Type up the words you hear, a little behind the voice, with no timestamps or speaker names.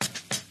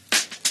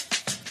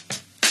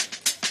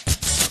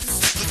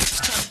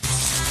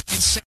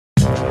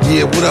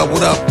Yeah, what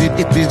up,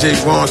 DJ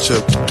Rancher?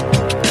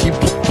 Keep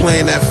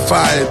playing that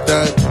fire,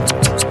 thug.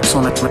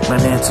 Soon as I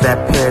went into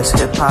that Paris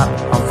hip-hop,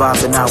 I'm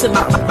vibing out. To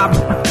my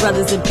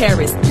brothers in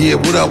Paris. Yeah,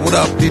 what up,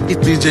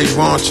 DJ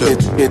Rancher?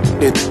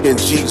 In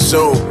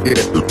G-Zone.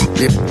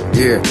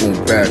 Yeah,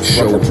 boom bap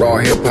show, raw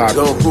hip-hop.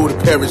 Going through the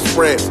Paris,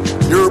 France.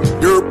 Europe.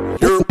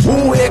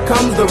 Ooh, here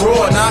comes the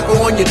roar, knock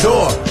on your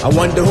door. I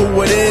wonder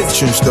who it is.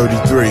 Choose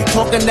 33.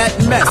 Talking that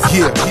mess.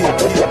 Yeah.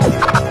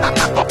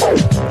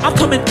 I'm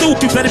coming through,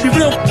 you better be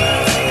real.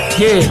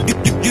 Yeah.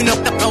 You know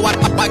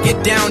I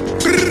get down.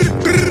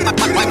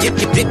 I get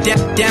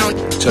down.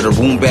 To the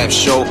boom bap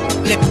show.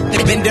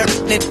 Been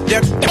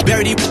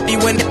dirty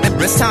when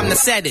it's time to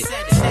set it.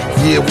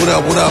 Yeah, what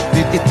up,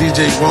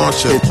 DJ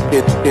Rancher?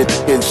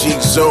 In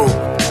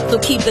G-Zone. So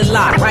keep the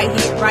lock right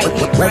here.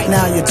 Right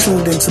now you're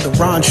tuned into the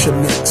Rancher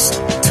mix.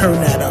 Turn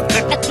that up.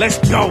 Let's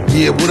go.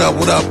 Yeah,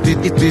 what up,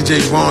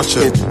 DJ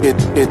Rancher?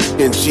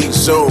 In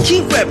G-Zone.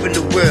 Keep rapping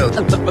the world.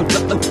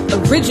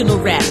 Original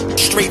rap.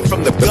 Straight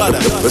from the gutter.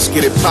 Let's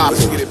get it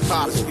poppin'.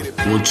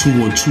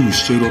 1212,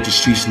 straight off the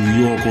streets of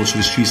New York onto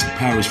the streets of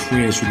Paris,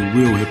 France, where the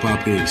real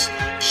hip-hop is.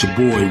 It's your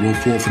boy,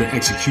 1/4 for the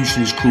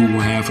Executioners crew,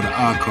 1/2 for the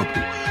Odd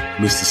Couple.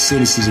 Mr.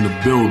 Citizens in the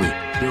building.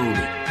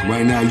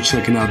 Right now, you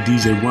checking out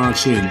DJ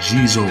Rancher and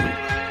G-Zone.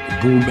 The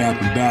Boom Bap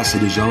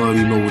Ambassadors, y'all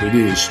already know what it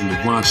is, from the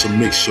Rancher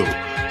Mix Show.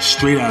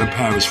 Straight out of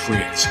Paris,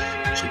 France.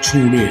 So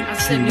tune in.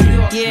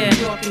 Yeah.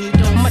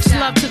 Much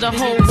love to the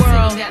whole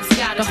world,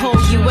 the whole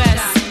U.S.,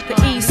 the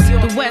East,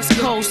 the West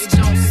Coast,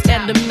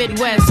 and the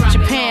Midwest,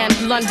 Japan,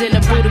 London,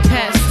 and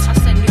Budapest.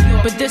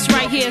 But this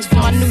right here is for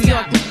my New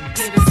York,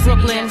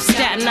 Brooklyn,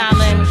 Staten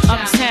Island,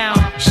 Uptown,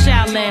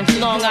 Shaolin,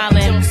 Long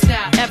Island,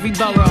 every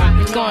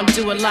borough. Gonna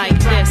do it like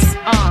this.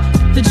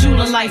 The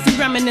jewel of life, we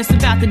reminisce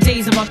about the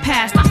days of our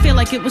past. I feel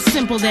like it was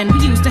simple then.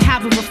 We used to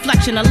have a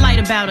reflection of light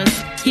about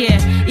us.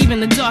 Yeah, even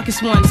the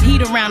darkest ones.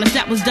 Heat around us,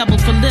 that was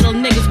doubled for little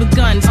niggas with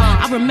guns.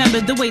 I remember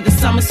the way the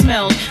summer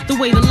smelled, the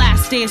way the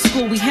last day of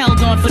school we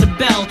held on for the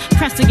bell.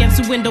 Pressed against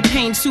the window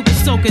pane, super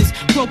soakers.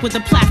 Broke with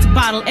a plastic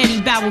bottle,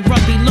 Eddie Bauer,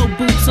 rugby, low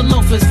boots or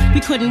loafers. We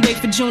couldn't wait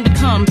for June to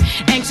come.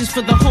 Anxious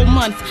for the whole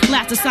month.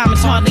 Last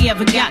assignments hardly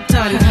ever got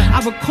done. I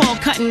recall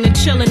cutting and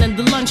chilling in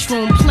the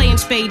lunchroom, playing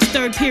spades,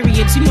 third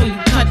periods. You know you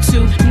cut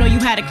to. You know you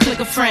had a clique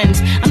of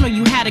friends. I know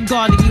you had a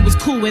guard that you was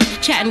cool with,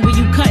 chatting with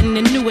you cutting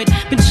and knew it.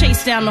 Been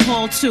chased down the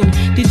hall too.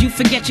 Did you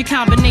forget your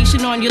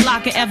combination on your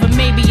locker ever?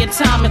 Maybe a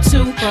time or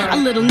two. A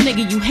little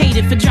nigga you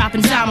hated for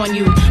dropping time on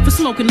you, for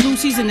smoking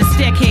Lucy's in the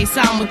staircase.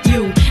 I'm with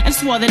you, and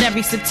swore that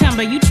every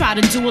September you try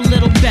to do a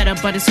little better,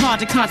 but it's hard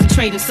to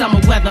concentrate in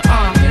summer weather.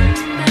 God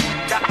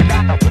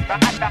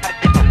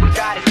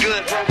is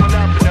good, rolling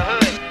up in the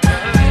hood.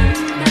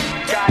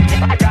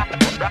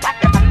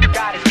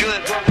 God is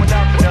good, rolling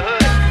up in the hood.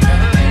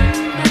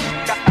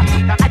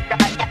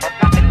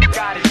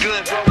 God is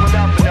good, rolling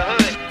up in the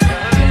hood.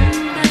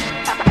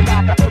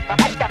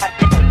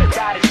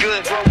 God is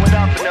good, rolling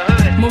up in the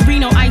hood.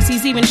 Merino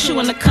ices, even shoe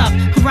in the cup.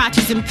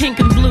 Huaraches in pink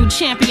and blue,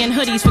 champion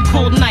hoodies for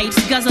cold nights.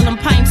 Guzzling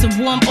pints of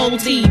warm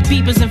old E,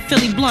 beepers and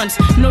Philly blunts.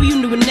 Know you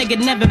knew a nigga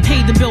never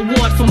paid the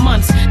billboard for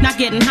months. Not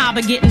getting high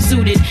but getting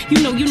zooted.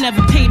 You know you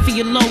never paid for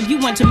your low. You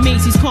went to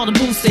Macy's, called a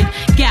boosted.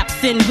 Gap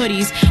thin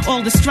hoodies,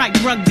 all the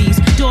striped rugbies.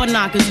 Door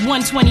knockers,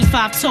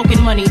 125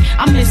 token money.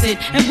 I miss it,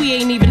 and we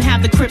ain't even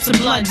have the Crips of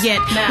blood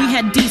yet. We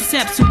had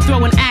D-Seps who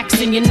throw an axe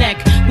in your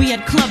neck. We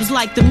had clubs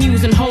like the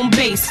Muse and Home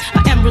Base.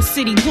 Emerald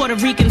City, Puerto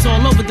Ricans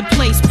all over the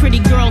place. Pretty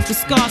girls with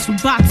scars from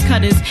box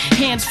cutters.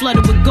 Hands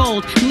flooded with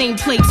gold.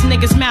 Nameplates,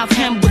 niggas mouth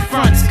hemmed with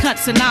fronts.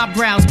 Cuts and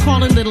eyebrows,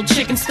 calling little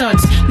chicken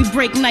stunts. We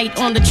break night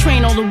on the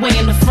train all the way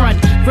in the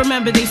front.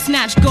 Remember they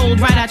snatch gold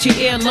right out your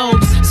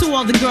earlobes. So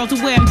all the girls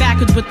are wearing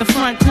backwards with the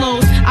front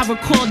closed. I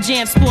recall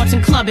jam sports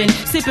and clubbing.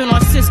 Sipping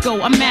on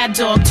Cisco, a Mad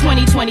Dog.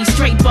 2020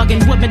 straight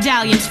bugging with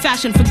medallions.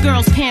 Fashion for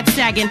girls, pants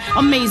sagging.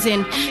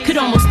 Amazing. Could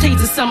almost taste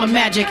the summer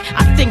magic.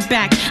 I think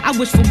back. I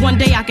wish for one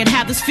day I could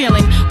have this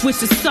feeling. Wish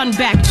the sun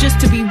back just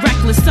to be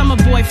reckless. Summer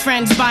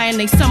boyfriends buying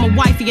they summer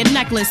wifey a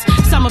necklace.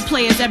 Summer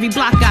players, every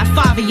block got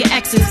 5 of your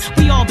exes.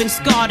 We all been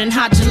scarred in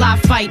hot July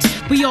fights.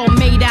 We all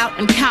made out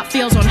in cop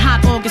fields on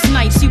hot August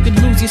nights. You could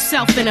lose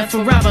yourself in it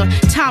forever.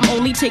 Time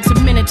only takes a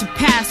minute to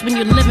pass. When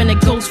you're living it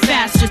goes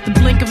fast. Just the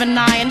blink of an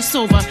eye and it's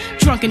over.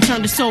 Drunk and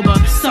turned to sober.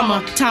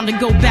 Summer, time to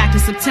go back to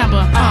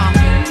September.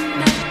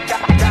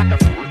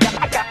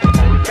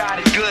 God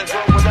is good,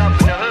 rolling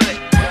up in the hood.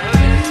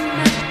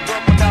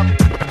 Rolling up,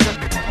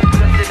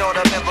 sitting on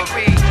a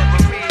memory.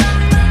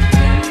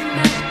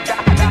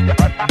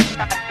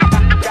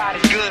 God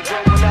is good,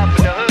 rolling up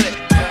in the hood.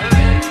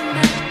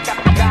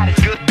 God is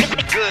good,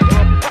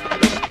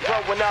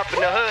 rolling up in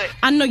the hood.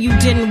 I know you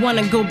didn't want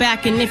to go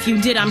back, and if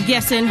you did, I'm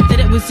guessing that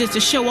it was just to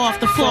show off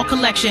the fall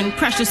collection.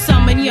 Precious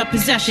sum in your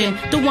possession.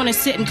 Don't want to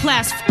sit in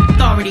class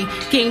authority.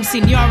 Gain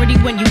seniority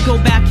when you go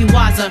back, you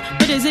wiser.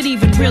 But is it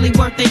even really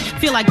worth it?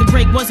 Feel like the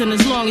break wasn't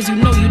as long as you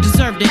know you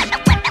deserved it.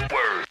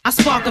 I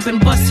spark up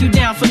and bust you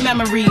down for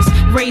memories.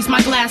 Raise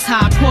my glass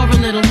high, pour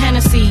a little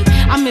Hennessy.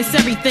 I miss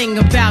everything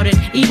about it,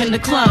 even the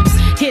clubs.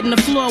 Hitting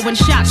the floor when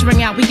shots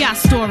ring out, we got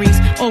stories.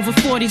 Over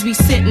 40s we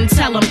sit and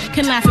tell them.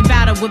 Can laugh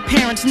about it with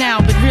parents now,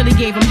 but really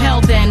gave them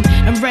hell then.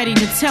 I'm ready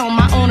to tell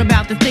my own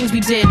about the things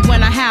we did.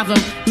 When I have them,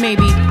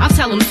 maybe I'll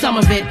tell them some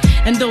of it.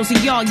 And those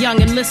of y'all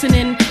young and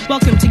listening,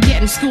 welcome to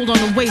getting schooled on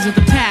the ways of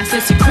the past.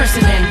 It's your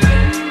christening.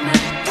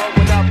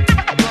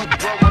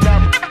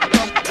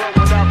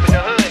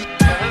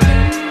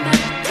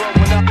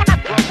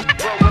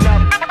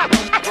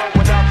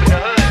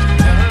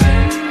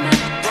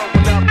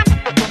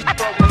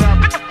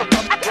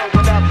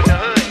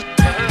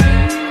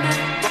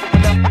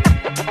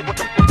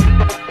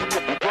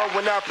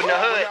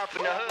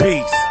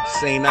 Peace,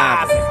 St.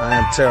 Ivan, I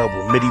am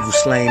terrible, medieval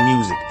slang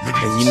music,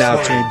 and you now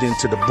tuned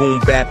into the Boom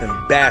Bap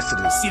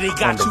Ambassadors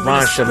on the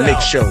Ransha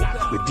Mix Show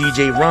with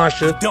DJ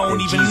Ransha and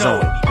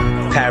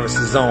G-Zone,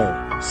 Paris'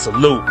 own.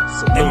 Salute.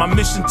 And my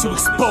mission to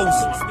expose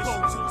it.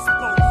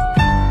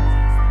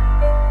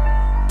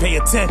 Pay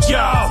attention,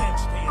 y'all.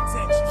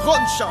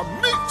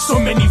 So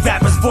many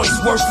rappers voice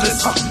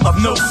worthless,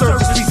 of no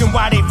service. Reason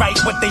why they write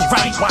what they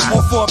write,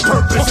 all for a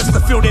purpose, just to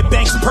fill their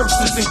banks'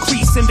 purses,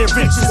 increasing their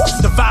riches.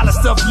 The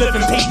vilest of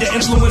living paid to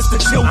influence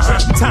the children.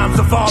 Times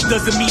evolve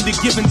doesn't mean they're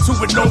given to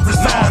it no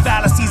resolve.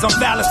 Fallacies on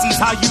fallacies,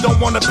 how you don't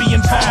want to be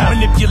involved.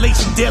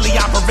 Manipulation, daily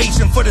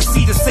operation for the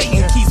seed of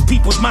Satan. Keeps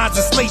people's minds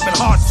enslaved and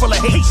hearts full of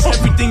hate.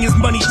 Everything is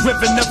money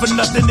driven, never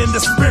nothing in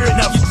the spirit.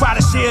 Now you try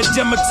to share a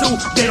gem or two,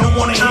 they don't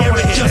want to hear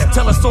it. Just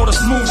tell us all the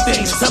smooth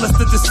things, tell us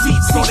the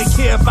deceits. All they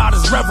care about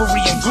is revelry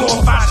and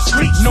glorify the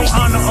streets. No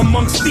honor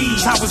amongst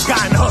thieves, how it's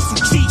gotten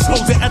hustle cheats.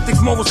 Holding ethics,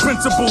 morals,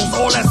 principles,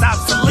 all that's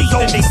obsolete.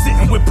 Then they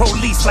sitting with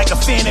police like a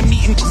fan of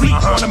meet and greet.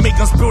 Wanna make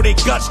them spill their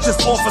guts,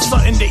 just offer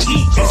something to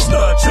eat. It's the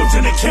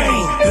children of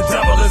Cain, the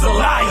devil is a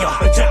liar.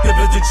 Objective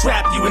is to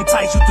trap you,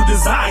 entice you through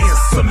desires.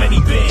 So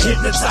many been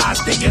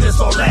hypnotized, thinking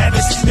it's all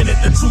lavish. Minute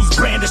the truth's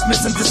brandished,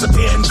 miss and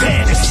disappear and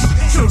vanish.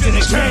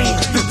 Children of Cain,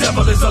 the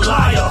devil is a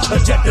liar.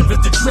 Objective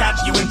is to trap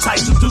you,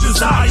 entice you through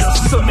desires.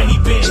 So many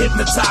been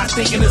hypnotized,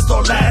 thinking it's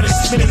all lavish.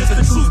 Minute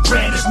the truth's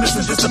brandished, miss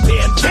and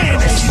disappear and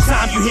vanish.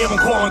 Anytime you hear them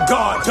calling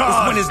God, it's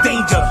when it's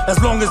danger. As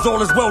long as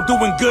all is well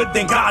doing good,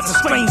 then God's a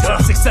stranger.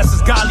 Success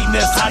is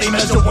godliness, how they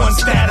measure one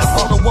status.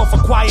 All the wealth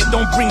acquired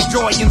don't bring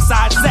joy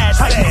inside sad.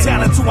 Heightened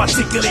talent to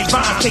articulate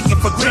rhymes taken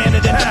for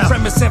granted. And the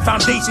premise and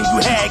foundation you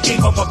had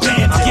gave up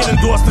abandon. Get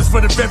endorsements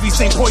for the very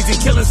same poison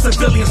killing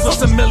civilians.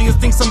 Lots of millions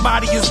think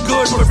somebody is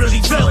good but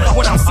really villain.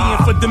 What I'm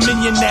seeing for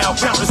dominion now,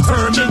 countless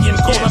turn minion.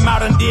 Call them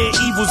out on their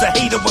evils, a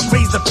hater with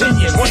raised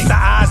opinion. Once the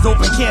eyes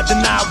open, can't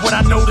deny what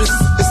I notice.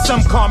 There's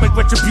some karmic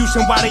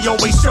retribution, why they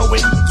always show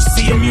it. You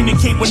see,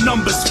 communicate with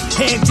numbers,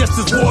 hand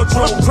justice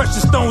wardrobe,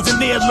 precious stones in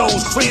their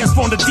lows,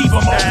 transform the diva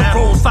mode. The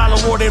roads follow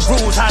all their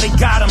rules, how they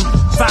got them.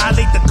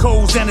 Violate the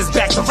codes and it's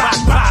back to rock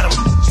bottom.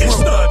 It's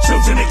the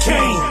children of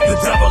Cain, the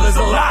devil is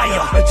a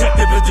liar.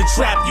 Objective is to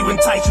trap you,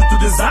 entice you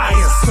through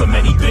desires. So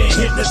many been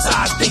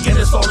hypnotized, thinking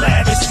it's all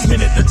lavish.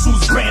 Minute the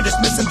truth's brandished,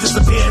 miss and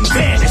disappear and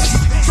vanish.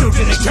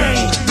 Children of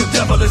Cain, the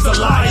devil is a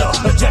liar.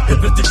 Objective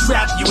is to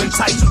trap you,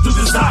 entice you through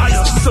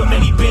desires. So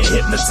many been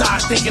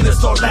hypnotized, thinking it's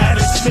all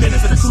lavish.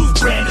 Minute the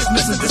truth's brandished,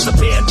 miss and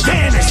disappear and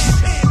vanish.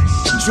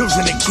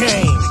 Children of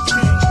Cain,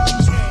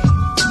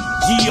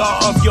 ye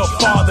are of your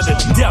father the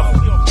devil,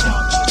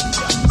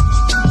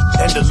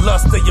 and the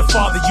lust of your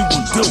father you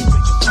will do.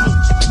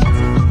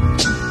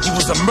 He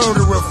was a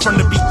murderer from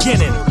the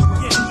beginning,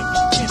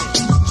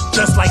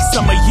 just like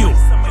some of you.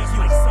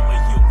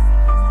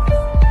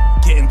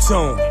 Get in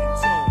tune.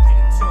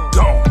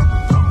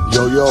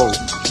 Yo,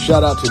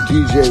 shout out to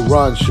DJ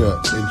Ransha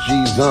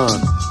and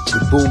G-Zone,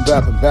 the Boom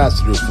Bap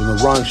Ambassadors from the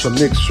Ransha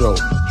Mix Show,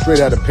 straight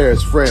out of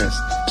Paris, France.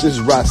 This is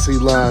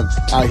Rasilan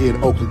out here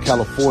in Oakland,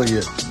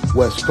 California,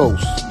 West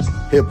Coast.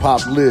 Hip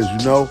hop lives,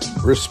 you know.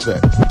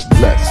 Respect.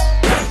 Bless.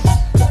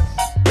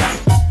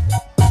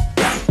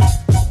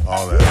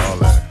 All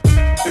that.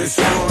 It's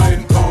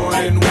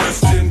on in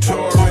Western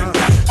touring.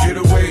 Get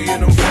away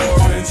in them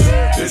foreigns.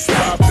 It's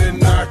poppin',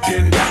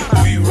 knockin',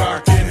 we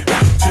rockin'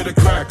 to the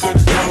crack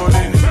of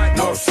dawning.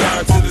 North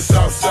side to the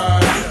south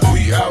side,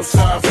 we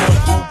outside.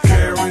 Fuck who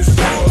cares,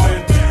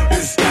 callin'.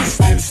 It's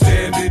Eastern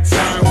Standard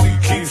Time. We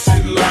keep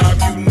shit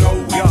live, you know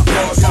we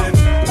flossin'.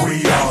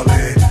 We all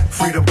in,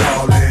 freedom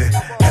callin'.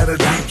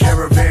 Energy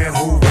caravan,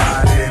 who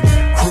riding?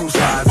 Cruise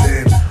rides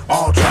in,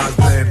 all tribes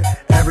blend.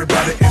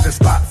 Everybody in the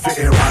spot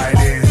fitting right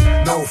in.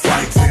 No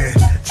fighting,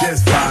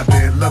 just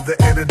vibing. Love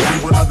the energy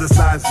when other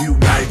sides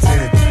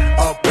uniting.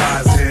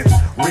 Uprising,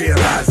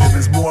 realizing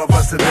there's more of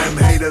us than them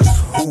haters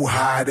who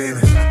hiding.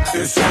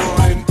 It's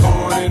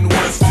on in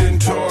Western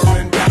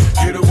touring.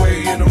 Get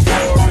away in them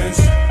foreigns.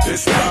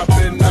 It's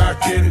poppin',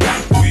 knockin',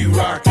 we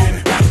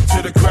rockin'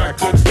 to the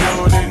crack of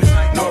dawning.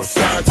 North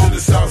side to the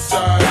south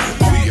side,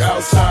 we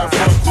outside.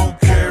 Fuck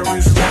who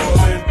cares,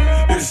 callin'.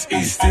 It's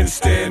Eastern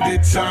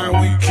Standard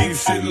Time. We keep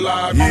shit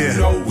live. You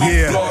know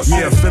we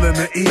flossin'. feeling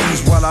the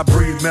ease while I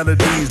breathe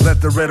melodies.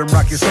 Let the rhythm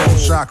rock your soul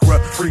chakra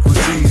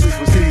frequencies.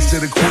 Peace to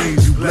the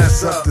queens, you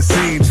bless up the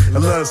scene. A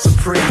love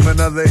supreme,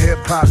 another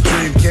hip-hop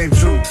dream came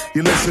true.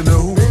 You listen to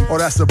who? Oh,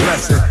 that's a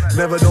blessing.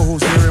 Never know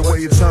who's hearing what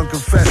your tongue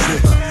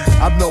confessing.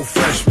 I'm no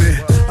freshman,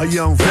 a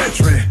young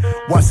veteran.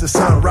 Watch the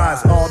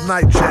sunrise all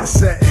night, jet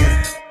setting.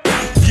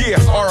 Yeah,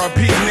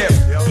 R.I.P. Nip,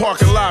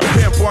 parking lot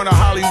pimp on a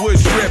Hollywood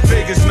strip,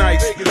 Vegas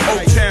nights,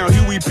 Oaktown,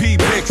 Huey P.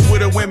 Mix, where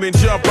the women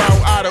jump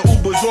out of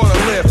Ubers on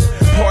a lift.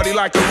 Party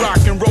like a rock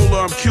and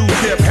roller, I'm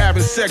Q-tip,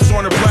 having sex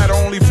on a platter,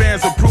 only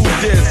fans approve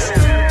this.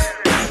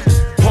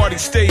 Party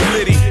stay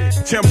litty,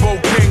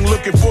 Tempo King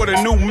looking for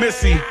the new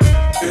Missy.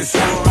 It's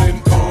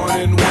on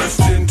in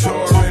Weston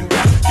touring,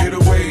 get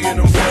away in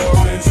them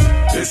foreigns.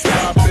 It's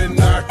poppin',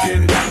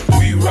 knockin',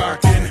 we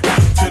rockin'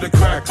 to the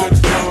crack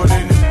of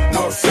dawning.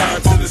 North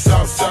side to the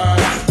south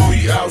side,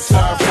 we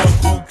outside,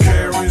 fuck who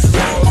cares,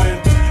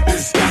 calling.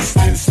 It's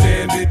Eastern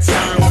Standard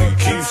Time, we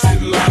keeps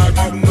it live,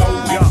 you know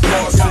we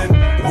flossin'.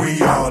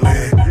 We all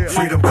in,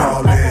 freedom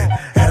calling.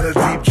 Had a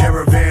deep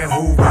caravan,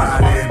 who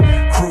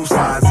riding? Cruise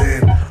lines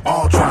in,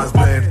 all tribes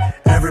blend.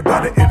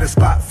 Everybody in the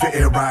spot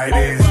fitting right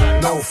in.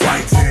 No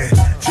fighting,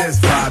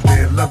 just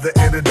vibing. Love the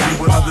energy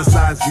with other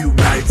sides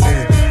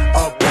uniting.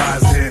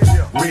 Uprising,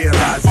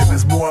 realizing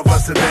there's more of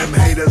us than them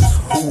haters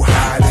who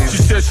hiding. She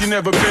said she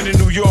never been to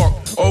New York.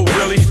 Oh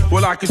really?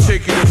 Well I can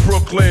take you to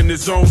Brooklyn,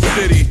 its own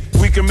city.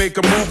 We can make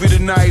a movie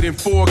tonight in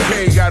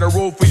 4K. Got a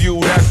role for you,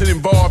 that's an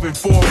involving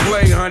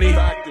foreplay, honey.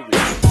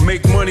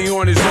 Make money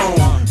on his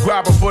own.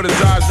 Grab her for the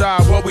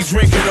Zaza, what we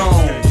drinking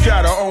on.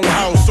 Got our own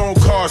house, own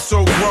car,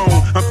 so grown.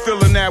 I'm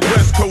feeling that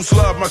West Coast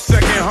love, my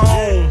second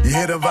home. You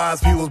hear the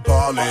vibes, people's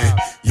ballin'.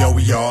 Yo,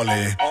 we all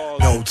in.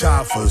 No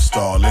time for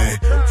stalling.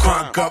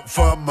 Crunk up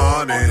for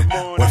money.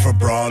 Went from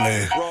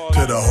brawling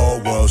to the whole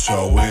world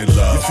showing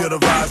love. You feel the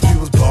vibes,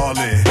 people's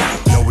ballin'.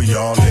 Yo, we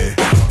all in.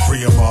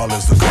 Free 'em all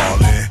is the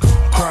calling.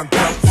 Crunk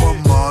up for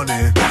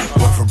money.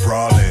 Went from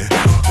brawling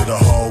to the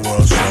whole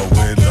world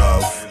showing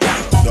love.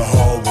 The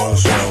whole world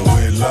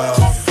showing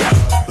love.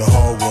 The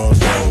whole world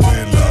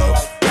showing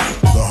love.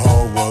 The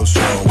whole world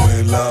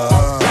showing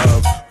love.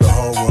 The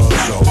whole world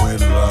showing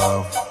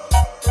love.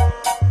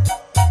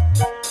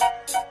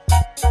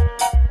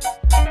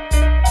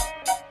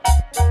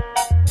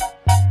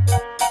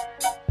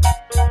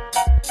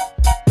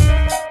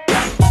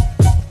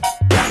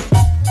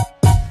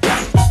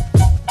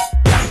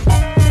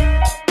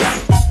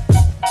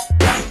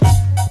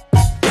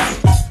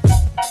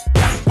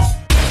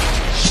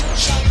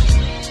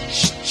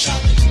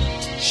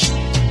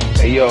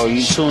 Yo,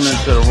 you tune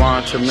into the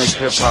Ransha Mix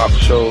Hip Hop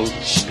Show.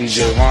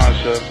 DJ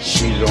Ransha,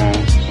 he's on.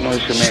 You know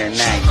it's your man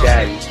Knack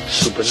Daddy,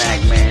 Super Knack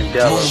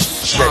Mandela.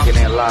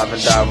 Checking in live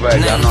and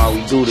direct. Y'all know how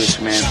we do this,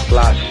 man.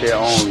 Fly shit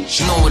only.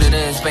 You know what it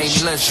is, baby.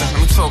 Listen,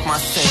 let me talk my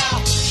shit.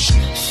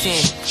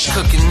 Shit,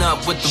 cooking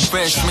up with the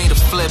rest, made a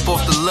flip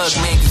off the Lug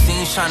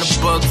magazine, trying to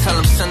bug, tell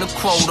him send a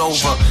quote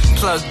over.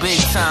 Plug big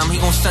time, he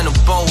gon' send a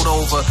boat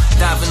over.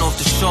 Diving off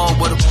the shore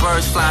where the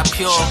birds fly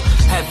pure.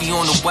 Heavy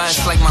on the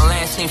west like my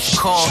last name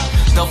Shakur.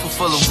 Duffel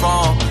full of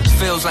raw,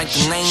 feels like the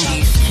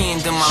 90s.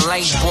 Kingdom, my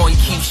light boy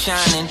keep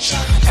shining.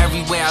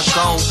 Everywhere I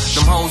go,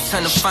 them hoes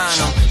tend to find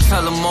them.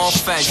 Tell them all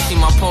facts, see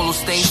my polo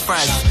stay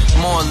fresh.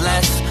 More or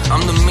less,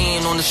 I'm the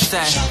man on the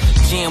set.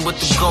 Jam with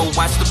the go,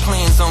 watch the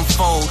plans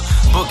unfold.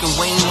 Booking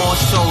way more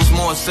shows,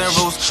 more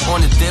zeros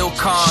on the deal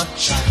card.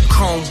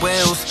 Chrome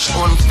wheels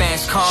on them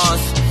fast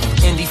cars.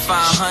 Indy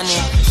 500,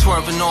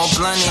 swerving all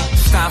blunted.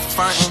 Stop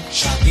frontin',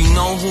 you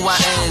know who I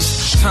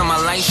is. Turn my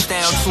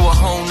lifestyle to a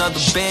whole nother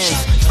biz.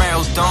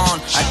 Pharaoh's Dawn,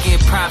 I get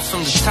props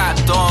from the top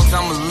dogs,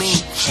 I'm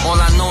elite. All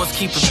I know is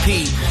keep it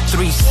P. 360,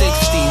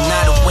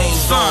 not a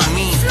wings on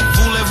me.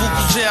 Voulez-vous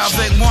coucher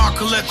avec moi,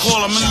 collect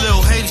call, I'm in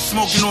Lil Haiti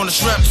smoking on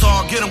this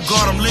Reptar. Get him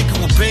guard, I'm linking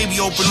with baby,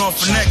 open off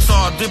an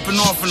XR, dipping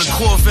off in the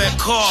Corvette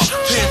car.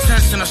 Pay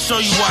attention, I'll show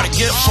you why to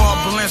get far.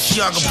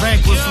 Balenciaga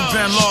banquets from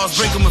Ben Laws,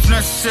 break them if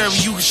necessary.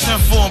 You can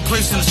send for them,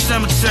 place in the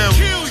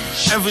cemetery.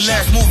 Every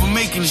last move I'm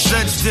making is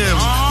legendary.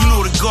 You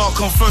know the God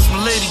come first,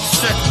 my lady, the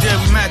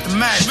secondary.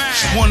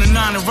 Mathematics, 1 to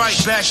 9 and right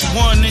back to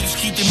 1. Niggas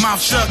keep their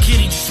mouth shut,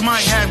 kitty just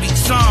might have their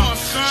tongue.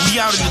 We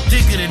out in the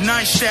thick of the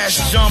night, stash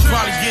John,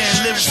 probably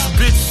getting living some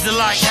bitches that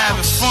like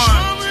having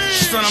fun.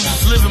 Son, I'm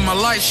just living my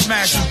life,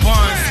 smashing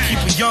buns. Keep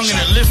a youngin'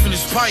 that lifting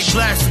his pipe,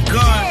 blasting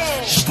gun.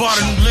 Just bought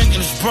a new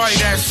Lincoln, it's bright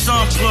ass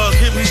sun plug.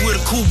 Hit me with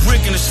a cool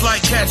brick and it's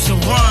like catch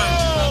and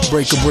run.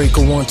 Breaker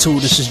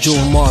 1-2, this is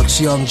Joe Marks,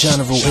 Young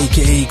General,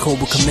 aka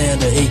Cobra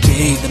Commander,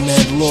 aka The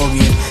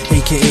Mandalorian,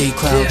 aka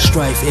Cloud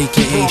Strife,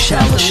 aka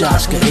Shala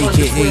Shaska,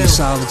 aka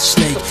Solid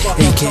Snake,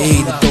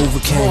 aka the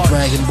Dovercan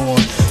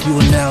Dragonborn. You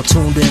are now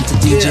tuned in to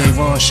DJ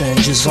Ransha and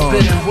Jazon,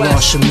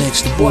 Ransha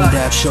Mix, the Boom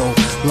Bap Show,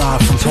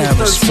 live from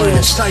Paris,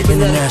 France,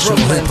 international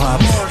hip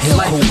hop. Hail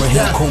Cobra,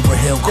 Hail Cobra,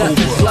 Hail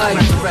Cobra.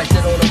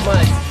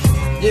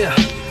 Yeah.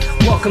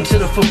 Welcome to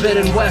the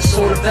Forbidden West.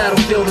 On the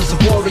battlefield as a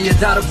warrior,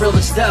 died a real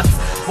as death.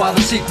 While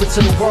the secrets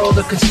of the world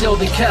are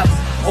concealed and kept,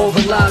 all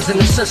the lies in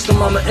the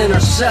system I'ma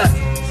intercept.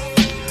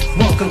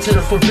 Welcome to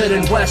the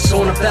Forbidden West.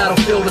 On the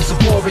battlefield as a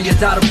warrior,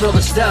 died a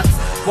realest death.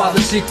 While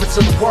the secrets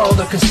of the world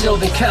are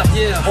concealed and kept,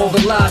 all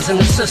the lies in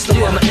the system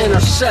I'ma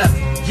intercept.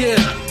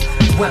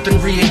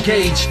 Weaponry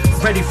engaged,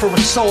 ready for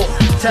assault,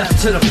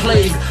 death to the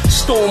plague.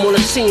 Storm on the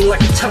scene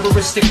like a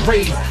terroristic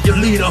raid. Your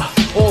leader,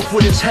 off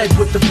with his head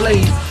with the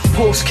blade.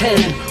 Pulse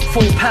cannon,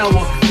 full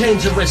power,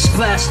 dangerous.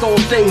 Blast all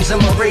things in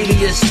my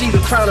radius. See the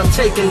crown, I'm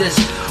taking this.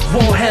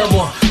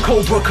 Warhammer,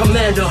 Cobra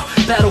Commander,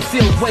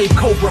 Battlefield Wave,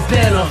 Cobra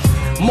Banner.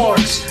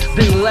 Marks,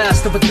 been the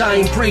last of a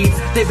dying breed.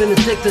 They've been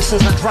addicted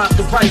since I dropped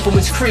the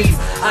rifleman's creed.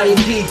 I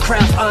indeed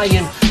craft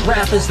iron,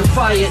 wrath is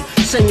defiant.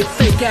 Send your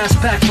fake ass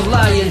back to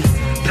lying.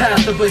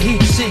 Path of a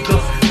heat seeker,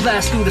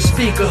 blast through the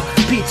speaker.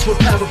 Beats with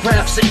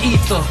paragraphs of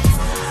ether.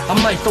 I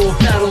might throw a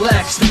battle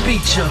axe to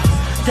beat ya.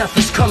 Death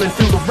is coming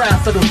through the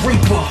wrath of the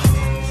reaper.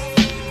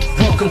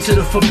 Welcome to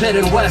the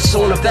Forbidden West.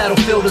 On the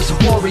battlefield as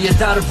a warrior,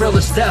 died a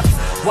realest death.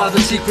 While the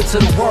secrets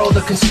of the world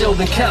are concealed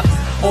and kept,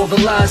 all the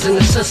lies in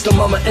the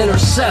system I'ma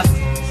intercept.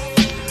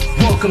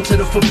 Welcome to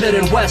the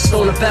Forbidden West.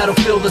 On the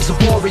battlefield as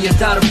a warrior,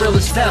 died a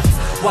realest death.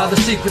 While the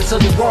secrets of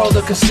the world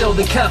are concealed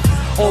and kept,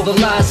 all the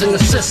lies in the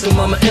system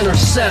I'ma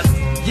intercept.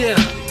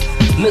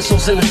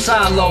 Missiles in the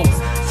silo.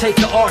 Take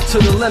the art to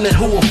the limit,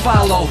 who will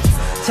follow?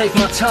 Take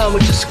my time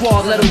with your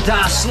squad, let them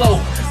die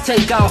slow.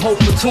 Take out whole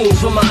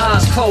platoons with my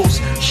eyes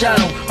closed.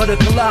 Shadow of the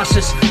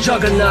Colossus,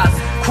 juggernaut.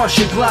 Crush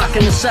your block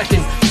in a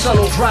second, sun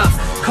will drop.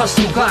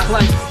 Custom Glock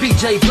like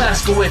BJ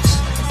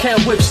Blazkowicz.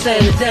 Can't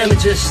withstand the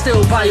damages,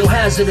 still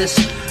biohazardous.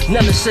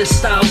 Nemesis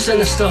style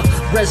sinister,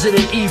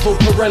 Resident Evil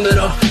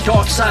perimeter.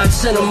 Dark side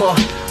cinema,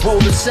 roll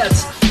the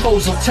sets.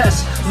 Foes will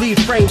test,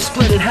 lead frame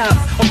split in half,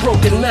 a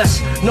broken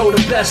mess. Know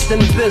the best in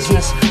the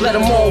business, let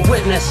them all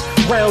witness.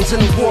 Rounds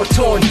in the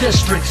war-torn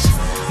districts.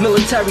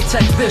 Military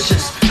tech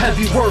vicious,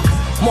 heavy work.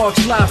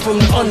 Marks live from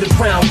the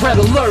underground, red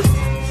alert.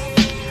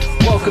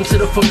 Welcome to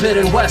the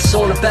Forbidden West.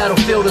 On the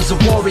battlefield as a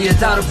warrior,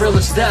 died a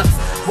realest death.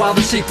 While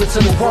the secrets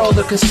of the world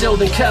are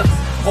concealed and kept,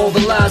 all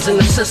the lies in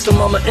the system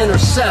I'ma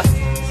intercept.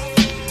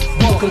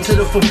 Welcome to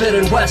the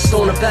Forbidden West.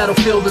 On the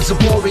battlefield as a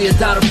warrior,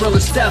 died a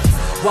realest death.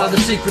 While the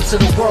secrets of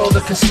the world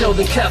are concealed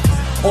and kept,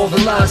 all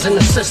the lies in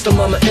the system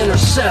I'ma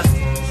intercept.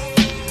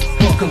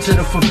 Welcome to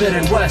the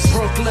Forbidden West.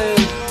 Brooklyn.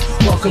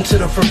 Welcome to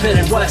the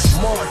Forbidden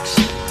West. Marks.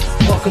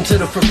 Welcome to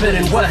the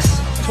Forbidden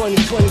West.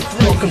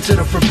 2023. Welcome to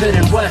the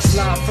Forbidden West.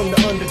 Live from the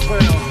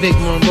underground. Vic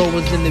Monroe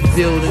was in the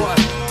building.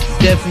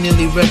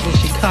 Definitely repping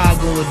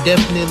Chicago, or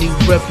definitely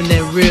repping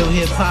that real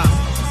hip hop.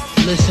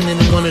 Listening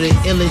to one of the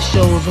illest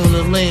shows on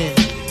the land,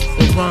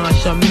 the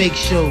Ransha Mix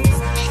Show,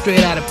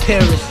 straight out of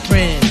Paris,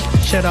 France.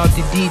 Shout out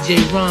to DJ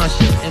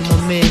Ransha and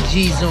my man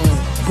G-Zone,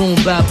 Boom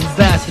Bap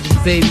Ambassadors,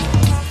 baby.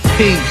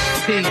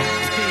 Peace, peace.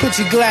 Put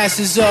your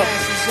glasses up.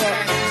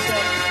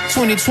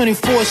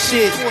 2024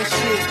 shit.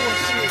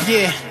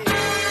 Yeah.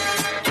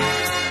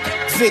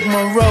 Vic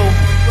Monroe.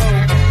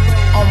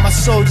 On my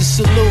soldiers,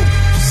 salute.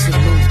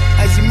 Salute.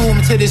 As you move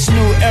into this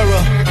new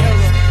era.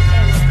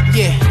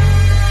 Yeah.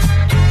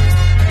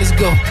 Let's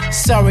go.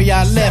 Sorry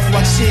I left,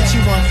 like shit,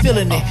 you weren't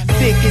feeling it.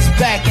 Vic is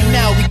back and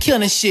now we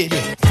killing shit.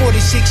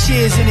 46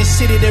 years in the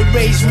city that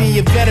raised me.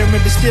 A veteran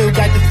but still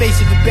got the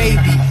face of a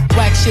baby.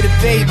 Black shit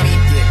evade me.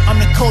 I'm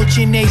the coach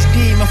in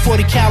HD, my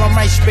 40 cal, I'm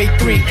right straight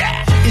 3.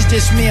 It's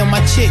just me and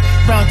my chick,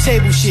 round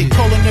table shit.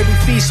 Culinary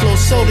feast, low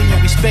sodium.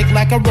 Respect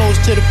like I rose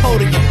to the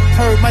podium.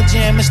 Heard my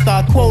jam and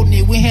start quoting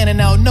it. We handing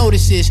out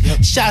notices.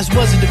 Shots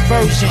wasn't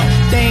diversion,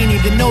 they ain't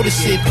even notice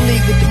it.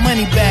 Bleed with the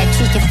money bag,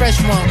 twist a fresh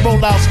one. Roll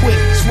out quick,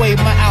 sway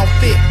my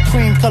outfit.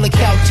 Cream color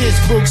couches,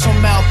 books on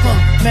Malcolm.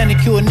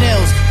 Manicure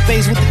nails,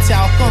 face with the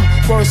talcum.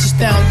 Words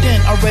astounding,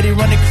 already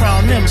running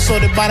crown them.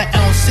 Sorted by the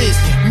ounces,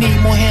 need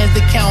more hands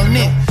to count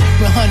it.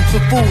 We're hunting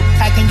for food,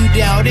 how can you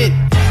doubt it?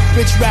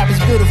 Rich rappers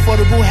build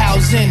affordable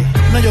housing.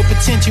 Know your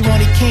potential,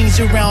 only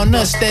kings around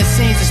us. That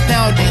scene's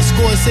astounding.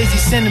 Scorsese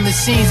cinema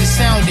scenes are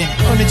sounding.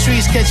 From the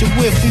trees catch a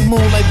whiff, we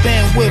move like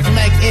bandwidth.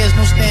 Like airs,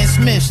 no Stan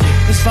Smiths.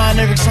 This fine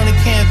Eric's on the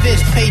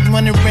canvas. Peyton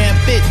running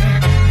rampant.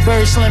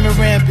 Bird slamming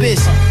rampant.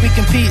 We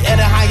compete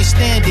at a higher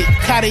standard.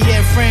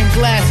 Cartier frame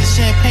glasses,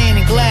 champagne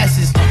and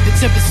glasses. The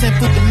 10%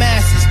 put the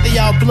masses. They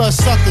all blood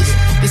suckers.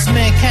 This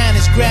mankind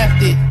is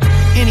grafted.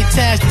 Any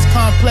task that's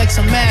complex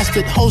or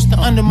mastered. Hosting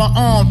under my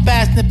arm,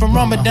 fasting from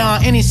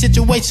Ramadan. Any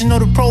situation, know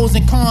the pros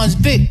and cons.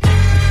 Vic,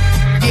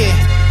 yeah,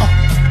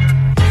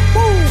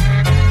 woo.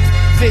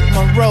 Vic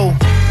Monroe,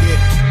 yeah.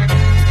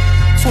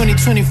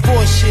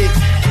 2024 shit.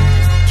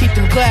 Keep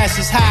them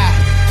glasses high.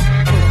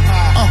 Put them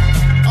high.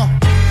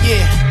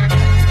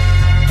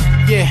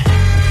 Yeah.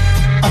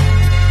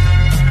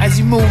 As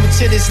you move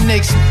into this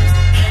next.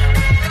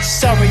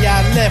 Sorry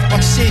I left,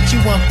 I'm shit, you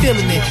weren't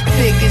feeling it.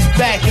 Vic is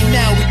back and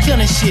now we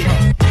killing shit.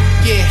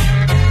 Yeah.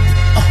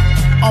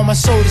 On my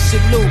shoulder,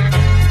 salute.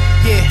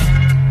 Yeah.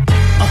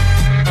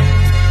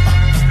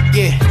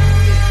 Yeah.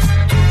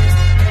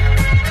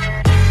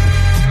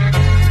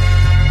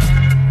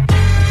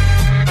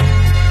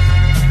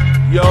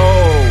 Yo,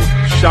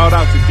 shout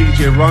out to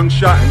DJ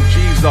Ransha and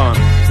G-Zone,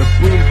 the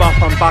Boom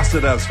Bap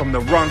ambassadors from the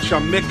Ransha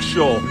Mix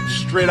Show,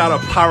 straight out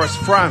of Paris,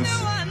 France.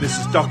 This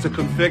is Dr.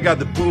 Configure,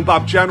 the Boom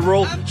Bap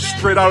General,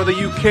 straight out of the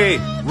UK,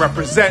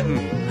 representing.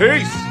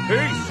 Peace,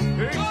 peace,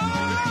 peace.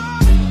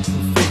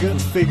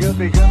 Figure.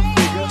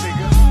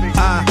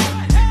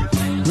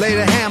 Lay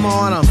the hammer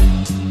on him.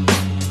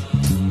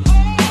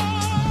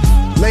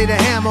 Lay the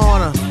hammer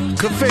on him.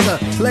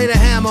 Configure, lay the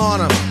hammer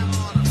on him.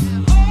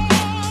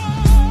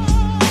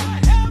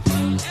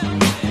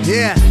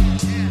 Yeah.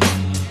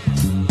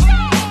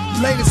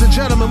 Ladies and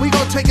gentlemen, we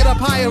gonna take it up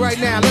higher right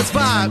now. Let's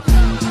vibe.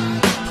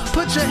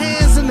 Put your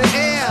hands in the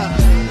air.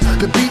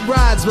 The beat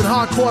rides with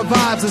hardcore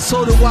vibes, and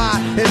so do I.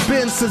 And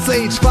been since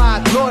age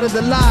 5, Lord of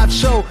the live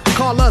show.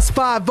 Call us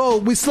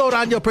 5-0. We slow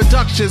down your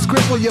productions,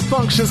 cripple your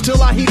functions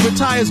till our heat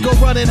retires. Go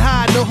running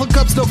high, no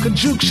hookups, no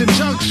conjunction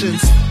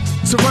junctions.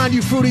 Surround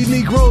you fruity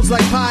Negroes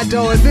like pie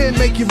dough, and then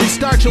make you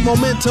restart your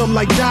momentum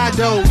like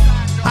Dido.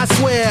 I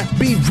swear,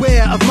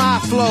 beware of my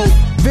flow.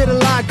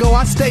 Vitiligo,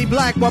 I stay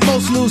black while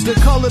most lose the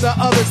color to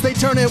others. They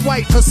turn it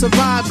white for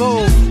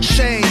survival.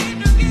 Shame,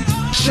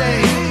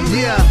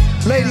 yeah.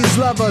 Ladies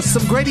love us,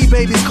 some Grady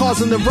babies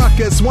causing the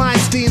ruckus.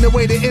 Weinstein, the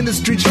way the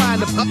industry trying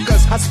to fuck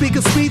us. I speak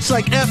a speech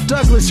like F.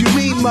 Douglas, you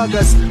mean mug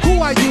us. Who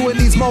are you in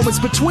these moments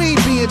between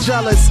being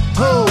jealous?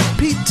 Who?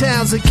 Pete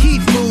Towns and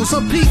Keith moves.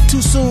 Some peak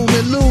too soon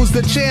and lose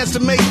the chance to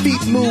make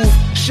feet move.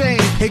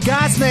 Shame, in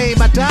God's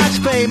name, I dodge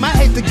fame. I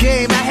hate the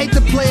game, I hate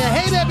the player.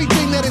 Hate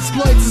everything that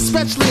exploits,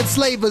 especially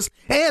enslavers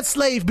and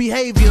slave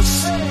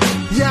behaviors.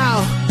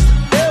 Yo.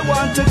 They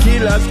want to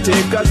kill us,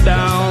 take us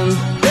down.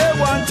 They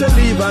want to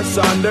leave us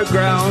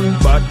underground,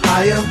 but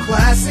I am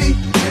classy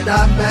and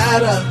I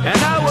matter, and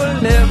I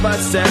will never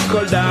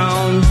settle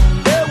down.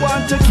 They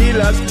want to kill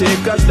us,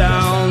 take us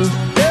down.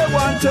 They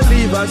want to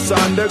leave us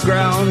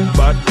underground,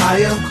 but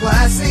I am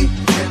classy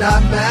and I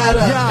matter,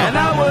 and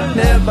I will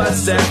never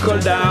settle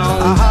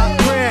down.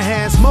 Prayer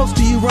hands, most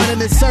of you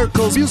running in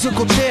circles.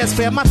 Musical chairs,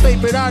 fam, my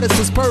favorite artist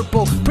is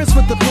Purple. Prince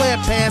with the flare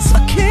pants, a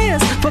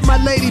kiss for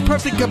my lady,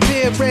 perfect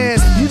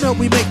appearance. You know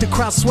we make the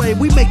crowd sway,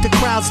 we make the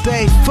crowd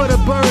stay. For the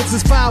birds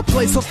is foul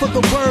play, so for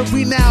the word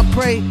we now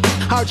pray.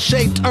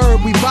 Heart-shaped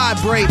herb, we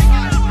vibrate.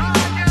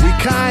 We're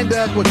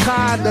kinda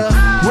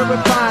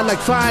refined like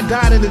fine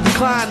dining and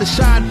decline to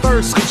shine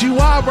first. Cause you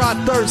are our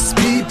thirst,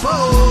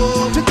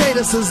 people. To date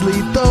us is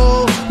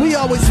lethal. We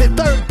always hit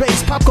third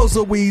base, pop goes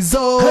a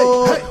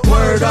weasel. Hey,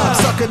 word up,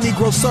 sucker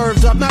Negro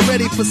served up. Not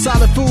ready for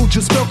solid food,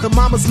 just milk and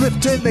mamas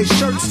lifting they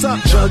shirts up.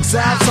 Jugs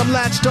out, some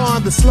latched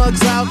on, the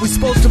slugs out. We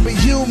supposed to be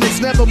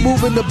humans, never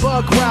moving the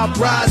bug route.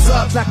 Rise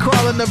up, not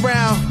crawling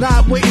around,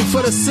 not waiting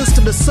for the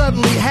system to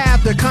suddenly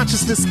have their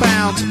consciousness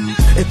found.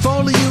 If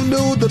only you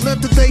knew the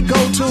length that they go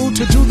to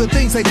do the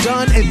things they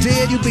done and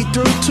did, you'd be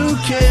through. 2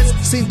 kids,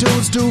 seen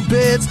dudes do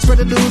bids, spread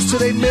the news till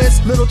they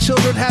miss. Little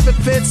children having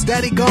fits,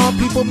 daddy gone,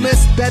 people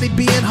miss daddy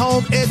being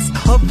home. It's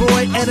a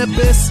void and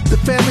abyss. The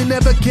family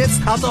never gets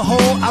out the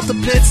hole, out the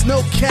pits.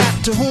 No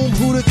cap to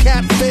who the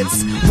cap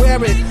fits.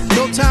 Wear it,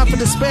 no time for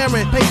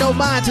despairing. Pay no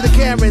mind to the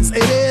Karens.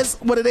 It is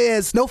what it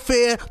is, no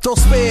fear, throw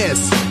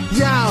spares.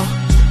 Yo.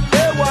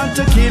 They want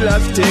to kill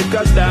us, take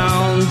us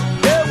down.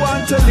 They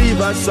want to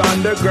leave us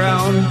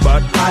underground,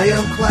 but I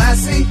am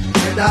classy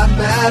and I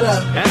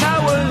matter, and I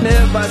will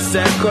never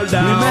settle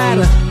down. We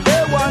matter.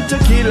 They want to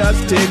kill us,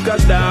 take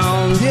us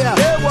down. Yeah.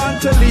 They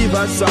want to leave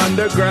us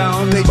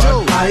underground, they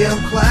do. I am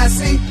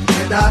classy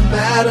and I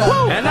matter,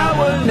 and I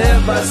will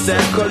never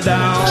settle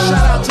down.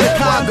 Shout out to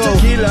Chicago. They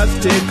want to kill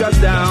us, take us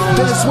down.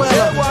 Venezuela.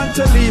 They want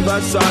to leave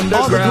us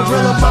underground. All the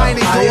guerrilla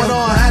mining going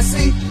on.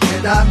 Classy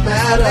and I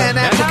matter, and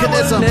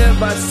Africanism. And I will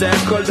never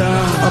settle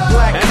down. A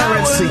black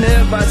currency. I will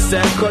never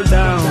settle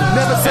down.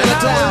 Never settle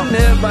down. I will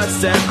never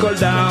settle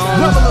down.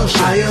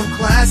 Revolution. I am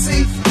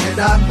classy and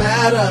I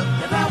matter,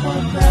 and I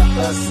will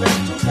never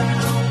settle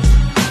down.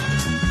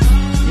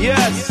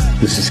 Yes.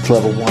 This is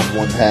Clever 1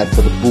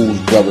 for the Booze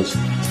Brothers,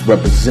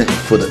 representing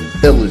for the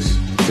illest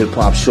hip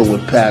hop show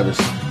in Paris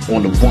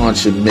on the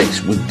Rancha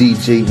Mix with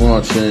DJ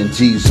Rancha and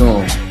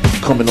G-Zone.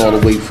 Coming all the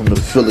way from the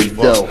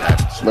Philadelphia.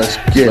 Let's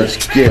get. Where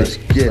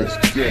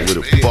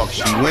the fuck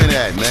she went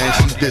at, man?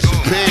 She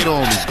disappeared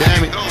on me,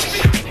 damn it.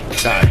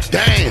 God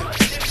damn.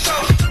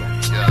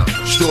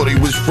 Shorty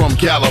was from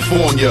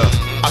California.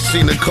 I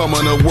seen her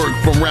coming to work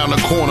from round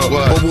the corner.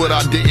 But what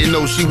I didn't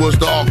know, she was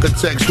the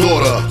architect's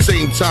daughter.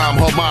 Same time,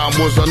 her mom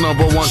was a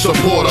 #1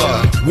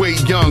 supporter. Way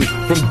young,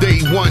 from day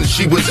one,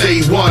 she was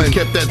A1.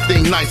 Kept that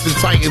thing nice and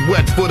tight and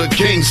wet for the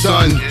king,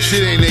 son.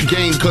 Shit ain't a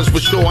game, cause for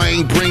sure I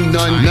ain't bring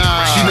none.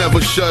 Nah, she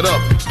never shut up.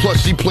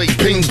 Plus she played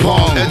ping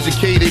pong.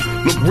 Educated,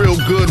 look real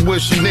good when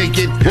she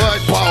naked. But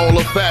by all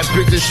the fat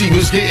bitches, she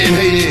was getting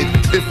hated.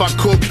 If I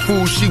cooked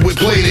food, she would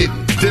plate it.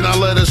 Then I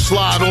let her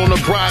slide on the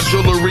bride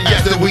jewelry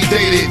after we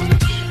dated.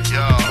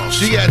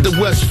 She had the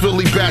West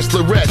Philly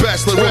bachelorette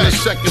on the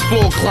second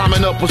floor,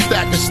 climbing up a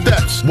stack of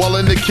steps. While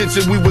in the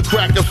kitchen we would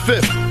crack a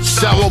fifth.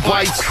 Sour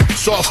bites,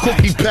 soft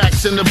cookie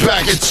packs in the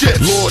bag of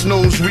chips. Lord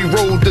knows we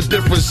rode the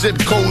different zip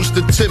codes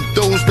to tip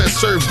those that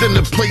served in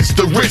the place,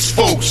 the rich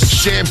folks.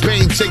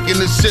 Champagne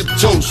taking a sip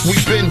toast. We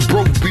been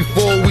broke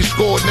before we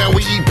scored, now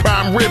we eat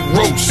prime rib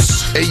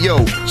roasts. Hey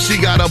yo, she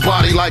got a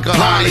body like a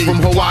hottie.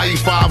 From Hawaii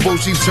 5-0,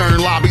 she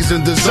turned lobbies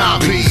into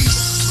zombies.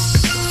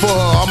 For her,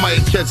 I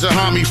might catch a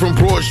homie from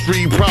Broad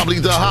Street, probably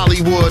the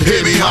Hollywood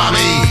hippie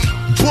homie.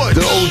 But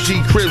the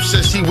OG Crib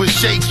says she was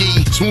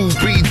shaky. Smooth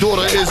B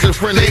daughter is a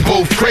friend, they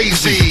both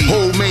crazy.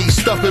 Homemade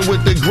stuffing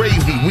with the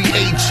gravy. We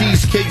ate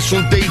cheesecakes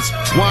on dates,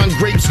 wine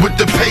grapes with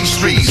the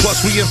pastries.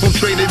 Plus we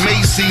infiltrated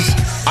Macy's.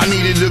 I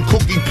needed a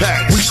cookie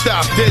pack. We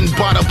stopped in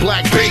by the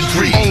Black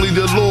Bakery. Only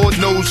the Lord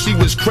knows she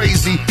was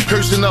crazy,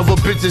 cursing other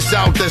bitches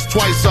out that's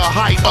twice her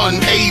height,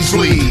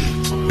 unagely.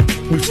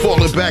 We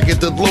falling back at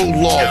the low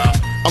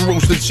loft. I'm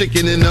roasting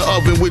chicken in the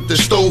oven with the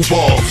stove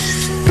off.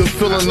 The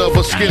feeling of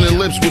her skin and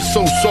lips was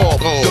so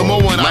soft. The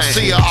moment I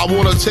see her, I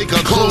wanna take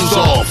her clothes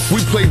off.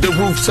 We played the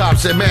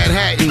rooftops at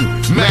Manhattan,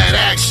 mad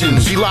action.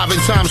 She live in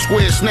Times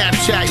Square,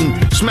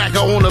 Snapchatting. Smack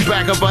her on the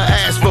back of her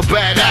ass for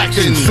bad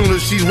acting. Soon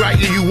as she's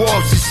writing you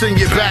off, she send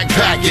you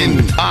backpacking.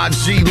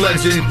 IG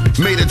legend,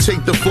 made her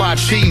take the fly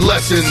tea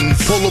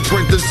lessons. Polo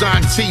print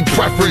design tea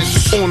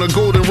preference. On a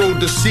golden road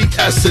to seek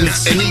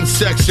essence. In each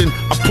section,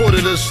 I put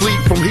her to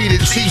sleep from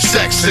heated tea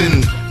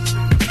section.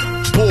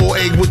 Boiled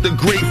egg with the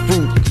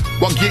grapefruit.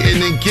 While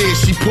getting in gear,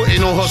 she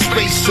putting on her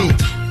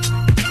spacesuit.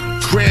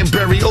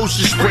 Cranberry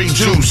ocean spray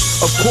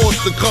juice. Of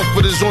course, the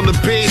comforters on the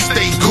bed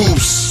stay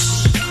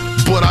goose.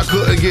 But I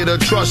couldn't get her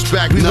trust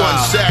back. We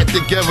wasn't sad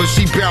together.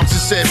 She bounced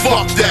and said,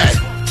 fuck that.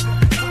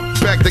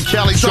 Back to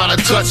Cali trying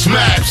to touch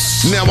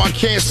maps. Now I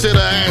can't sit her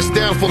ass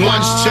down for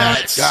lunch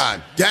chats.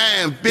 God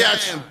damn,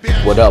 bitch.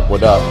 What up,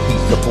 what up?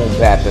 Peace to Boom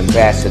Bap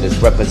Ambassadors,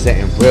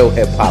 representing real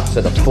hip hop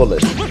to the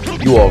fullest.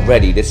 You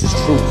already, this is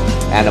Truth,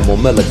 Animal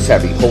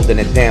Military, holding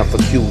it down for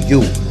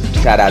QU.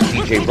 Shout out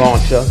DJ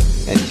Raunchy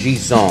and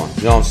G-Zone.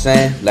 You know what I'm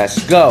saying?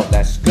 Let's go,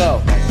 let's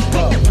go, let's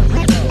go.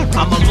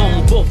 I'm a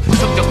lone wolf,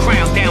 took the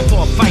crown down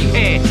for a fight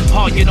here.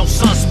 Hard, you know,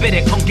 son, spit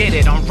it, come get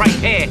it, I'm right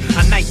here.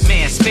 A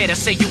nightmare, spare to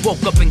say you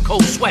woke up in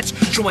cold sweats.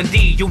 True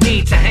indeed, you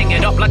need to hang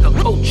it up like a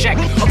coat check.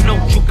 Of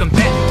note you can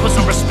bet, put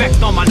some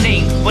respect on my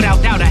name.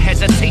 Without doubt or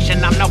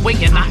hesitation, I'm not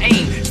waiting, I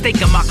aim.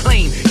 Staking my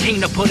claim,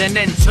 came to put an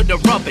end to the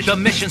rubbish. The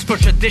missions for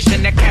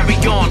tradition that carry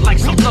on like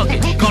some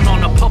luggage. Gone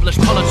on to publish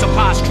Pulitzer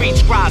Prize, street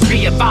scribes,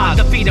 be advised.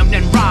 Defeat them,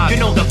 then rise. You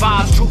know the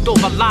vibes, truth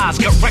over lies.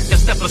 Get wrecked and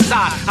step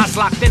aside. I was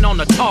locked in on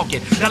the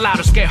target. The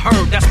loudest get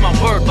heard, that's my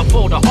word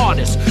before the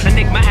hardest.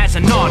 Enigma as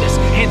an artist,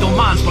 handle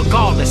minds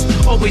regardless.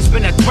 Always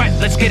been a threat,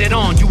 let's get it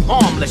on, you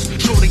harmless.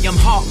 Truly I'm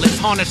heartless,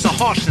 harness the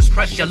harshness,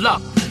 press your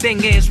luck.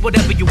 Thing is,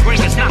 whatever you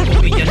bring is not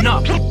gonna be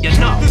enough. Enough, enough,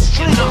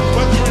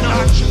 whether or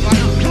not you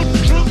like it.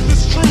 Truth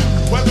is true,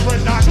 whether or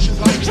not you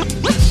like it.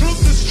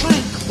 Truth is true,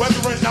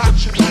 whether or not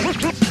you like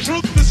it.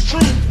 Truth is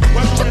true,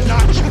 whether or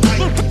not you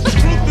like it.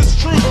 Truth is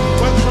true,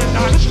 whether or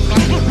not you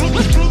like it.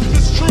 Truth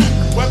is true,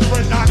 whether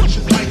or not you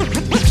like it.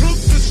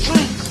 Truth is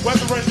true,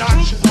 whether or not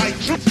you like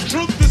it.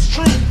 Truth is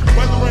true,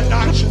 whether or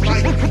not you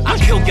like it. I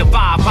kill your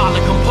vibe,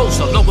 violent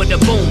composer, lower the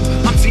boom.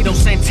 I'm Tito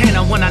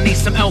Santana when I need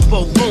some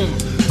elbow room.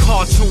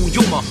 Cartoon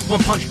humor,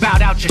 one punch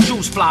bowed out, your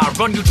shoes fly.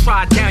 Run you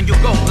try, down you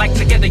go, like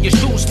together your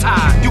shoes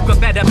tied. You could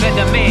better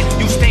man,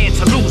 you stand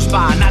to lose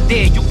by. Not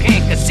there, you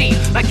can't concede,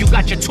 like you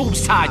got your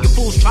tubes tied. You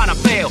fools trying to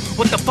fail,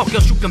 what the fuck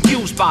else you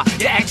confused by?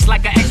 You acts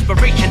like an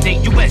expiration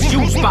date, US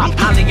used by.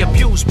 Highly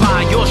abused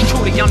by, yours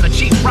truly, I'm the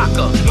chief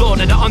rocker.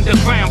 Lord of the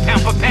underground,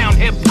 pound for pound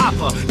hip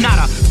hopper. Not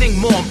a thing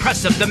more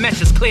impressive, the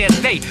message clear as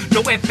day.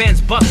 No ifs, ands,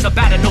 buts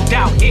about it, no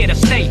doubt, here to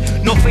stay.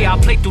 No fear, I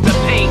play through the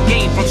pain,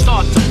 game from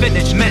start to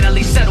finish.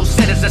 Mentally settled,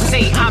 set as a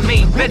saint, I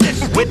mean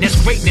business. Witness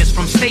greatness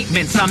from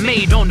statements I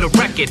made on the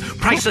record.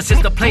 Priceless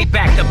is the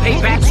playback, the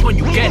payback's when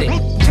you get it.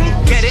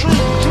 Get it? Truth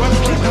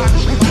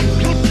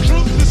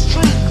is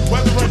true,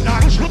 whether or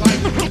not you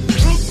like it.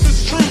 Truth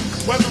is true,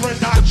 whether or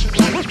not you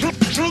like it.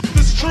 Truth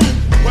is true,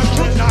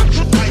 whether or not you like it. Truth is true, whether or not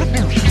you like it.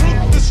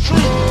 Truth is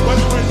true,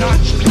 whether or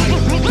not you like it.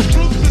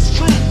 Truth is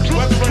true,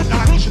 whether or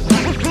not you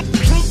like it.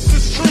 Truth is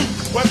true,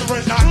 whether or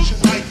not you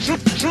like it.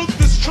 Truth is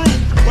true,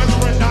 whether or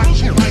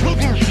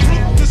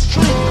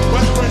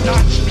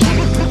not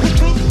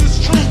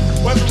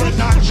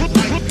you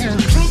like it.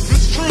 Truth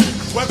is true,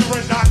 whether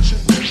or not you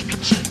like it.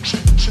 Truth is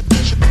true,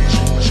 whether or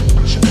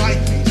not you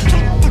like me.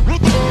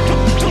 Truth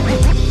is true,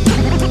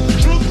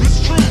 truth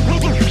is true,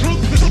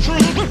 truth is true,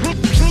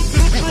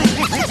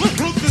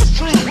 truth is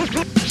true,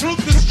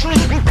 truth is true,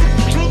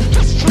 truth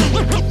is true,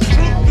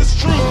 truth is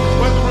true,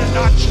 whether or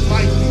not you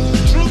like me.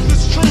 Truth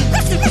is true,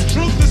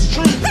 truth is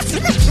true,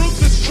 truth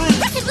is true,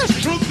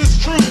 truth is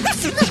true,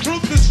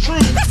 truth is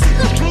true,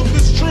 truth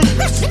is true,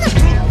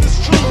 truth is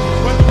true,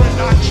 whether or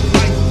not you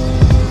like me.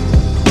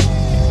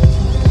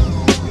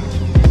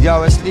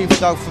 Yo, it's Steve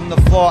Dog from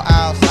the 4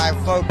 Hours, High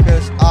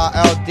Focus,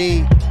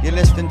 RLD. You're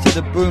listening to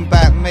the Boom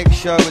Bap Mix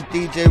Show with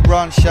DJ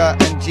Raunchy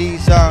and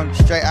G-Zone,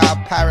 straight out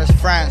of Paris,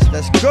 France.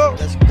 Let's go,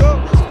 let's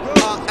go, let's go.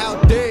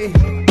 RLD,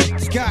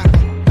 Sky,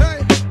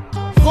 hey,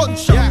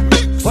 Raunchy, yeah.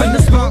 When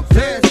the smoke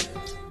clears,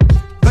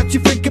 but you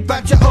think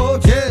about your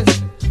old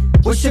years,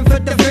 wishing for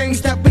the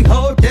things that we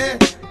hold dear.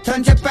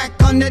 Turned your back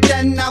on it,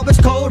 then now it's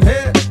cold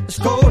here, it's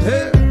cold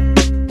here.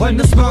 When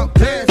the smoke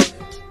clears,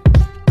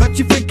 but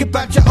you think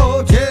about your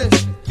old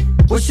years,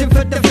 wishing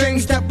for the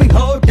things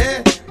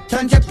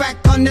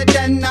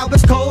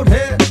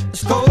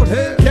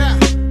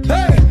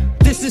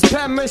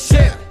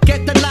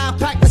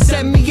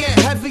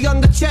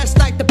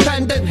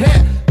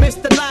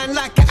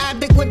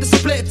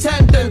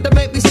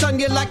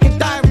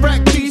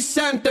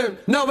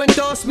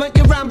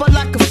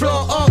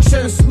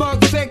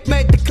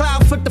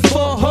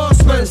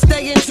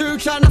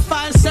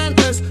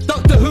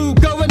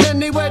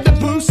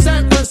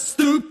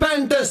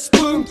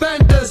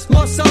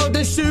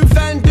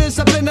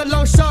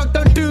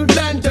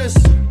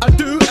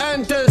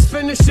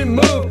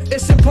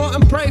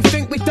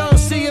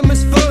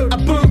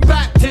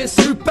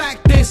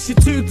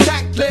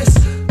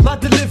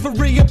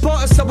very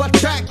important, so I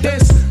track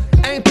this.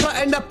 Ain't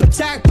putting up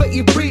attack, but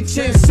you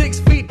breaching 6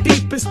 feet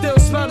deep and still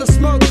smell the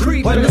smoke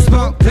creeping. When the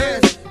smoke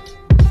clears,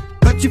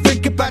 but you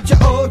think about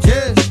your old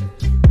years,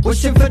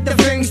 wishing for the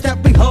things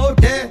that we hold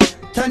dear.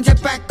 Turned your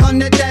back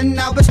on it, then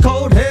now it's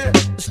cold here.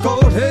 It's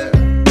cold here.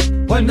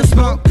 When the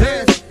smoke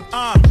clears,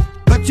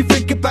 but you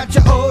think about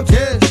your old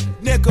years,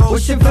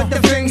 wishing for the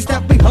things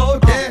that we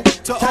hold dear.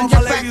 Turned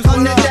your back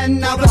on it, then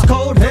now it's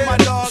cold here.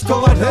 It's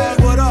cold here.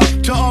 What up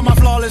to all my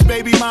flawless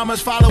baby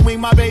mamas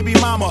following my baby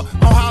mama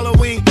on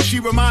Halloween? She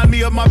remind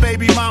me of my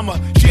baby mama.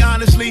 She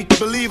honestly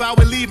believe I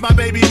would leave my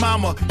baby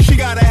mama. She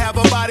gotta have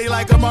a body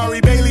like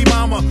Amari Bailey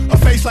mama, a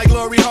face like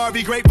Lori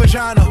Harvey, great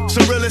vagina,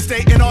 some real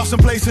estate in awesome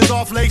places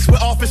off lakes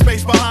with office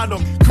space behind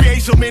them.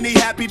 Create so many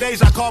happy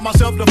days, I call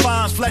myself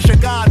Divine. Flesh of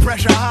God,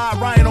 pressure high,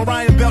 Ryan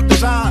Orion belt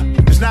design.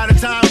 It's not a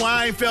time where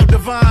I ain't felt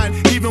divine.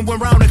 Even when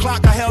round the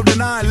clock I held the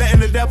 9,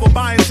 letting the devil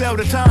buy and sell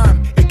the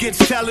time. It gets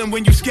telling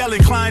when you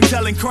skelling,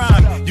 clienteling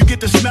crime. You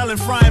get the smelling,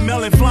 frying,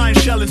 melon, flying,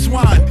 shelling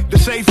swine. The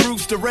safe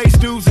routes, the race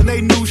dudes, and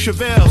they new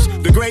Chevelles.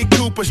 The Grey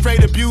Cooper,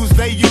 straight abused,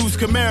 they use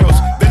Camaros.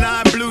 The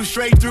 9 Blue,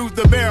 straight through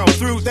the barrel.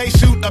 Through they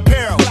suit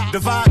apparel.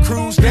 Divide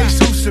crews, they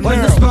suit some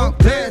When the smoke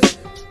clears,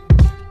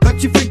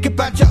 but you think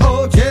about your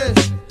old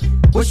years,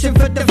 wishing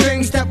for the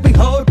things that we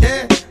hold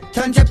dear.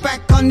 Turned your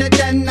back on it,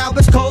 then now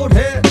it's cold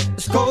here.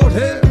 It's cold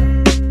here.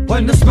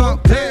 When the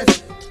smoke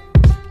clears,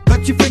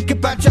 but you think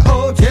about your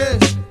old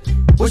years,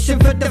 wishing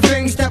for the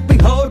things that we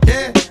hold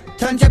dear.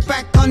 Turned your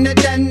back on it,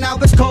 then now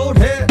it's cold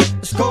here.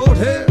 It's cold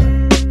here.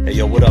 Hey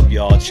yo, what up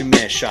y'all? It's your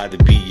man Shy the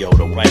B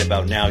Yoda. Right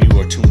about now you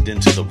are tuned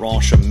into the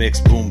Ransha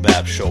Mix Boom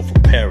Bap Show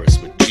from Paris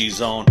with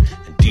G-Zone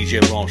and DJ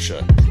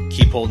Ransha.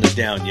 Keep holding it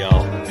down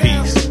y'all.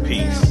 Peace,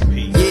 peace,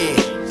 peace. Yeah.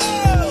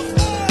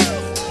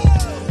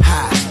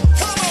 Hi.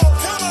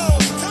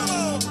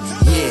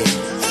 Yeah.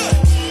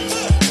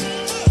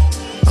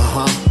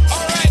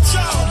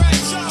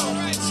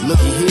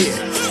 Looky here.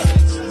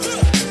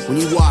 When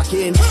you walk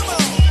in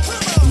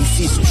and you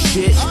see some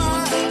shit,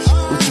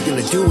 what you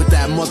gonna do with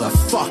that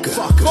motherfucker?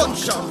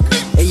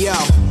 Hey yo,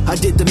 I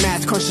did the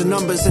math, crunched the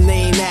numbers and they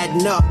ain't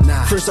adding up.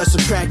 First I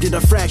subtracted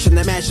a fraction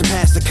that matched and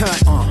passed the cut.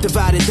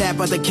 Divided that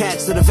by the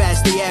cats that are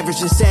vastly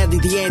average, and sadly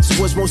the answer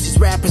was most these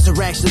rappers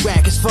are actually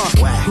whack as fuck.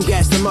 Who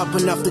gassed them up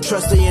enough to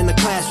trust they in the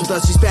class with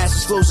us? These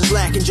bastards flows is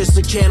lacking, just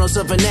like channels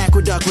of an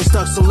aqueduct. We're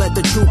stuck, so let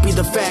the truth be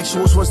the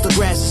factuals. Once the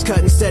grass is cut,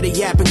 instead of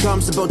yapping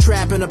gums about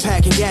trapping or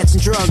packing gats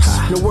and drugs.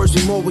 No words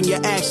be more when your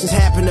actions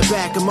happen to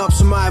back them up.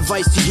 So my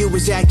advice to you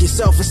is act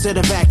yourself instead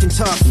of acting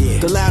tough.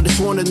 The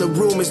loudest one in the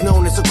room is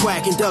known as a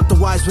quack and duck. The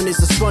wise one is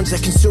a sponge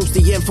that consumes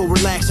the info.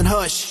 Relax and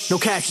hush. No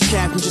captions,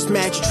 captain, just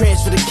magic.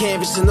 Transfer the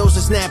canvas and those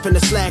that snapping the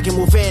slack and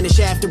will vanish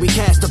after we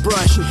cast a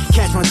brush.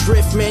 Catch my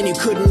drift, man, you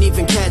couldn't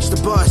even catch the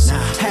bus.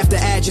 Have to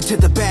add you to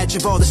the batch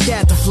of all the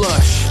scatter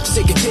flush.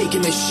 Sick of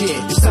taking this shit,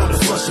 it's time to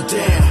flush it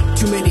down.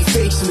 Too many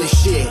fakes in this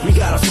shit, we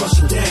gotta flush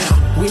it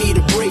down. We need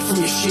a break from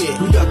your shit,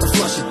 we got to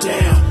flush it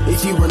down.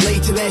 If you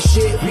relate to that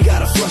shit, we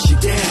gotta flush it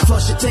down.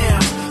 Flush it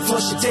down,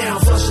 flush it down,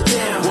 flush it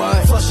down.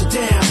 What? Flush it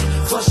down,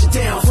 flush it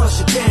down,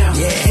 flush it down.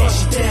 Yeah.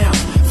 Flush it down,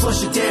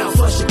 flush it down,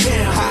 flush it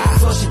down.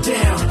 Flush it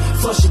down,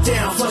 flush it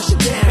down, flush it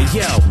down. Hey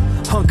yo,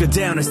 hunker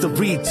down, it's the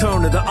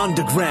return of the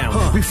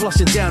underground. We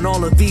flushing down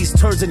all of these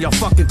turds and y'all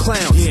fucking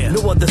clowns.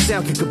 No other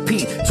sound can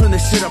compete. Turn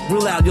this shit up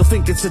real loud, you'll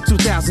think it's a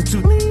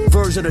 2002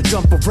 version of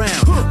Jump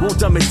Around. Won't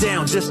dumb it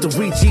down just to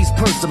reach each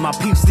person. My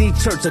peeps need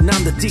church and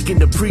I'm the deacon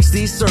to preach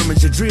these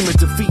sermons. Your dream of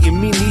defeating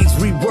me needs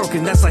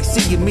reworking. That's like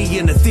seeing me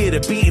in the theater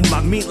beating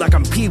my meat like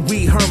I'm Pee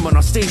Wee Herman.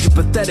 On stage you're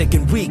pathetic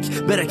and weak.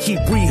 Better keep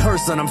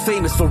rehearsing, I'm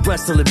famous for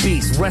wrestling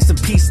beats. Rest in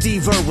peace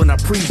Steve Irwin, I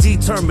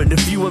predetermined.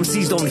 If you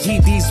MCs don't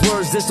heed these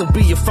words, this'll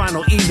be your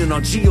final evening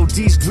on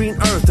God's green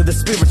earth. Of the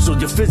spiritual,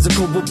 your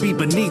physical will be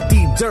beneath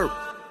the dirt.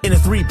 In a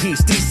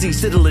 3-piece, DC,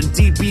 Citadel, and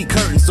DB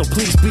curtain. So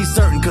please be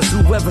certain, cause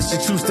whoever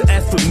should choose to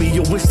F with me,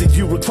 you'll wish that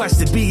you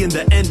requested being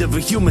the end of a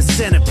human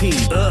centipede.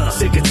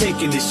 Sick of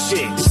taking this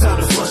shit, it's time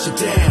to flush it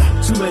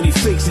down. Too many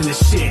fakes in this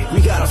shit,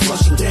 we gotta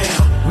flush it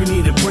down. We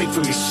need a break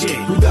from your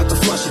shit, we got to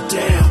flush it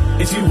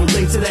down. If you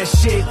relate to that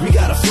shit, we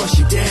gotta flush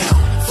it down.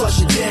 Flush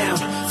it down,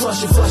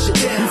 flush it down.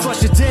 We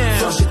flush it down,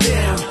 flush it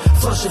down,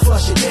 flush it down. We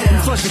flush it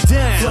down, flush it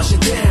down, flush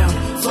it down.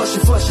 We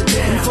flush it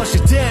down,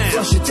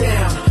 flush it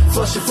down,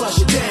 flush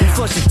it down. We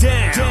flush it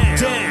down,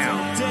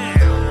 down.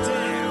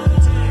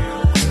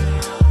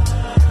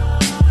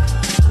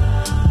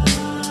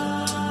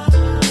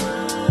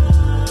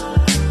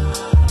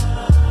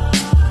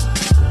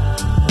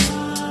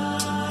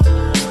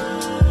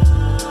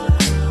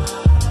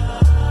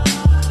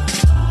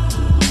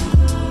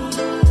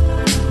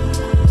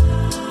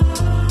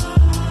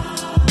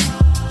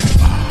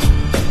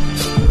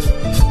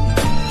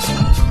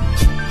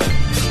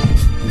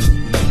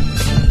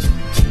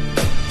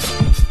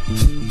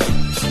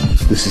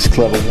 This is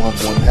Clever One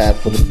half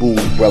for the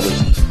Booze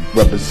Brothers,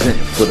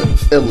 representing for the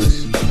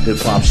illest hip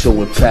hop show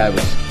in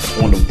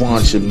Paris on the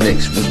Ransha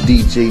Mix with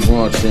DJ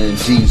Ransha and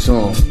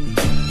G-Zone,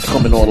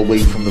 coming all the way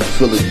from the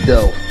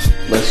Philadelphia.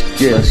 Let's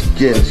get.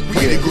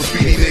 We the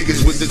graffiti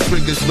niggas with the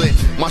triggers lit.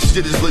 My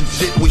shit is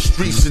legit with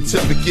street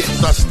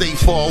certificates. I stay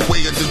far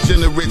away of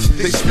degenerates.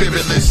 They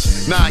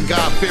spiritless.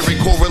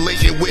 Non-God-fearing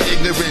correlated with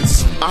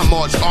ignorance. I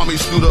march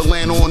armies through the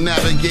land on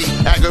navigate.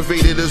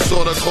 Aggravated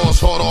disorder cause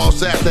hard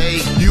offs after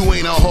 8. You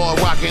ain't a hard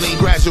rock and ain't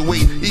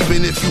graduate.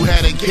 Even if you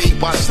had a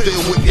cape, I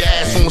still whip your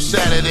ass on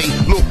Saturday.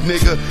 Look,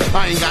 nigga,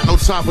 I ain't got no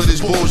time for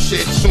this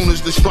bullshit. Soon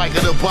as the strike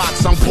of the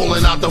box, I'm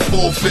pulling out the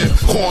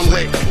 4/5. Corn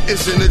lick,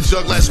 it's in the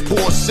jug, let's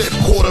pour sip.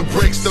 Quarter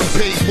bricks, them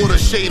paid for the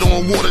shade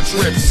on water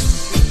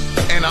trips.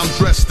 And I'm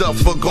dressed up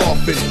for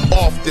golfing.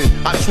 Often,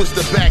 I twist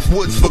the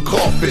backwoods for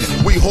coughing.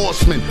 We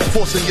horsemen,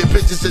 forcing your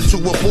bitches into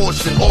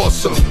abortion.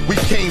 Awesome, we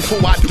came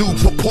for our due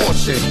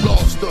proportion.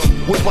 Lost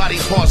them with body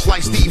parts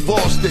like Steve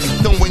Austin.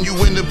 Throwing you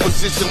in the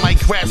position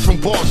like Crash from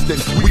Boston.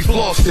 We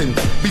flossing,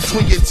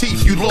 between your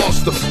teeth you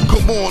lost them.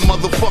 Come on,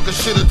 motherfucker,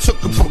 should've took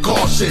the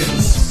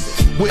precautions.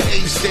 With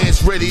A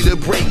stands ready to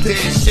break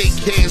dance, shake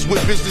hands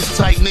with business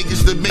type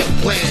niggas to make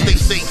plans. They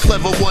say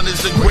clever one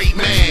is a great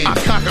man. I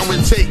conquer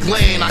and take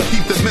land. I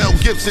keep the Mel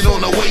Gibson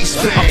on the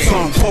waistband. I'm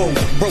some pole,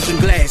 broken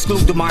glass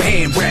glued to my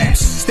hand wraps.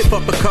 Stiff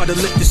uppercut to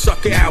lift the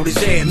sucker out his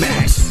Air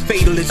Max.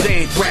 Fatal as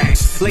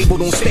anthrax,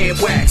 labeled on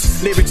stamp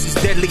wax. Lyrics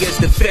as deadly as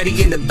the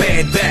Fetty in the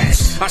Bad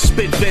Batch. I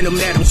spit venom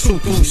that I'm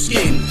shoot through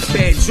skin.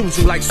 Bad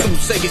juju like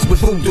soothsayers with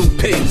voodoo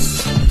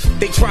pins.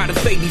 They try to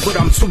fade me, but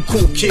I'm too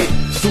cool, kid.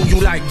 Do you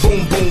like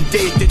boom boom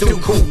dead to do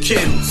cool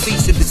kill?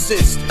 Cease and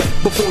desist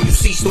before you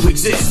cease to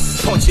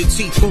exist. Punch your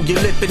teeth through your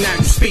lip and now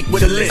you speak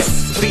with a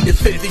list. Plead the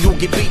fifth and you'll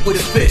get beat with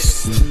a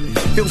fist.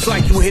 Feels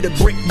like you hit a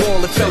brick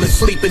wall and fell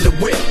asleep in the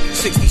whip.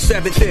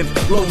 67th inch,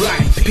 low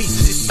life,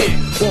 pieces of shit.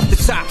 Off the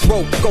top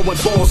rope, going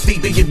balls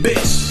deep in your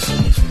bitch.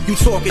 You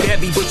talking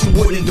heavy, but you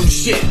wouldn't do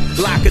shit.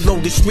 Lock and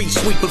load the street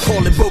sweeper,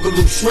 call it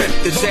boogaloo shrimp.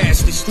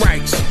 Disaster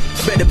strikes,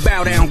 better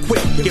bow down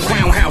quick. Get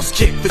roundhouse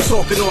kicked for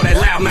talking all that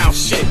loudmouth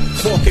shit.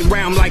 Walking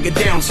round like a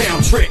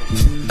downtown trick.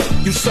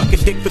 You suck a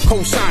dick for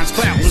cosigns,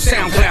 clout, and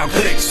SoundCloud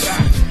clicks.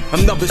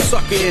 Another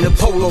sucker in a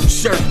polo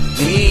shirt.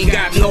 And he ain't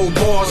got no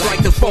bars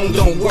like the phone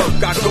don't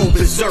work. I go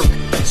berserk.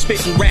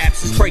 Spitting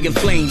raps and spraying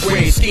flames.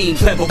 Grand scheme,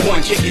 clever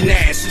one, kicking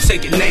ass and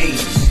taking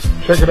names.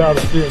 Check it out,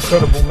 it's the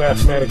incredible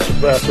mathematics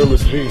of rap, Illa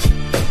G.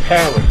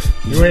 Paris.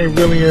 You ain't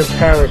really in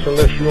Paris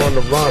unless you on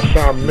the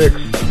Ron mix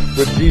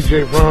with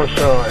DJ Ron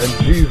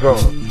and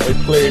G-Zone. They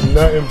play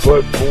nothing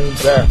but boom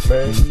bap,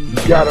 man.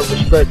 You gotta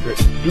respect it.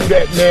 Do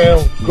that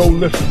now, go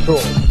listen to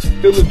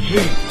them. Illa G,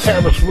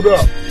 Paris, what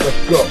up?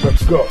 Let's go,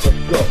 let's go, let's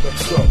go,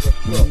 let's go, let's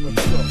go,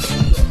 let's go, let's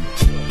go.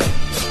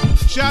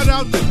 Shout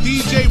out to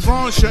DJ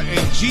Ronsha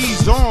and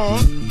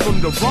G-Zone from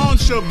the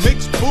Ronsha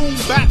Mix Boom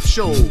Bap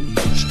Show,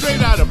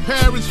 straight out of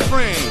Paris,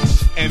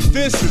 France. And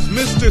this is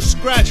Mr.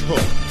 Scratch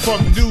Hook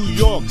from New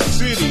York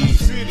City.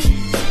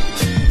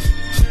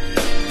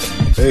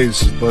 Hey,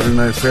 this is Butter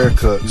Knife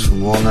Haircuts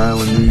from Long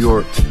Island, New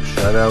York.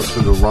 Shout out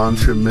to the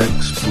Ronsha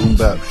Mix Boom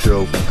Bap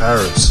Show from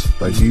Paris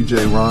by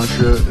DJ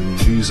Ronsha and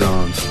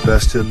G-Zone, the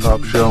best hip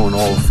hop show in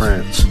all of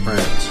France.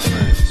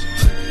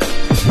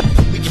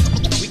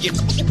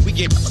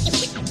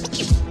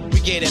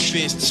 We get that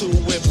bitch 2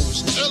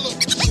 whipples.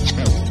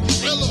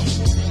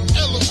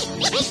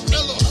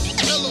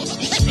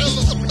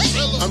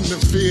 I'm the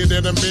fear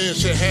that a man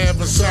should have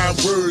inside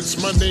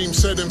words. My name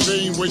said in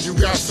vain where you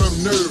got some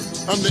nerve.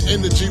 I'm the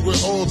energy where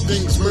all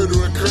things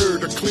murder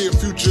occurred. A clear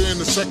future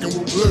in a second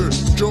will blur.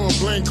 Draw a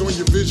blank on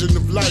your vision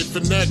of life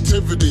and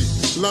activity.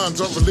 Lines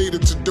are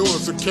related to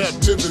doors of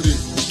captivity.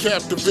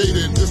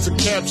 Captivated, this a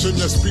caption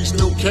that speaks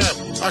no cap.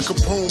 I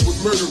Capone with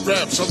murder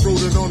raps, I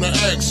wrote it on an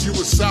axe. You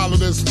was solid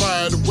as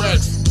fire to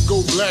wax.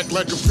 Go black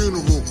like a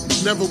funeral,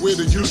 never wear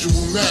the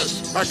usual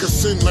match. I can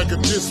sing like a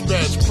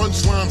dispatch,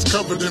 punchlines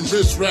covered in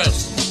wrist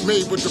wraps.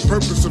 Made with the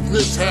purpose of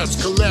mishaps,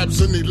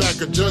 collapse any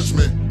lack of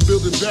judgment.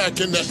 Build it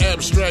back in the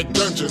abstract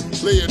dungeon,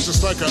 lay it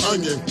just like an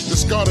onion.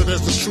 Discarded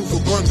as the truth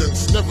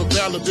abundance, never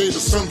validate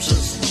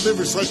assumptions.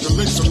 Lyrics like the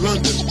links of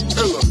London,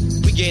 Illa.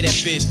 We get that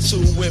bitch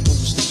 2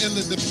 whipples.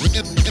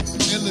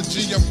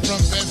 Energy, I'm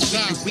from that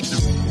side. We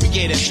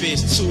get that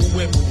bitch 2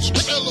 whipples.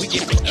 We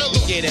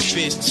get that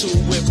bitch 2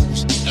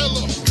 whipples.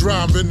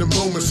 Drive in the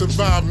moment,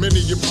 survive many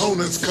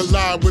opponents.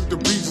 Collide with the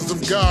reasons of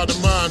God and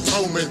my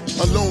atonement.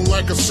 Alone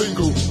like a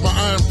single, my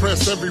iron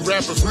press every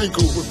rapper's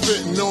wrinkle. With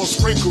fitting all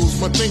sprinkles,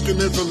 my thinking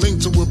is a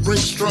link to a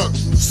brink struck.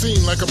 Seen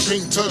like a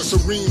pink tux,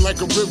 serene like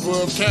a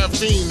river of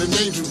caffeine and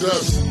angel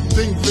dust.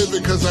 Think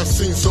vivid cause I've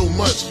seen so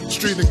much.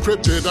 Street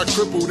encrypted, I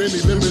crippled any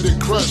limited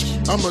crush.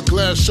 I'm a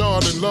glass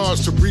shard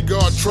enlarged to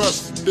regard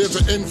trust. There's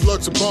an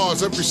influx of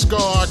bars, every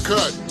scar I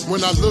cut.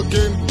 When I look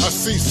in, I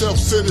see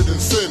self-centered and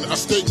sin. I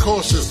stay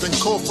cautious, then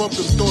cough up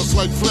them thoughts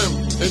like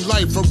phlegm. In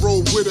life, I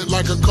roll with it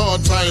like a car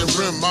tire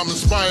rim. I'm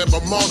inspired by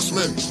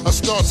marksmen. I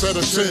starts at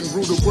a 10,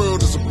 rule the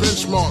world as a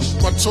benchmark.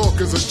 My talk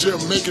is a gym,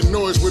 making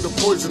noise with a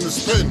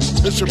poisonous pen.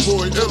 It's your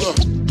boy Illa.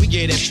 We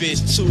get that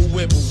bitch 2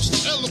 whipples.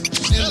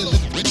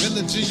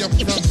 Energy, I'm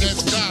from that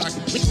sky.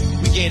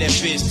 We get that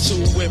bitch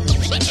 2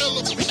 whipples.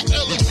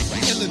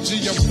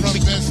 Energy, I'm from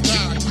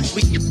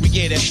Bed-Stuy. We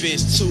get that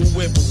bitch 2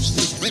 whipples.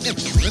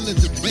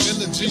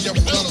 Energy, I'm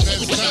from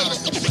Bed-Stuy.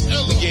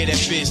 We get that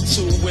bitch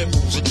 2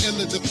 whipples.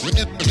 Energy,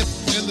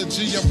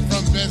 I'm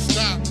from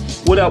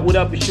Bed-Stuy. What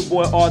up, it's your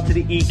boy R to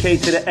the EK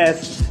to the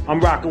S. I'm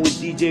rocking with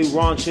DJ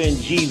Rancher and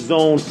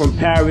G-Zone from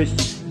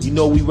Paris. You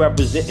know we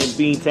representing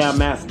Beantown,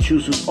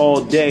 Massachusetts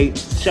all day.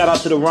 Shout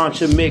out to the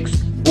Rancher Mix,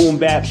 Boom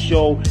Bap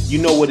Show. You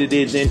know what it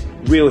is in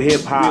real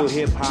hip hop.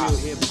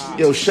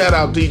 Yo, shout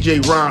out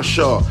DJ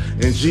Ronshaw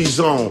and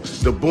G-Zone,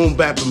 the Boom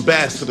Bap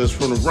ambassadors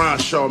from the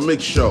Ronshaw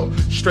Mix Show,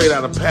 straight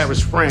out of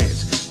Paris,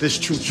 France. This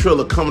true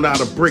Triller coming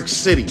out of Brick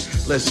City.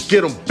 Let's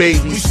get them,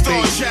 baby. We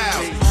star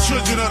child,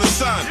 children of the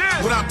sun.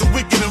 Without the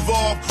wicked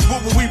involved,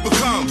 what will we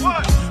become?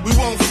 We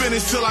won't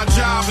finish till our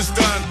job is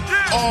done.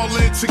 All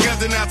in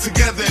together, now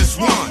together as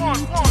one.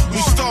 We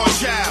star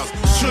child,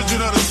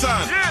 children of the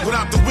sun.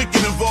 Without the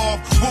wicked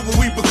involved, what will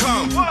we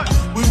become?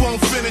 We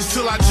won't finish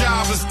till our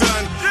job is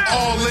done.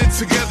 All in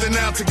together,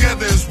 now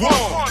together as one.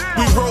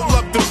 We roll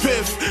up the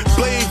piff,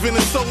 blave in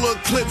the solar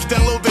eclipse.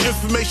 Download the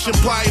information,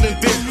 apply it and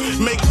dip.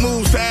 Make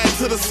moves to add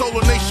to the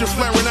solar nation,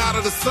 flaring out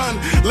of the sun.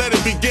 Let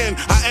it begin.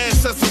 Our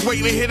ancestors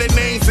waiting to hear their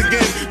names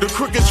again. The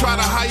crooked try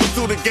to hide you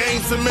through the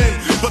games of men,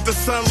 but the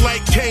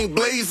sunlight came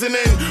blazing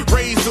in.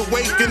 Raise,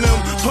 awaken them,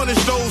 punish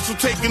those who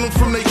taking them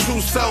from their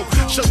true self.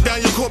 Shut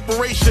down your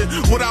corporation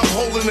without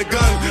holding a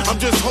gun. I'm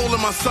just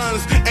holding my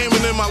sons,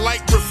 aiming in my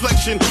light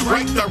reflection,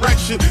 right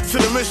direction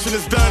till the mission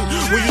is done.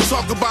 When you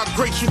talk about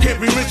greats, you can't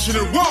be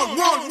mentioning one.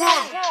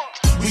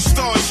 We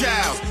star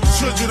child,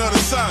 children of the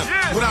sun.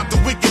 Without the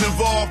wicked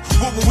involved,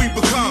 what will we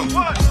become?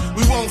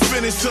 We won't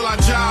finish till our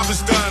job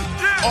is done.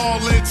 All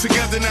in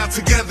together, now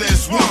together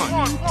as one.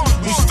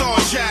 We star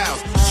child,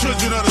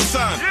 children of the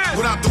sun.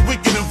 Without the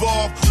wicked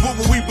involved, what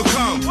will we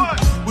become?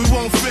 We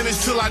won't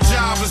finish till our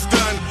job is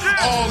done.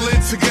 All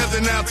in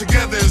together, now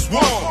together as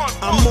one.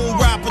 I'm Moon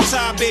Rock,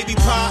 Patai, Baby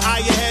Pa,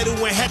 Ayahedu,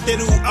 and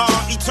Heteru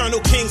are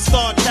eternal king,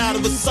 star, child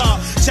of a saw,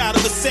 child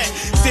of a set.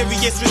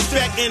 Serious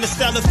respect,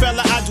 interstellar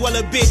fella, I dwell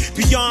a bit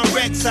beyond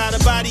Rex, out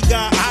of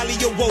bodyguard, Ali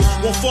awoke.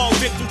 Won't fall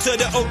victim to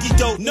the okie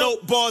doke.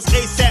 Note bars,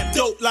 ASAP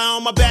dope. Lie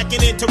on my back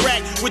and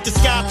interact with the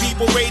sky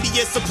people.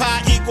 Radius of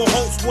pi equal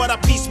hosts. What I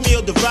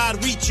piecemeal,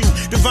 divide, reach you.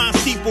 Divine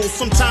steeple,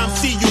 sometimes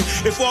see you.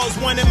 If all's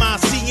one in my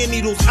seeing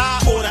needles,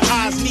 eye or the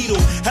eyes needle.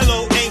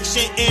 Hello,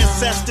 ancient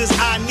ancestors,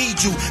 I need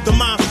you. The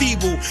mind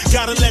feeble,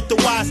 gotta let the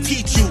wise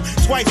teach you.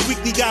 Twice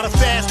weekly, gotta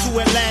fast to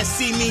at last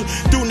see me.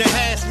 Through the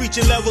hash,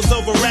 reaching levels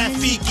of a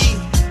Rafiki.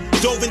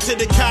 Dove into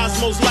the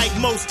cosmos like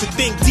most to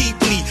think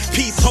deeply.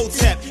 Peace,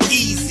 Hotep,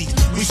 easy.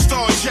 We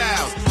star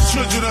child,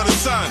 children of the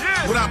sun.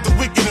 Without the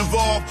wicked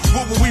involved,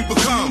 what will we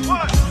become?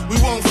 We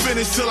won't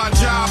finish till our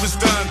job is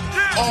done.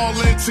 All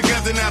in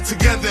together, now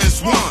together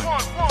as one.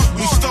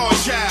 We star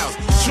child,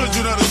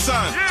 children of the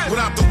sun.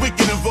 Without the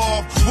wicked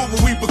involved, what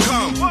will we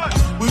become?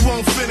 We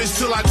won't finish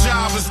till our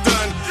job is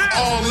done.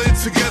 All in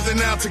together,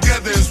 now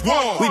together as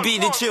one. We be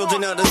the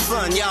children of the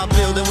sun. Y'all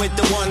building with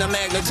the one. I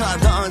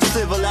magnetize the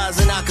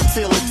uncivilized and I can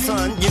feel it,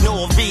 son. You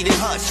know I'm beating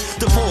hush.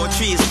 The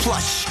poetry is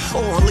plush.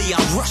 Orally I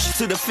rush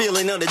to the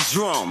feeling of the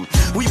drum.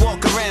 We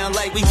walk around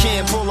like we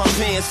can't pull our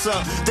pants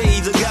up. They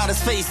either got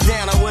us face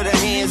down or with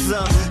our hands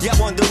up. Y'all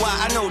wonder why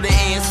I know the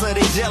answer.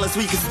 They jealous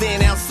we can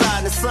stand outside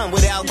in the sun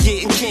without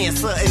getting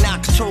cancer. And I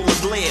control the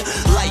glare.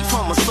 Light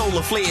from a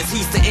solar flares.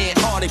 He's the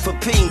Antarctic for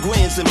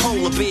penguins and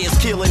polar bears.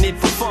 Killing it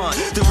for fun.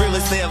 The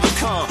realest they ever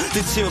come.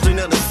 The children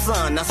of the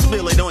sun. I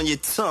spill it on your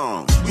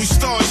tongue. We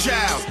star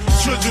child,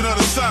 children of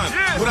the sun.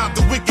 Without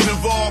the wicked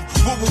involved,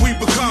 what will we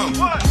become?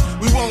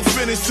 We won't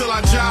finish till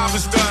our job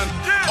is done.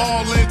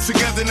 All in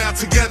together, now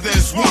together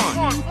as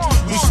one.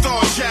 We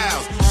star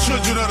child,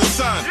 children of the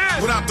sun.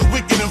 Without the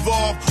wicked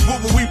involved,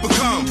 what will we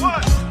become?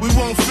 We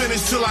won't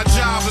finish till our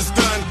job is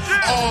done.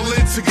 All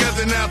in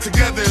together, now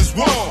together as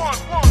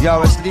one.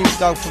 Yo, it's Leaf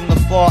Dog from the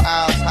 4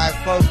 Hours, High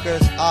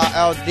Focus,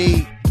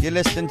 RLD. You're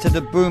listening to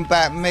the Boom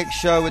Bap Mix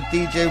Show with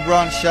DJ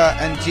Rancher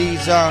and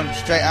G-Zone,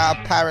 straight out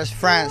of Paris,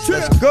 France.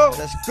 Let's go,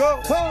 let's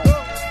go.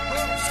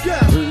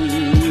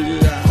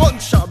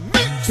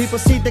 People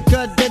see the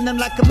good in them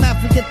like a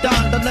mafia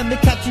don. Don't let me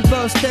catch you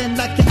boasting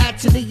like you're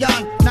actually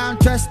on. Now I'm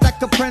dressed like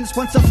a prince,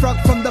 once a frog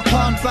from the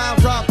pond. Foul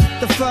rock,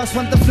 the first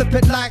one to flip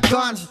it like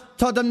guns.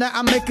 Told them that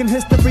I'm making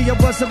history, I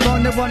wasn't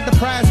wrong, they want the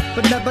prize,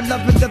 but never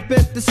loving the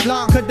bit this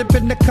long. Could've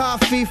been the car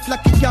thief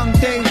like a young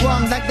day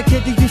one. Like the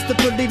kid who used to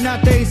bully,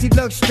 nowadays he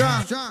looks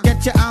strong.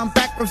 Get your arm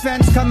back,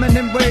 revenge coming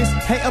in waves.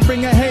 Hate or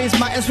bring a haze,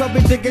 might as well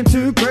be digging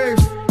 2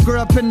 graves. Grew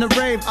up in the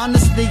rave,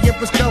 honestly it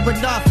was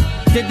going off.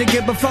 Didn't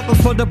give a fuck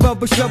before the world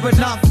was showing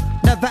off.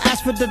 Never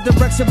ask for the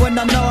direction when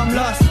I know I'm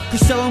lost.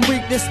 Cause showing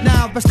weakness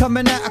now, but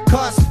coming at a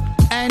cost.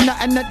 Ain't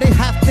nothing that they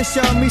have to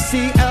show me.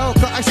 CL,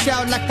 gotta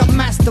shout like a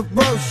master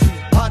roast.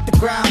 Hard to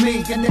ground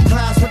me, in the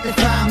clouds what they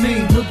found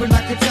me. Moving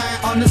like a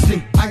giant,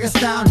 honestly, I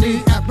astound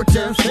the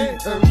aperture.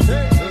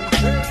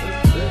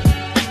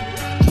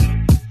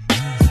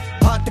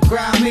 Hard to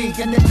ground me,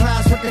 in the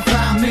clouds what they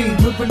found me.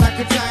 Moving like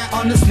a giant,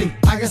 honestly,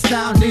 I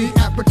astound the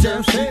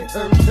aperture.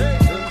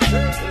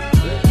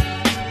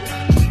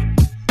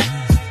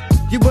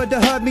 You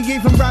would've heard me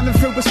even rhyming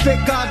through a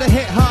spit guard. I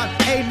hit hard,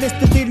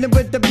 A-lister dealing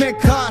with the big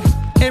card.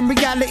 In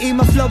reality,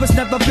 my flow has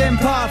never been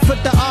par.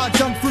 Foot the art,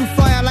 jump through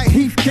fire like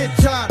Heathkit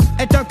Chart.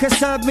 It don't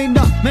concern me,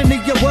 not many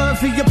you're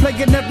worthy. You're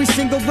playing every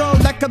single role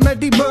like I'm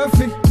Eddie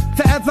Murphy.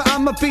 Forever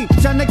I'ma be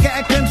trying to get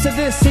a glimpse of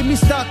this. See me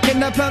stuck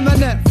in a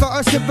permanent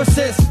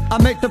photosynthesis. I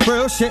make the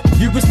real shit,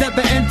 you was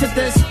never into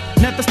this.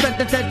 Never spent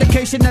the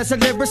dedication as a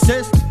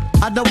lyricist.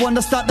 I don't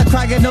wanna start the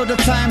crying all the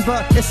time,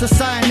 but it's a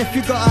sign if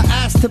you got an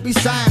ass to be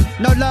signed.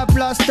 No love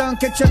lost, don't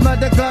get your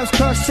mother gloves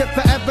crossed. Shit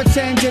forever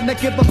changing, I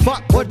give a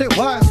fuck what it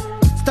was.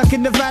 Stuck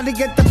in the valley,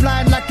 get the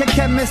blind like a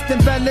chemist.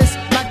 Embellished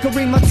like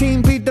Kareem, my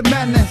team be the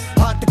menace.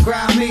 Hard to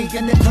ground me,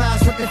 in the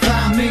class what they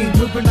found me.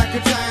 Moving like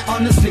a giant,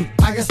 honestly,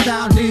 I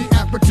astound the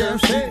aperture.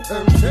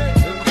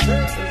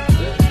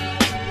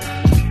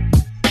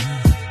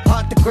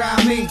 Hard to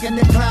ground me, in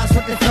the class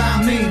what they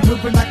found me.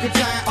 Moving like a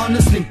giant,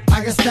 honestly,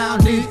 I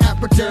astound the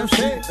aperture.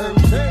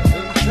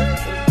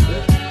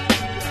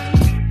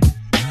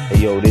 Hey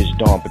yo, this is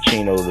Don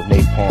Pacino, the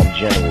Napalm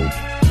General.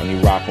 And you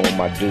rockin' with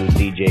my dude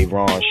DJ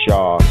Ron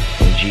Shaw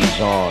and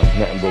G-Zon.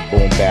 Nothing but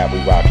boom bap, we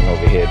rockin'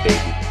 over here, baby.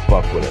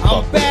 Fuck with it,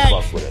 fuck with it,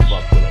 fuck with it,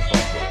 fuck with it,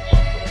 fuck with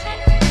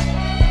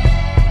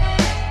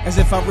it. As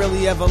if I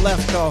really ever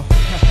left though.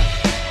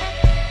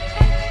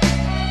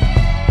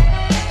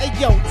 Hey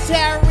yo,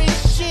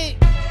 terrorist shit.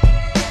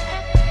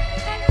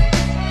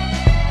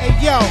 Hey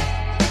yo,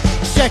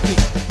 check it.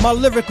 My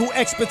lyrical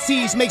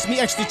expertise makes me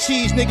extra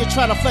cheese. Nigga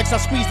try to flex, I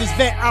squeeze this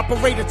vet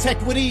operator tech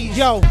with ease.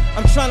 Yo,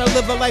 I'm trying to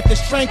live a life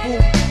that's tranquil.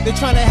 They're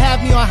trying to have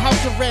me on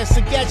house arrest,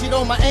 a gadget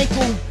on my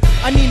ankle.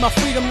 I need my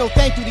freedom, no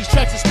thank you, these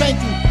tracks are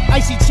spank you.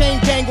 Icy chain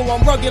dangle,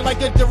 I'm rugged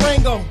like a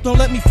Durango. Don't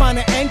let me find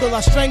an angle,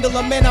 I strangle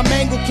a man, I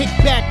mangle. Kick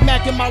back,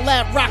 Mac in my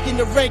lap, rocking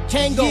the red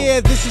Kango. Yeah,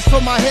 this is for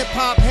my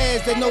hip-hop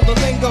heads that know the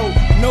lingo.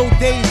 No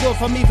days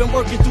off, I'm even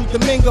working through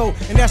Domingo.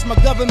 And that's my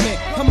government,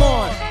 come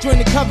on, join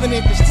the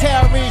covenant. This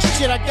terrorist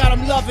shit, I got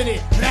them loving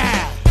it.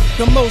 Blah.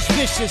 The most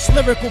vicious,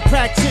 lyrical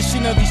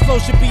practitioner. These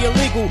flows should be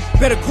illegal.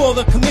 Better call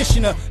the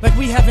commissioner. Like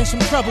we having some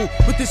trouble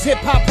with this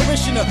hip-hop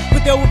parishioner.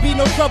 But there will be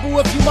no trouble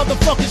if you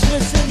motherfuckers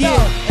listen. Yeah,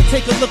 and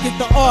take a look at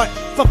the art.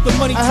 Fuck the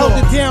money talk. I held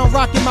it down,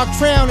 rocking my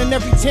crown in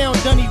every town,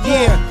 Dunny.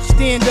 Yeah,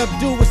 stand up,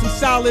 dude, with some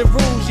solid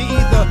rules. You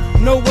either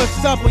know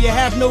what's up or you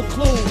have no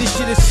clue. This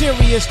shit is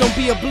serious, don't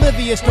be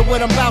oblivious to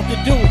what I'm about to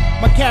do.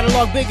 My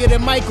catalog bigger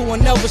than Michael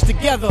and Elvis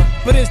together.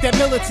 But it's that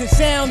militant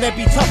sound that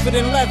be tougher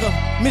than leather.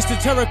 Mr.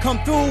 Terror come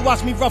through,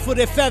 watch me ruffle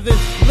their feathers.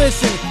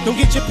 Listen, don't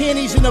get your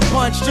panties in a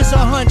bunch, just a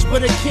hunch.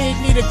 But a king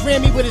need a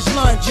Grammy with his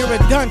lunch. You're a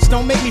dunce,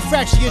 don't make me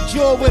fracture your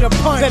jaw with a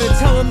punch. Better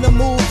tell him to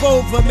move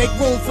over, make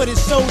room for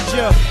this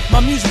soldier.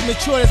 My music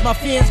matured as my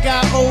fans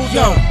got older.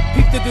 Yo,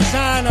 peep the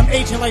design, I'm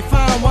aging like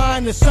fine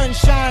wine. The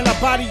sunshine, I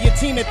body your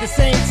team at the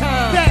same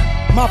time.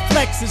 My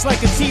flex is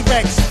like a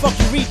T-Rex, fuck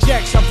your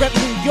rejects. I rep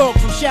New York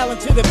from Shallon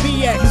to the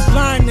BX. These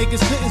blind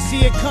niggas couldn't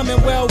see it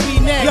coming, well we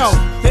next. Yo,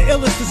 the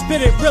illest to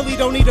spit it, really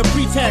don't need a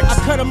pretext. I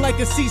cut them like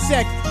a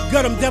C-sec,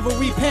 gut them, devil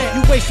repent.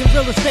 You wasting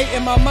real estate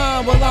in my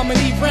mind while I'ma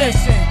need rent.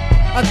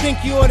 I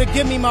think you ought to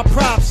give me my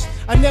props.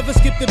 I never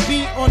skip the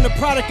beat on the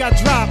product I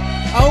drop.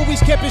 I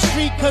always kept it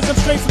street cause I'm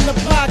straight from the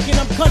block. And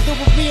I'm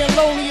comfortable being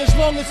lonely as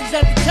long as it's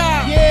at the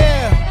top.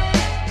 Yeah,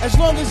 as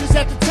long as it's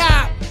at the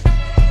top.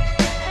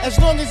 As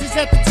long as it's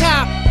at the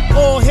top.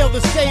 All hail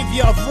the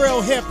savior of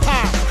real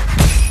hip-hop.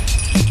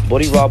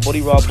 Booty rock, booty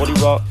rock, booty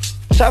rock.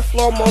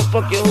 Teflon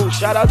motherfucking who?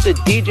 Shout out to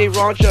DJ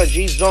Roncha and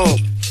G-Zone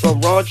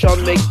from Roncha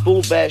Mix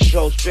Boom Bap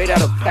Show, straight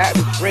out of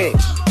Paris,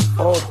 France.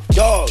 On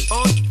dogs.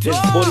 This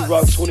Booty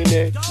Rock tuning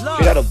in.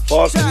 Straight out of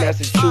Boston,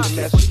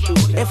 Massachusetts.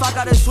 If I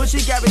got a switch, you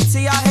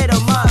guarantee I hit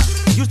 'em up.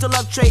 Used to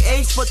love Trey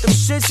Ace, but them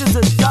shits is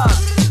a dub.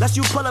 Lest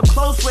you pull up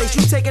close waist,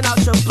 you taking out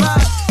your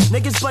blood.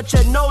 Niggas but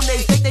your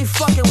no-names think they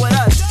fucking with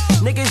us.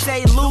 Niggas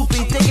ain't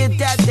loopy, thinking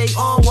that they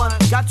on one.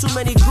 Got too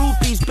many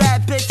groupies,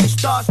 bad bitches,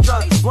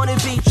 starstruck. Wanna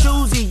be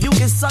choosy, you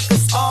can suck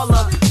us all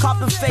up.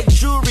 Copping fake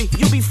jewelry,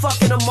 you be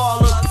fucking them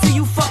all up. See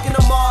you fucking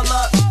them all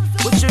up.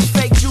 With your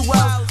fake jewels,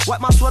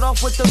 wipe my sweat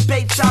off with the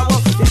bait towel.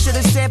 This shit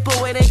is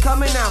sample, it ain't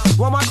coming out.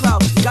 Want my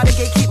clout, gotta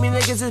keep me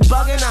niggas is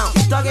bugging out.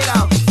 Thug it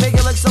out, make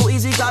it look so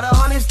easy, got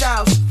 100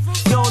 styles.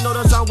 You don't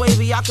notice I'm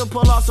wavy, I can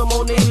pull off some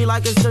old navy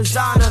like it's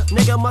designer.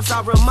 Nigga, must I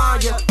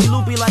remind ya, we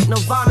loopy like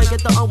Nirvana.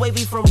 Get the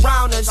unwavy from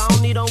rounders, I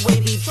don't need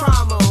unwavy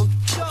trauma.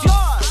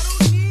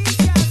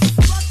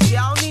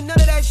 Yeah, I don't need none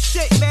of that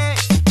shit, man.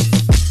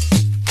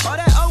 All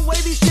that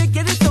unwavy shit,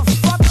 get it the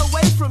fuck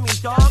away from me,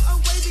 dog.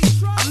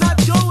 I'm not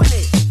doing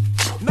it.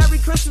 Merry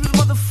Christmas,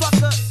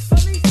 motherfucker.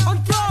 On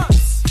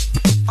drugs.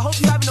 I hope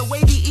you're having a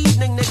wavy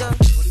evening, nigga.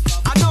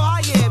 I know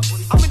I am.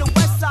 I'm in the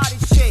west side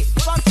and shit.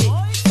 Fuck it.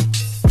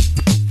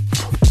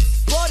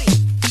 Buddy.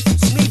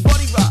 It's me,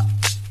 Buddy Rock.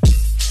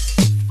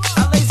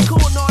 LA's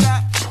cool and all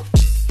that.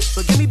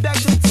 But get me back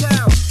to the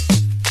town.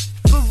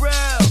 For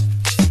real.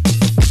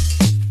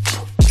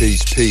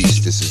 Peace, peace.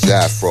 This is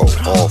Afro.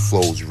 All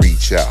flows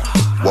reach out.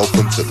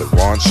 Welcome to the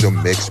Roncha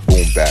Mix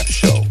Boom Bap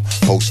Show,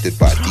 hosted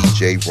by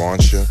DJ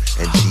Roncha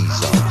and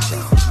G-Zone.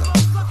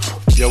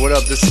 Yo, what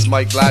up? This is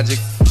Mike Logic.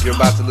 You're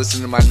about to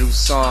listen to my new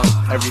song,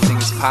 Everything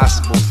is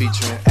Possible,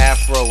 featuring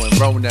Afro and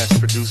Ronesh,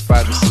 produced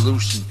by The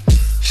Solution.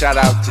 Shout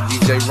out to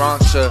DJ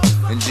Rancha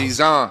and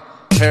G-Zon.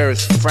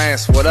 Paris,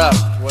 France, what up?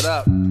 What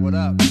up? What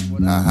up?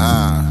 What up?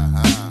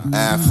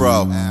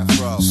 Afro,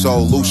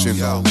 Solution.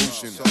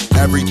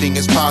 Everything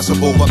is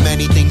possible, but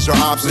many things are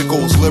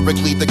obstacles.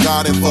 Lyrically, the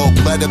God invoke.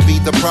 Let it be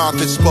the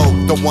prophet spoke.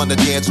 The one to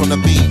dance on the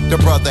beat. The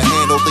brother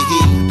handle the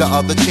heat. The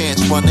other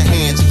chance, run the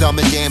hands. Dumb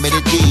and damn it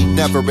indeed.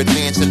 Never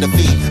advance in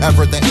defeat.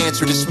 Ever the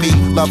answer to speak.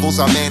 Levels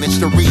I managed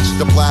to reach.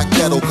 The black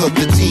kettle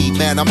cooked the tea.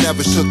 Man, I'm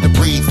never shook to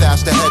breathe.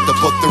 Fast ahead the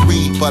book to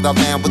read. But I'm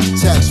man with the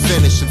text.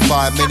 Finish in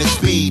 5 minutes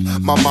speed.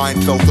 My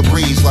mind felt the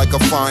breeze like a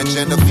fine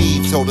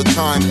Genevieve. Till the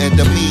time end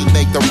of me.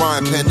 Make the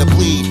rhyme pen to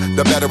bleed.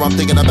 The better I'm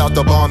thinking about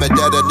the bomb and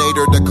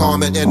detonator. The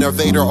common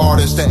innovator,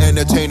 artist, the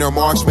entertainer,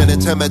 marksman,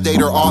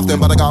 intimidator often.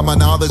 But I got my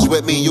knowledge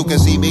with me. You can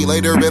see me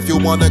later if you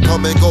wanna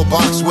come and go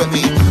box with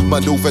me.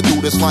 Maneuver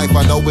through this life,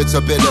 I know it's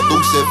a bit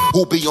elusive.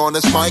 Who be on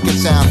this mic?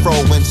 It's Afro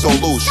and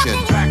Solution.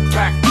 Back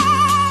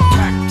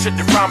to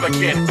the rhyme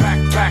again. Back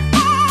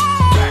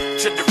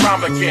to the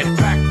rhyme again.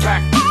 Back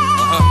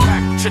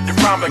to the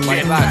rhyme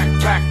again.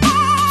 Back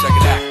check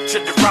it out. To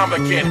the rhyme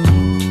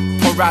again.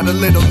 Pour out a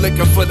little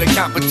liquor for the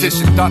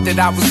competition. Thought that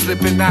I was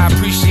slipping, I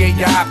appreciate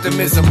your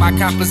optimism. My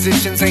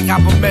compositions ain't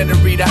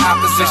complimentary to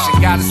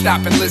opposition. Gotta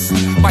stop and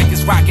listen, Mike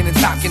is rocking in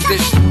top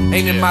condition.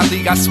 Ain't in my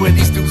league, I swear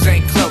these dudes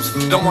ain't close.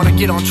 Don't wanna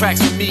get on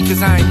tracks with me,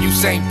 cause I ain't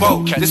Usain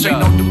Bolt. This ain't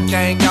no new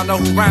thing, y'all know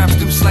who rhymes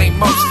do slain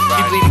most.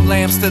 Keep leading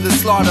lambs to the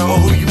slaughter, or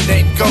who you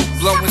name goat.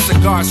 Blowing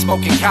cigars,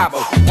 smoking Cabo,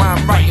 while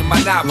I'm writing my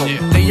novel.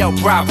 They yell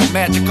Bravo,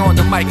 magic on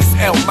the mic is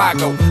El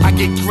Mago. I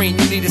get green,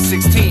 you need a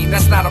 16,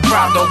 that's not a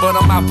problem. But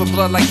I'm out for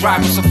blood like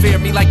rivals, so fear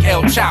me like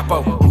El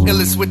Chapo.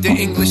 Illest with the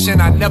English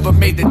and I never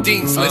made the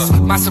dean's list.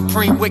 My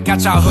supreme wit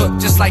got y'all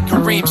hooked just like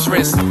Kareem's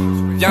wrist.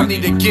 Y'all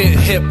need to get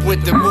hip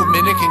with the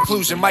movement. In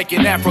conclusion, Mike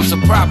and Afro's a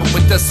problem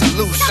with the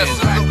solution.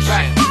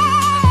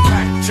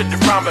 Back to the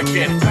rhyme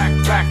again. Back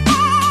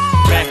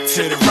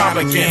to the rhyme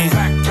again.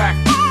 Back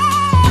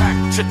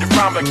to the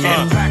rhyme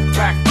again.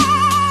 Back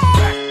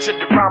to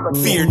the rhyme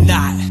again. Fear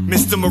not,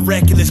 Mr.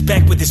 Miraculous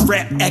back with his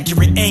rap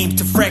accurate aim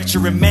to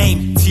fracture and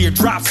maim.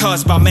 Teardrops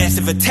caused by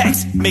massive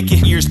attacks,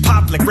 making ears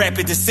pop like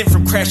rapid descent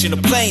from crashing a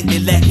plane. They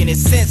lacking in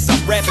sense,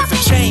 I'm rapping for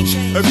change.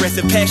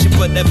 Aggressive passion,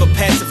 but never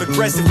passive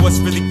aggressive. What's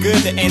really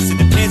good? The answer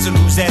depends on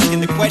who's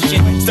asking the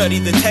question. Study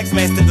the text,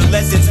 master the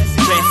lessons.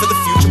 Plan for the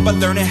future by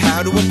learning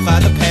how to apply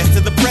the past to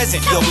the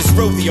present. Yo, it's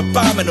Ro the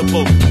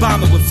abominable,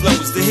 bombing with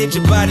flows to hit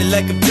your body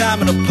like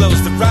abdominal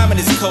blows. The rhyming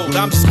is cold,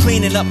 I'm just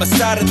cleaning up my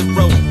side of the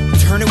road.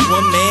 Turning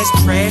one man's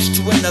trash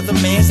to another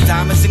man's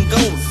diamonds and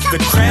gold. The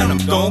crown, I'm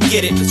gon'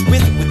 get it. It's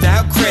with it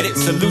without credit.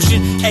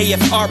 Solution,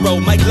 AFRO,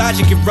 Mike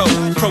Logic and Ro.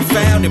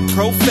 Profound and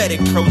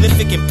prophetic,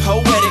 prolific and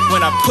poetic.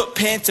 When I put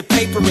pen to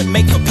paper, it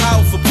make for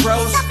powerful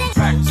prose.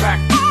 Back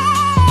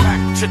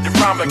to the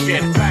rhyme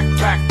again. Back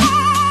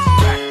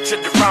to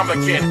the rhyme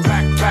again.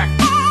 Back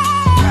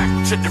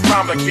to the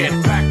rhyme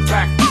again. Back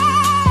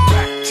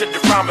to the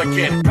rhyme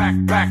again.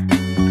 Back to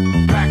the rhyme again.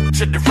 Back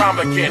to the rhyme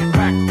again.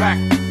 Back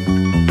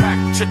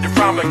to the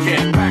rhyme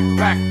again.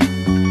 Back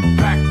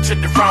to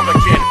the rhyme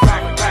again.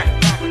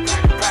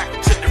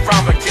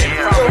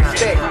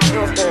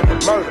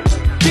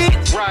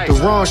 The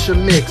Rancha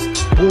Mix,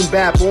 boom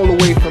bap all the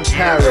way from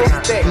Paris.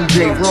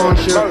 DJ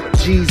Rancha,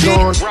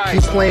 G-Zone,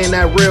 keep playing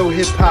that real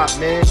hip hop,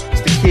 man.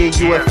 It's the Kid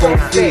UFO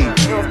feed.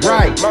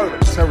 Right,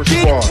 Terror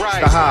Squad, it's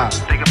the high.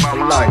 For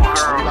life.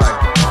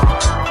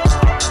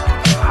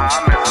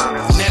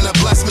 Nana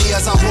blessed me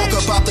as I walk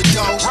up out the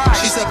door.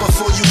 She said,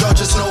 before you go,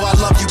 just know I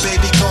love you,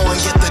 baby. Go and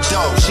get the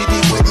dough. She be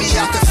with me,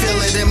 I can feel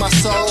it in my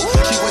soul.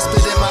 She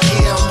whispered in my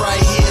ear, I'm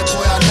right here,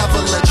 boy, I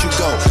never let you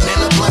go.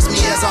 Nana blessed me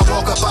as I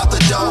walk up out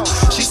the door.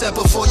 She said,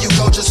 before you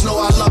go, just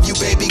know I love you,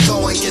 baby.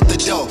 Go and get the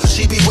dough.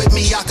 She be with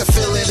me, I can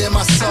feel it in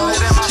my soul.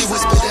 She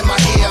whispered in my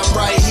ear, I'm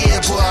right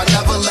here, boy, I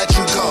never let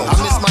you go. I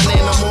miss my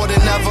Nana more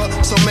than ever.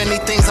 So many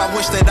things I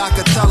wish that I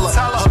could tell her.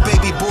 Her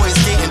baby boy is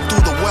getting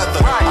through the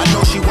weather. I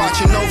know she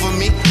watching over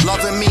me,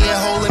 loving me and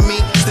holding me.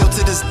 Still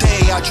to this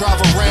day, I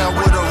drive around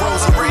with a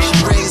rosary.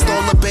 She raised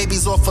all the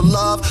babies off of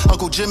love.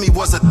 Uncle Jimmy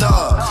was a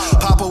thug.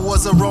 Papa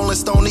was a Rolling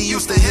Stone, he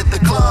used to hit the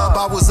club.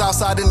 I was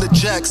outside in the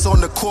jacks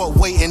on the court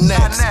waiting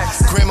next.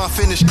 Grandma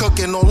finished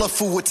cooking, all her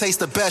food would taste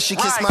the best. She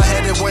kissed my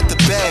head and went to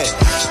bed,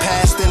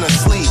 passed in her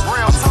sleep.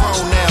 I'm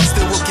grown now,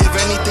 still will give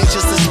anything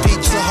just to speak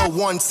to her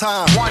one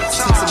time.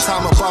 Took some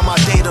time about my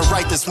day to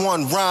write this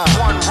one rhyme.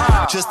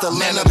 Just to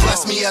Nana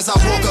bless me as I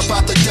walk up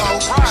out the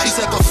door. She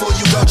said, before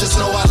you go, just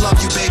know I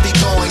love you, baby.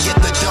 Go and get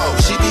the dough.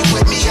 She be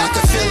with me, I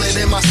can feel it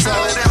in my soul.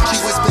 She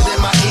whispered in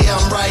my ear,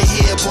 I'm right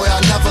here, boy, I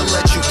never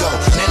let you go.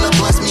 Nana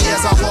bless me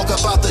as I walk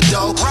up out the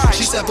door.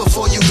 She said,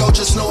 before you go,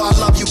 just know I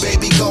love you,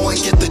 baby. Go and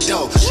get the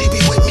dough. She be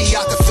with me,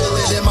 I can feel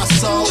it in my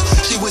soul.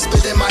 She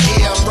whispered in my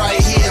ear, I'm right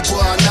here,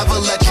 boy, I never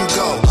let you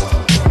go.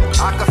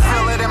 I can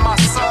feel it in my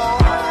soul.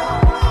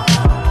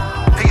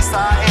 Peace to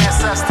our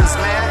ancestors,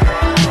 man.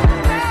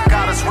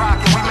 Got us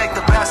rocking, we make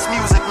the best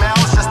music, man.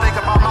 Let's just think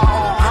about my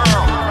old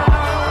girl.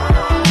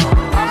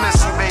 I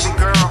miss you, baby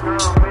girl.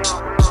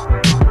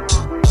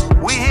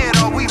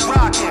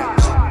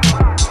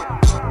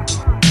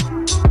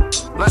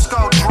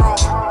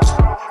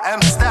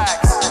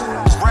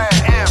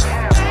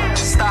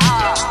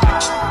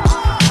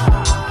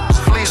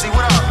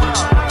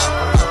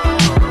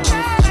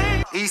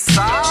 East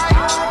side.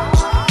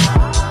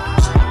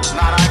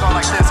 Nah, I go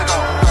like this. I go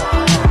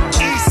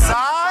East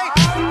side.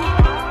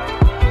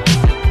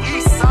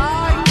 East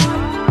side.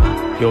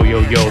 Yo,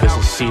 this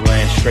is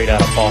Sealand straight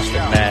out of Boston,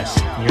 Mass.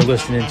 And you're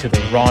listening to the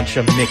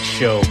Rancha Mix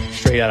Show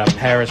straight out of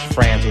Paris,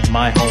 France with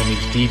my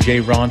homies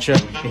DJ Rancha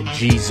and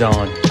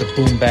G-Zone, the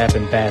Boom Bap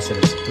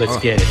Ambassadors. Let's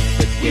get it.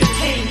 Let's get it. We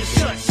came to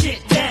shut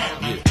shit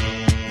down.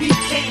 We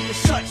came to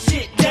shut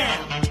shit down.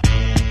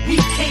 We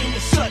came to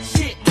shut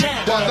shit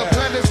down. While the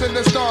planets and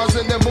the stars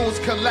and the moons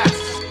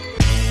collapse.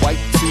 White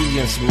tee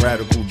and some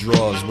radical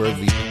draws,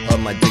 worthy of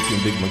my dick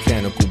and big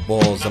mechanical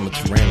balls. I'm a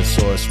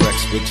Tyrannosaurus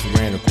Rex with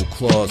tyrannical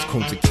claws.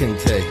 Kunta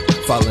Kinte,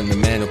 following the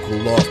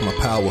manacle off. My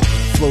power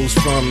flows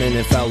from an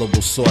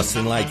infallible source,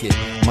 and like it,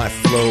 my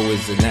flow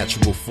is a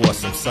natural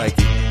force. I'm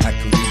psychic. I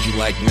can read you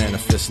like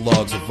manifest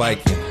logs of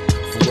Viking.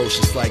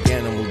 Ferocious like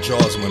animal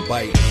jaws when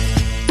biting.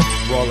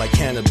 Raw like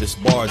cannabis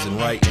bars and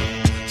writing.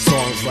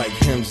 Songs like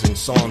hymns and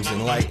psalms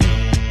enlighten.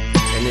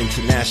 An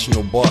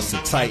international boss, a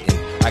titan.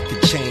 I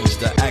could change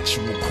the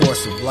actual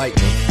course of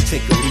lightning.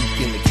 Take a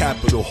leak in the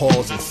Capitol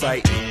halls and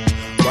sighting.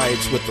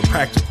 Riots with a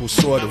practical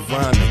sort of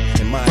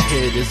rhyming. In my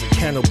head is a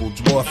cannibal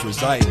dwarf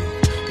residing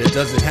that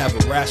doesn't have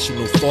a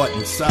rational thought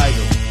inside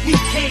him. We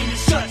came to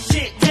shut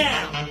shit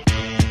down.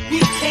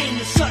 We came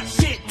to shut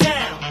shit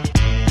down.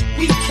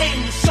 We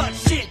came to shut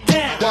shit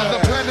down. While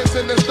the planets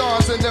and the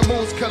stars and the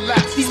moons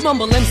collapse. These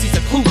mumble MCs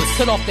are clueless,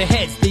 cut off their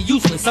heads, they're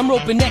useless. I'm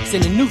roping necks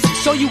in a nooses,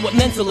 show you what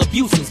mental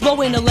abuse is.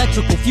 Blowing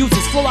electrical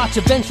fuses, flow out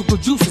your ventricle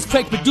juices.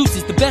 Craig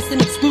produces the best in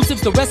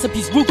exclusives, the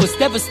recipe's ruthless,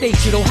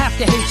 devastate you. Don't have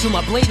to hate you,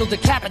 my blade will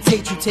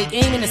decapitate you. Take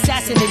aim and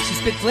assassinate you,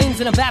 spit flames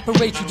and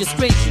evaporate you,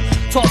 disgrace you.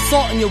 Toss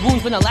salt in your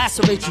wounds when I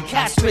lacerate you,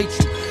 castrate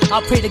you.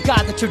 I'll pray to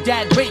God that your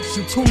dad rapes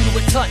you, tune you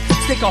with tut,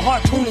 stick a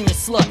harpoon in your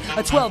slut,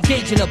 a 12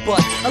 gauge in her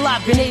butt, a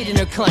live grenade in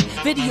her cunt,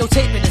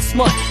 videotape it and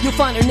smut. You'll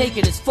find her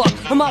naked as fuck,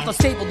 her mouth all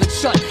stapled and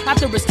shut.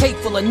 After it's cake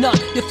full of nut,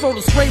 your throat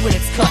will spray when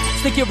it's cut.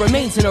 Stick your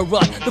remains in a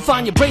rut, to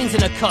find your brains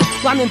in a cup.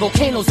 Rhyming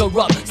volcanoes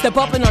erupt. Step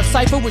up in our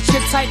cipher with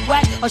shit tight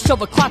whack. I'll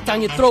shove a clock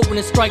down your throat when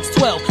it strikes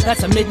 12.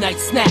 That's a midnight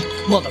snack,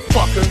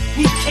 motherfucker.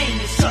 We came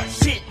to shut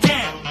shit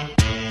down.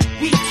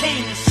 We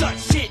came to shut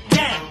shit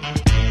down.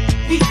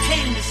 We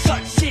came to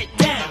shut shit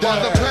down.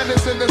 While the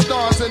planets and the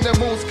stars and the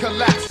moons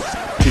collapse.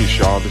 Peace,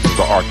 y'all. This is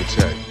the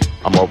Architect.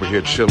 I'm over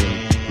here chilling,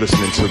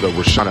 listening to the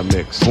Roshana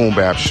Mix Boom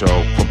Bap Show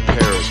from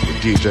Paris with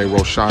DJ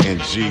Roshan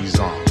and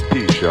G-Zone.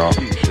 Peace, y'all.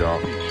 Peace,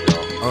 y'all.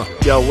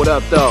 Yo, what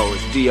up, though?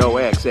 It's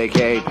DOX,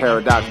 aka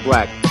Paradox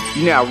Black.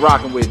 You now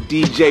rocking with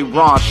DJ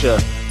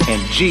Rancha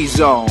and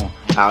G-Zone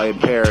out in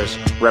Paris,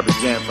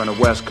 representing from the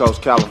West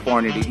Coast,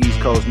 California, the East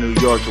Coast, New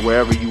York, to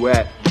wherever you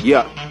at.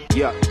 Yup.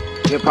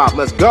 Hip hop,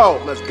 let's go.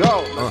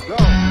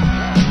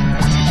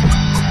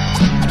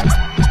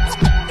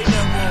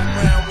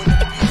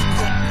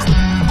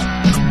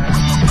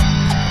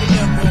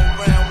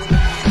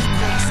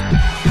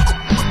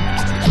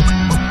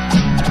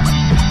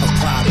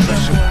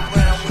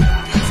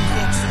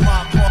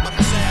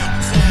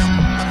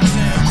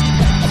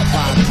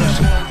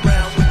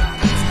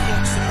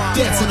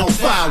 Dancing on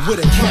fire with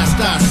a cast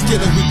iron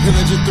skillet, we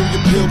pillaging through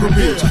your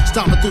pilgrimage,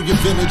 stomping through your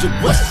village of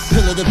west,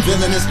 pillar the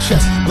villainous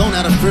chest, blown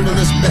out of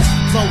frivolous mess,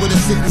 flow with a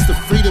sentence, the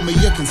freedom of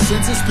your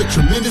consensus, spit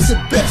tremendous at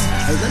best.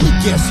 Hey, let me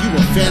guess, you a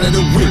fan of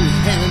the weak,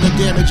 handling the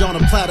damage on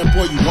a platter,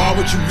 boy, you are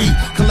what you eat.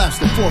 Collapse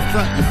the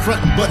forefront, you're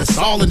frontin', but it's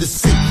all in the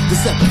seat.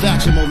 Deceptive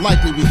action, more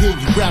likely we hear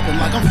you rapping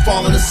like I'm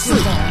falling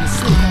asleep.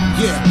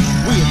 Yeah,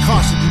 we in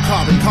caution, you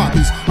carbon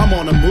copies. I'm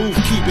on the move,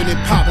 keeping it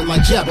popping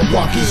like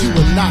Jabberwockies. You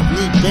will not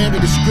need Bambi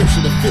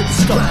description to fit the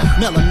scope.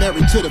 Melon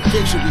married to the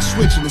fiction, we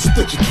switching and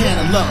split your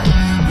cantaloupe.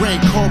 Rain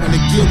cold in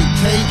the guilty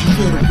cage, you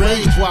feel the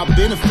rage. While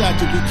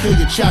benefactor, we kill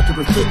your chapter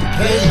and flip the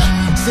page.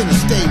 Center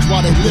stage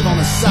while they live on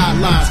the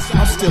sidelines.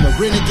 I'm still a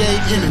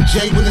renegade,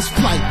 M&J when it's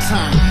flight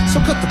time.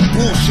 So cut the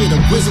bullshit, a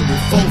wizard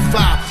with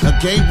 4-5. A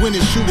game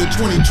winning shooter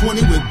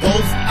 2020 with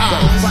both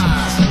eyes.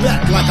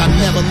 Back like I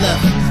never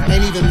left.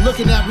 Ain't even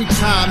looking at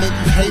retirement.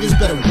 You haters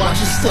better watch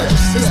your steps.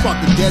 They spark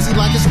the desi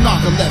like it's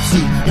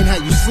narcolepsy. And how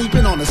you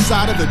sleeping on the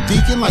side of a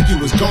deacon like you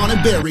was gone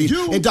and buried.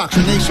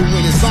 Indoctrination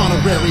when it's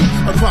honorary.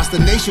 Across the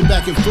nation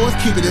back and forth,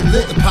 keeping it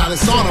lit, the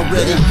pilot's on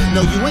already.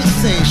 No, you ain't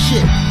saying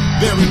shit.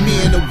 Bury me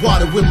in the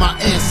water with my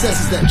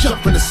ancestors that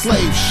jumped from the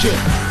slave ship.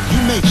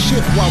 You make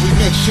shift while we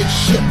make shit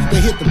shift.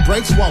 They hit the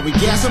brakes while we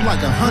gas them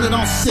like 100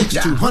 on 6,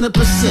 200%.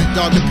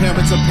 Dog, your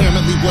parents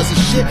apparently wasn't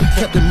shit.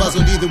 Kept it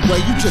muzzled either way,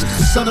 you just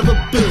a son of a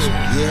bitch.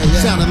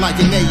 Sounding like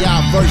an AI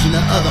version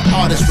of other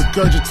artists,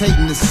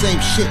 regurgitating the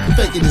same shit,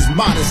 faking is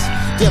modest.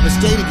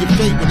 Devastating your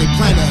fate when they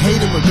plan to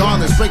hate it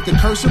regardless. Break the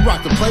curse and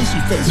rock the place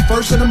you face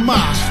first in the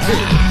mosh.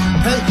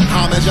 Hey,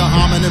 homage or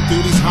homonym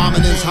through these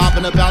homonyms,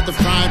 hopping about the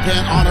frying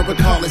pan, honor or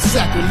call it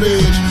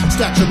sacrilege.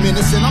 Stature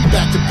menacing, I'm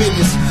back to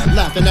business.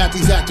 Laughing at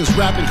these actors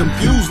rapping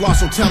confused,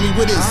 lost, so tell me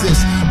what is this?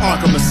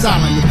 Arkham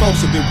Asylum, your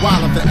folks have been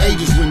wildin' for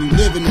ages. When you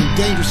living in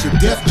dangerous, your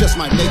death just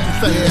might make you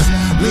famous.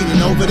 Leaning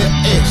over the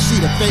edge,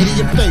 see the fate of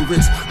your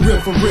favorites. Real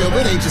for real,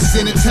 it ain't just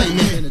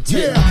entertainment.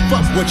 Yeah,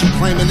 fuck what you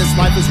claiming, this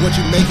life is what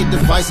you make it.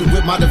 Divisive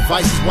with my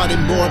devices, why they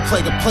more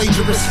plague a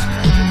plagiarist?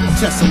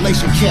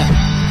 Tessellation cat,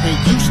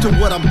 ain't used to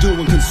what I'm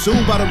doing,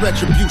 consumed by the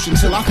retribution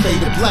till I fade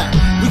to black.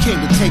 We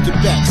came to take it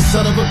back,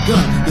 son of a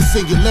gun. The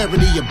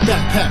singularity of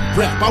backpack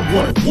rap, I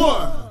want it.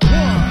 What?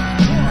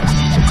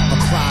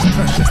 Apply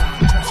pressure.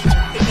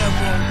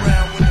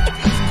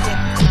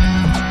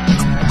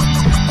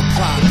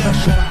 Apply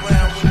pressure.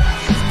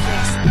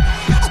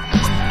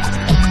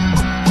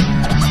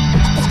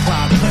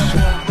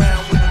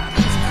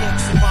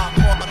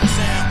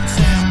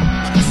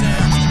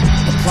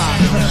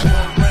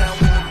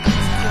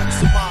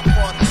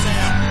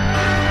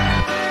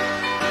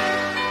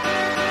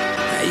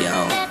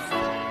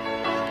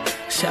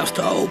 Shouts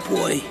to old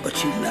boy,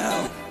 but you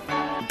know.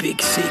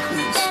 Big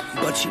sequence,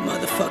 but you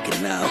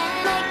motherfucking know.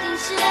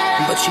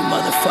 But you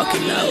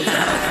motherfucking know,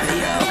 dog. Hey,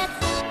 yo.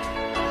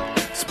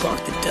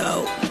 Spark the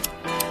dope.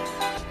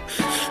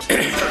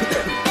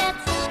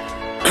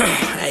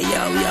 Hey, yo.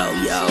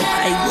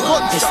 Hey,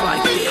 look, it's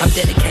like this. I'm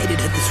dedicated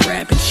to this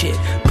rapping shit.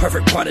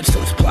 Perfect product,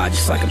 so it's applied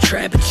just like I'm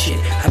trapping shit.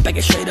 I back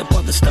it straight up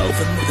on the stove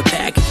and move the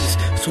packages.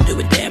 So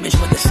doing damage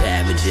with the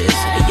savages.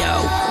 Hey,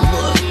 yo,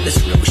 look, this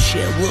real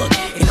shit, look.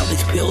 And all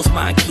these pills,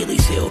 my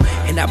Achilles heel.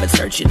 And I've been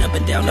searching up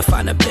and down to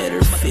find a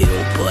better feel.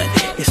 But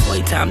it's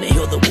late time to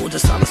heal the wounds.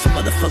 It's honest,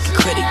 motherfucking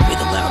critic. Be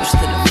the loudest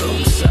in the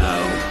room, so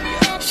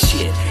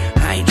shit.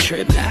 I ain't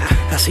tripping,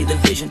 I see the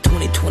vision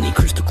 20/20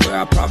 crystal clear.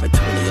 I profit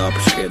 20 all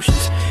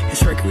prescriptions.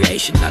 It's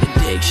recreation, not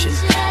addiction.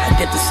 I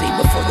dip the scene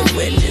before the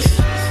witness.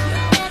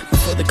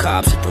 Before the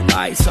cops hit the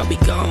lights, I'll be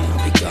gone.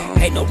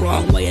 Ain't no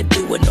wrong way of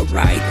doing the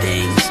right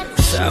things.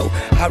 So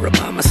I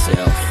remind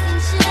myself,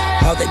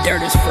 all that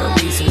dirt is for a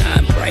reason, I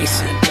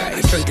embrace it.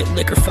 I drink that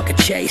liquor, fucking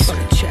chase.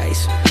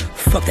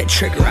 Fuck that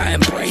trigger, I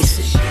embrace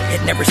it.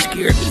 It never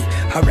scared me.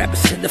 I'd rather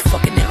send the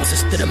fucking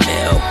ounces to the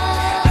mail.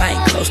 I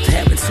ain't close to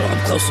heaven, so I'm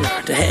closer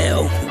to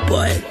hell.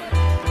 But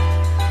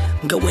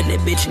go in that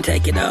bitch and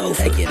take it over.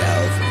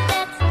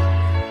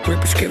 3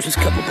 prescriptions,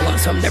 couple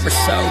blunts, I'm never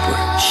sober.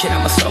 Shit,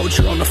 I'm a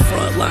soldier on the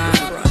front line.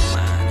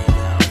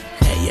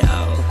 Hey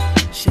yo,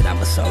 shit, I'm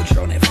a soldier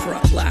on that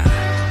front line.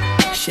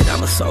 Shit,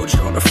 I'm a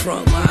soldier on the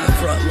front line.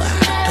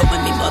 Don't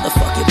make me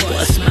motherfucking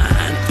bust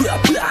mine. Blah,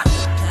 blah.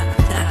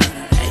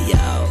 Hey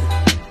yo,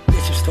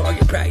 bitch, just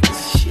target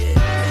practice shit.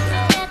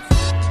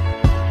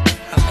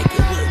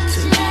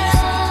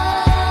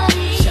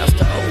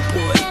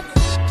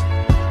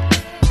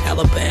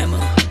 Alabama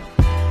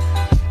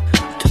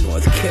to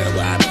North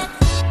Carolina,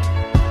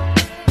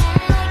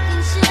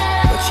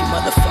 but you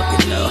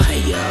motherfucking know,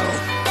 hey yo.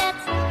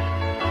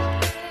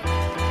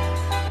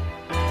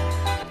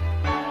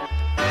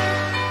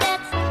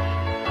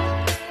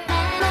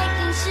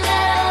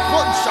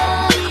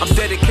 I'm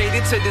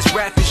dedicated to this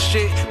rapping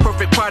shit.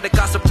 Perfect product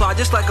I supply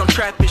just like I'm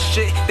trapping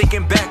shit.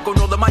 Thinking back on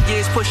all of my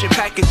years pushing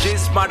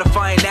packages,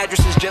 modifying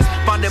addresses, just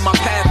finding my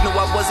path. No,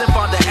 I wasn't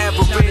fond of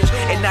average,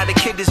 and now the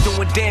kid is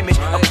doing damage.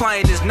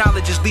 Applying his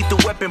knowledge as lethal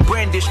weapon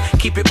brandish.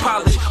 Keep it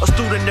polished, a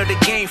student of the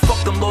game.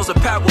 Fuck them laws of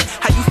power.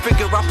 How you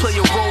figure I play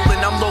a role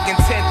and I'm logging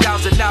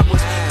 10,000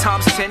 hours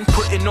times 10,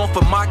 putting on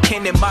for my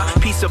kin and my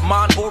peace of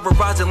mind. Aura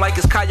rising like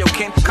it's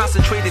Kaioken.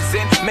 Concentrated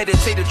zen,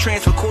 meditative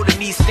trance, recording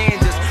these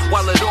stanzas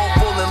while it all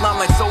fall in line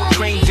like soul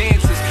train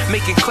dances.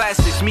 Making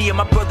classics, me and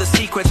my brother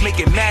sequence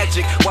making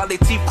magic while they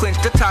teeth clench.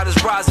 The tide is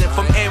rising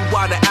from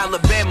NY to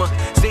Alabama.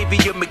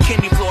 Xavier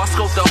McKinney flow, I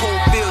scope the whole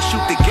field,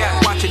 shoot the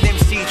gap, watching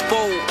MCs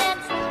fold.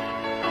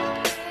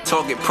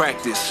 Target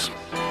practice,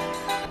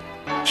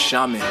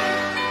 shaman.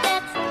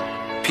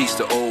 Peace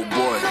to old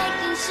boy,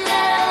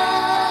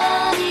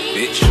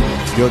 bitch.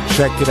 Yo,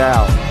 check it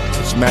out.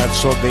 It's Matt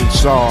Song.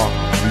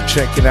 You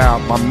check it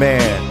out, my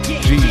man,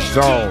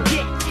 G-Zone,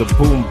 the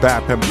Boom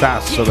Bap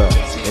Ambassador,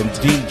 and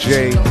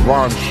DJ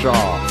Ron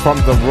Shaw from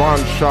the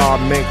Ron Shaw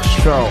Mix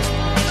Show,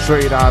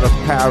 straight out of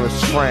Paris,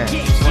 France.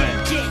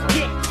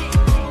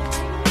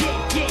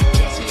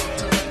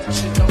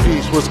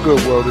 Peace, what's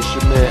good, world? It's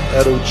your man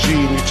Edo G,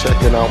 and you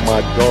checking out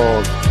my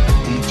dog,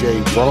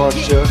 DJ Ron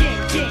Shaw,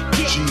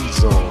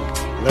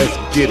 G-Zone. Let's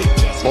get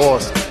it,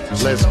 boss.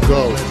 Let's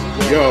go.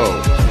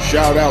 Yo,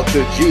 shout out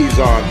to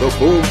G-Zone, the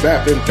Boom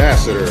Bap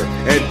Ambassador,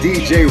 and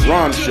DJ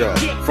Ronsha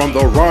from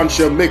the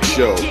Ronsha Mix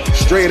Show,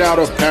 straight out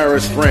of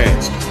Paris,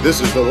 France. This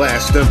is the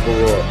last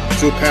emperor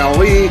to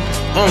Paris,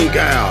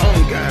 Ungal.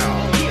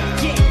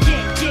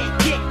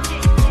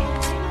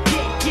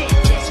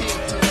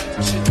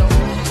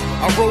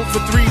 I rode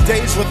for 3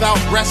 days without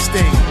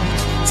resting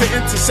to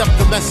intercept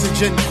the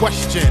message in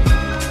question.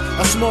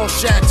 A small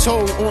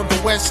chateau on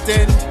the west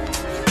end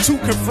to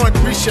confront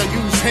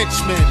Richelieu's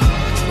henchmen.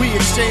 We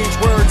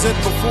exchanged words and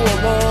before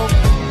long,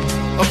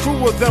 a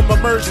crew of them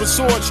emerged with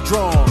swords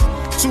drawn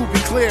to be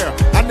clear,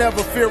 I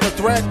never fear a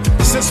threat.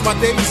 Since my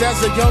days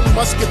as a young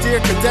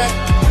musketeer cadet,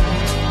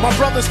 my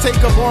brothers take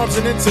up arms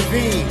and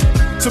intervene.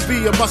 To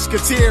be a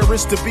musketeer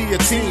is to be a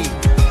team.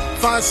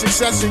 Find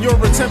success in your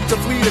attempt to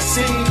flee the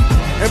scene,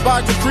 and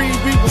by decree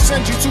we will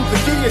send you to the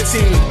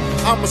guillotine.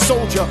 I'm a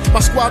soldier, my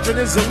squadron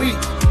is elite,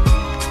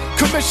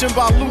 commissioned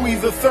by Louis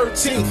the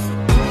 13th.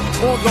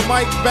 On the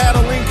mic,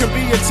 battling can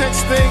be a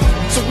tense thing,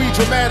 so we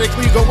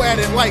dramatically go at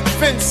it like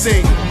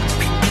fencing.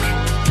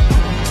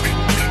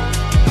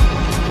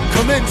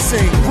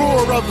 Commencing,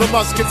 roar of the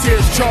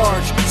musketeers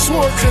charge.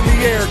 Swords in the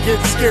air,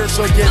 get scarce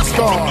or get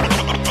scarred.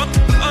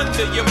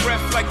 Under your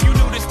breath like you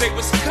knew this day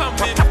was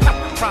coming.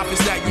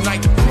 Prophets that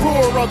unite.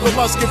 Roar of the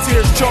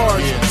musketeers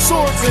charge.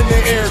 Swords in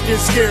the air, get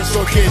scarce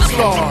or get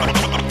scarred.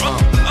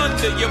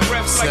 Under your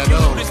breath like you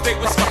knew this day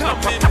was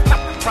coming.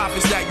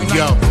 Prophets that unite.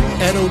 Yo,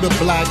 Edo the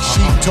black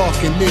sheep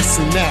talking this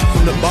and that.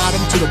 From the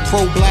bottom to the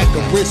pro-black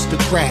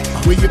aristocrat.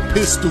 Where your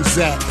pistols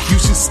at? You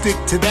should stick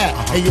to that.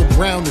 Hey, your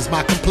brown is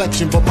my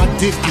complexion, but my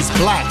dick is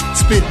black.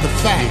 Spit the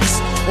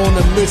facts on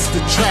a list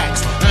of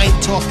tracks. I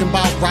ain't talking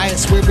about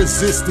riots where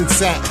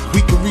resistance at.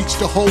 We can reach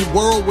the whole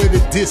world where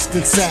the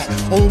distance at.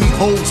 Only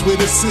hoes where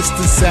the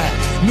sisters at.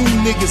 New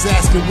niggas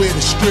asking where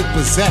the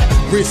strippers at.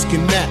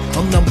 Risking that,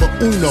 I'm number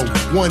uno,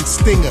 one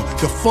stinger.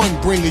 The fun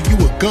bringer, you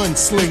a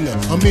gunslinger.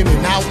 I'm in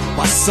and out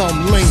while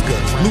some linger.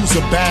 Lose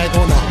a bag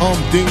on a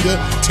humdinger.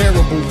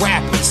 Terrible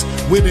rappers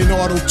with an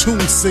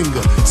auto-tune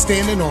singer.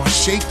 Standing on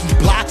shaky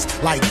blocks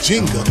like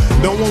Jenga.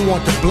 No one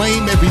want to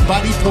blame,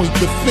 everybody point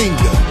the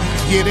finger.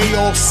 Yeah, they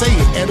all say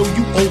it, Edo,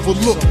 you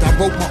overlooked. I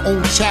wrote my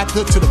own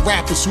chapter to the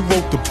rappers who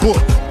wrote the book,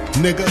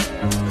 nigga.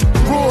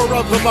 Roar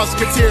of the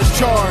musketeers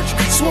charge.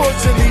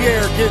 Swords in the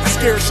air, get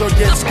scarce or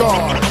get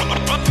scarred.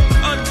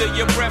 Under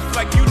your breath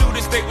like you knew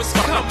this day was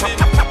coming.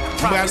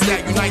 Prophets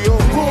that unite.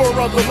 Roar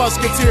of the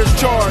musketeers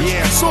charge.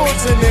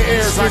 Swords in the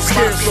air, get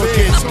scarce or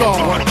get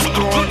scarred. What's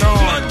going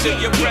on? Under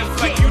your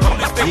breath like you knew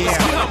this day was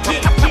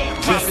coming.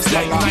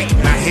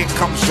 Now here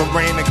comes the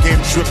rain again,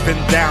 dripping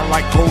down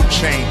like gold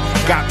chain.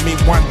 Got me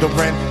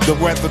wondering, the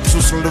weather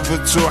too slippery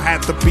to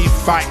had to be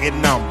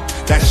fighting them.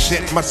 That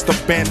shit must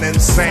have been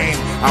insane.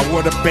 I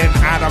would have been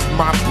out of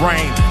my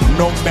brain.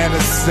 No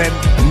medicine,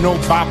 no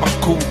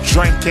barbecue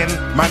drinking.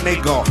 My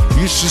nigga,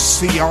 you should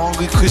see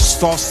only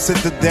Crystal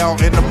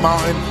Citadel in the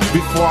mountain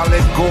before I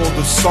let go of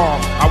the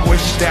song. I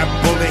wish that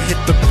bullet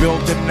hit the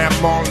building that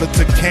Martin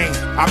Luther King.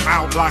 I'm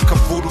out like a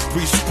voodoo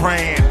priest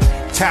praying.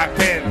 Tap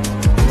in.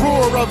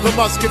 Roar of the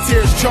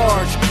musketeers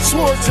charge.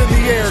 Swords in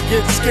the air,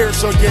 get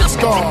scarce or get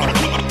scarred.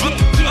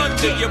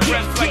 Under your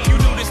breath like you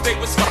knew this day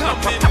was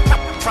coming.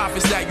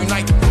 Prophets that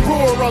unite.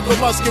 Roar of the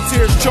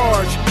musketeers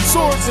charge.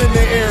 Swords in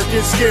the air,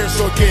 get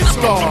scarce or get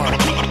scarred.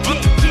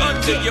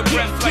 Under your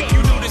breath like you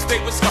knew this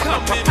day was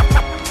coming.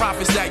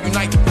 Prophets that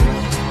unite.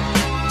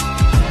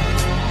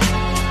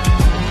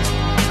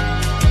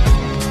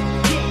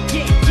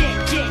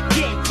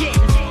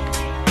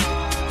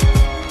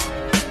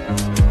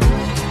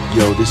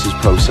 Yo, this is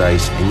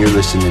Procise, and you're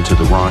listening to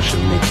the Ransha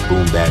Mix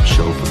Boom Bap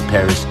Show from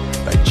Paris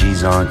by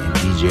G-Zon and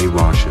DJ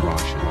Ransha.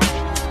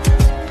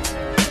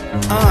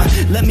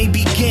 Let me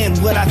begin.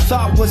 What I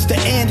thought was the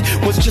end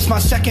was just my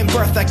second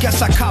birth. I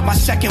guess I caught my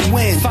second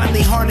wind.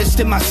 Finally harnessed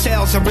in my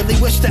sails. I really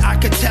wish that I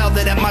could tell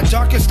that at my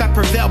darkest I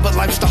prevail, but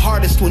life's the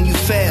hardest when you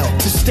fail.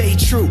 To stay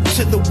true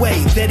to the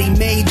way that he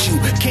made you.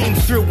 Came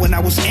through when I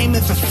was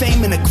aiming for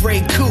fame in a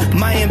gray coupe.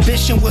 My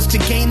ambition was to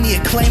gain the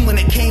acclaim when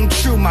it came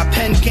true. My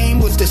pen game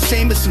was the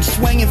same as some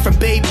swinging from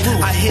Babe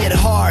Ruth. I hit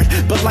hard,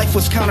 but life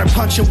was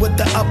counter-punching with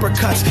the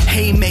uppercuts.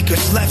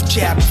 Haymakers, left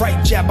jab,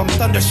 right jab, I'm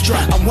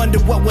thunderstruck. I wonder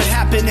what would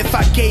happen if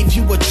I gave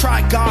you a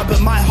try, God,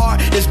 but my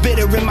heart is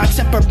bitter and my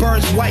temper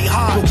burns white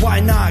hot. But why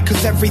not?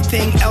 Cause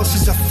everything else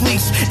is a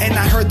fleece. And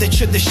I heard that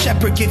you're the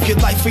shepherd, give your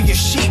life for your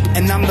sheep.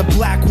 And I'm the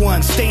black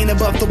one, staying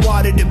above the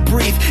water to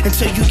breathe,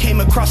 until you came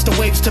across the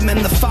waves to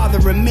mend the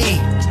father in me.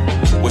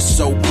 We're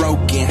so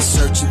broken,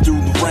 searching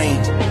through the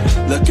rain,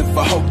 looking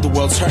for hope, the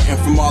world's hurting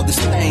from all this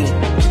pain.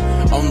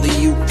 Only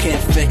you can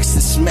fix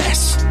this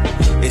mess.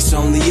 It's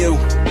only you.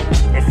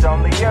 It's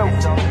only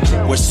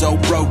you. We're so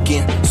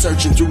broken,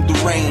 searching through the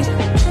rain,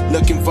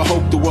 looking for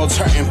hope, the world's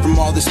hurting from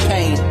all this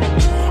pain.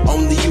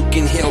 Only you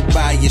can heal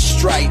by your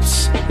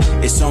stripes.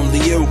 It's only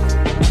you.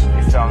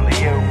 It's only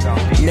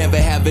you. Never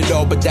have it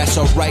all, but that's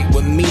alright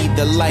with me.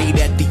 The light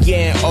at the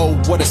end,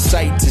 oh, what a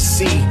sight to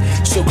see.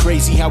 So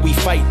crazy how we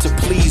fight to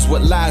please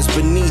what lies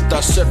beneath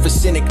our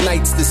surface and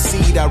ignites the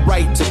seed. I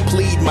write to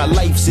plead, my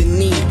life's in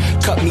need.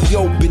 Cut me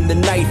open, the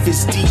knife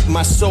is deep.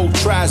 My soul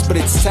tries, but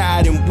it's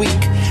tired and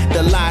weak.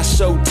 The lie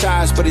so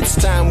ties, but it's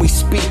time we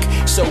speak.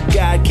 So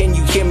God, can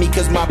you hear me?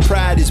 Cause my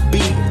pride is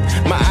beat.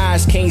 My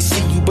eyes can't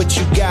see you, but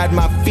you guide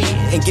my feet.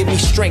 And give me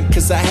strength,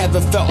 cause I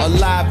haven't felt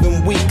alive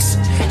in weeks.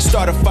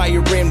 Start a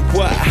fire in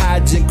what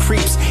hides and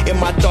creeps in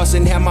my thoughts,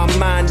 and have my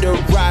mind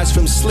arise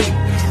from sleep.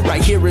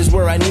 Right here is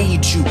where I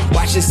need you.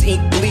 Watch this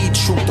ink bleed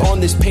truth on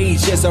this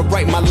page as I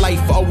write. My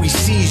life always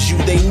sees you.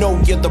 They know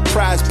you're the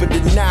prize, but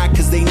deny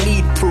cause they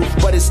need proof.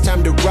 But it's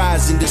time to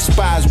rise and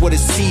despise what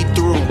is see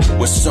through.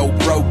 We're so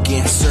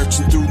broken,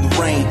 searching through the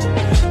rain,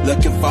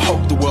 Looking for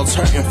hope, the world's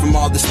hurting from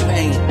all this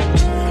pain.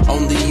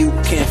 Only you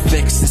can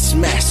fix this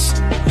mess.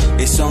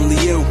 It's only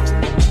you.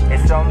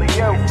 It's only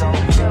you.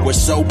 We're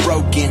so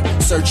broken,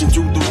 searching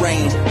through the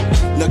rain.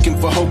 Looking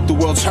for hope, the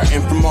world's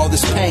hurting from all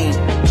this pain.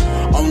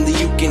 Only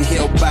you can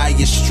heal by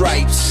your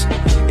stripes.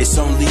 It's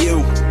only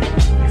you.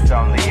 It's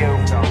only you.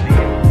 It's only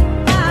you.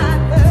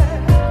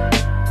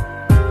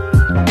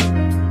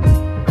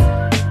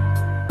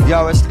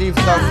 Yo, it's Leaf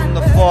Dog from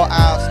the 4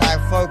 Hours, High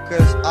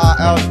Focus,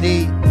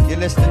 RLD. You're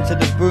listening to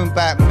the Boom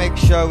Bap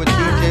Mix Show with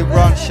DJ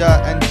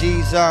Roncha and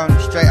G-Zone,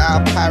 straight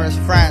out of Paris,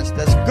 France.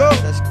 Let's go,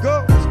 let's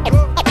go, let's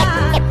go.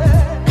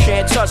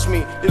 Can't touch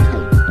me.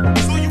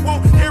 So you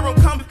won't hear him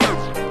coming through.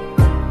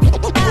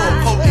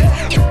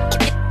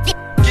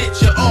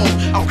 Get your own.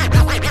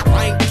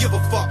 I ain't give a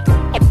fuck.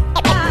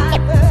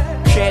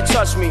 Can't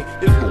touch me.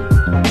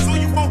 So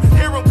you won't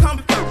hear him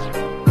coming through.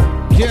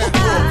 Get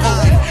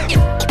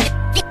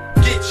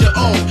your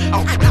own.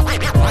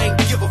 I ain't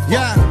give a fuck.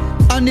 Yeah.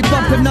 Only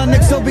bumping on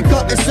it, so we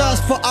got this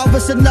ass for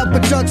hours and other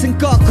drugs and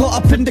got caught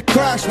up in the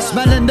crash.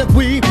 Smelling the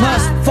weed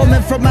musk,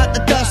 foaming from out the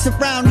dust,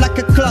 around like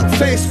a clock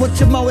face. What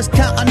you always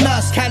count on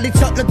us? Cali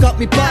chocolate got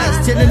me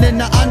buzzed, chilling in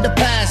the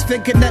underpass,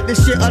 thinking that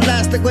this shit'll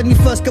last like when you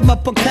first come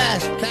up on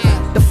cash.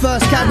 The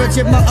first carriage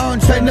in my own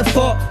train of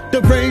thought,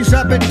 the Range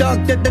Rabbit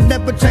dog that they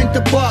never trained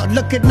to walk.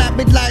 Looking at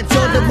me like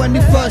Jordan when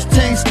he first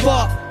changed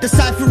spot. The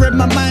cipher in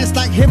my mind's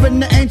like hearing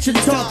the ancient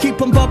talk.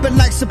 Keep on bobbing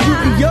like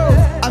Sabudio.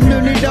 I'm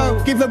loony though,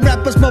 giving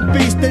rappers more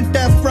beats than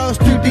Death Row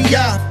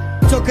Studio.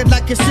 Talking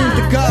like it's soon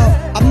to go.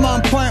 I'm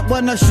on point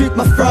when I shoot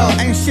my throat.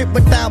 Ain't shit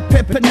without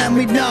pippin' and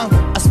we know.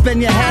 I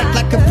spin your head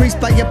like a priest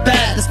by your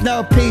bed. There's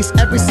no peace,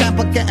 every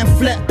sample getting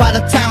flipped by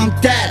the time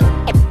I'm dead.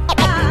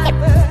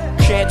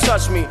 Can't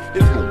touch me.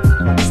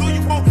 So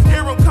you won't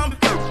hear him coming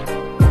through.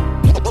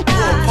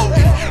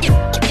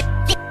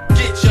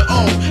 Get your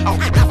own.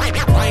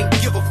 I ain't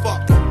give a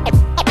fuck.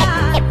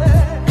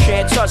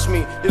 Can't touch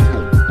me.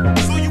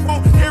 So you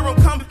won't hear him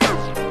coming through.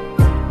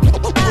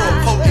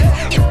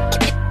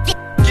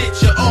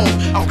 Get your own.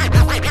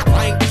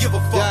 I ain't give a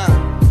fuck.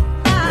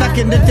 Back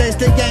in the days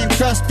they ain't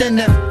trusting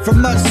them.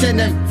 From us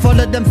sinning,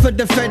 follow them for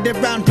the faded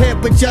round here,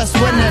 we're just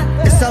winning.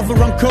 It's over,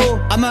 I'm cool.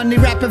 I'm only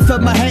rapping for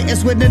my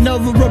haters, winning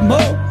over a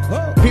more.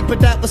 People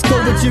that was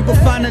cool with you will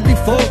finally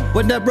fall.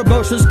 When their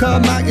emotions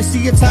come out, you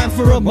see it's time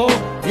for a more.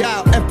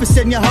 Yo, if it's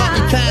in your heart,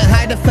 you can't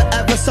hide it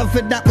forever.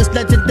 Something that was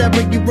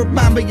legendary, you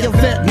remind me of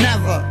it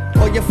never.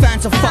 All your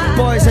fans are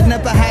fuckboys and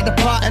never had a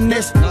part in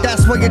this.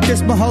 That's why you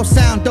diss my whole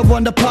sound, don't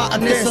want a part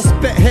of this. I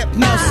spit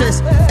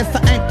hypnosis. If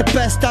I ain't the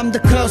best, I'm the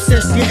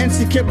closest. Your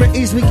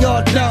insecurities we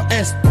all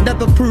notice.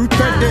 Never prove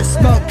credit.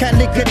 Smoke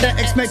Cali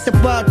kinetics make the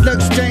world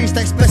look strange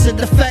like special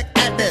effect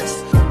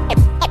edits.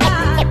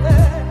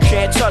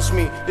 Can't touch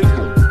me.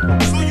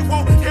 So you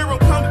won't hear him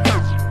coming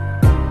through.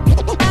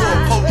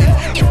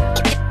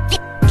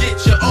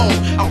 Get your own.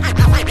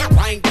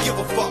 I ain't give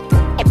a fuck.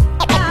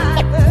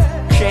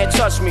 Can't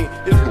touch me.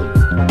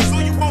 So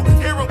you won't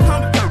hear him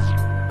coming through.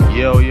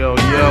 Yo, yo,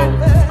 yo,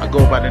 I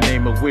go by the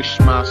name of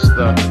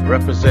Wishmaster,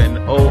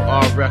 representing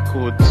OR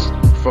Records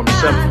from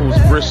St. Paul's,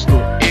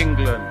 Bristol,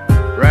 England.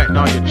 Right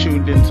now you're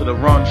tuned into the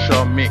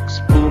Roncha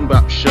Mix Boom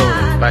Bap Show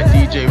by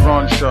DJ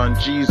Roncha and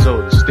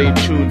G-Zone. Stay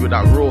tuned with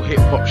that raw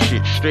hip-hop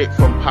shit straight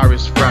from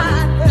Paris,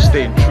 France.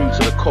 Staying true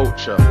to the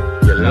culture.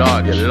 You're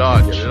large, you're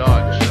large, you're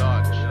large, you're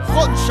large.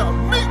 Roncha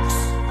Mix.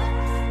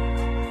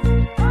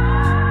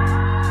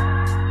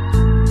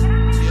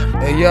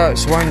 Hey yo,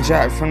 it's One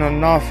Jack from the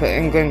north of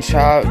England.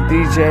 Shout out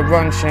DJ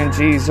Roncha and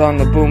G-Zone,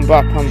 the Boom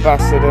Bap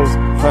ambassadors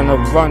from the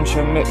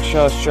Roncha Mix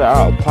Show straight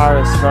out of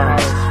Paris,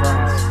 France.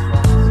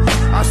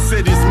 I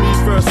said it's me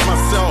first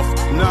myself,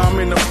 now I'm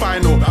in the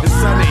final.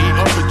 Insanity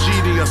over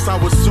genius,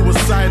 I was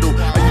suicidal.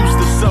 I used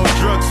to sell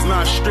drugs,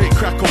 now straight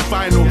crack on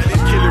vinyl.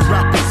 I'm killing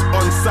rappers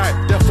on site,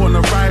 death on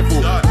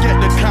arrival. Get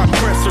the cap,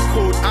 press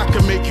record, I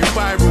can make you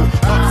viral.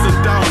 Ups and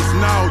downs,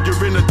 now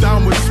you're in a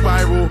downward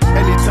spiral.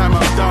 Anytime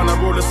I'm down, I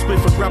roll a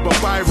spliff and grab a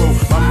viral.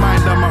 My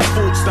mind and my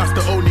thoughts, that's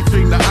the only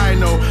thing that I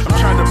know. I'm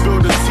trying to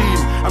build a team,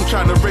 I'm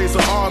trying to raise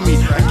an army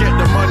and get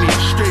the money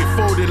straight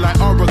folded like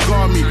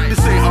origami.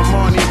 This ain't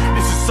Armani,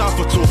 this is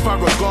Salvatore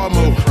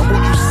Ferragamo. And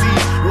what you see,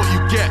 what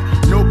you get,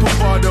 no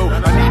bravado.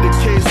 I need a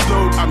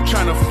caseload, I'm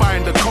trying to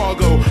find a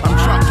cargo. I'm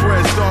trapped where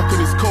it's dark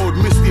and it's cold,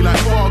 misty like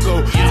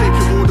Fargo. Take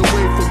it all the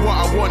way for what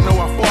I want, know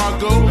how far I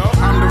go.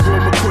 I'm the real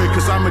McCoy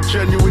cause I'm a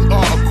genuine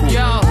article.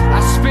 Yo, I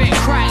spit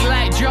crack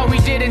like Joey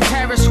did in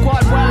Terror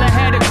Squad. Well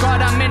ahead of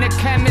God, I'm in a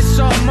chemist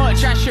so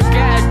much I should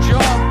get a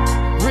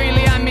job.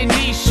 Really, I'm in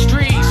these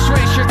streets.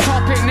 Switch your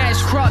topic,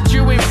 next crop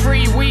due in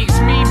 3 weeks.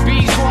 Me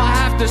beats what I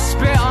have to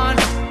spit on.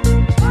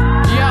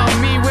 Yo,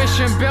 me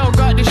wishing Bill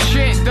got the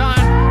shit done.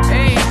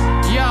 Hey,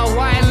 yo,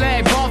 why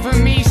let it bother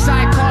me?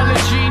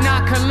 Psychology,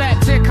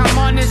 narcoleptic, I'm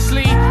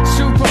honestly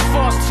super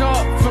fucked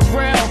up, for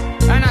real.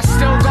 And I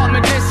still got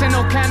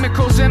medicinal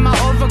chemicals in my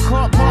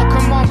overcut.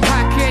 Pokemon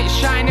packet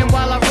shining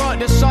while I wrote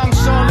the song,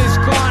 soul is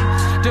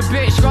gone. The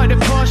bitch got the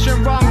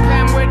potion wrong,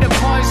 pen with the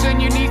poison.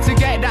 You need to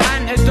get the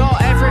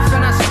antidote.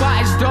 Everything I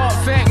spot is dope,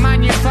 fake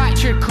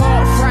manufactured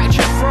coat,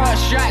 fractured throat,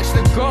 Shaq's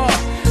the goat.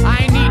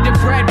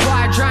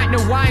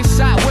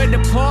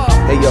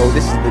 Yo,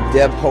 this is the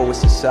Dev Poet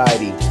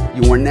Society.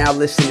 You are now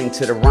listening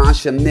to the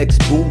Ransha Mix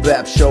Boom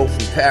Bap Show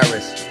from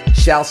Paris.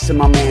 Shouts to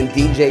my man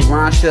DJ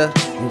Ransha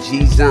and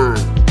G-Zon.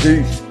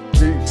 Peace.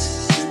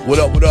 What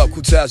up,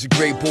 Kuta's a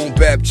great boom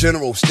bap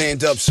general,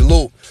 stand up,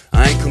 salute.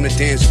 I ain't come to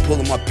dance and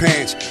pulling my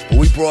pants, but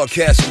we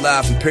broadcasting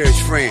live from Paris,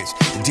 France.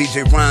 The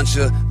DJ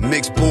Ransha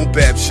Mix Boom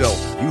Bap Show.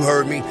 You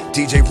heard me,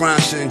 DJ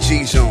Ransha and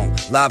G-Zone.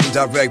 Live and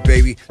direct,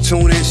 baby.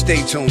 Tune in,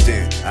 stay tuned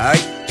in.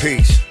 Alright?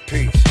 Peace.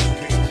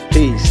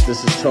 Peace,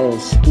 this is Tone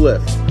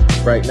Spliff.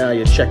 Right now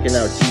you're checking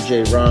out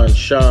DJ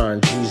Ransha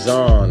and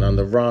G-Zon on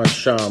the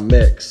Ransha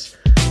Mix.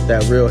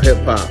 That real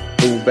hip-hop,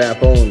 boom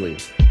bap only.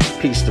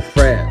 Peace to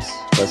France.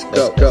 Let's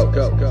go.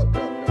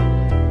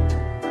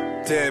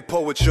 Dead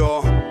poet,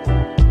 y'all.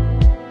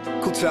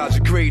 Kuta's a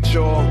great,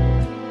 y'all.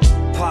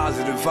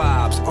 Positive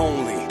vibes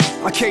only.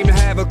 I came to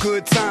have a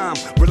good time,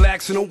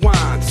 relax and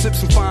unwind, sip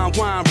some fine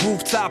wine,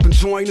 rooftop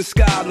enjoying the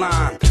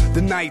skyline.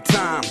 The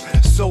nighttime,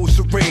 so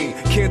serene,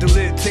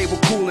 candlelit table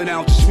cooling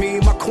out, just me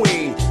and my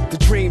queen. The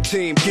dream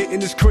team, getting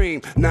this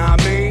cream. Nah,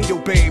 I mean, yo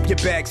babe, your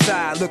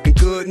backside looking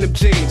good in them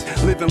jeans.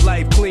 Living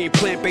life clean,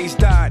 plant-based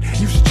diet,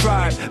 you should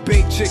try it.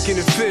 Baked chicken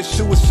and fish,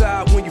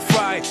 suicide when you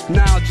fry it.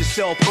 Knowledge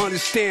yourself,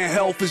 understand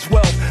health is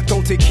wealth.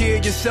 Don't take care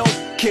of yourself,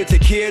 can't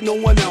take care of no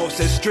one else.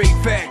 That's straight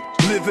fact.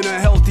 Living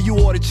unhealthy, you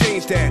ought to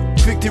change that.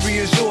 Victory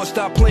is yours,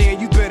 stop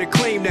playing, you better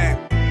claim that.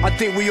 I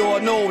think we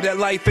all know that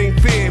life ain't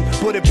fair,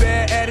 but a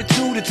bad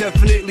attitude will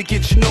definitely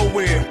get you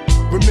nowhere.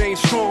 Remain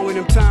strong in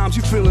them times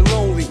you feeling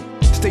lonely.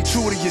 Stay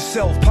true to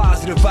yourself,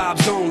 positive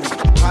vibes only.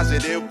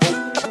 Positive,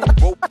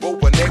 vote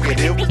for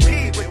negative.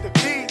 P with the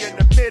B in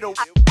the middle.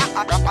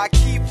 I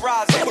keep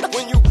rising.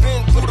 When you've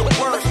been through the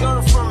worst,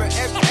 learn from it.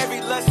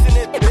 Every lesson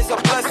is a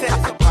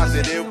blessing.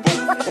 Positive,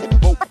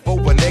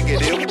 vote for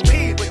negative.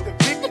 P with the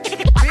B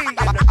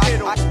in the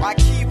middle. I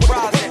keep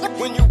rising.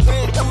 When you've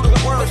been through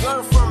the worst,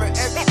 learn from it.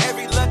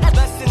 Every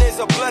lesson is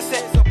a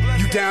blessing.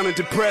 You down and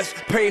depressed,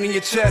 pain in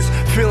your chest,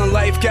 feeling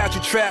life got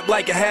you trapped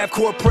like a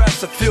half-court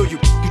press. I feel you,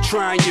 you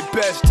trying your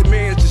best to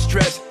manage the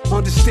stress.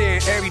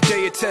 Understand every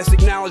day a test,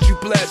 acknowledge you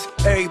blessed.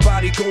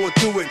 Everybody going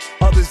through it,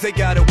 others they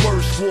got it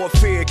worse.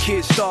 Warfare,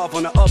 kids starve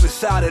on the other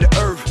side of the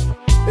earth.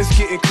 It's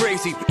getting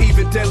crazy,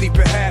 even deadly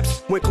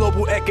perhaps, when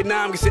global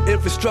economics and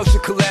infrastructure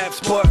collapse.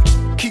 But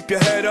keep your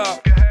head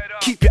up,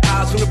 keep your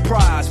eyes on the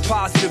prize,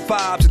 positive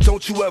vibes, and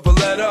don't you ever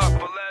let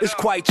up. It's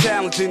quite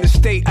challenging to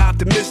stay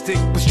optimistic,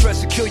 but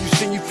stress will kill you,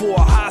 send you for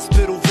a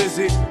hospital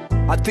visit.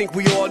 I think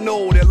we all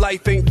know that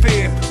life ain't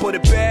fair, but a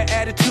bad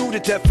attitude will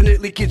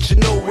definitely get you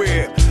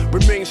nowhere.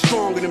 Remain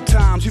strong in them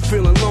times you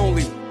feeling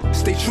lonely.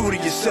 Stay true to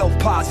yourself,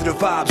 positive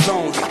vibes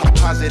only.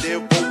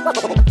 Positive,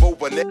 vote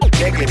for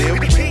negative.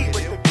 P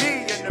with the B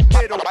in the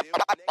middle.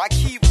 I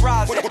keep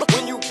rising.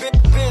 When you've been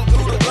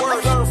through the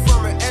worst, learn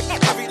from it.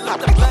 Every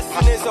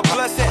lesson is a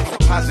blessing.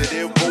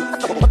 Positive,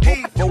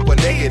 vote for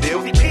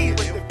negative. P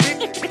with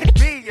the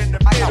B in the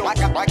middle.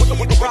 I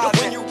keep rising.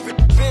 When you've been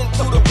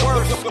through the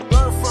worst,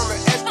 learn from it.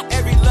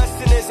 Every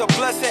lesson is a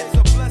blessing.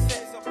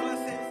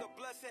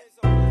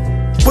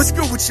 What's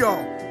good with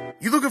y'all?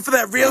 You looking for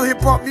that real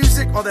hip-hop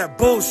music or that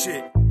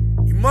bullshit?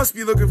 You must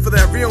be looking for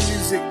that real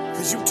music,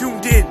 cause you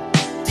tuned in.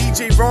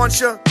 DJ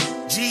Ransha,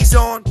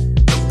 G-Zone,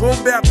 the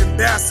Boom Bap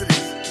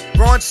Ambassadors,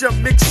 Ransha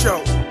Mix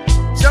Show.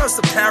 Shout out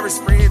to Paris,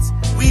 France.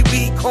 Oui,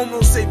 comme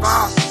on se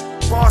va.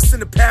 Boston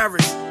to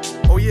Paris.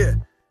 Oh yeah.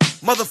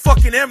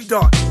 Motherfucking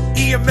M-Dot.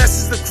 EMS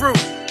is the crew.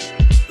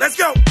 Let's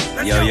go.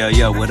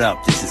 Yo, what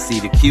up? This is C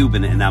the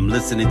Cuban, and I'm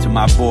listening to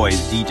my boys,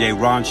 DJ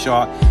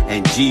Ransha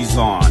and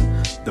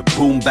G-Zone, the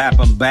Boom Bap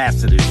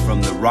Ambassadors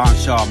from the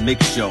Ransha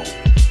Mix Show,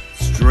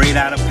 straight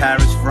out of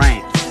Paris,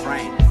 France.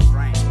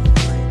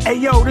 Hey,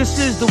 yo, this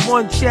is the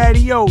one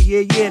Chatty O.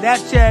 Yeah,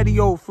 that Chatty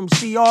O from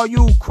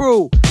CRU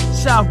Crew,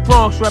 South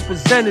Bronx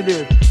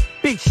representative.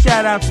 Big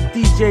shout out to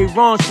DJ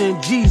Ransha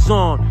and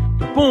G-Zone,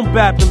 the Boom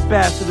Bap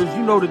Ambassadors.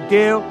 You know the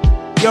deal.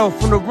 Yo,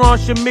 from the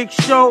Ransha Mix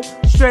Show,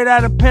 straight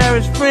out of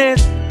Paris,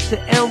 France, to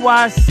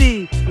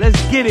NYC. Let's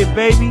get it,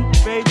 baby.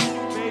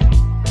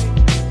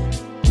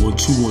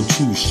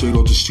 1212, straight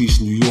off the streets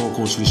of New York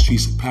onto the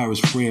streets of Paris,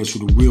 France,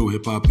 where the real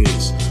hip-hop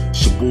is.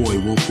 It's your boy,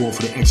 1-4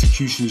 for the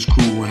Executioners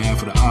crew, 1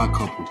 half of the Odd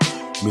Couple.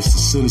 Mr.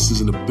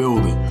 Sinister's in the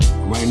building.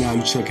 And right now,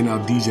 you checking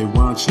out DJ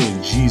Ransha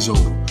and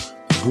G-Zone,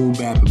 the Boom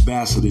Bap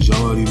Ambassadors.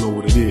 Y'all already know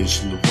what it is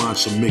from the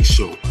Ransha Mix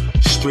Show,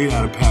 straight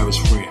out of Paris,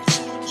 France.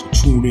 So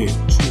tune in.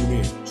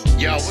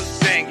 Yo, what's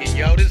banging,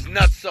 yo? This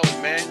Nutso,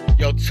 man.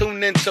 Yo,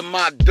 tune into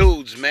my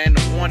dudes, man.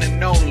 The one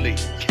and only.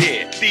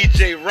 Yeah,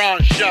 DJ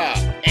Ransha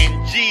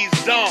and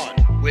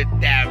G-Zone with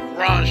that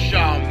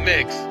Ransha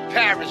mix.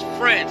 Paris,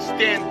 France,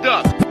 stand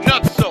up.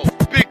 Nutso,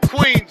 big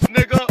Queens,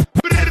 nigga.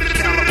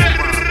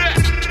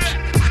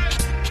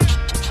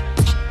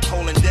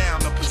 Holding down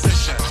the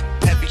position.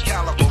 Heavy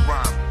caliber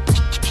rhyme.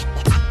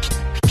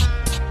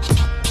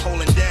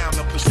 Holding down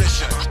the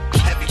position.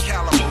 Heavy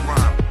caliber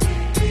rhyme.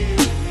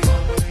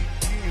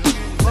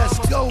 Let's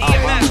go.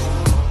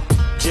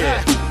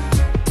 Yeah.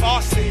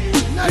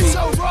 Austin. Not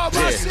so Rob,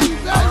 I see you,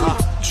 baby.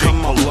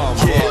 Come along,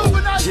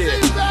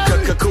 yeah.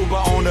 Kakuba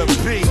on the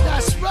beat.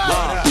 That's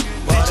right.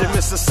 DJ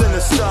Mr. Mr.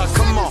 Sinister,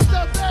 come on.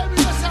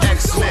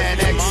 X-Man,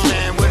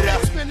 what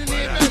up?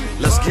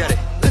 Let's get it.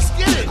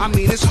 I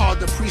mean, it's hard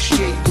to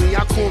appreciate when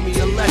y'all call me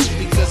a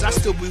legend, because I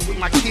still be with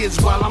my kids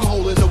while I'm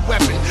holding a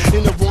weapon.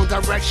 In the wrong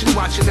direction,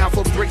 watching out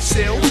for brick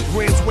sale.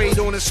 Grams weighed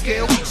on a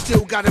scale,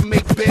 still gotta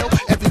make bail.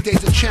 Every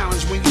day's a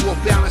challenge when you off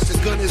balance, the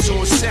gun is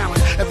on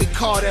silent. Every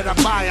car that I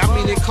buy, I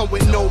mean, it come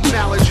with no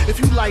mileage. If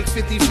you like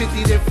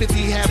 50-50, then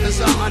 50 half is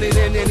 100.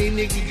 And any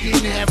nigga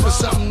getting half for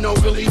something, no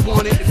really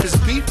want it. If it's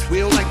beef, we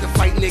don't like to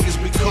fight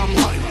niggas, become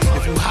hunting.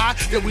 If you hot,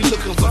 then we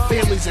looking for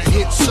families and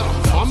hit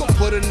something. I'ma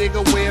put a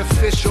nigga where a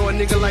fish or a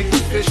nigga like the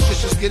fish.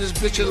 Just get his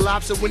bitch a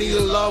lobster when he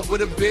in love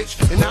with a bitch.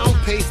 And I don't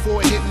pay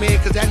for a hitman,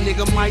 cause that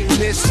nigga might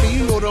miss. See,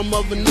 you know them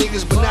other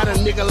niggas, but not a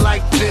nigga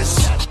like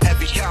this.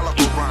 Heavy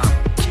caliber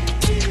rhyme.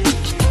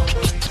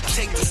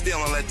 Take the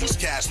steel and let these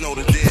cats know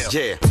the deal.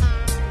 Yeah.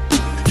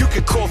 You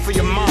could call for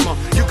your mama,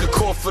 you could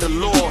call for the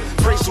law.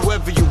 Praise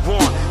whoever you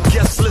want,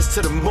 guest list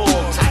to the morgue.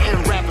 I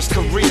end rappers'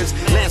 careers,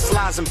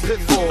 landslides and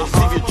pitfalls.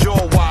 Leave your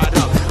jaw wide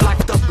up,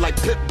 locked up like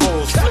pit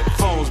bulls. Flip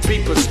phones,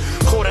 beepers,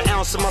 quarter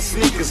ounce of my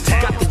sneakers.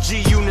 Got the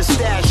G-Unit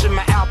stash in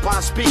my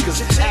Alpine speakers.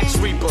 Axe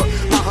Reaper,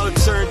 my hood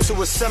turned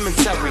to a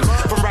cemetery.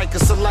 From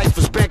Rikers to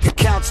Lifers, bank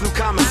accounts, new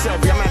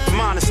commissary. I'm at the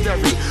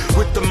monastery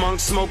with the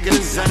monks smoking and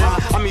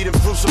zenning. I'm eating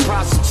fruits and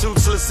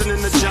prostitutes,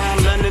 listening to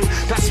John Lennon.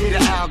 Pass me the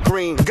Al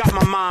Green, got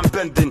my mind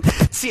bending.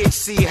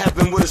 THC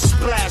heaven with a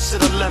splash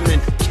of the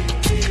lemon.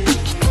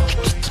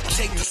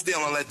 Take the steel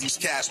and let these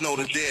cats know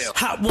the deal.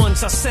 Hot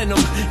ones, I send them.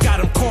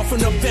 Got them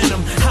coughing up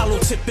venom. Hollow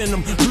tip in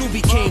them. Blue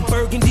became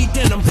burgundy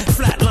denim.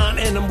 Flatline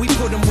in them. We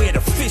put him where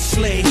the fish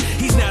lay.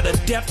 He's now the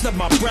depth of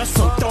my breath.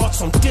 Some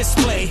thoughts on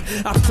display.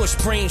 I push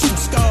brains from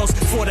skulls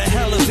for the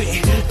hell of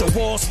it. The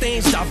wall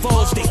stains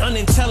divulge their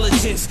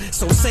unintelligence.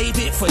 So save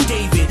it for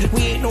David.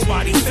 We ain't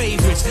nobody's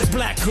favorites.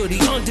 Black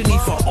hoodie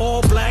underneath for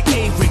all black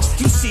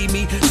Avericks. You see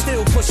me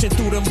still pushing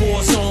through them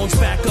war zones.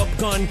 Back up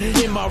gun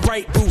in my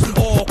right boot.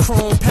 All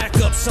chrome. Pack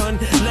up, son.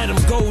 Let him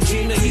go,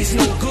 Gina, he's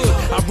no good.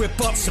 I rip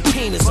up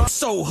subpoenas, I'm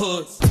so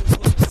hood.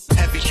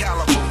 Heavy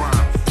caliber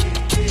rhyme.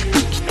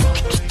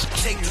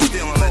 Take the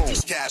steel and let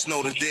these cats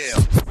know the deal.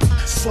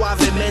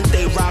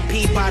 Suavemente,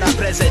 rapi para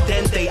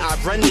presidente. I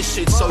run this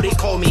shit, so they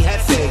call me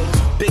Jefe.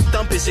 Big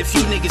thumpers if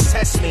you niggas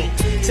test me.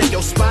 Take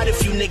your spot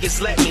if you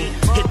niggas let me.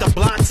 Hit the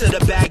block till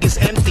the bag is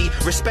empty.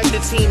 Respect the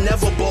team,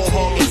 never ball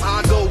hog. If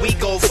I go, we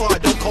go far.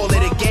 Don't call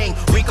it a gang,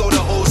 we go the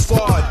whole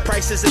squad.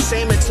 Price is the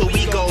same until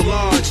we go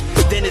large.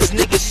 Then it's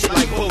niggas shit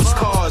like boats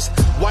cars.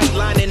 White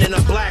lining in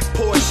a black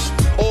Porsche.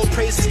 All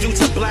praises due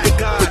to black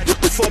God.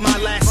 For my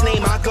last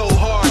name, I go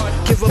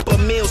hard. Give up a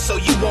meal so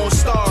you won't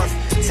starve.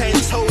 10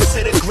 toes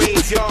to the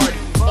graveyard.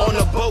 On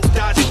a boat,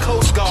 dodging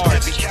Coast Guard.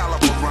 Heavy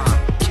caliber rhyme.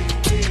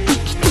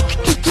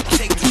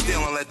 Take the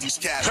steel and let these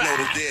cats know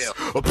the deal.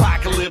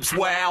 Apocalypse,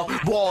 wow,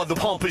 war the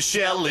pumping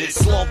shell. It's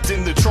slumped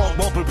in the trunk,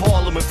 bumping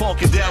Parliament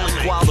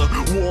Funkadelic. While the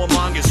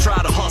warmongers try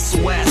to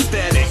hustle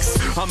aesthetics.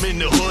 I'm in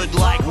the hood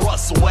like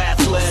Russell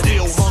Athletics.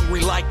 Still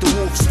hungry like the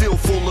wolf, still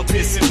full of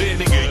piss and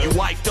vinegar. You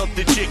wifed up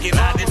the chicken,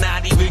 I did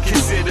not even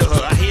consider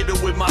her. I hit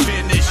her with my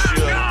finisher.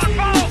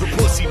 The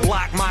pussy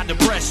blocked my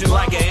depression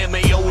like an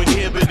MAO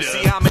inhibitor.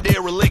 See, I'm a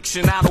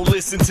dereliction, I don't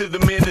listen to the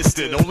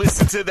minister. Don't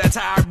listen to that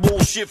tired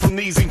bullshit from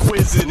these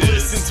inquisitors.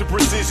 Listen to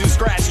precision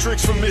scratch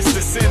tricks from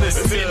Mr.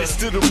 Sinister.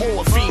 Minister to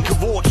morphine,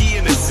 Kevorkian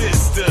and his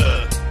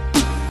sister.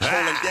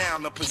 Holding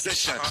down the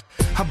position.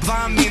 A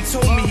blind man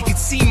told me he could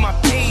see my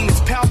pain. It's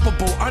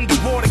palpable.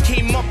 Underwater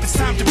came up. It's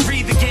time to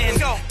breathe again.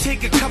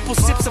 Take a couple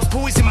sips of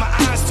poison. My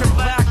eyes turn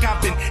black.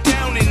 I've been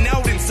down and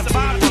out and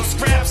survived on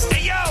scraps.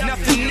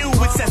 Nothing new.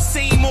 It's that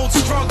same old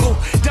struggle.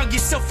 Dug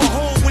yourself a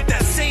hole with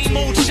that same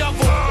old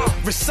shovel.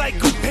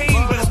 Recycled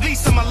pain, but at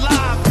least I'm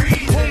alive.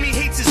 Homie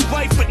hates his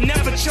wife, but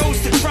never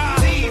chose to try.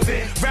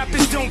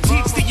 Rappers don't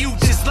teach the youth,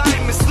 just lie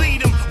and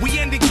mislead them. We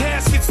end in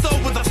caskets, though,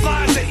 where the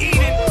flies are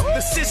eating.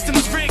 The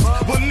system's rigged,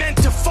 we're meant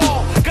to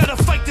fall. Gotta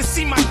fight to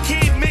see my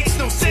kid, makes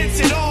no sense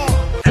at all.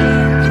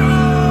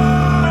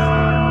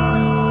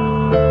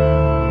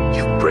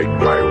 You break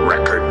my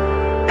record,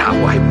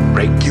 now I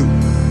break you.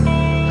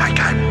 Like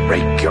I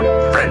break your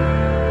friend.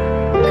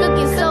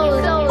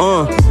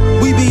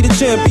 We be the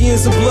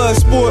champions of blood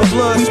sport.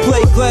 We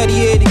play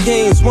gladiator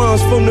games,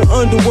 rhymes from the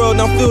underworld.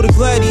 Now feel the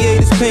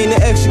gladiators' pain.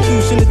 The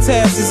execution of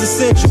tasks is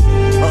essential.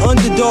 An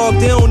underdog,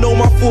 they don't know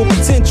my full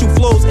potential.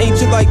 Flows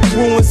ancient like the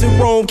ruins in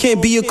Rome.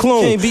 Can't be a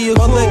clone.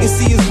 My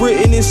legacy is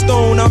written in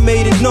stone. I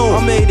made it known.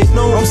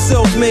 I'm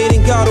self-made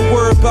and gotta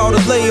worry about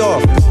a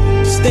layoff.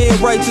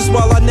 Staying righteous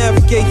while I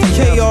navigate the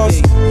chaos.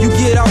 You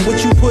get out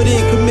what you put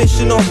in,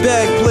 commission on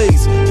bad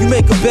plays. You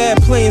make a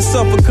bad play and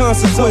suffer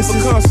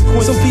consequences.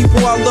 Some people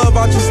I love,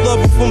 I just love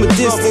them from a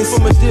distance.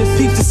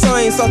 Peep the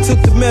science, I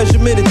took the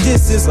measurement of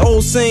distance.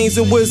 Old sayings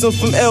and wisdom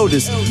from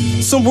elders.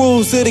 Some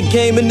rules of the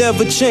game and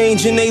never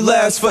change and they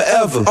last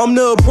forever. I'm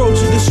the approach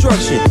of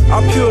destruction.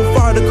 I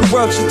purify the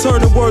corruption,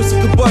 turn the words to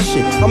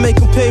combustion. I make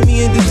them pay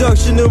me in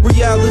deduction. The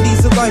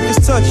realities of life is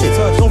touching.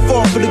 Don't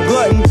fall for the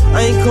glutton,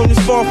 I ain't come this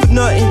far for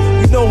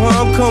nothing. You know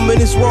how I'm coming,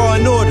 it's raw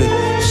and order.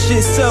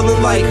 Shit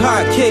selling like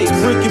hotcakes,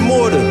 brick and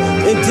mortar.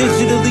 And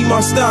digitally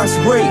my stock's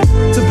great.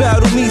 To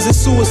battle me's a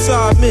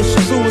suicide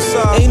mission.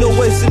 Ain't no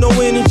wasting no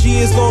energy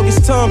as long as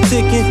time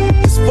ticking.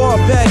 As far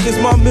back as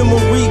my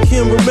memory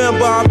can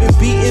remember, I've been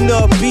beating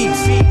up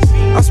beats.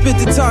 I spit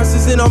the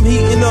toxins and I'm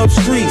heating up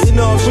streets.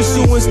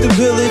 Pursuing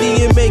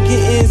stability and making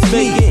ends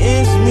meet.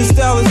 The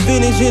style is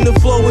vintage and the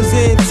flow is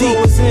antique.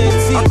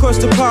 I crush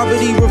the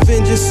poverty,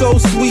 revenge is so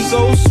sweet.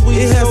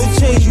 It has to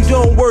change, you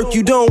don't work,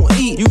 you don't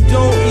eat.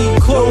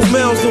 Closed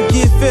mouths don't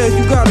get fed,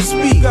 you gotta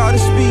speak.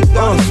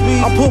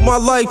 I put my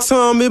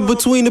lifetime in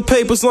between the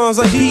papers lines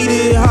like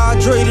heated,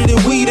 hydrated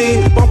and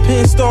weeded. My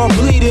pen start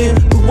bleeding.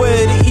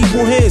 Beware the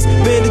evil hands,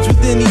 managed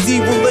within these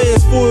evil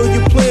lands. Foil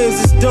your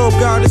plans, it's dumb,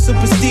 God, it's a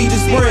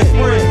prestigious brand.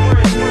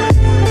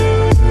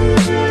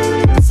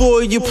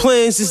 For your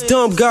plans, it's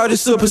dumb, God,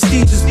 it's a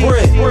prestigious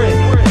brand.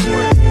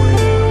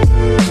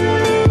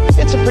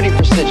 It's a pretty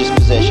prestigious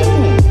position.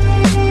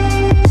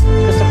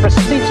 It's a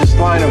prestigious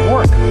line of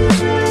work.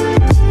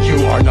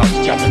 You are not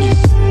Japanese.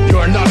 You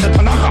are not a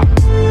Tanaka.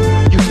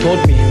 You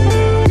told me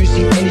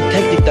using any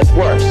technique that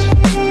works.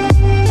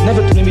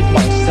 Never to limit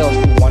myself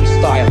to one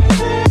style.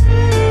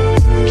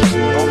 Keep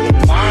an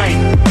open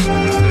mind.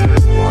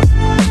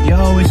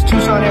 Yo, it's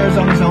Tucson,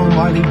 Arizona's own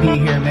Marley B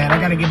here, man. I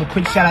gotta give a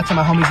quick shout out to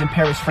my homies in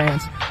Paris,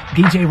 France.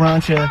 DJ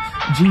Rancha,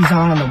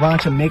 G-Zon on the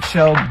Rancha Mix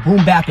Show,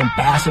 Boom Bap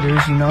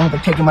Ambassadors, you know. They're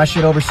taking my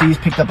shit overseas,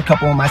 picked up a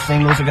couple of my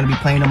singles. They're gonna be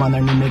playing them on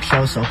their new mix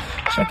show, so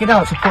check it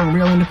out. Supporting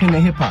real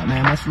independent hip-hop,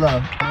 man. Much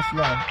love, much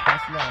love,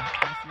 much love,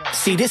 much love.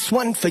 See this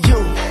one for you,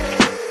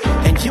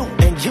 and you,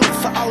 and you.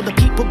 For all the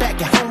people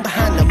back at home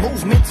behind the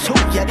movement too.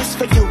 Yeah, this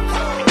for you.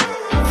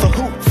 For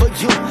who? For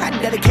you. I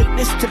dedicate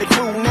this to the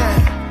crew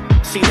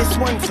now. See this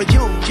one for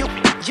you, you.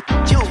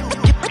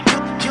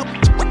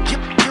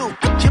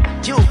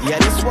 Yeah,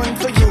 this one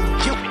for you,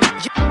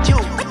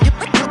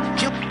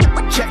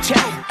 check,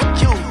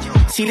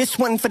 you. See this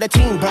one for the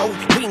team, bro.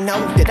 We know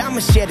that I'ma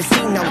share the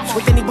scene notes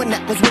with anyone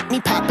that was with me,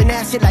 popping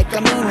acid like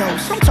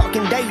aminos. I'm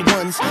talking day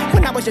ones,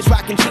 when I was just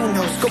rocking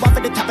chinos. Go off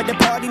at the top of the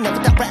party,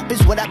 never thought rap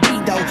is what I be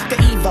though. The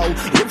Evo,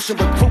 Lucian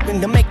recruiting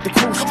to make the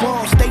crew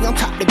strong. Stay on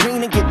top of the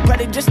green and get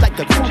breaded just like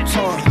a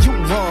crouton. You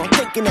wrong,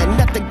 thinking that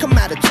nothing come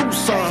out of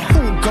Tucson.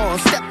 Who gone?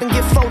 Step and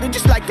get folded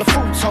just like a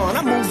futon.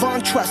 I move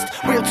on, trust,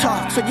 real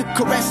talk, so you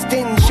can rest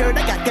in. Sure,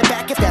 I got their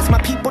back. If that's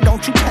my people,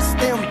 don't you test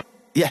them.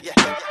 Yeah,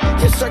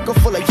 your circle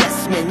full of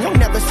yes men. You'll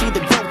never see the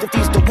growth if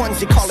these the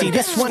ones you call it. See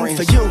this one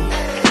for you,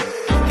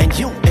 and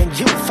you, and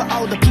you. For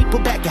all the people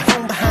back at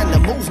home behind the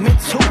movement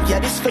too. Yeah,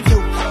 this for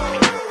you.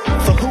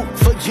 For who?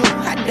 For you.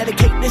 I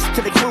dedicate this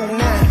to the crew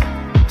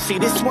now. See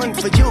this one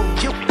for you,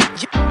 you.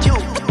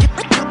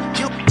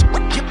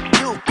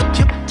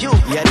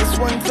 Yeah, this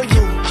one for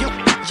you, you.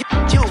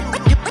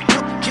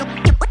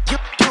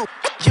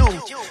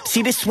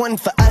 See this one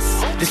for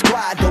us, the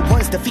squad, the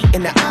ones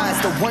defeating the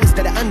odds, the ones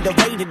that are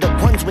underrated, the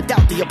ones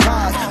without the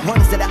applause,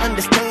 ones that I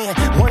understand,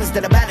 ones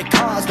that are bad at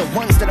cause, the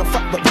ones that don't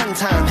fuck with one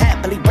time,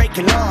 happily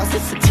breaking laws.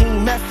 It's a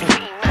team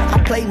effort.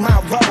 I play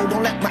my role,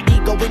 don't let my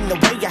ego in the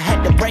way. I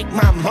had to break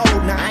my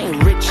mold. Now I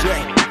ain't rich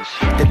yet.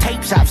 The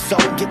tapes I've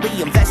sold get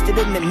reinvested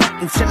in the net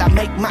until I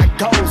make my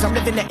goals. I'm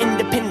living an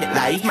independent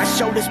life. My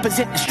shoulders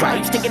present the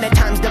stripes. Thinking that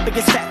time's the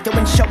biggest factor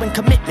in showing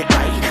commitment,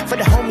 right? For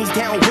the homies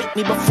down with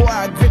me before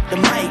I grip the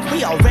mic.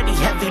 We already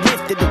heavy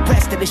lifted, the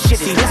rest of the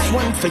shit is this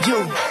one for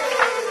you.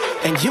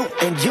 And you,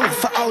 and you.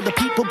 For all the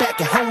people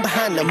back at home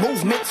behind the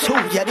movement too.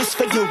 Yeah, this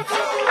for you.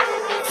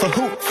 For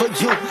who? For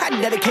you. I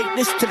dedicate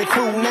this to the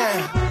crew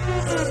now.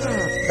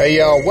 Hey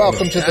y'all,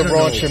 welcome to the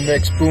Rancha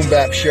Mix Boom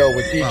Bap Show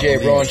with DJ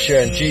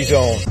Rancha and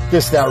G-Zone.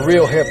 This is that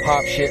real hip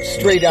hop shit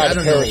straight out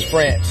of Paris,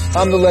 France.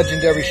 I'm the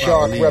legendary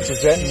Shark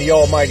representing the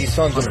almighty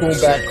Sons of Boom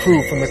Bap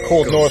crew from the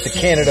cold north of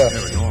Canada.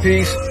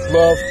 Peace,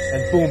 love,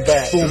 and boom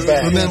bap, boom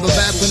bap. Remember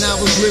back when I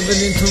was living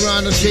in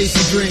Toronto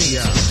chasing dreams.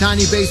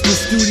 Tiny basement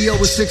studio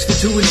with 6 for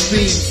 2 inch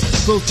beams.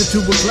 Close to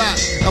 2 o'clock,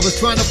 I was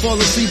trying to fall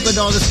asleep, but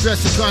all the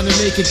stress of trying to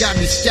make it got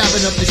me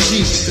stabbing up the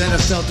sheet. Then I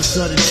felt a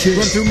sudden chill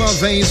run through my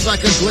veins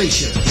like a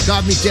glacier.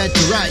 Got me dead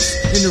to rights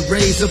in the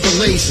rays of a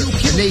laser.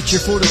 A nature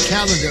photo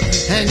calendar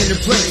hanging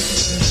in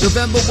place.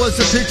 November was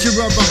a picture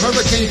of a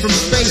hurricane from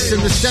space.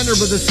 In the center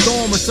of the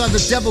storm, I saw the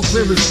devil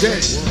clear as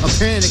day. I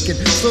panicked and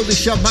slowly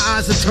shut my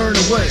eyes and turned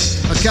away.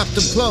 I kept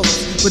them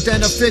closed, but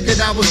then I figured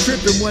I was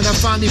tripping when I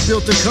finally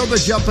built the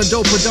courage up and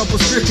opened up,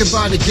 was stricken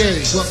by the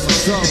gaze.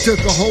 It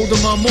took a hold of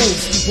my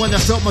moves when I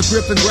felt my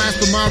grip and grasp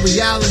of my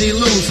reality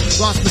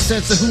lose. Lost my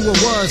sense of who I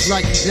was,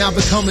 like now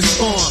becoming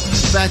spawn.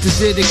 Fast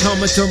as it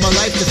come into my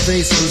life, the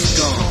face was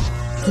gone.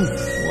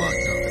 What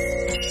the?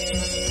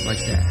 Like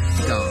that,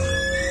 gone.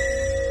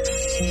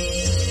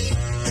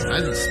 I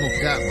didn't smoke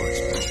that much,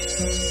 bro.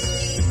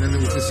 And then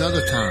there was this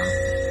other time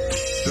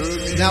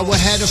Now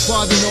we're headed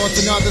farther north,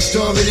 another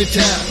story to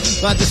tell.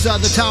 About this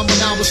other time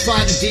when I was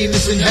fighting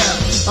demons in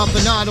hell. Up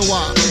in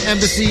Ottawa,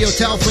 Embassy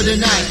Hotel for the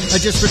night.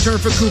 I just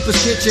returned from Cooper's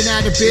Kitchen,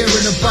 had a beer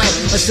and a bite.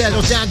 I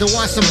settled down to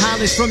watch some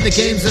highlights from the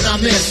games that I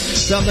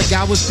missed. Felt like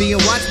I was being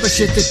watched by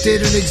shit that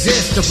didn't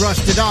exist. I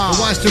brushed it off.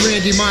 I watched the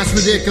Randy Moss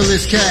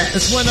ridiculous cat.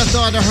 That's when I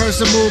thought I heard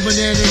some movement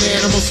and an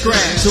animal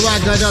scratch. So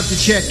I got up to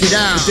check it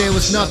out, but there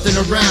was nothing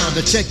around.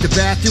 I checked the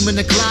bathroom and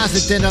the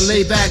closet, then I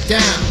lay back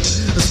down.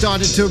 I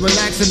started to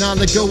relax and I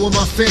let go of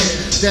my fear.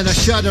 Then I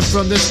shuddered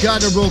from this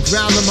guttural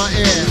growl in my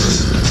ear.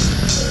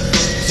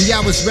 See, I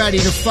was ready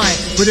to fight,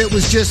 but it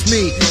was just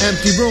me.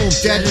 Empty room,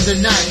 dead in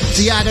the night.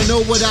 See, I don't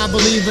know what I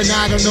believe and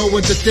I don't know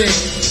what to think,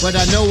 but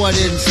I know I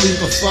didn't sleep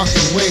a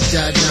fucking wink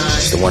that night.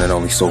 It's the one and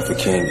only Sofa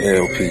King,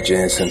 LP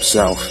Jens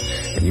himself,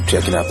 and you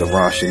checking out the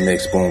Ransha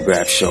Mix Boom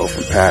Bap Show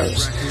from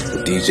Paris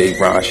with DJ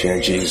Ransha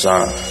and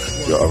G-Zon.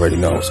 You already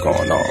know what's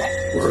going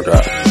on. Word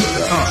up.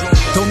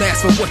 Don't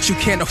ask for what you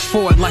can't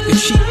afford like a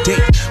cheap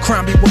date.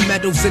 Crown me with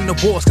medals in the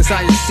wars cause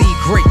I see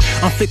great.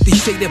 I'm 50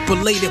 shaded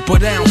belated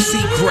but I don't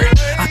see gray.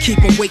 I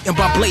keep them waiting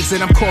by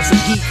blazing, I'm causing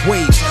heat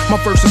waves. My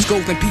verses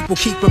golden, people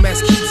keep them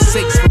as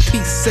keepsakes. For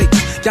peace sakes,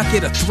 y'all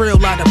get a thrill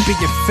out of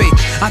being fake.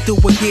 I do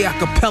a a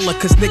cappella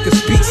cause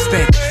niggas beat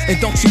stink. And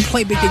don't you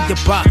play me in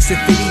your box if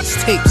it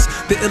eats tapes.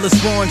 The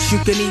illest ones you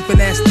can even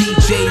ask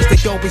DJs.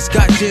 They always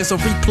got jizz on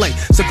replay,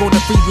 so go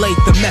to relay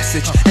the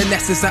message. And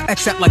that's as I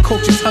X out like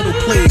coaches huddle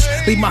plays.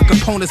 Leave my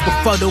components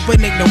befuddled,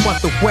 it ain't no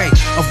other way.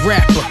 A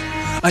rapper,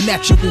 a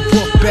natural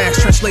book bash,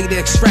 translated,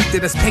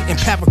 extracted as painting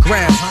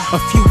paragraphs. A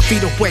few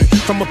feet away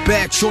from a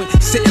bad joint,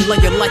 sitting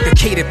laying like a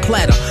catered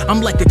platter.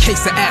 I'm like a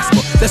case of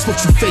asthma, that's what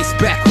you face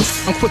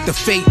backwards. I'm quick to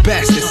fade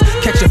bastards,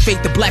 catch a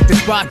fate the black this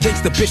by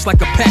jinx the bitch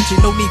like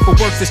Apache. No need for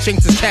words, this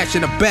change is cash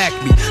in a bag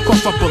me.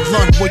 Cough up a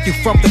lung, where you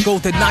from, the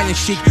golden iron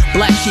sheik.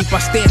 Black sheep, I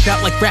stand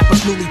out like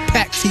rappers newly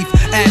packed teeth.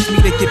 Ask me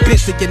to get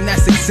busy and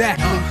that's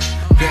exactly.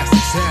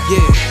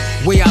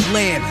 Yeah, where I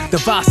land, the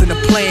vibes and the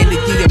plan to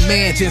get your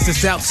mansions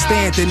is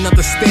outstanding.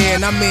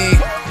 Understand, I mean,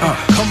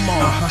 come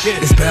on,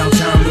 it's about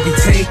time that we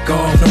take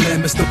off. The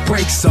limits, the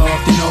brakes off,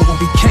 you know what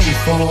we came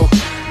for.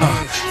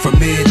 From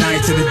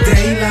midnight to the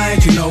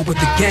daylight, you know what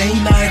the game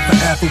like.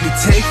 Forever we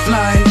take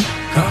flight.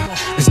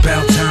 It's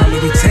about time that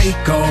we take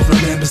off. The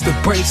limits, the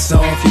brakes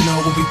off, you know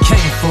what we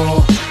came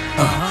for.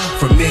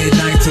 From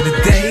midnight to the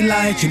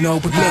daylight, you know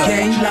what the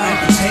game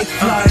like. We take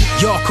flight.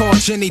 Y'all call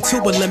Jenny to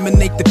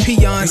eliminate the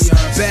peons.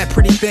 Bad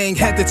pretty thing,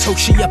 had to toe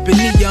she up in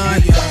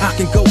neon. I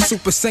can go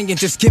Super Saiyan,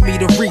 just give me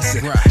the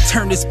reason.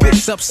 Turn this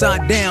bitch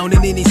upside down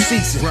in any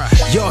season.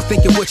 Y'all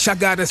thinking what y'all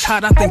got is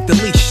hot, I think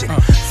deletion.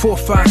 4,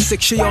 5,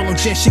 6, she all on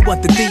gin, she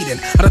want the deedin'.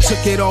 I done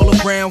took it all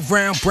around,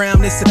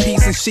 brown, it's a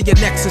piece. And she a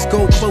Nexus,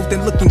 gold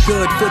clothing, looking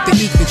good for the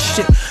evening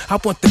shit. I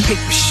want the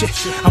paper shit,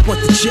 I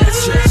want the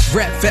jets.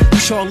 Rap vet,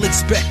 what y'all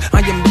expect, I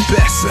am the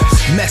best.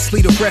 Mess,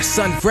 lead the rest,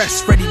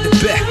 undressed, ready to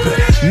bet.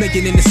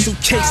 Million in the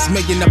suitcase,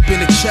 million up in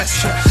the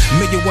chest.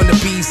 Million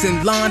wannabes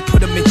in line, put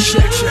them in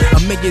check. A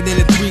million in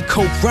the 3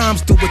 coat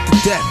rhymes, do it to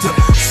death.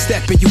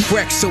 Step and you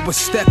wreck, so a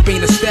step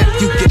ain't a step.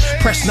 You get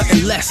pressed,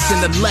 nothing less in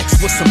the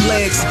Lex with some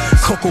legs.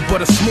 Cocoa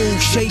butter smooth,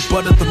 shea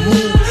butter the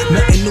mood.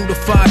 Nothing new to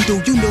fire, do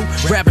you knew?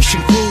 Ravish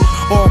and groove,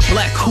 all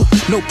black hoop,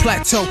 no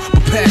plateau.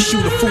 But pass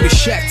you the food is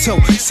chateau.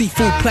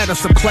 Seafood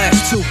platters of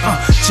class 2.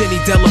 Jenny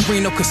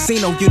Delarino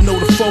Casino, you know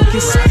the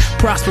focus.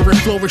 Prosper and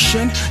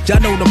flourishing, y'all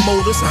know the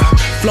motors.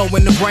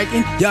 Flowing and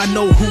writing, y'all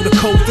know who the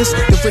coldest.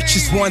 The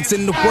richest ones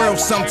in the world,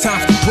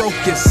 sometimes the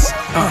brokest.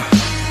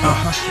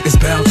 It's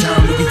about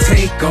time that we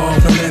take off.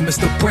 The limits,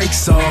 the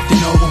brakes off, you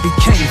know what we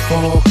came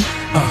for.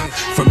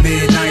 From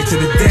midnight to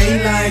the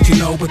daylight, you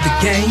know what the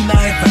game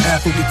like.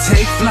 Forever we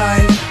take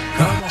flight.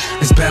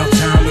 It's about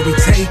time that we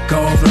take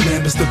off. The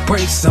limits, the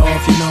brakes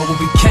off, you know what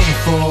we came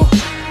for.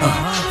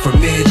 From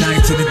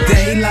midnight to the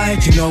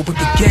daylight, you know what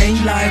the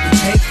game like. We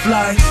take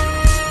flight.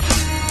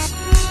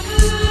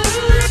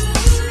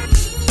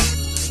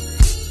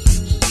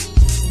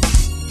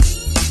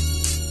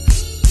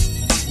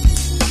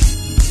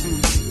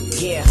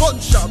 Yeah.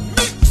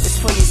 It's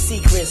for your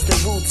secrets, the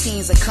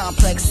routines and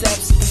complex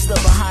steps. It's the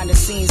behind the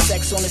scenes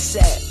sex on the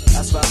set.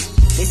 That's right.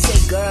 They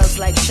say girls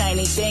like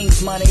shiny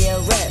things, money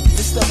and rep.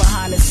 This the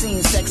behind the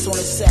scenes sex on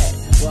the set.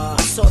 Wow.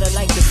 I sorta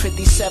like the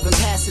 57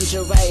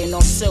 passenger riding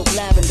on silk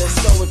lavender.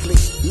 Stoically,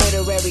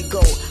 literary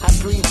gold. I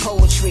breathe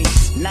poetry.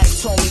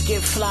 Knife told me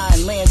get fly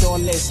and land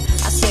on this.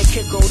 I said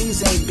Kiko,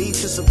 these ain't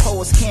beats, it's a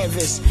poet's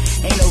canvas.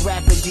 Ain't no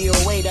rapper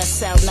DOA that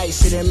sound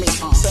nicer than me.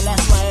 So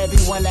that's why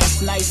everyone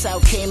that's nice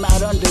out came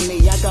out under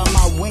me. I got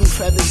my wing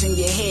feathers in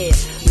your head.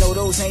 No,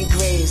 those ain't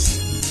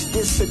grays.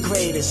 This the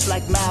greatest,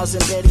 like Miles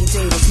and Betty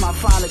Davis. My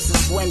phonics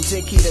is Gwen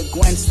Dickey to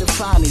Gwen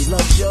Stefani.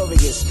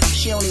 Luxurious,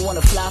 she only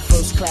wanna fly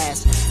first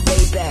class.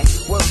 Lay back,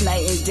 work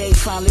night and day,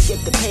 finally get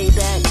the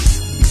payback.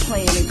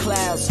 Playing in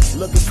clouds,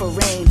 looking for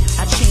rain.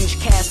 I change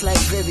cast like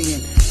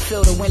Vivian.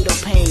 feel the window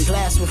pane,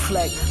 glass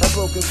reflect, a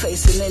broken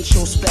face and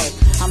introspect.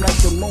 I'm like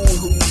the moon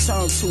who you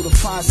turn to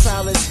find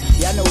solace.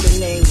 Y'all know the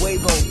name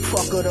Wavo,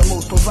 fucker the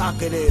most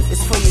provocative.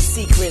 It's for your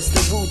secrets,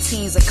 the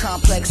routines of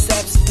complex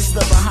steps. It's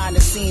the behind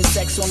the scenes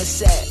sex on the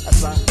set.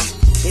 That's right.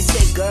 They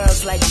say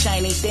girls like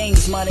shiny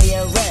things, money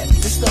and rep.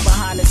 This the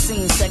behind the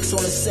scenes sex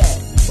on the set.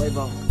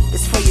 Wavo.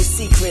 It's for your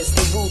secrets,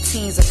 the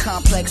routines of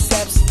complex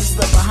steps. This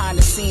the behind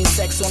the scenes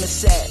sex on the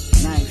set.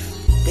 Knife.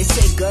 They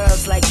say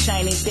girls like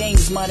shiny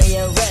things, money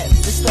and rep.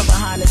 This the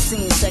behind the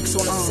scenes sex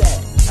on the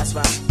set. That's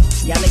right.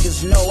 Y'all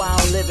niggas know I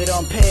don't live it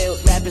on pill.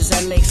 Rappers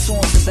that make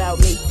songs about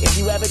me. If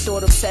you ever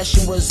thought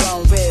obsession was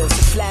unreal, it's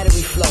a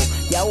flattery flow.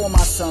 Y'all want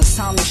my sons,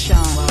 time to shine.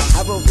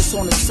 I wrote this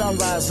on the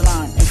sunrise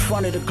line in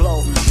front of the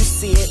globe. You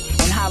see it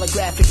in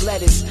holographic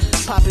letters.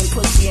 Popping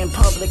pussy in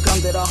public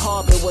under the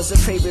harbor was her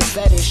favorite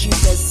fetish. She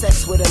said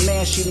sex with a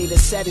man, she need a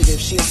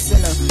sedative. She a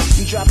sinner.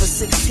 You drop a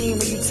 16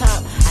 when you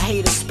top. I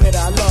hate a spitter.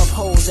 I love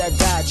hoes that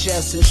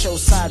digest and show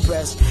side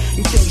breasts.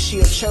 You think she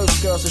a church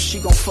girl, so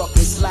she gon'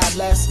 fucking slide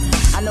less?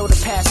 I know the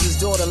pastor's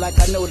daughter like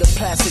I know the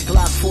plastic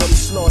Glock 40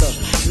 slaughter.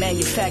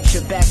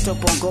 Manufactured, backed up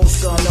on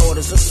ghost gun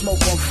orders. A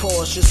smoke on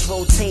force, just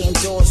rotating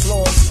doors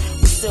lost.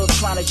 We still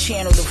trying to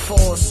channel the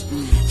force.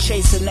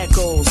 Chasing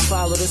echoes,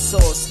 follow the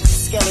source.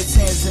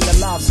 Skeletons in the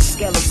mouths of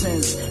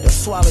skeletons that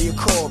swallow your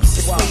corpse.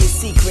 It's for your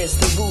secrets,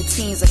 the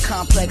routines of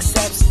complex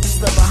steps. It's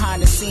the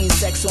behind the scenes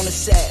sex on the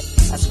set.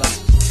 That's right.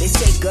 They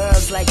say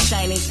girls like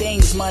shiny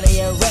things, money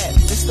and rep.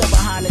 It's the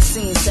behind the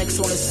scenes sex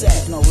on the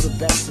set. Know who the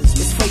best is.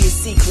 It's for your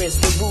secrets,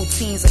 the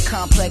routines of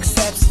complex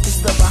steps.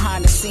 It's the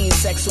behind the scenes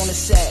sex on the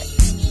set.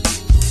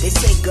 They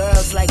say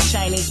girls like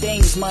shiny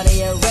things,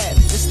 money and rep.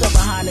 It's the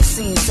behind the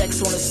scenes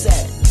sex on the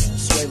set.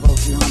 Swervo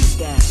 300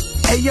 gas.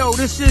 Hey yo,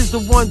 this is the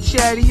one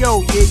Chatty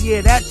O.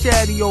 Yeah, that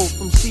Chatty O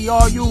from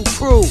CRU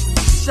Crew,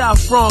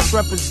 South Bronx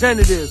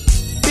representative.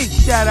 Big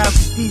shout out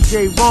to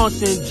DJ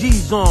Raunchy and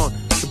G-Zone,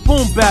 the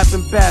Boom Bap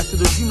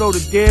ambassadors, you know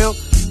the deal.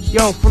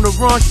 Yo, from the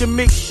Raunchy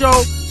Mix Show,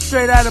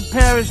 straight out of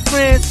Paris,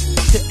 France,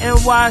 to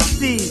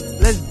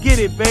NYC. Let's get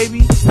it,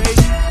 baby.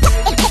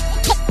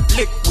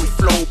 Liquid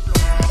flow.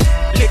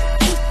 Liquid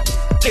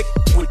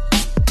flow.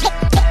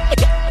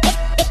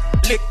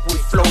 Liquid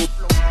flow.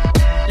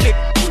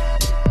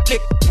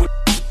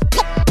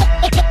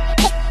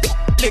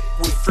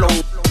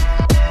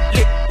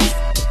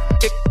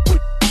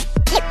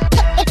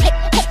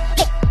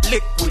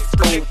 Liquid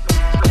flow.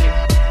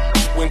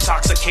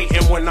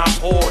 Intoxicating when I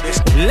pour this.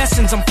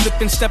 Lessons I'm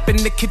flipping, step in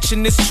the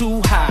kitchen is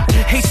too high.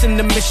 Hasten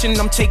the mission,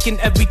 I'm taking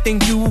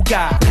everything you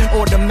got.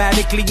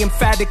 Automatically,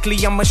 emphatically,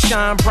 I'ma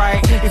shine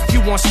bright. If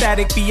you want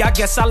static B, I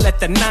guess I'll let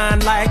the 9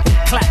 light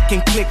clack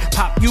and click,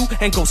 pop you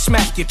and go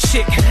smack your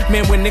chick.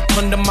 Man, when it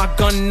come to my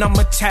gun, I'm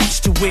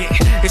attached to it.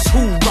 It's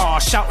hoorah,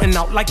 shouting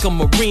out like a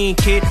Marine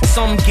kid.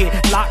 Some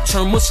get locked,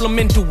 turn Muslim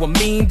into a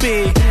mean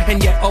big.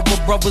 And yet other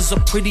brothers are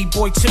pretty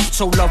boy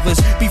tiptoe lovers.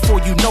 Before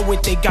you know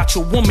it, they got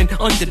your woman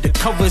under the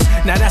covers.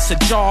 Now that's a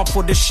job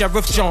for the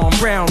Sheriff John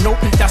Brown. Nope,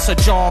 that's a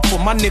job for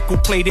my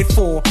nickel-plated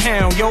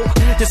 £4, yo.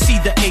 To see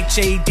the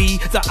H-A-D,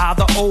 the I,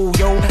 the O,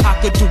 yo. I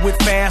could do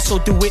it fast or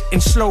do it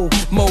in slow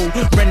mode.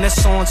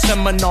 Renaissance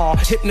seminar,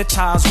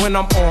 hypnotized when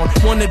I'm on.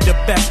 One of the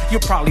best,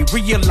 you'll probably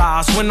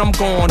realize when I'm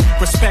gone.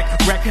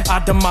 Respect, wreck,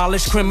 I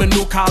demolish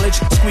criminal college.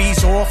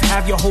 Squeeze off,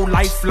 have your whole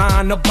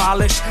lifeline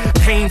abolished.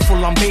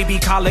 Painful, I'm baby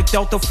colic,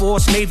 Delta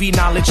Force, Navy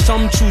knowledge.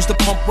 Some choose to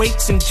pump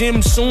weights in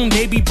gym soon,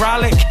 they be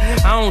brolic.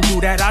 I don't do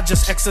that, I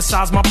just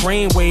exercise my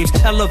brain waves.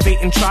 Elevate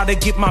and try to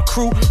get my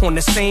crew on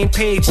the same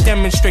page.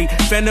 Demonstrate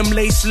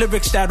venom-laced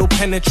lyrics that'll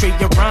penetrate.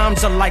 Your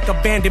rhymes are like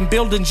abandoned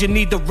buildings you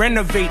need to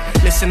renovate.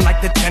 Listen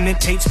like the tenant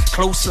tapes,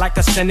 close like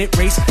a Senate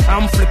race.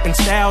 I'm flipping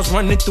styles,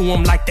 running through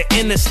them like the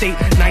interstate.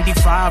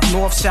 95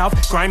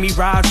 north-south, grimy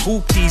rides,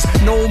 hoopties.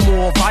 No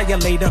more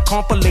violator,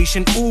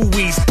 compilation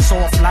ooh-wees.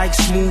 Soft like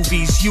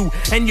smoothies, you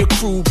and your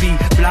crew be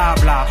blah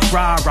blah,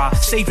 rah-rah.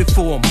 Save it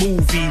for a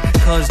movie,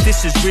 cause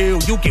this is real,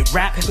 you'll get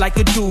wrapped like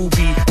a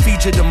doobie.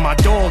 Featured in my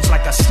dogs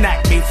like a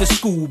snack made for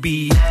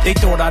Scooby. They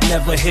thought I'd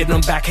never hit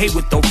them back, hey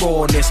with the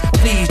rawness.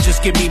 Please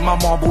just give me my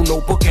marble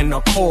notebook and a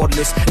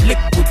cordless.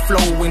 Liquid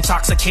flow,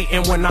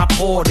 intoxicating when I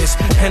pour this.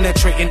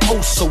 Penetrating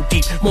oh so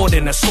deep, more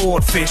than a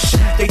swordfish.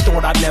 They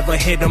thought I'd never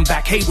hit them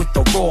back, hey with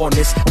the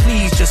rawness.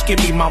 Please just give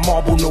me my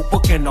marble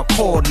notebook and a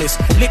cordless.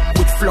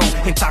 Liquid flow,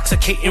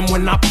 intoxicating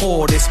when I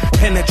pour this.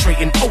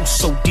 Penetrating oh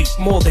so deep,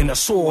 more than a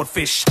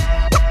swordfish.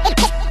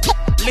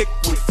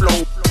 Liquid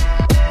flow.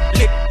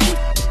 Liquid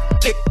flow.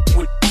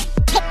 Liquid flow.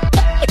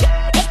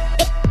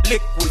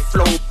 Liquid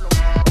flow.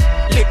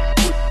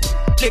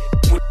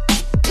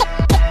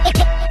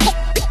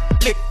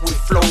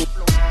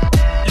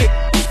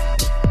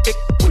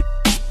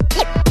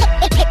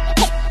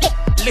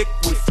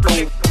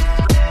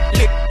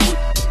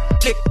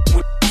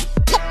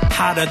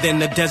 hotter than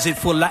the desert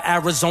full of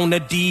Arizona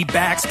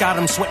D-backs. Got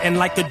them sweating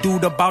like a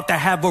dude about to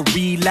have a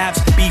relapse.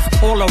 Beef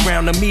all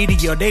around the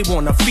media, they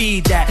wanna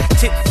feed that.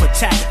 Tit for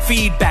tat,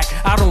 feedback,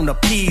 I don't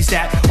appease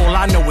that. All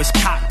I know is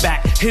cock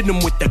back, hit them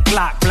with the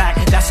Glock black.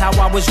 That's how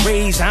I was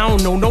raised, I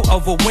don't know no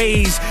other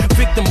ways.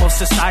 Victim of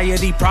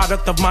society,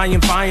 product of my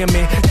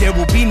environment. There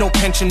will be no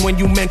pension when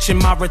you mention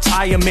my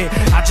retirement.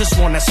 I just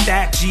wanna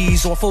stack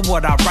G's off of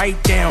what I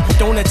write down.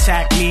 Don't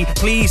attack me,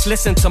 please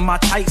listen to my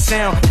tight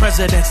sound.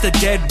 Presidents, the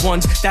dead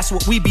ones, that's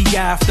what we be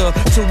after.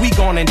 Till we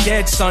gone and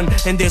dead, son,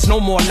 and there's no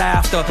more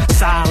laughter.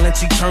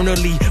 Silence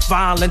eternally,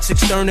 violence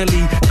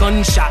externally.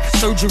 Gunshot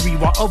surgery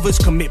while others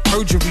commit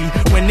perjury.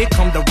 When it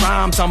come to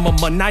rhymes, I'm a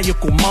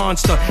maniacal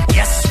monster.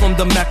 Yes, from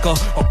the Mecca,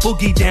 a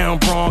boogie down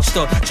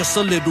Bronxster. Just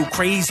a little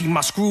crazy,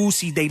 my screws,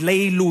 see they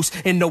lay loose.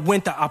 In the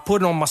winter, I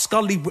put on my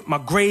Scully with my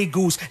Grey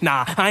Goose.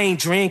 Nah, I ain't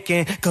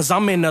drinking, cause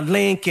I'm in a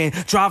Lincoln.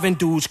 Driving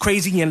dudes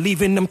crazy and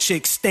leaving them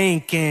chicks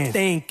thinking.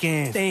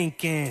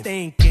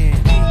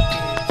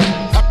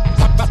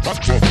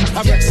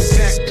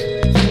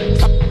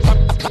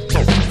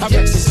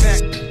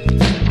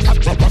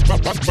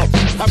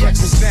 I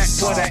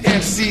represent what an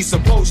MC's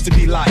supposed to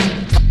be like.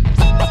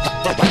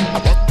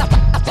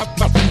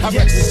 I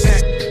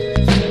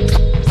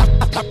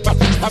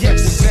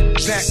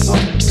represent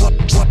what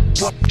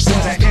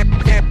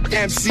an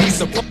MC's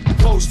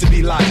supposed to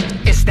be like.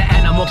 It's the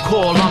animal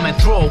call I'm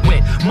enthralled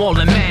with. More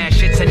than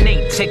mash, it's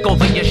innate. Take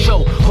over your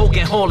show,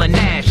 Hogan, Hall, and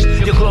Nash.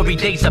 Your glory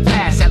days are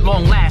past. At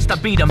long last, I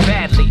beat them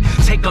badly.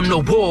 Take them to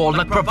war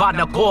like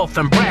Pravada, Golf,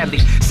 and Bradley.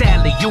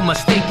 Sadly, you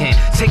mistaken.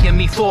 Taking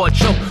me for a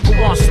joke.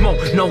 Who wants smoke?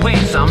 No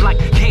answer. I'm like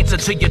cancer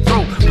to your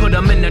throat. Put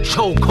them in the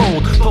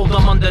chokehold. Fold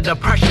them under the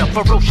pressure.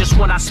 Ferocious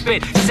when I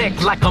spit.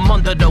 Sick like I'm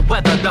under the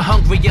weather. The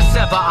hungriest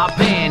ever I've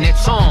been.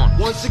 It's on.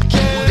 Once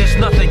again. There's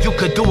nothing you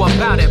could do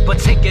about it, but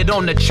take it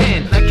on the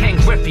chin. Like Ken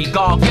Griffey,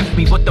 God gift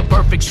me with the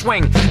perfect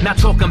swing. Not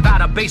talking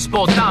about a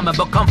baseball diamond,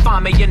 but come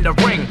find me in the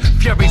ring.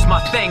 Fury's my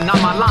thing,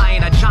 I'm a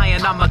lion, a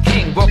giant, I'm a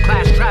king.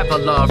 World-class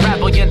traveler,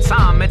 rebellion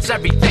time, it's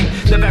everything.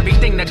 The very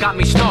thing that got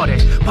me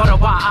started. Part of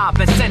why I've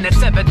been sent,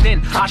 it's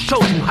evident. I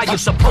show you how you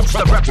supposed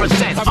to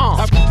represent.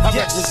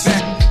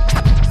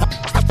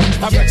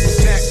 I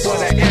represent what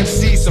an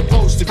MC's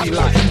supposed to be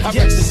like. I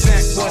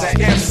represent what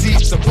an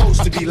MC's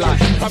supposed to be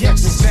like. I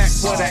represent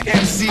what an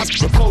MC's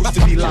supposed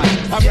to be like.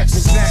 I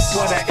represent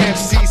what an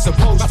MC's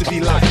supposed to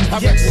be like. I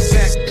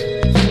represent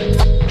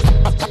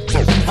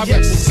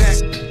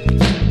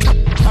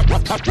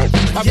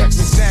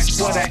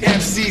what an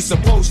MC's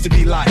supposed to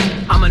be like.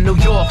 I'm a New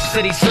York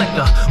City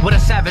slicker with a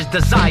savage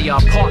desire.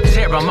 Part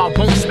terror, I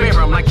won't spare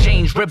him like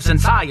change ribs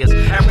and tires.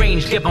 At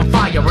range, give them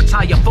fire,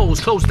 retire foes,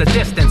 close the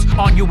distance.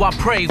 On you I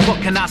pray,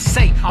 what can I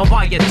say on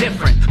why you're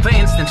different? For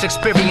instance,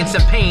 experience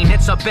and pain,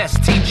 it's our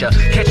best teacher.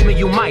 Catch me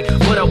you might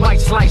with a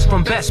white slice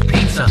from Best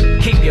Pizza.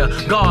 Keep your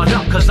guard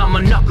up, cause I'ma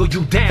knuckle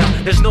you down.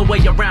 There's no way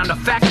around the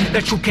fact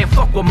that you can't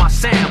fuck with my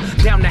sound.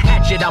 Down the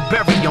hatchet, I'll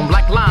bury them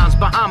like lines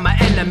behind my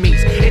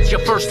enemies. It's your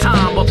first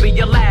time, will be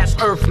your last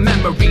earth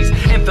memories.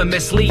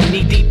 Infamously,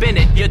 knee deep in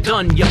it, you're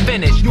done, you're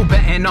finished. You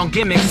betting on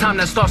gimmicks, time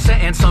to start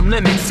setting some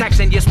limits.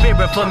 Taxing your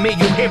spirit for me,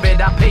 you hear it,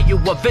 I pay you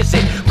a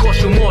visit.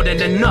 Cost you more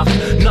than enough,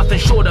 nothing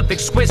short of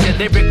exquisite.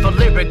 Lyric for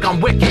lyric, I'm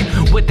wicked.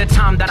 With the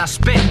time that I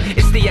spent,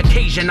 it's the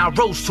occasion I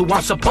rose to,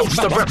 I'm supposed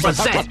to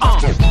represent.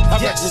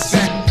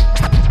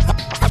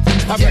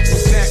 I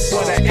represent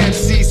what an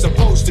MC's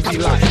supposed to be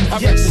like. I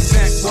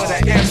represent what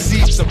an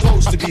MC's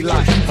supposed to be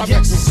like. I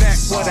represent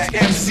what an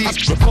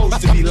MC's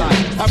supposed to be like.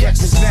 I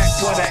represent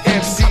what an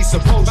MC's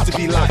supposed to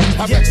be like.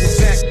 I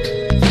represent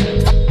what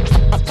an MC's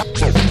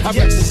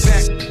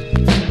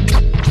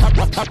supposed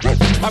to be like.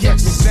 I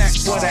represent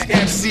what an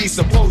MC's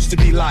supposed to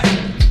be like.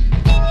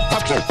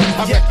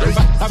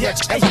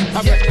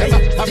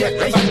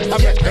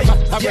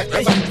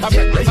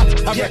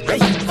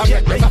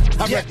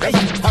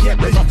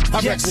 I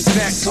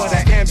represent what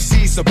an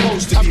MC's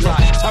supposed to be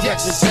like. I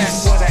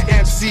represent what an MC's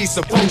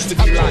supposed to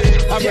be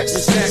like. I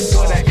represent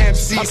what an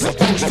MC's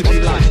supposed to be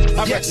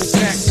like. I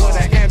represent what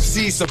an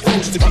MC's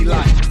supposed to be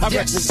like. I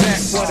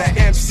represent what an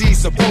MC's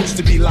supposed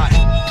to be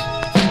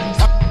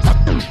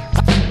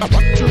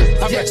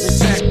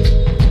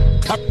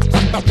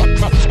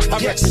like.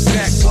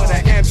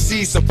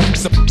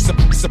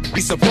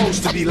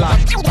 Supposed to be like.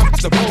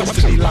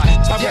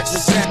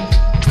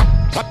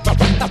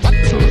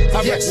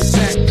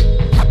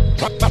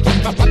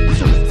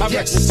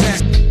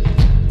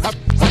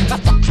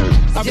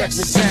 I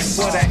represent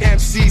what an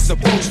MC's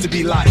supposed to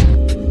be like.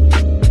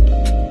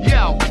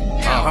 Yo,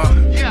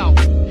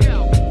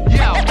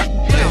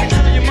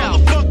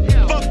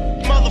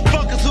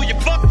 motherfuckers who you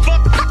fucking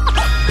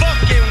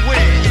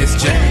with. It's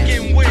Jay.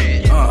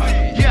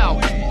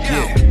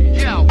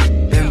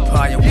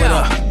 Empire, what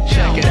up?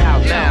 Check it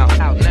out now.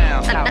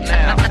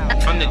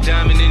 I'm the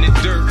diamond in the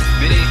dirt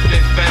that ain't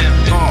been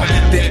found.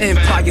 The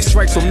Empire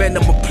strikes with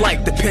minimum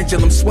plight. The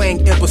pendulum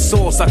swing,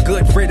 imbeciles. I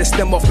good riddance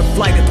them off the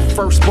flight at the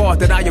first bar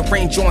that I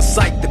arrange on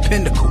sight. The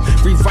pinnacle,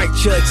 rewrite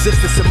your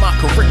existence in my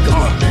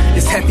curriculum.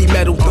 It's heavy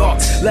metal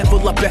darks,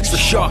 level up extra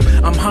sharp.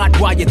 I'm hot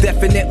while you're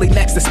definitely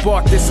next to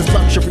spark. This is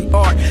luxury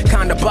art,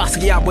 kinda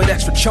Basquiat with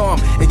extra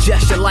charm. And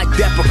gesture like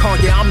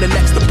Depakoon, yeah, I'm the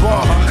next to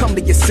bomb. Come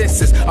to your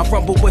senses, I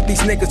rumble with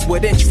these niggas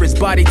with interest.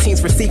 Body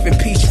teams receiving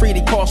peace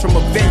treaty calls from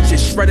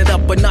Avengers. Shredded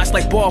up a notch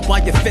like barbed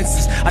wire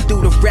fences. I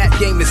do the rap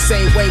game the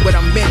same way when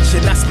I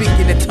mention. Not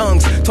speaking in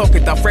tongues,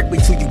 talking directly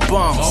to you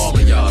bums.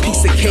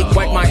 Piece of cake,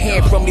 wipe my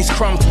hand from these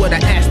crumbs with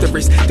an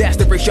asterisk. The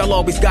asterisk, y'all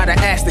always gotta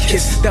ask the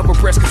kiss. Double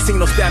breast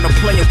casino style, no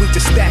playing, we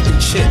just stacking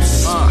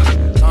chips.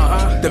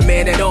 The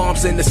man at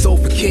arms and the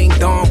sofa king,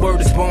 Don word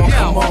is born,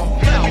 come on.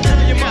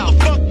 Tell you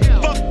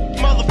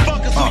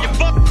motherfuckers who you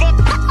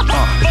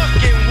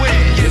fucking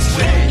with. Yes,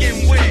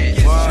 fucking with.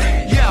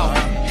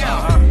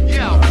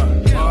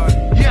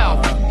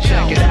 Yo,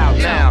 check it out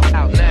now.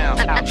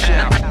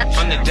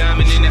 I'm the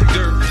diamond in the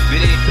dirt.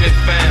 It ain't been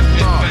found.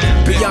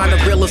 Beyond the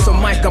realest on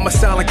mic, I'm a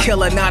silent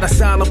killer, not a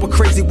silent but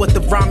crazy with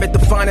the rhyme and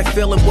defining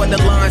feeling. When the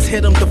lines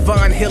hit them,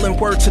 divine healing,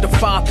 word to the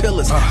 5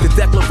 pillars. The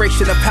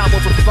declaration of power,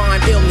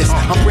 refined illness.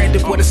 I'm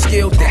branded with a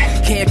skill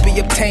that can't be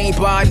obtained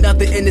by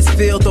another in this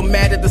field. Don't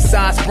matter the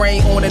size,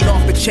 brain on and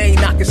off the chain.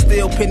 I can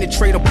still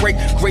penetrate or break.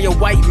 Gray or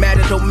white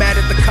matter, don't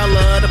matter the color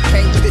of the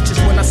paint. Pictures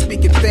when I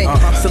speak and think.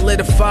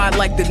 Solidified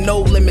like the no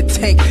limit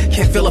tank.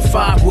 Can't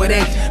vilify what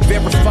ain't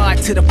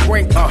verified to the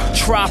brink.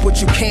 Try what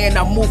you can,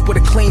 I move with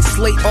a clean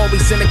slate.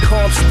 Always in a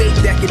calm state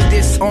that can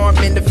disarm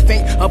in the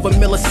faint of a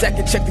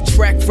millisecond. Check the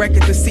track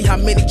record to see how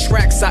many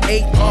tracks I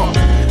ate.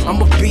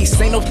 I'm a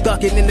beast, ain't no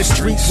thugging in the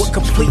streets. What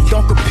complete,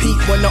 don't compete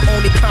when the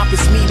only comp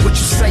is me. What you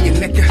saying,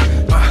 nigga?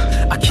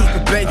 I keep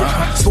it banging.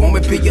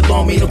 Swarming, be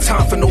alone, me no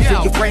time for no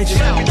rearranging.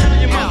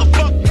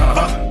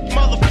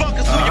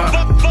 Motherfuckers who you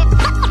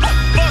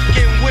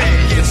fucking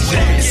with.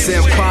 It's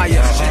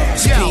Empire,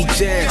 Speed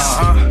Jazz,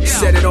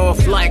 set it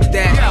off like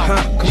that.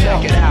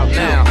 Check it out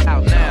now.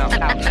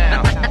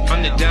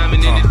 I'm the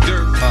diamond in the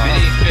dirt.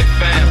 It ain't been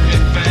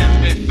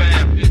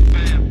found.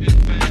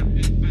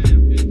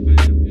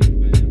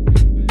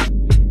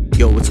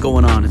 Yo, what's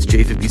going on? It's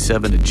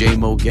J57, the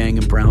J-Mo Gang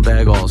and Brown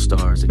Bag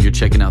All-Stars, and you're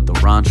checking out the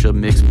Rancha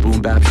Mix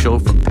Boom Bap Show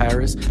from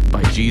Paris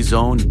by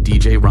G-Zone and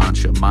DJ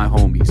Rancha, my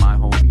homies.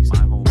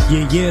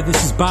 Yeah,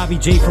 this is Bobby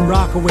J from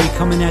Rockaway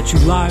coming at you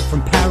live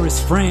from Paris,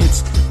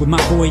 France with my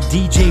boy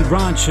DJ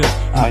Rancha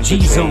and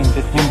G-Zone on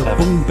the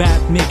Boom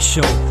Bap Mix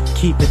Show.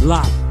 Keep it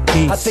locked.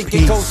 I think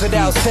it goes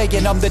without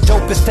saying I'm the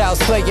dopest out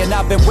slaying.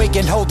 I've been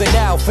waiting, holding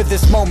out for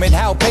this moment.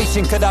 How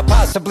patient could I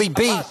possibly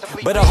be?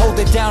 But I hold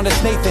it down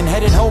as Nathan,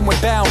 headed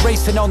homeward bound,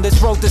 racing on this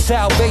road to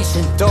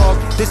salvation. Dog,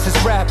 this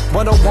is rap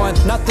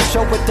 101, not the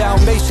show with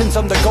Dalmatians.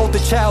 I'm the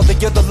golden child,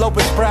 and you're the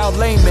lowest brow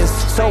layman's.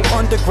 So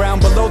underground,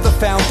 below the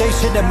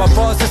foundation, and my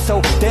bars are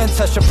so dense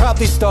I should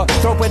probably start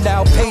throwing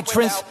out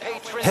patrons.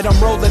 And I'm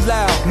rolling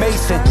loud,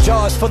 Mason,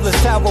 jars full of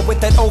sour with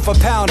that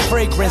overpound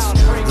fragrance.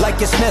 Like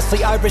it's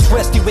Nestle, Irish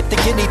Westie with the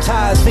guinea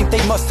ties. Think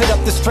they mustered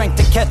up the strength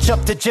to catch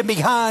up to Jimmy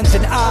Hines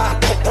and I.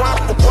 And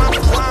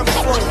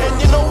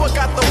you know I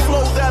got the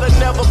flow that'll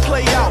never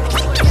play out.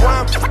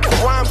 Rhyme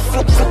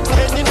flow.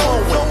 And you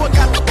know I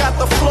got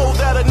the flow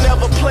that'll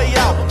never play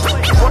out.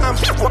 Rhyme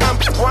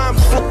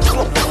flow.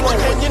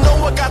 And you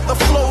know I got the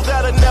flow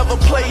that'll never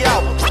play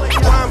out.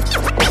 Rhyme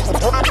flow.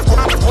 And you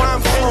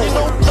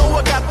know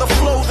I got the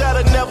flow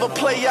that'll never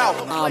play out.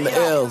 I'm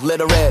ill,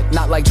 literate,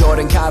 not like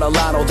Jordan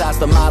Catalano. That's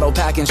the motto,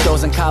 packing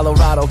shows in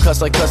Colorado.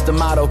 Cuss like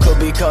Customato, could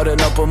be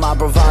cutting up with my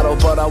bravado.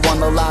 But I won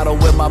the lotto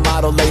with my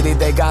model lady,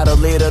 they got a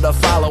leader to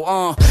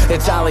follow.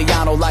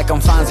 Italiano like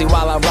I'm Fonzie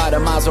while I ride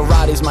in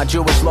Maseratis. My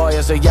Jewish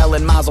lawyers are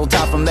yelling Mazel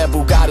Tov from their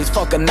Bugattis.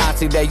 Fuck a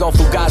Nazi, they all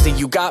Fugazi,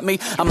 you got me?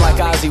 I'm like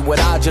Ozzy with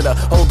Ajita,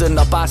 holding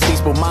up Asti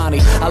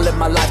Spumani. I live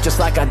my life just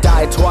like I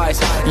died twice.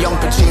 Young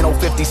Pacino,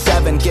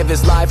 57, give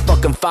his life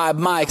fucking 5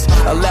 mics.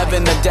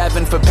 11 to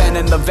Devin for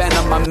penning the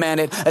venom, I meant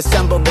it.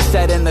 Assembled the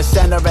set in the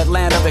center,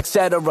 Atlanta,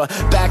 etc.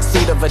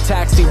 Backseat of a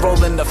taxi,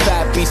 rolling the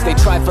fat beast. They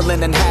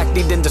trifling and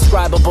hackneyed,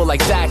 indescribable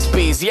like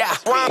Zaxby's, yeah.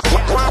 Rhyme flow,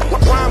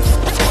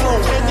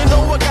 and you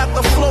know I got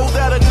the flow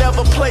that'll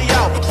never play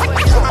out.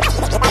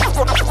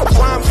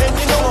 Rhyme, and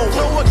you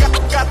know I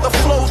got the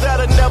flow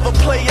that'll never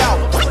play out.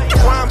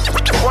 Rhyme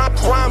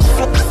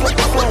flow,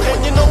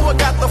 and you know I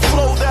got the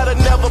flow that'll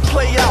never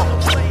play out.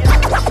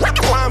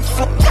 Rhyme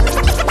flow,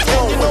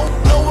 and you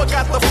know I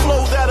got the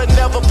flow that'll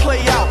never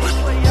play out.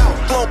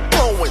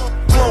 Flowing,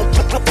 never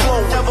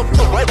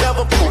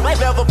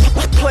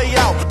play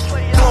out.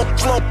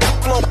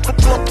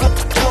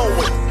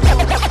 Flowing,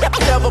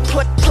 never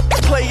play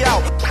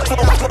out.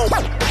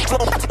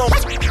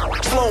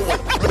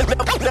 Flowing,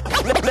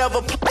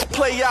 never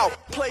play out.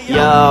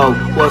 Yo,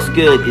 what's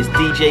good? It's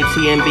DJ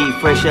TMB,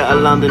 fresh out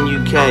of London,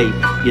 UK.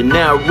 You're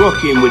now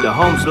rocking with the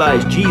Home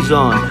Slice,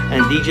 G-Zone,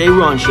 and DJ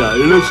Rancha.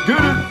 Let's get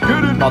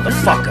it,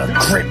 motherfucker.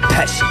 Grip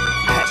passion.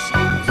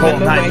 All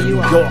night in New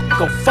York,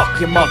 go fuck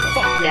your mother.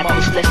 Now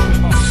please listen.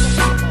 I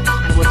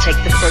will take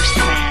the first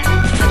man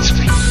on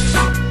screen.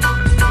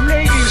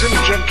 Ladies and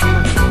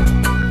gentlemen,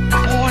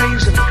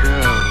 boys and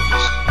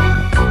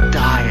girls,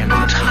 dying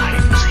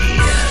times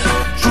here.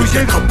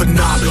 Drink a cup of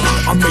knowledge,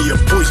 I may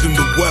have poisoned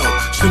the well.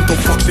 Synthol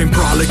fucks ain't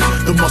brolic,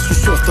 the muscle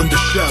soft on the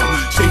shell.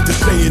 Safe to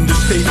say in this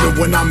statement,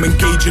 when I'm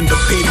engaging the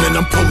pavement,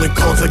 I'm pulling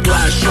cards like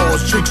glass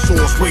shards,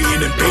 jigsaws,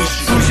 waiting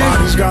impatient.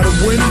 Somebody's gotta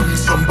win,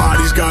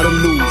 somebody's gotta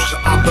lose.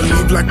 I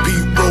believe like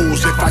Pete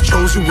Rose, if I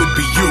chose it would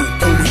be you.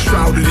 Always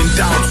shrouded in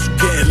doubts,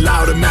 getting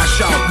loud and mash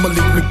out.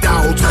 Malik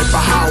McDowell type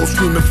of howl,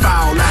 screaming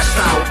foul, last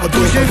out.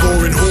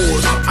 Adoring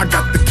whores, I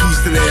got the keys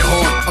to their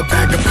heart. A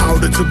bag of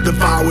powder to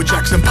devour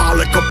Jackson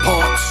Pollock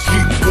apart.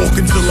 Keep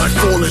walking till I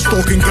fall and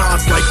stalking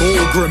gods like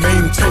Olgrim.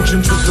 Aim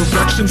intention to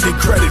direction, take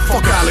credit,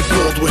 fuck Alec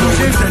Baldwin. No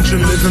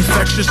intention, live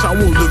infectious, I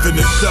won't live in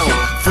a cell.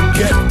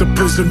 Forget the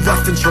prison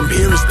reference, from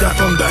here is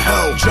death under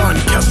hell. John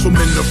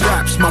Kesselman of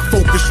raps, my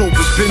focus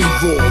always been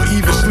raw.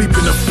 Even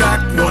sleeping a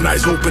fact, one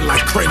eye's open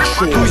like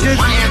Crenshaw.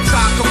 My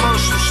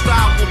anti-commercial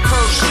style will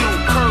curse you,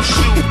 curse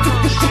you.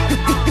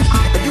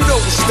 You know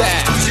the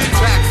stats.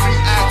 Taxing,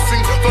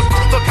 axing,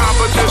 the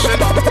competition.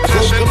 Don't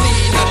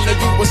believe none of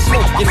you was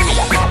smoking me.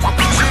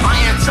 My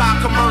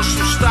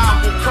anti-commercial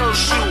style will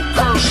curse you,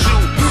 curse you.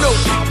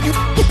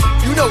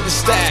 You know the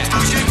stats.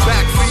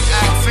 Taxing,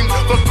 axing,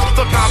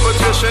 the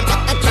competition.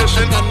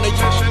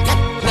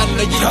 None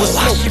of you Yo, was I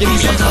should smoking be me.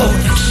 below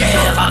the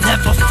jail. I'll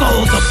never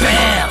fold the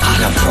bail.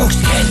 I'd approach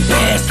 10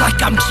 bears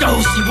like I'm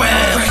Josie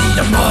Wales. Ready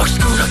to march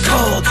through the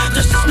cold,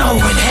 the snow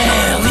and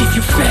hail. Leave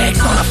you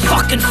fags on a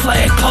fucking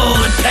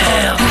flagpole and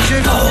pale. Act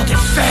bold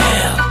and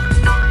fail.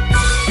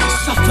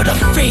 Suffer the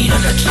fate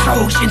of the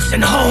Trojans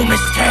and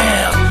Homer's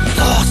tale.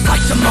 Lost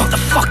like the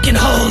motherfucking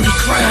Holy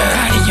Grail.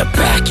 Out of your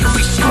back, you'll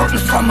be snorting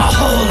from a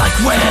hole like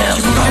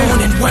whales. You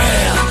moan and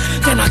wail,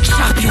 then I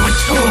chop you in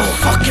two.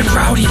 Fucking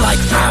rowdy like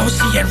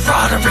Rousey and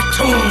Roderick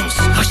Toombs.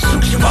 I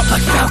shoot you up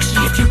like Fauci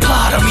if you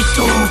plot on me,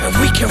 dude. And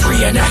we can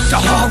reenact the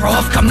horror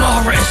of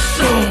Gamora and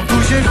soon.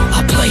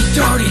 I play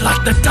dirty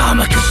like the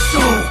Dama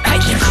Kazoo.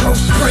 At your crew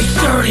straight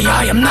dirty,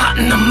 I am not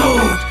in the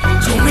mood.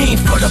 Too mean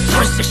for the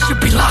princess, should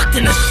be locked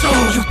in a zoo.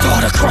 You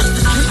thought across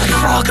the street like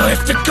Frogger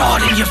if the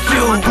guard in your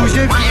view.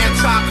 My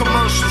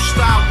anti-commercial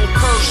style will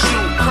curse you,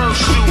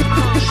 curse you.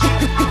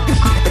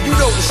 You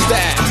know the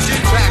stats.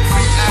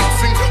 Taxing,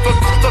 axing,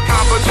 the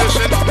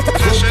competition. Don't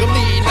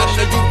believe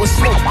none of you was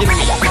smoking me.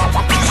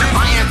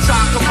 My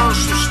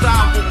anti-commercial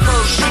style will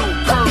curse you,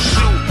 curse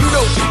you.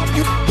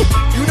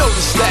 You know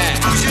the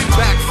stats.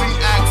 Taxing,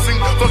 axing,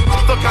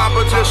 the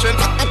competition.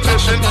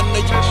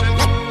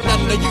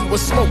 None of you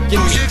was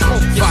smoking me.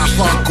 5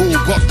 on gold,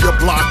 buck your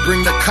block,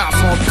 bring the cops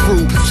on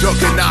through.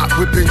 Juggernaut,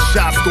 whipping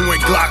shots, doing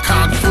Glock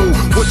Kung Fu.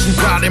 What you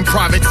got in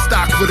private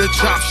stock for the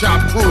chop shop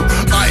crew?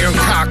 Iron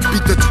cock,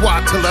 beat the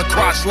twat till her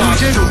crotch line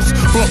juice.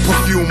 Blunt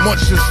perfume,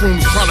 munching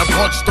shrooms, trying to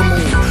punch the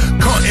moon.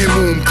 Cutting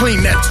room,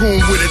 clean that tomb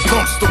with a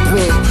dumpster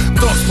broom.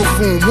 Dust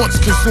perfume, once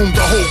consumed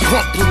the whole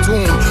grunt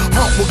platoon.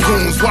 Hunt with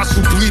goons, watch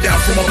you bleed out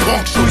from a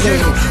puncture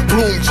wound.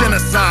 Bloom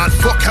genocide,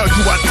 fuck how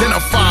you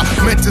identify.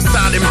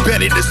 Menticide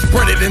embedded to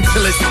spread it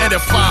until it's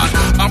edified.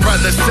 I'd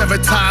rather sever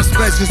ties,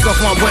 measures of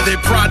my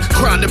weathered pride.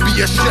 Tried to be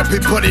a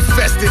shepherd, but it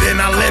festered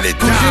and I let it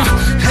die.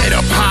 Head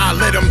up high,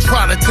 let them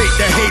try to take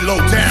the halo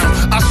down.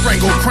 I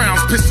strangle crowns,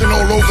 pissing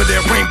all over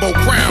their rainbow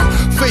crown.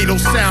 Fatal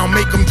sound,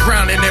 make them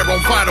drown in their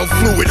own vital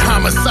fluid.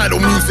 Homicidal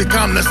music,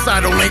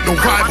 omnicidal, ain't no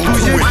rival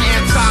to it. My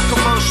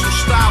anti-commercial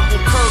style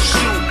will curse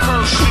you,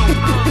 curse you.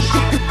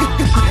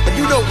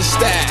 You know the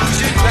stats.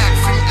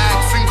 Taxing,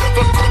 axing,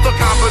 the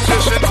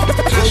competition. Don't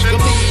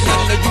believe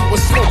none of you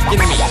was smoking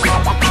me.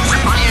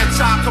 My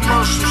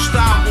anti-commercial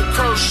style will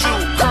curse you,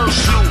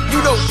 curse you.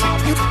 You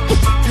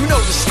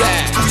know the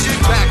stats.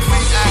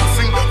 Taxing,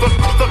 axing,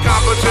 the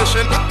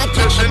competition.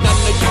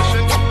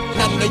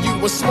 None of you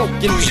was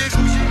smoking me.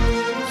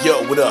 Yo,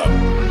 what up?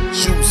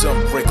 Shoes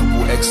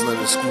Unbreakable,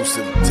 excellent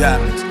exclusive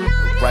diamonds.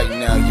 Right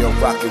now, you're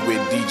rocking with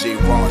DJ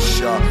Ron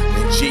Shaw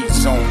and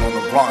J-Zone on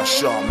the Ron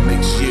Shaw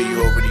mix. Yeah,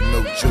 you already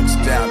know Jokes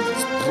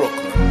Diamonds,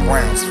 Brooklyn,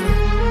 Brownsville.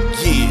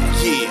 Yeah.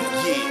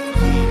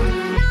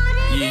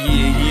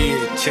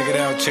 Check it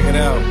out.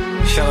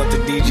 Shout out to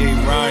DJ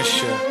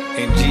Ransha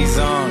and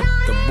G-Zone,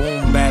 the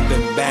Boom Bap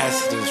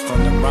ambassadors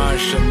from the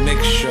Ransha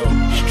Mix Show,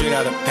 straight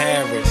out of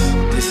Paris.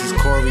 This is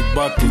Corey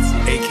Buckets,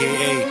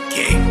 aka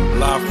King,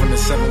 live from the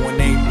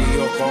 718 New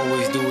York.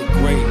 Always do it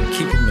great.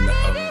 Keep them in the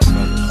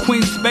oven.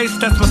 Queen Space,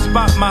 that's my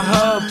spot, my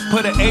hub.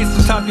 Put an ace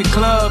on top your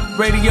club.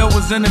 Radio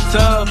was in the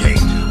tub.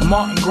 I'm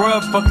Martin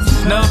Grub, fucking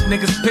snub.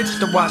 Niggas pitch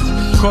to watch.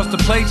 Across the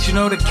plate, you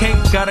know the cake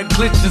got a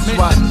glitch and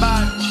swatch.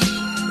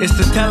 It's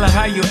to tell her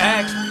how you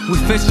act. We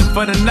fishing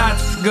for the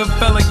knots. Good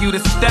fella, you the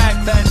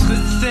stack. That's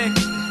good sick.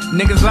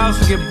 Niggas louse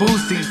and get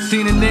boosty.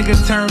 Seen a nigga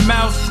turn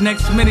mouse.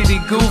 Next minute he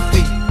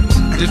goofy.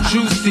 The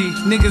juicy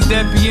niggas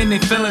that be in they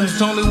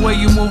feelings. Only way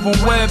you move on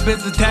web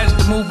is attached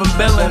to moving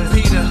billings.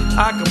 Peter,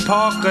 I can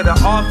Parker, the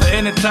author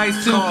in a tight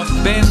suit.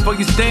 Bands for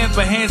your stands,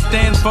 but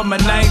handstands for my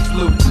knife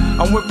loop.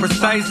 I'm with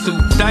precise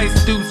suit,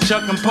 dice dudes,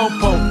 Chuck and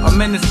Popo.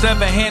 I'm in the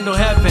 7 handle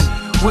heaven.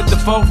 with the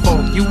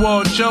fofo. You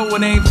all Joe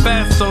and ain't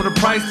fast, so the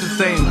price the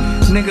same.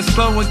 Niggas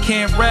slow and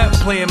can't rap,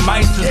 playing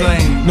mice is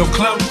lame. No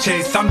clout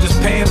chase, I'm just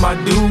paying my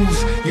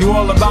dues. You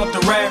all about the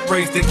rap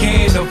race, the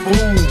can of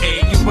food.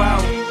 Hey, you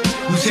out.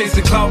 You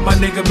chasing clout, my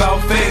nigga,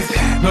 about face.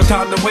 No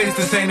time to waste,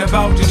 this ain't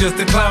about you, just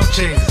a clout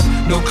chase.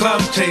 No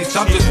clout chase,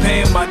 I'm just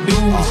paying my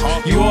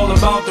dues. You all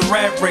about the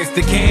rap race,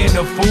 the can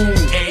of food.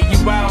 Hey,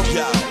 you out.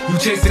 You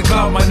chasing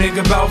clout, my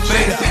nigga, about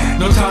face.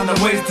 No time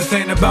to waste, this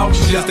ain't about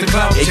you, just a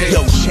clout chase. Hey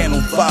yo,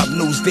 Channel 5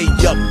 News, they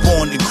up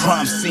on the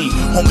crime scene.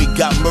 Homie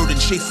got murdered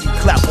chasing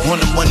clout on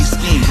a money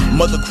scheme.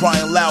 Mother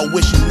crying loud,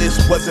 wishing this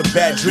was a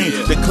bad dream.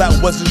 The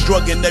clout was his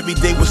drug and every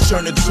day was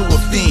turning to a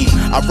fiend.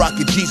 I rock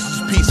a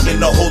Jesus piece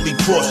and the Holy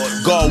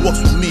Cross. God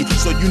walks with me,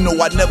 so you know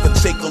I never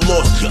take a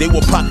loss. They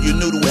will pop your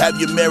noodle, have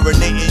you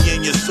marinating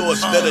in your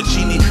sauce.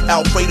 Fettuccine,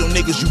 Alfredo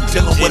niggas, you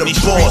dealing with a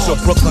boss. So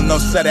Brooklyn on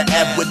Sutter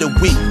Ave with the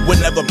weak, will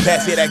never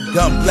pass. Hear that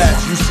gun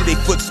blast, you see they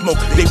foot smoke,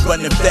 they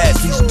running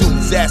fast. These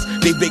dudes ass,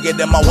 they bigger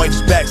than my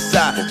wife's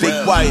backside. They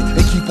quiet,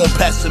 they keep on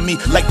passing me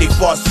like they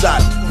far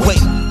side.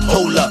 Wait,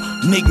 hold up,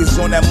 niggas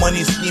on that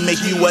money scheme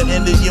make you an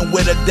Indian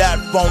with a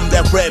dot from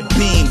that red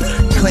beam.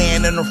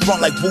 Clan in the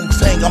front like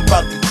Wu-Tang, I'm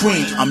about to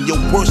cream. I'm your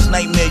worst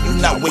nightmare, you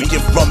not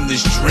waking from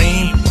this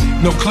dream.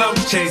 No clout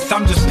chase,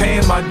 I'm just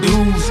paying my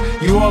dues.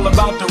 You all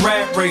about the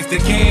rap race, the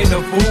can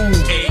of food.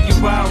 Hey,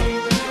 you out.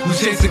 You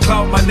chasing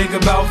clout, my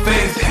nigga, about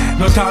face.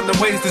 No time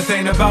to waste, this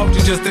ain't about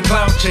you, just a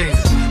clout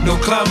chase. No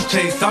clout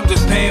chase, I'm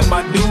just paying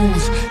my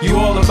dues. You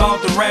all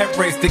about the rap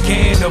race, the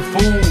can of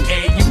food.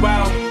 Hey, you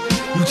out.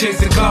 You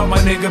chasing clout, my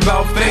nigga,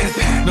 about face.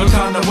 No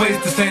time to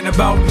waste, this ain't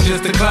about you,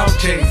 just a clout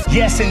chase.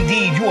 Yes,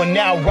 indeed, you are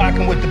now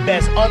rocking with the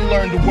best.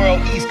 Unlearn the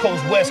world, East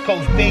Coast, West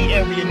Coast, Bay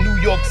Area, New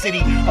York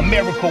City,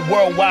 America,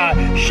 worldwide.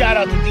 Shout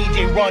out to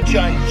DJ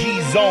Rancha and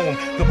G-Zone,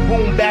 the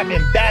boom bap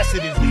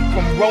ambassadors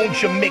from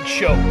Roncha Mix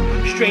Show,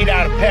 straight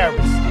out of Paris.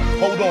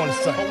 Hold on,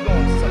 son. Hold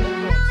on, son.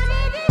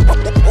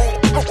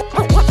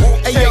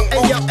 Ayo,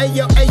 ayo,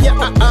 ayo, ayo, ayo,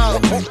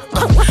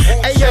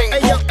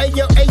 ayo,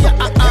 ayo, ayo,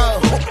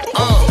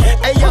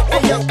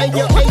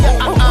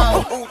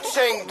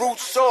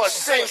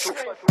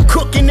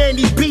 Cooking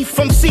any beef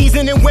from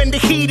seasoning when the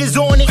heat is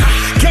on it.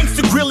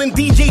 Gangsta grillin'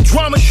 DJ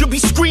drama should be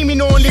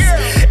screaming on this.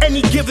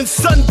 Any given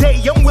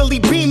Sunday, I'm Willie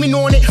beaming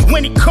on it.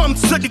 When it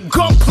comes to the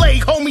gunplay,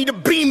 homie, the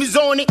beam is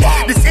on it.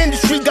 This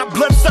industry got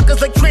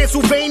bloodsuckers like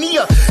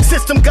Transylvania.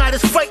 System got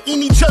us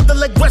fighting each other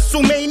like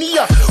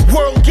WrestleMania.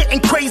 World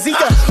getting crazier,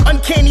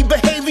 uncanny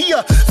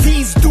behavior.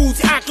 These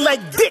dudes act like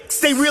dicks,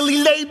 they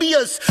really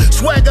labias.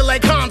 Swagger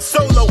like Han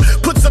Solo,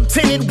 put some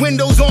tinted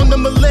windows on the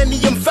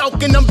Millennium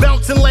Falcon. I'm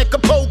bouncing like a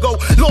pogo.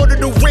 Lord of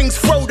the Rings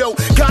Frodo,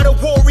 got a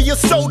warrior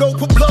Soto.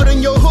 Put blood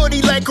on your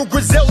hoodie like a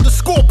Griselda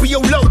Scorpio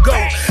logo.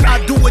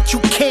 I do what you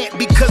can't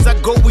because I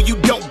go where you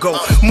don't go.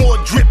 More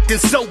drip than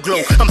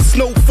Soglo, I'm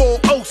Snowfall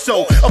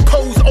Oso.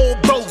 Oppose all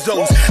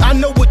bozos, I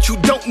know what you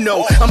don't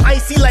know. I'm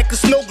icy like a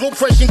snow globe,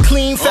 fresh and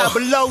clean,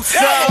 fabuloso.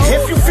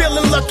 If you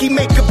feeling lucky,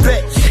 make a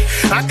bet.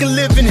 I can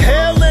live in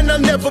hell and I'll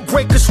never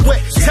break a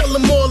sweat. Tell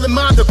them all, am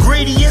I the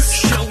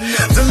greediest,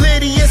 the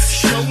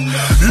littiest,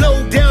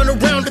 low down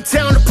around the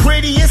town, the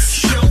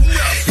prettiest.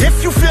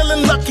 If you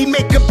feeling lucky,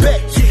 make a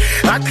bet.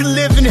 I can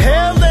live in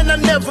hell and I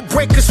never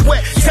break a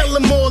sweat. Tell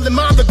them all, am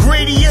I the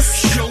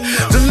greediest,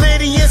 the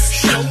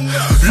littiest,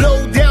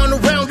 low down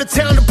around the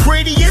town, the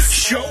prettiest.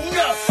 Show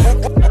enough.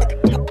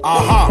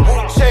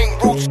 Chain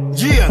roots,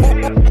 yeah,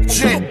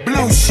 jet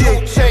blue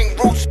shit. Chain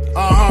roots,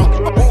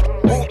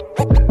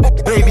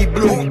 baby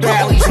blue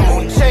valleys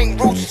on. Chain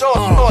roots,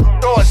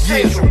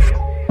 yeah.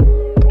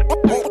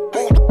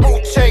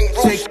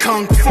 Say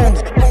kung fu,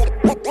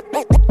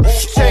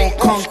 chain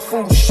kung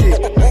fu shit.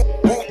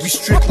 We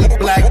strictly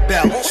black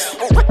belts.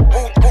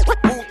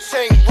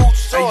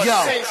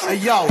 Hey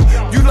yo,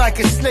 you like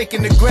a snake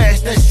in the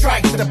grass that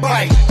strikes the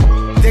bite.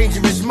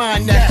 Dangerous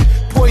mind that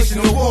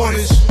poison the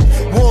waters.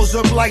 Walls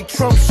up like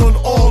Trumps on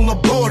all the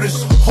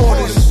borders.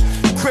 Hoarders,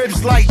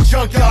 cribs like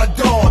junkyard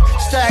dog.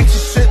 Stacks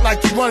of shit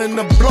like you running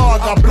the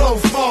blog. I blow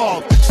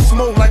fog,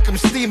 smoke like I'm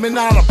steaming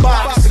out a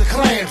box of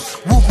clams.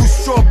 Woo-woo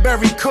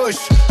strawberry kush,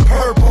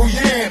 purple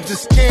yams. The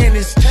scan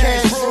is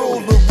cash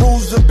rule, the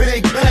rules a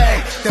big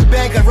bag. The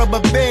bag of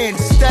rubber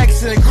bands,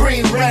 stacks in a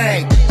green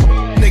rag.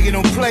 Nigga,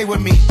 don't play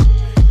with me.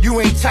 You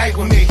ain't tight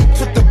with me.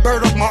 Took the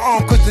bird off my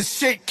arm cause the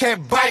shit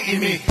kept biting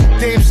me.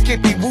 Damn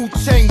Skippy,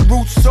 Wu-Tang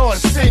roots are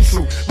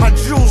essential. My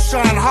jewels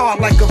shine hard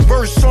like a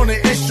verse on an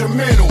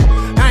instrumental.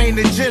 I ain't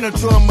a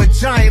genital, I'm a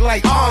giant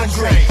like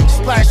Andre.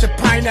 Splash of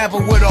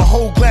pineapple with a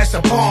whole glass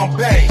of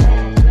Bombay.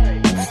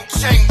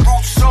 Wu-Tang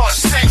roots are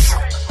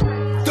essential.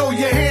 Throw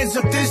your hands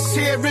up, this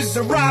here is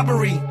a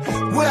robbery.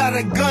 Without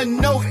a gun,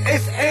 no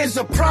ifs, ands,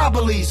 or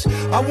probablys.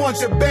 I want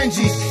your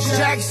Benjis,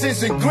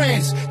 Jacksons, and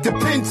Grants. The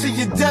pin to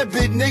your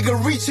debit,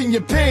 nigga, reaching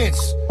your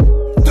pants.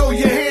 Throw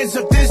your hands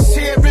up, this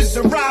here is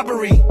a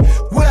robbery.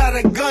 Without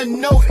a gun,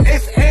 no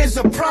ifs, ands,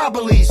 or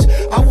probablys.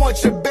 I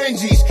want your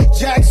Benjis,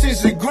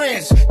 Jacksons, and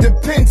Grants. The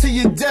pin to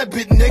your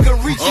debit, nigga,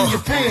 reaching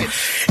your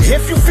pants.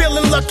 If you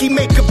feeling lucky,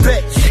 make a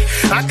bet.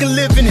 I can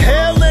live in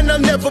hell and I'll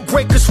never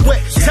break a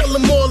sweat. Tell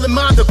them all, am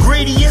I the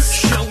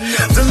greediest,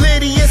 the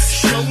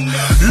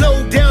littiest,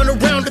 low down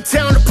around the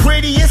town, the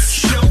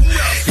prettiest?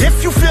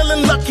 If you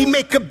feeling lucky,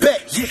 make a bet.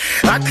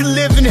 I can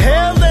live in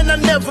hell and I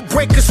never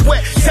break a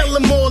sweat. Tell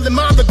them all, am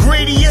I the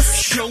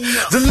greediest,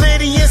 the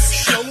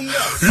littiest,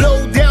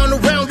 low down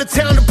around the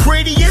town, the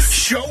prettiest?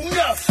 Show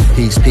enough.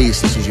 Peace,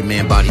 peace. This is your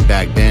man Body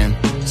Bag Band,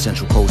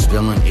 Central Coast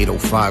Villain,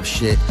 805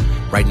 shit.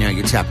 Right now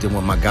you're tapped in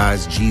with my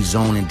guys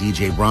G-Zone and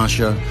DJ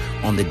Ransha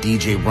on the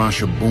DJ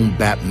Ransha Boom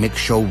Bap Mix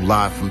Show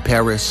live from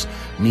Paris.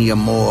 Mi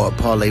amor,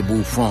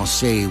 parlez-vous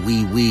français,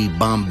 oui,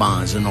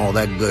 bonbons and all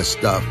that good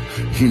stuff.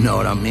 You know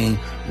what I mean?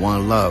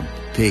 One love.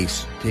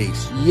 Peace,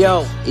 peace.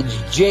 Yo, it's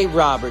Jay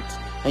Roberts,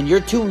 and you're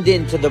tuned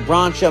in to the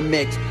Ransha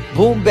Mix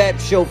Boom Bap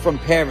Show from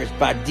Paris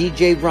by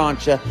DJ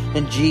Ransha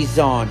and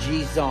G-Zone.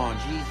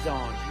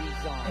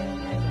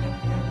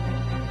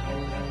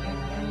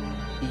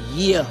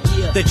 Yeah.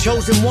 The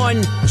chosen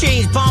one,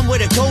 James Bond with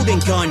a golden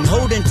gun,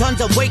 holding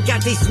tons of weight,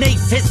 got these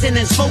snakes hissing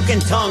and smoking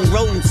tongue,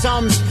 rolling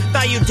sums,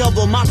 value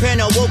double, my pen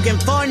awoken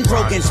fun,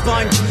 broken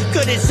sponge,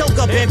 couldn't soak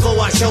up info,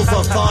 I show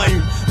for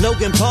fun.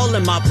 Logan Paul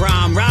in my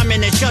prime,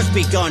 rhyming has just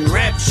begun,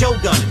 rap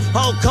Shogun,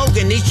 Hulk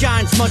Hogan, these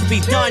shines must be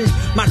done.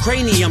 My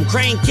cranium,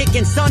 crane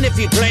kicking son if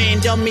you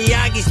playing dumb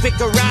Miyagi, spit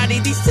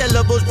karate, these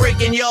syllables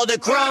breaking y'all the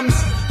crumbs.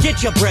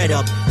 Get your bread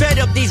up, fed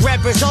up, these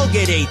rappers all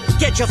get ate.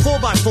 Get your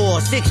 4x4,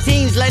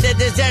 16s, let a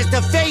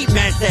disaster fate,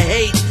 master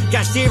hate.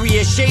 Got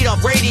serious shade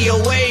off radio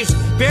waves.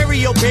 Bury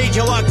your page,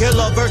 yo, I kill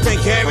a verse and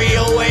carry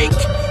awake.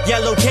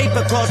 Yellow tape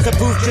across the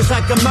booth just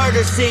like a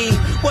murder scene.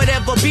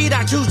 Whatever beat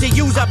I choose to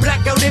use, I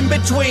black out in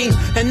between.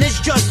 And this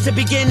just the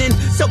beginning,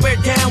 so bear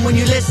down when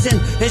you listen.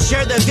 And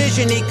share the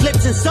vision,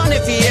 eclipsing sun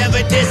if you ever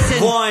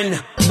dissing.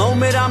 1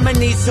 moment I'ma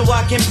need so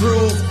I can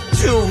prove.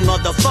 2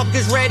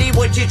 motherfuckers ready,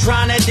 what you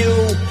tryna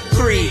do?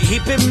 3,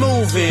 keep it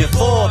moving.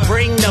 4,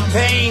 bring the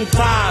pain.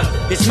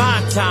 5, it's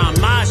my time,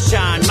 my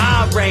shine,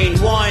 my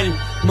reign. 1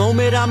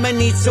 moment I'ma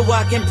need so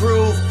I can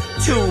prove.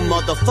 2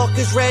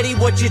 motherfuckers ready,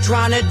 what you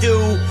tryna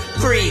do?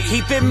 3,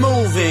 keep it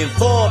moving.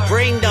 4,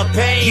 bring the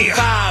pain.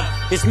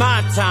 5, it's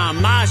my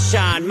time, my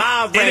shine,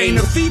 my reign. It ain't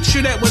a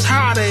feature that was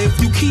harder if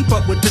you keep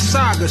up with the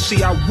saga.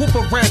 See, I whoop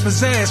a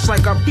rapper's ass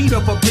like I beat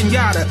up a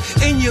pinata.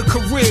 In your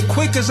career,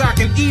 quick as I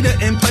can eat a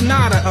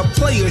empanada. A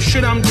player,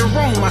 shit, I'm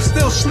Jerome, I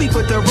still sleep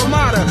with the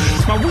Ramada.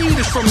 My weed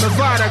is from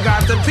Nevada,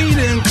 got the Peter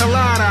and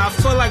Colada. I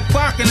feel like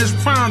Pac in his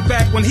prime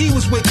back when he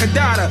was with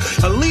Kadada.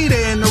 A leader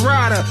in the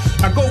rider,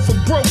 I go for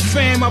broke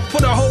fam, I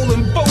put a hole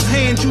in both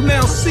hands, you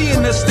now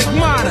seeing the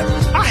stigmata.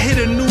 I hit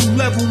a new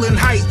level in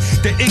height,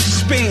 the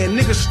expand.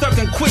 Niggas stuck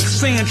in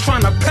quicksand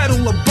trying to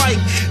pedal a bike.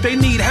 They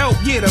need help,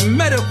 yeah, the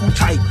medical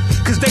type.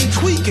 Cause they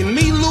tweaking,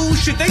 me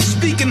lose shit, they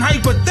speaking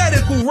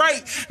hypothetical,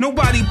 right?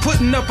 Nobody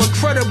putting up a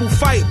credible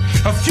fight.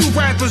 A few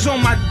rappers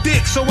on my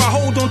dick, so I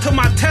hold on to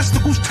my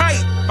testicles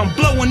tight. I'm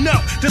blowing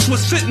up, this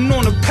was sitting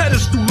on a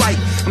pedestal like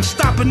I'm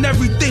stopping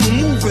everything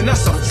moving,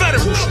 that's a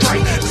federal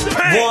strike.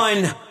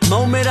 1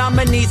 moment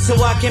I'ma need so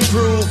I can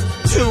prove.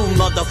 2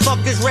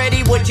 motherfuckers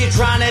ready, what you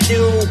tryna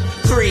do?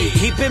 3,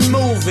 keep it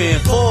moving.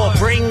 4,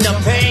 bring the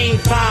pain.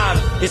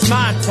 5, it's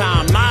my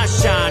time, my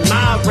shine,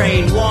 my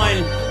reign.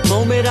 1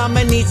 moment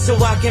I'ma need so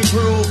I can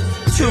prove.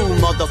 2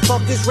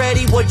 motherfuckers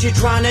ready, what you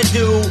tryna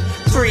do?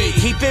 3,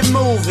 keep it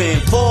moving.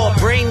 4,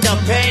 bring the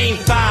pain.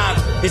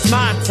 5, it's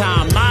my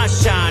time, my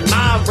shine,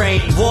 my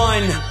reign.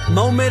 1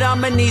 moment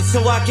I'ma need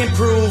so I can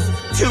prove.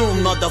 2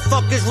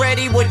 motherfuckers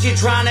ready, what you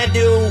tryna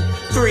do?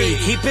 3,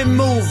 keep it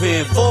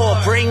moving. 4,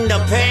 bring the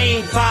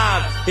pain.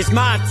 5, it's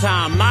my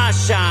time, my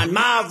shine,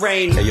 my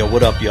reign. Hey yo,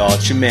 what up y'all?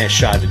 It's your man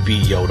Shy the B,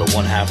 yo, the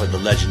one half of the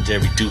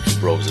legendary Dookie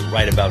Bros. And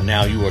right about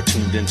now you are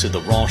tuned into the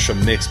Ransha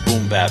Mix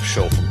Boom Bap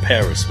Show from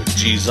Paris with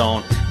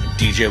G-Zone and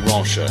DJ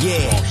Ransha.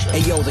 Yeah,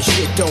 hey yo, the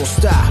shit don't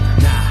stop,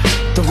 nah.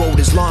 The road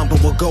is long,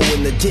 but we'll go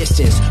in the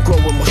distance.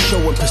 Growing while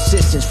showing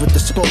persistence with the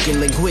spoken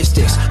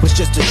linguistics. Was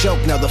just a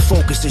joke, now the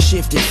focus is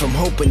shifted from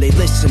hoping they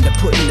listen to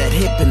putting that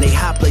hip and they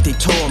hop like they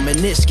tore a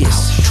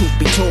meniscus. Truth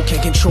be told,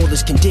 can't control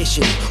this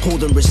condition.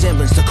 Holding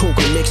resemblance to coke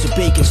mixed with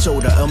baking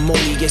soda,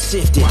 ammonia gets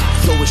sifted.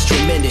 Flow is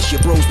tremendous,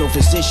 your bro's no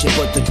physician,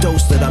 but the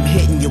dose that I'm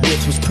hitting you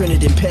with was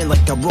printed in pen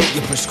like I wrote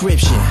your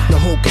prescription. No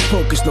hocus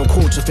pocus, no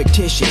quotes are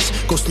fictitious.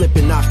 Go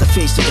slipping off the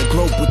face of the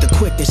globe with the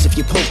quickness if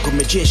you poke a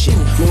magician.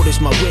 Lord is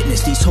my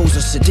witness, these hoes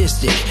are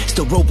sadistic.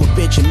 Still rope a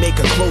bitch and make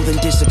her clothing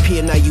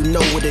disappear. Now you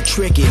know what the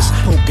trick is.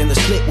 Poking the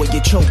slit where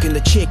you're choking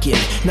the chicken.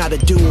 Not a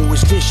duo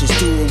is vicious,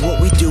 doing what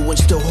we do and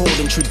still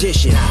holding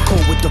tradition.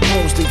 Cold with the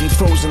bones, leave you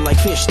frozen like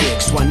fish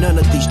sticks. Why none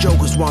of these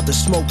jokers want the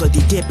smoke like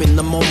they dip in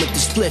the moment the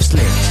spliff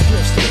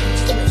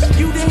slips.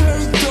 You done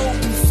heard dope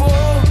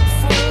before.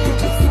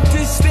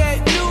 This that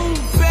new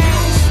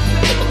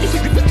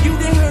batch. You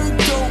done heard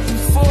dope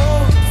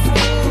before.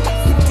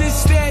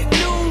 This that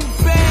new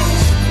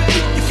batch.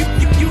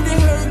 You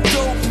done heard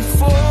dope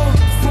before.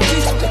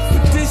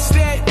 This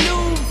that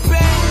new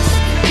batch.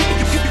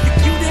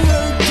 You done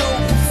heard dope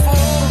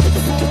before.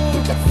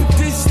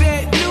 This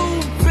that new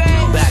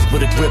batch. Back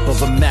with a grip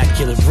of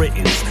immaculate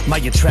writtens. My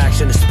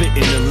attraction is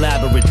spitting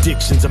elaborate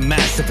dictions, a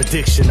massive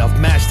addiction. I've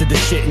mastered the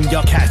shit and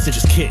y'all cats are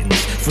just kittens.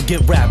 Forget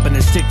rapping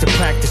and stick to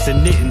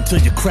practicing knitting till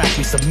you crack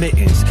me some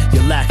mittens.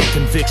 You lack of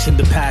conviction,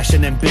 the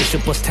passion,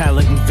 ambition, plus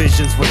talent and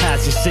visions. What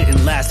has you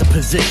sitting last a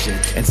position?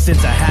 And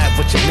since I have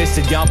what you're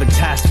missing, y'all been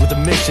tasked with a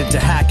mission to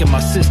hack in my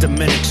system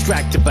and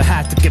extract it, but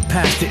have to get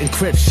past the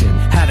encryption.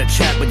 Had a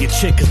chat with your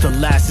chick cause the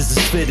last is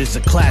as fit as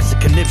a classic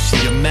conniption.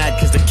 You're mad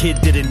cause the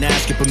kid didn't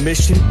ask your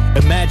permission?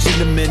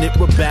 Imagine a minute,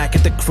 we're back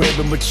at the crib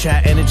and we're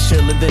chatting and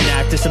chilling. Then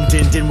after some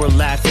din-din, we're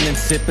laughing and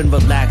sipping,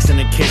 relaxing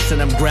and kissing.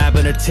 I'm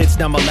grabbing her tits,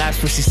 now my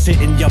laps where she's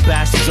sitting. Y'all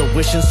bastards are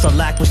wishing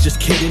Sarlacc was just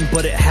kidding,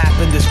 but it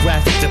happened. This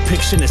graphic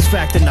depiction is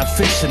fact and not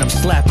fiction. I'm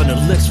slapping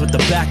her lips with the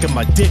back of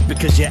my dick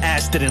because your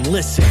ass didn't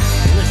listen.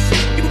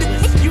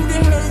 You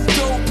done heard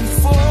dope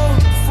before.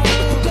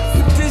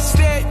 This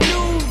that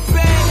new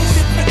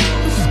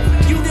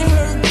batch. You done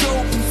heard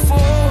dope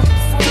before.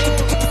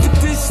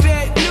 This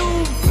that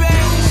new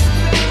batch.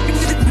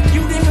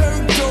 You done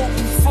heard dope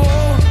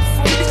before.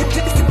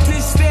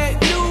 This that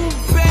new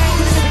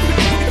batch.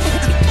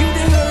 You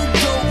done heard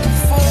dope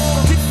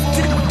before.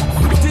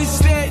 This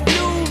that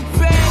new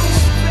batch.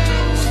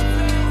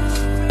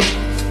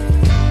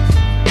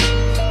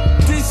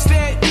 This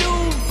that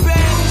new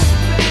batch.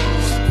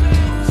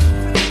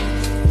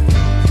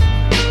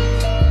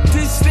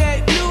 This that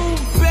new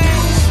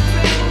batch.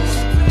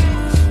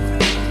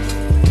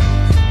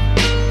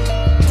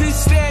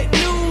 This that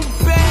new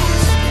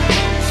batch.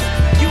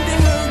 You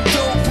done heard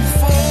dope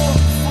before.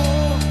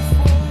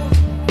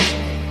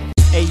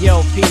 Hey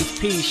yo,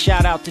 peace,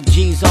 shout out to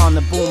G's on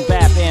the Boom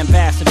Bap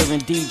ambassador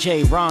and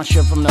DJ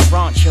Ransha from the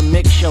Ransha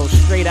Mix Show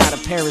straight out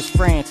of Paris,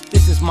 France.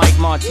 This is Mike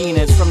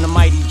Martinez from the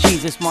mighty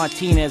Jesus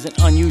Martinez and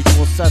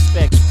Unusual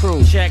Suspects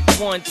crew. Check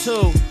 1,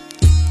 2.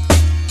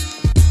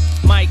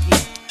 Mikey.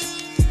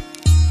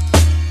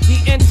 He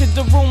entered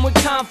the room with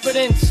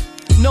confidence,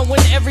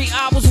 knowing every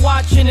eye was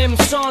watching him,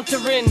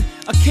 sauntering,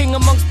 a king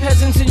amongst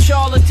peasants and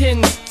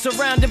charlatans,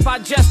 surrounded by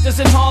jesters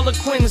and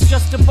harlequins,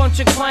 just a bunch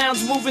of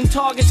clowns moving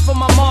targets for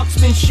my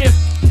marksmanship.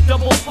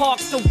 Double park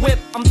the whip,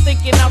 I'm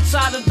thinking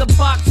outside of the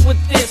box with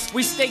this.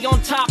 We stay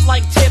on top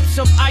like tips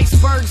of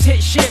icebergs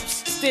hit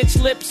ships, stitch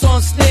lips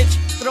on snitch,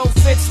 throw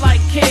fits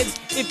like kids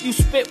if you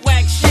spit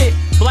whack shit.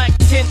 Black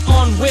tint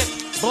on whip,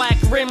 black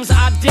rims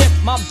I dip.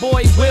 My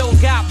boy Will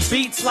got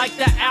beats like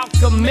the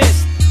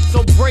Alchemist.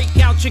 So break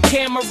out your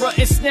camera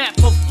and snap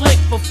a flick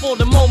before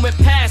the moment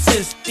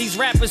passes. These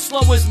rappers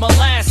slow as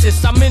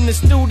molasses. I'm in the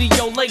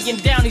studio laying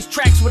down these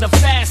tracks with a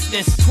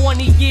fastness.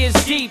 20 years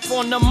deep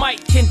on the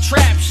mic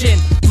contraption.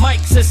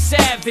 Mike's a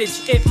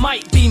savage, it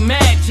might be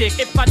magic.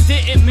 If I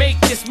didn't make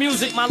this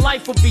music, my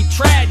life would be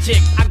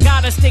tragic. I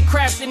gotta stay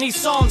crafting these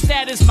songs,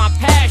 that is my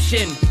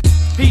passion.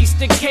 Peace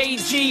to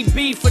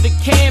KGB for the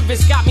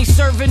canvas. Got me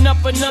serving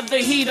up another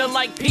heater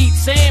like Pete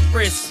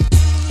Sampras.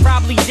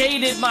 Probably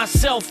dated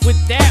myself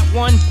with that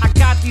one. I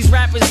got these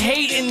rappers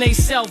hating they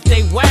self,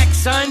 they whack,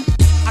 son.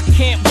 I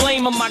can't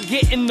blame them, I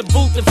get in the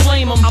booth and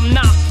flame them. I'm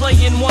not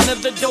playing one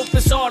of the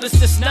dopest artists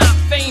that's not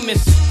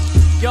famous.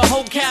 Your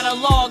whole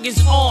catalog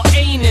is all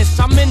anus.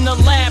 I'm in the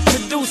lab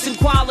producing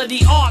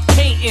quality art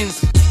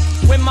paintings.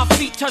 When my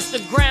feet touch the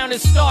ground, it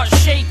starts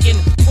shaking.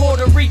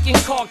 Puerto Rican,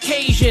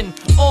 Caucasian,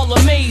 all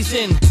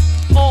amazing.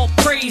 All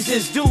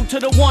praises due to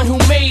the one who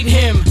made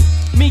him.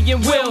 Me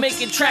and Will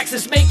making tracks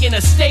is making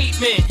a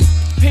statement.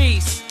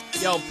 Peace,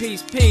 yo,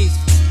 peace.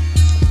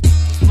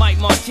 It's Mike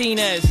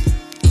Martinez,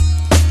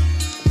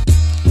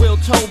 Will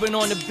Tobin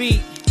on the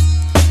beat.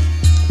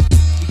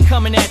 He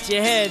coming at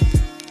your head.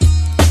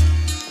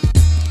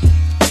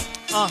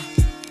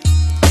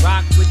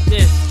 Rock with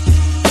this.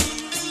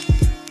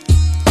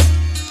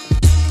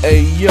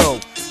 Hey yo,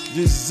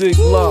 this Zig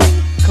Law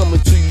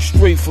coming to you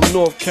straight from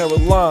North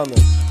Carolina.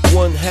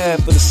 One half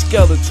of the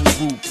Skeleton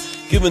Group.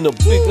 Giving a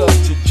big up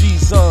to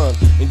G-Zon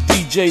and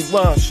DJ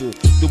Ransha,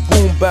 the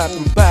Boom Bap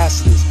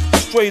ambassadors,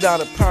 straight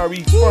out of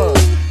Paris, France.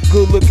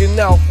 Good looking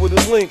out for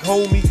the link,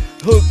 homie.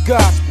 Hood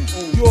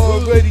Gospel, you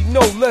already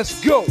know.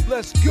 Let's go.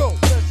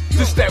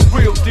 This that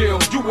real deal,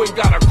 you ain't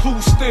got a clue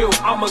still.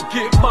 I'ma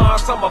get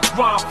mines, I'ma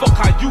grind, fuck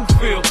how you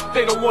feel.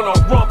 They don't wanna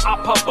rump, I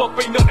pop up,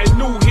 ain't nothing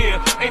new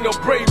here. Ain't no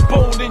brave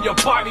bone in your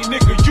body,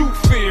 nigga, you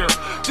fear.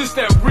 This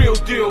that real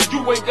deal, you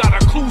ain't got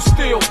a clue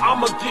still.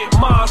 I'ma get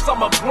mines,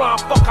 I'ma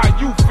grind, fuck how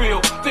you feel.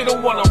 They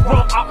don't wanna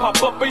rump, I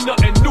pop up, ain't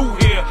nothing new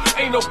here.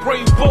 Ain't no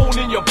brave bone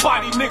in your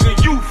body, nigga,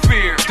 you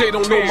fear. They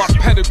don't know my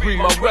pedigree,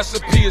 my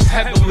recipe is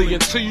heavenly.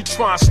 Until you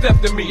try and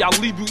step to me, I'll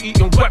leave you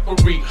eating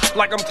weaponry.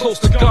 Like I'm close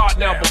to God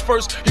now, but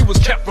first he was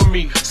kept from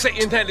me.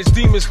 Satan had his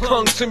demons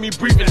clung to me,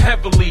 breathing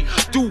heavily.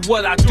 Do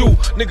what I do,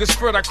 niggas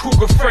Fred I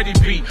Kruger, Freddie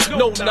B.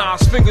 No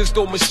knives, fingers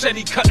though,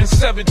 machete cutting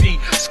 70.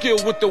 Skill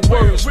with the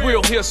words,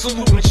 real here,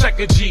 saluting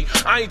Checker G.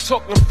 I ain't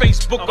talking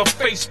Facebook or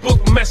Facebook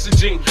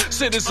messaging.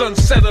 Shit is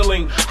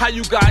unsettling. How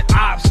you got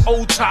ops,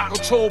 old top,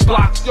 control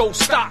blocks. Yo,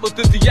 stop with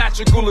the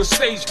theatrical and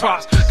stage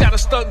props. Got a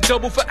stunt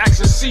double for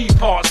action C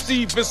part.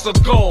 Steven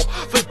Seagal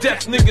for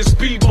death niggas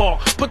B-ball.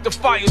 Put the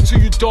fire to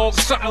you, dog,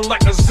 something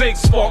like a zinc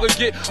spark.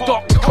 Get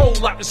dark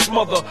cold like the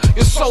smother.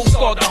 Your soul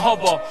start to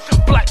hover.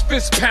 Black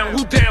fist pound,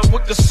 who down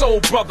with the soul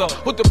brother?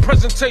 With the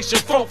presentation,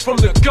 folk from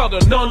the gutter,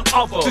 none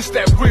other. This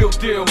that real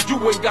deal, you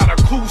ain't got a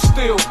clue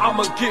still.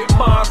 I'ma get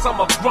mine,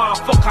 I'ma grind,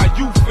 fuck how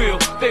you feel.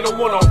 They don't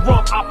wanna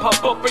rump, I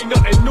pop up, ain't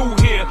nothing new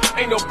here.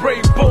 Ain't no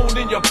brave bone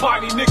in your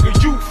body, nigga,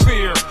 you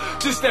fear.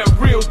 This that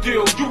real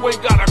deal, you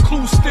ain't got a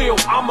clue still.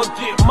 I'ma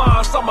get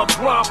mine, I'ma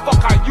grind,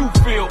 fuck how you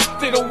feel.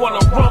 They don't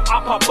wanna rump, I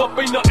pop up,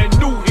 ain't nothing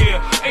new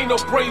here. Ain't no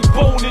brave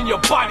bone in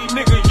your body,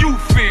 nigga, you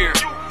fear.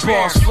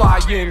 Bars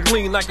fly in,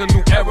 lean like a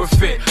new era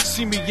fit.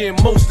 See me in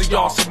most of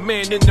y'all, some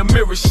man in the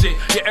mirror shit.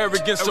 Your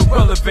arrogance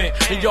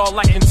irrelevant, and y'all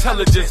like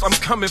intelligence. I'm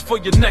coming for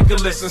your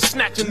necklace and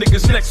snatching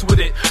niggas next with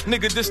it.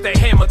 Nigga, this that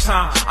hammer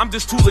time. I'm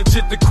just too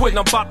legit to quit.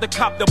 I'm about to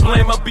cop the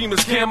blame. My beam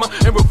is camera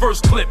and reverse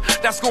clip.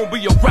 That's gonna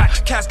be a rap.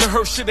 Casting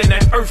her shit in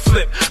that earth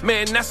flip.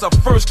 Man, that's a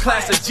first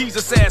class of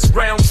Jesus ass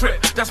round trip.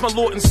 That's my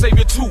Lord and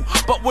Savior too.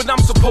 But what I'm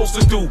supposed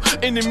to do?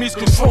 Enemies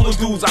controlling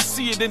dudes. I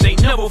see it and they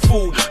never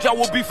fool. Y'all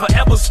will be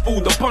forever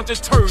spooled. A bunch of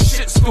turds.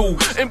 Shit stool,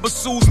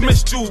 imbeciles,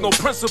 misuse, no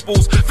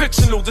principles,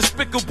 fictional,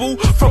 despicable,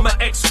 from an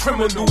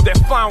ex-criminal that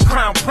found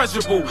crime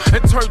pleasurable and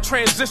turned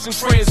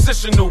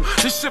transitional.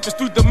 This shit is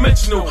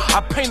three-dimensional.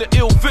 I paint an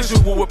ill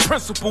visual with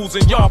principles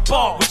and y'all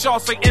bar, but y'all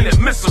say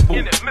inadmissible.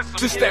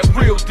 This that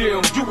real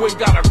deal, you ain't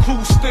got a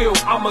clue still.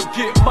 I'ma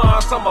get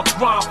mine, I'ma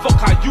grind, fuck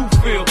how you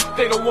feel.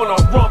 They don't wanna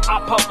rump, I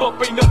pop up,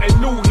 ain't nothing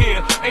new here.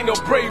 Ain't no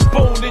brave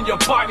bone in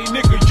your body,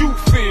 nigga, you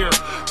fear.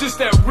 This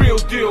that real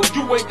deal,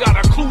 you ain't got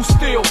a clue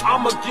still.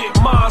 I'ma get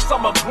mine,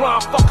 I'ma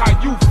grind, fuck how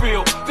you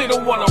feel. They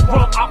don't wanna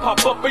rump, I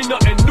pop up, ain't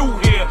nothing new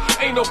here.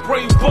 Ain't no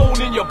brave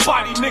bone in your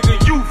body, nigga,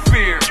 you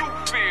fear.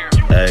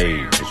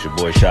 Hey, it's your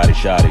boy Shotty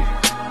Shotty.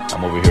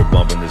 I'm over here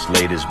bumping this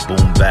latest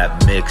boom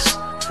bap mix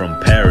from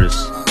Paris,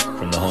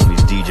 from the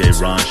homies DJ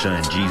Ronsha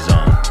and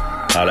G-Zone.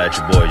 Holla at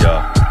your boy,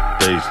 y'all.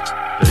 Peace.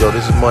 Yo,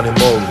 this is Money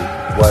Mobley.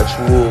 Watch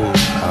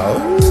Wolves.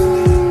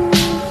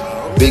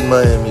 Big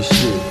Miami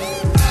shit.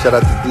 Shout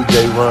out to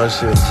DJ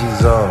Ronsha and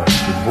G-Zone,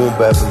 the boom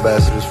bap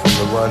ambassadors from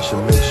the Ronsha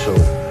Mix Show.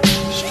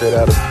 Straight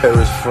out of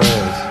Paris,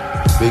 France.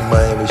 Big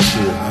Miami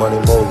shit. Money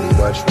Mobley.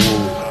 Watch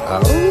Wolves.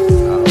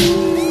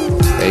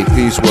 Hey,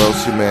 peace, world,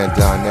 it's your man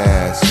Don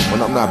Ass.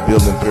 When I'm not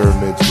building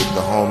pyramids with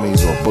the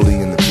homies or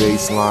bullying the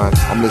baseline,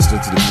 I'm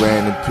listening to the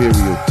Grand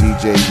Imperial,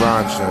 DJ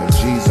Ronsha and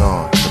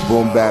G-Zone, the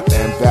boom bap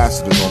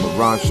ambassadors on the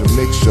Ronsha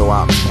Mix Show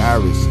out in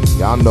Paris.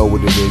 Y'all know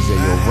what it is, hey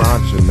yo,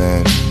 Ronsha,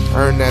 man.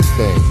 Turn that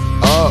thing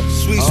up.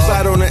 Sweet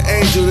spot on the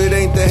angel, it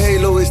ain't the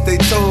halo, it's they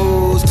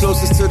toes.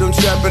 Closest to them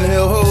trapping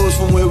hell hoes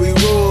from where we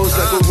rose.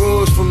 Like a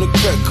rose from the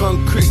crack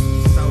concrete.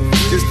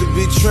 Just to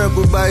be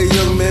trampled by a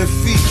young man's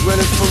feet,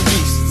 running from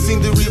beasts. Seen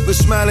the reaper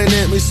smiling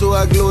at me, so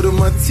I glowed in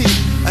my teeth.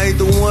 I ain't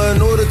the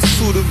one or the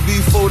two to be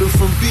folded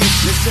from beef.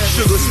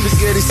 Sugar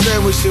spaghetti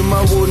sandwich in my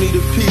wall need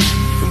a piece.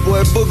 And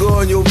boy, booger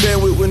on your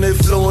bandwidth when they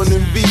flowing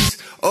in beats.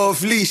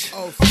 Off leash,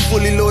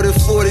 fully loaded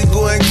 40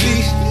 going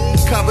leash.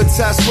 Copper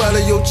tie swallow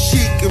your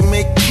cheek and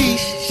make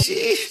quiche.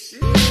 Sheesh.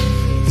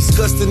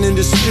 Disgusting and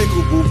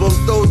despicable.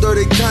 Bumped old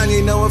dirty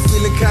Kanye, now I'm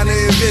feeling kinda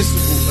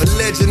invincible. A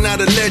legend,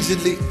 not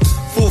allegedly.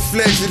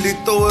 Full-fledgedly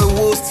throwing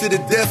wolves to the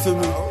death of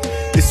me.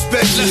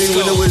 Especially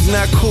when it was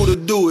not cool to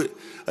do it.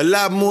 A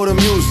lot more than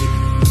music.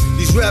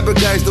 These rapper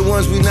guys, the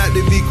ones we not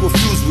to be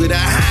confused with.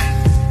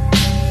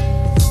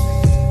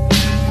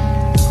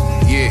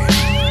 Yeah.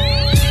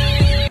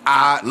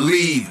 I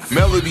leave.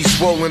 Melody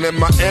swollen and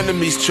my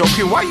enemies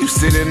choking. Why you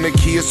sit in the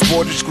Kia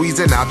Sportage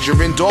squeezing out your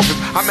endorphins?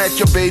 I'm at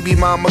your baby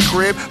mama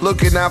crib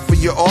looking out for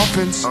your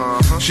orphans.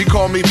 She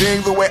called me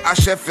Bing the way I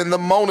chef in the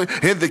morning.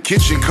 In the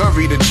kitchen,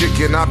 curry the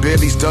chicken. I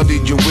barely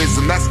studied your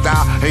wisdom. That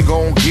style ain't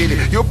gon' get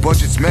it. Your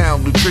budget's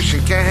malnutrition.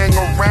 Can't hang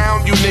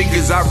around you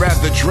niggas. I'd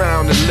rather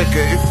drown in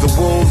liquor. If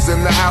the wolves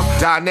in the house,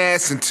 die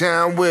ass in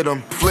town with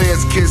them.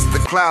 Flares kiss the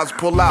clouds,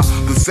 pull out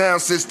the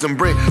sound system.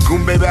 Bring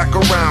Goombay back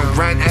around.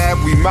 Grand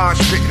Ave, we mosh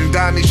spitting.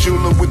 Donnie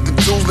Schuler with the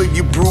tools that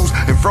you bruise.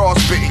 And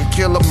frostbitten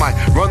killer might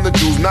run the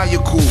jewels. Now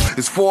you're cool,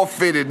 it's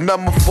forfeited.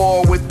 Number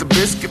 4 with the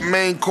biscuit,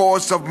 main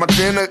course of my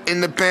dinner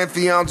in the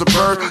pantheons of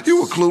birds.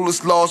 You a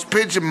clueless lost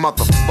pigeon,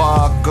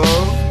 motherfucker.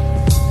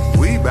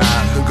 We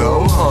bout to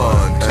go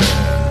hunting.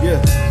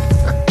 Yeah.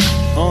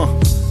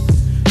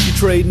 You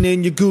trading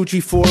in your Gucci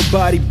for a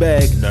body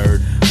bag.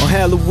 Nerd. On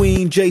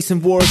Halloween,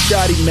 Jason wore a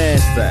shoddy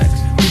mask.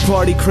 Facts. We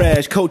party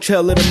crash,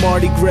 Coachella to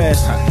Mardi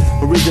Gras.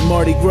 Or is it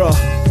Mardi Gras?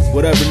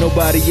 Whatever,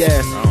 nobody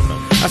asked.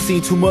 I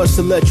seen too much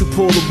to let you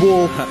pull the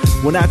wool.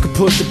 When I could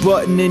push a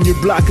button and your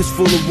block is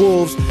full of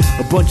wolves.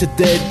 A bunch of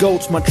dead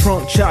goats, my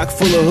trunk chock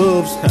full of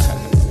hooves.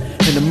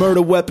 And the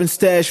murder weapon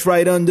stashed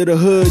right under the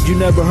hood. You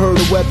never heard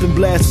a weapon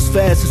blast as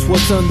fast as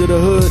what's under the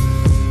hood.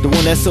 The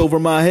one that's over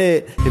my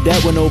head, if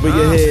that went over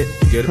your head.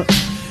 Get it?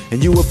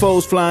 And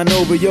UFOs flying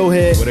over your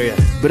head.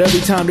 But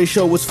every time they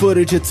show us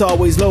footage, it's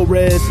always low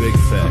res. Big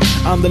fact.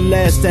 I'm the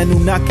last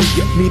Anunnaki.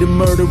 Me the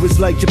murderers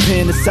like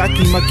Japan and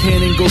Saki. My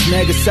cannon goes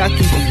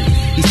Nagasaki.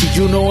 You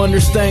see, you don't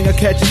understand. I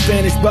catch a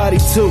Spanish body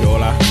too.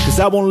 Cause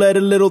I won't let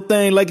a little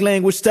thing like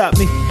language stop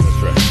me.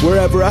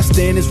 Wherever I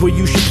stand is where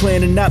you should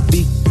plan to not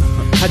be.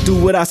 I do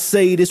what I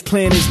say, this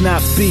plan is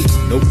not beat.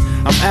 Nope.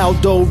 I'm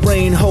Aldo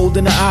Rain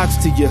holding the ox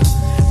to you.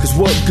 Cause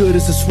what good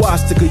is a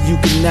swastika you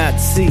cannot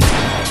see?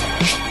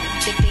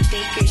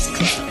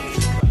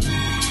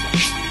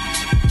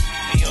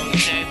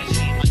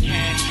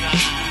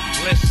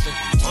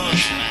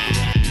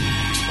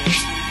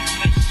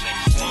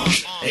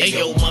 Hey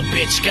yo, my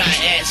bitch got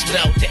ass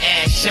without the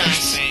ass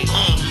shots.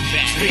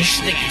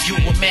 Bitch nigga, you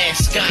a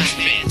mascot.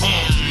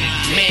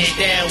 Man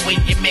down when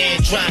your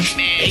man drop.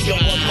 Hey yo,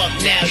 I'm up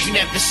now, you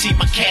never see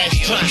my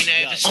cash drop.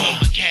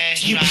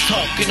 You was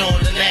talking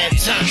on the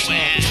laptop.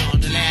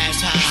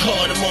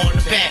 Caught him on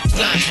the back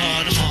block.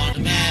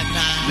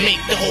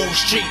 Make the whole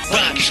street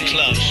rock.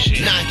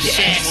 Knock your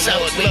ass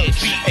out with the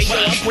beat. Hey yo,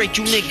 I break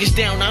you niggas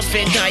down, I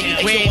Venn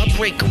diagram. Hey yo, I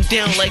break them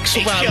down like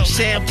Serato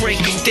Sam. Break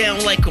them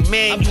down like a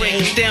man. I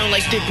break them down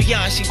like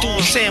DiBiase do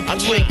a sample. I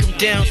break them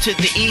down to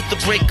the ether.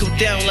 Break them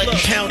down like a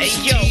pound of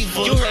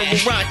sativa. You heard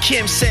what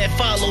Rakim said,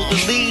 follow the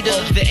leader.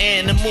 The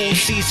animal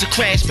sees a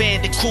crash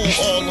bandicoot.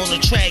 All on the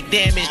track,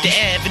 damage the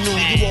avenue.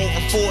 You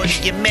over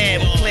 40, you're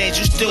mad with plans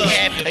you still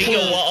have to prove. Hey yo,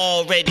 I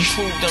already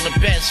proved I'm the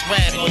best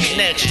rapper. The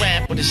next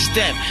rapper to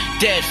step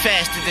dead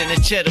faster than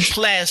a jet of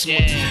plasma.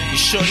 You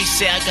shorty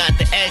say I got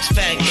the X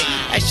factor.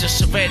 That's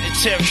just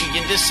hereditary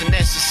and this a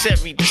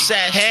necessary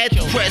disaster. Had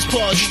to press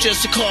pause, you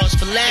just a cause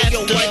for laughter.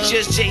 Yo, what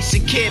just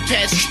Jason Kidd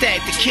pass the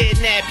stack to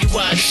kidnap you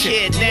out of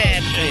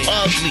kidnap.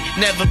 Ugly,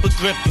 never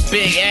begrip the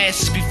big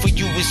asses before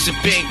you was a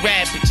big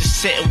rapper.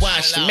 Just sit and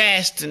watch the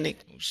master,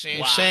 nigga. You know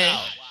what I'm saying?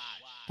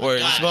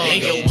 Words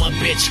hey yo, my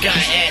bitch got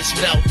ass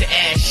without the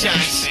ass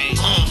shots.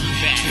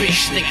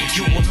 Bitch nigga,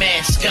 you a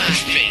mascot.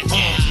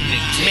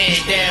 Man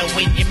down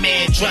when your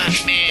man drop.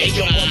 Hey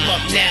yo, I'm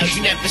up now,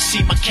 you never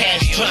see my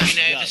cash drop.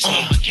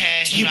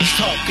 You was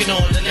talking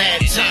on the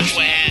laptop.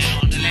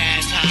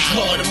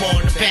 Caught him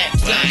on the back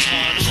block.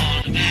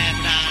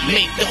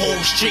 Make the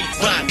whole street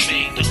rock.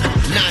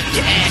 Knock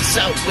your ass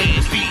out when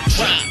the beat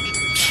drop.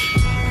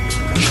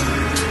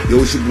 Yo,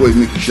 it's your boy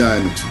Mickey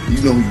Diamond.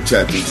 You know who you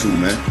tapped into,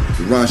 man.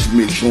 The Ransha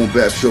Mix Boom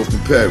Bap Show from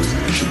Paris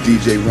with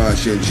DJ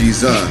Ransha and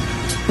G-Zon.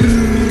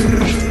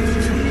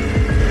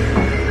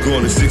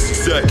 Going in 60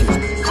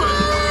 seconds.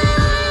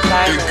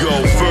 It go,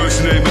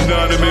 first name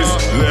anonymous,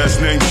 last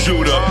name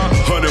shooter.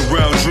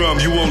 100-round drum,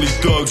 you only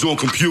thugs on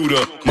computer.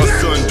 My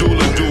son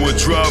Dula do a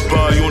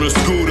drive-by on a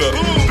scooter.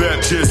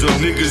 Baptism,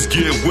 niggas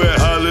get wet,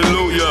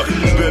 hallelujah.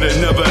 Better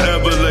never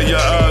ever lay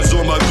your eyes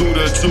on my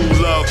Gouda. Too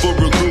loud for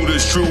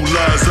recruiters, true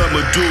lies,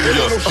 I'ma do ya.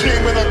 Ain't no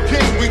shame in our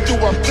king, we do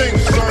our thing,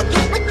 son.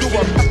 Do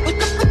our thing.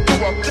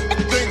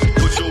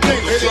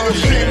 It ain't no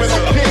shame in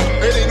our king,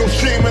 it ain't no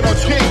shame in our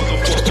king.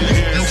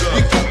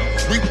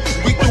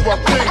 We do our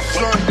thing,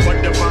 son.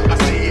 Whenever I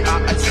see I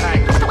attack.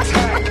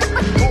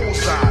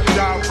 Bullseye,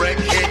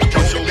 direct hit,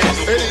 don't miss.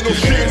 It ain't no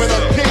shame in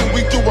our king,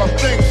 we do our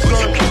thing,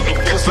 son.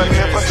 Cause I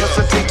never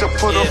hesitate to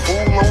put a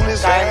fool on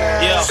his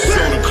ass. So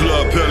the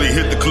club belly,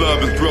 hit the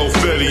club and throw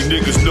fetty.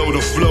 Niggas know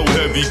the flow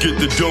heavy, get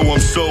the dough, I'm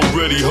so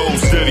ready. Hold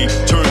steady,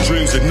 turn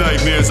dreams to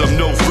nightmares, I'm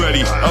no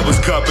Freddy. I was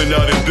copping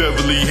out in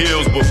Beverly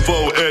Hills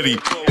before Eddie.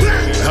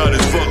 Hot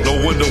as fuck,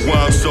 no wonder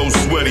why I'm so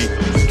sweaty.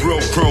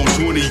 Broke chrome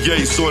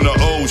 28s on the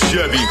old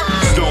Chevy.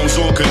 Stones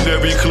on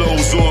canary,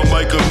 clothes on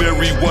Micah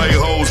Mary. White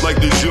hoes like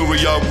the jury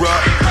I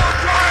rock.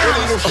 It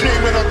ain't no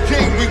shame in our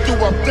king, we do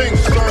our thing,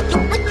 son.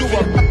 Do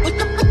our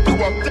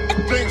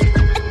thing.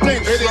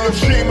 It ain't no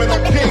shame in our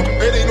king,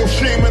 it ain't no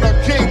shame in our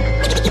king.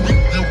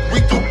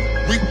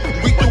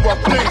 We do our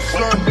thing,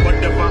 son.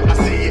 Whenever I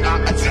see I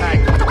attack.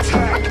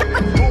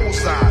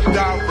 Bullseye,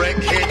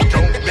 direct hit,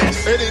 don't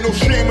miss. It ain't no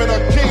shame in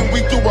our king,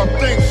 we do our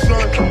thing,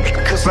 son.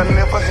 Cause I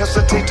never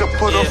hesitate to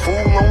put a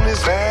fool on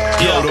his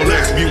ass. Yo, don't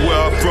ask me where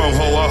I'm from,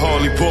 ho, I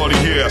hardly party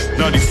here.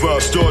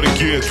 95 starter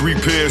gear, 3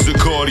 pairs of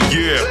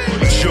Cartier.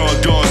 Sean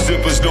Dawn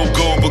zippers, no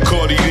gold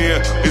Bacardi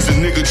there. Is a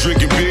nigga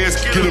drinking beers?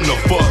 Get him the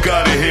fuck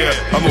out of here.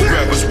 I'm a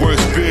rapper's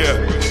worst fear.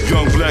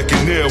 Young, black,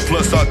 and nail,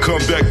 plus I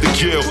come back to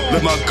kill.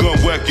 Let my gun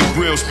whack your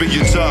grill, spin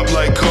your top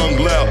like Kung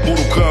Lao.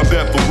 Mortal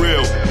Kombat for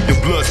real. Your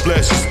blood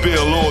splash and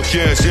spill, all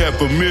cash, half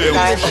a meal.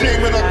 Ain't no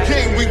shame in our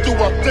king, we do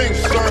our thing,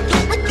 son.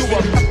 Do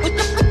our thing.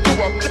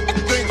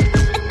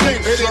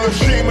 It ain't no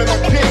shame in our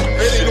king,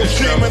 it ain't no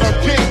shame in our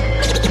king.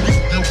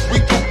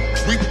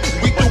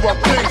 We do our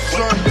thing,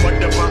 son.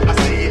 Whenever I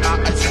see I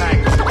attack.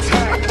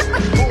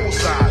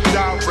 Bullseye,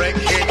 direct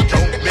hit,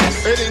 don't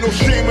miss. It ain't no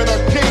shame in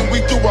our king, we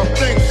do our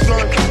thing,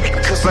 son.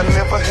 Cause I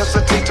never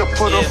hesitate to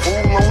put a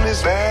fool on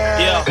his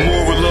ass.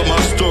 Moral of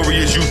my story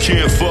is you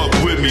can't fuck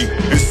with me.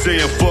 It's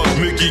saying fuck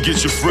Mickey,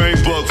 get your frame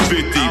buck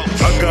 50.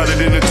 I got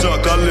it in the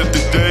tuck, I lift the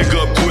thing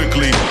up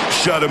quickly.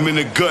 Shot him in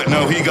the gut,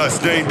 now he got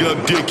stained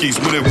up dickies.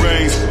 When it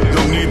rains,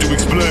 no need to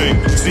explain.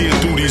 Seeing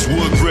through these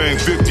wood grain,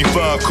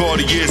 55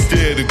 Cartier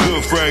stare, the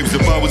good frames.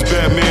 If I was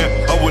Batman,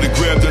 I would've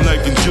grabbed a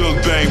knife and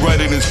jug bang right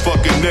in his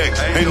fucking neck.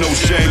 Ain't no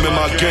shame in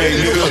my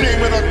game, nigga. Ain't no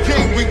shame in our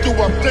king, we do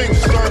our thing,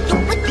 son.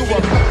 Do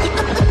our thing.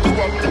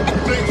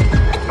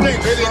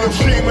 It ain't no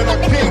shame in our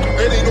king,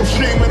 it ain't no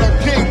shame in our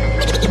king.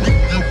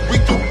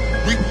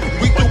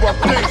 We do our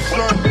thing,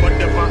 son.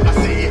 Whenever I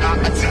see I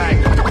attack.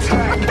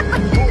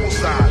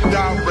 Bullseye,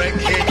 direct.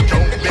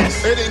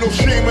 It ain't no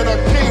shame in our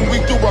game, we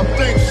do our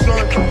thing,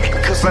 son.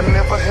 Cause I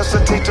never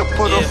hesitate to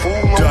put a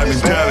fool on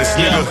his Dallas,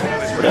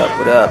 nigga.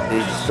 What up?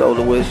 This is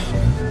Soloist.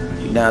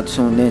 You now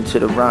tuned in to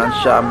the Ron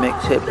Shaw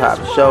Mix Hip Hop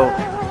Show.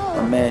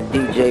 My man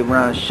DJ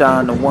Ron Shaw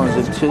on the ones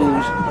and twos.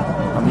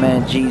 My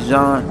man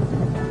G-Zon.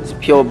 It's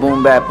pure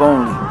boom bap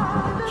only.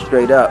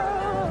 Straight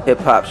up. Hip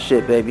hop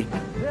shit, baby.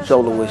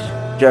 Soloist.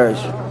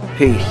 Jersey.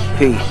 Peace.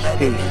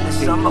 In the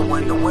summer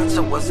when the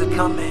winter wasn't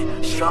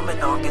coming,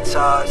 strumming on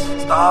guitars,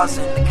 stars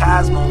in the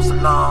cosmos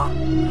along.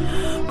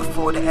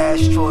 Before the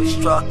asteroid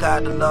struck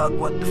out of luck,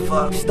 what the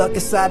fuck? Stuck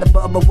inside a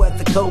bubble with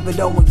the COVID,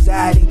 no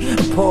anxiety.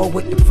 Poor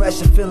with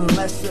depression, feeling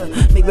lesser.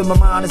 Maybe my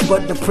mind is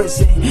but the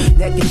prison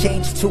that can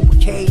change to a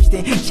cage,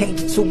 then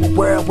change it to a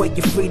world where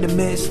your freedom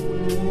is.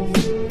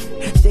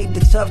 Save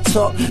the tough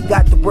talk,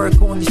 got to work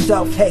on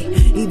yourself. Hey,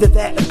 either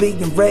that or be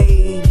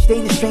enraged.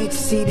 Ain't it strange to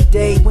see the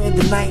day when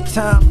the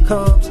nighttime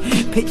comes?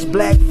 Pitch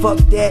black, fuck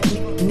that,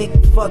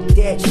 nigga, fuck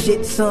that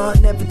shit,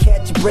 son. Never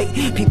catch a break.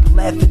 People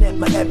laughing at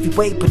my every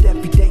way, but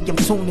every day I'm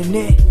tuning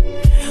in.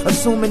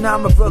 Assuming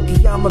I'm a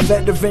rookie, I'm a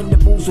veteran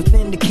that moves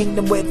within the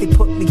kingdom where they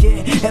put me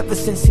in. Ever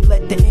since he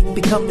let the ink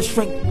become a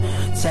shrink.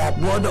 Tap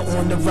water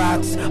on the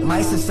rocks,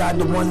 mice inside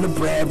the Wonder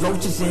Bread,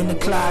 roaches in the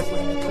closet.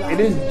 It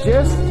is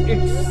just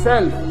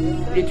itself.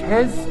 It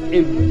has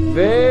a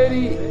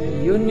very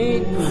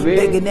unique way.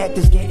 Big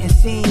actors getting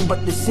seen,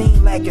 but the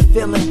scene lacking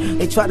feeling.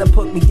 They try to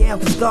put me down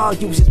cause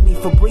God uses me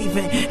for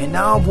breathing. And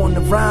I don't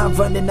wanna rhyme,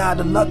 running out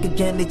of luck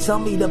again. They tell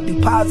me to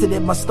be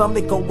positive, my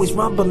stomach always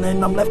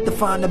rumbling. I'm left to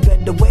find a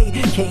better way.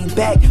 Came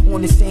back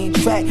on the same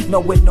track,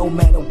 knowing no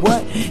matter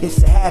what, it's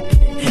happening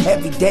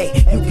every day.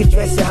 You can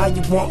dress it how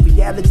you want,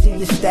 reality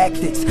is stacked.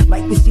 It's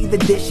like we see the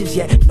dishes,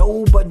 yet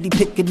nobody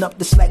picking up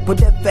the slack.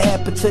 Whatever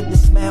happened to the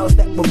smiles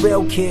that were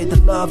real, kid? The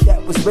love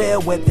that was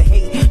real, where the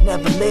hate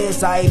never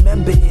lives. I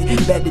remember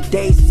it, better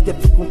days, it's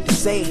difficult to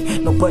say.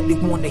 Nobody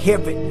wanna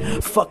hear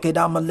it, fuck it,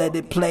 I'ma let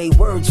it play.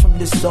 Words from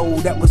the soul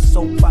that was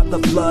soaked by the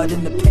blood,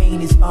 and the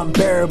pain is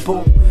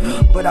unbearable,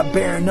 but I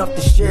bear enough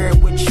to share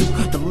it with you.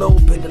 The little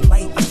bit of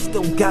light I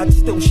still got,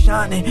 still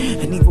shining.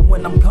 And even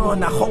when I'm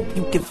gone, I hope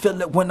you can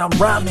feel it when I'm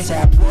rhyming.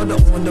 Tap water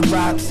on the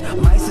rocks,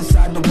 mice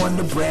inside the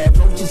Wonder Bread,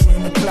 roaches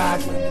in the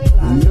closet.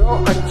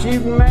 No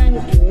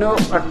achievement, no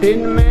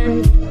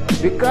attainment,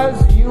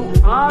 because you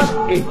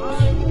are it.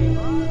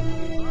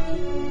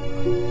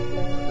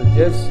 So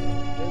just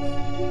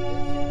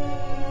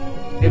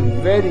a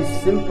very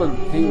simple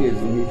thing is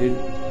needed,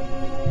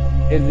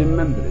 a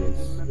remembrance.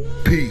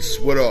 Peace,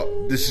 what up?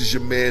 This is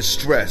your man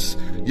Stress.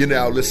 You're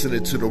now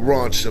listening to the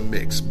Rancha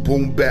Mix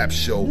Boom Bap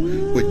Show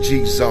with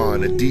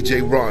G-Zon and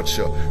DJ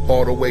Rancha,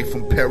 all the way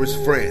from Paris,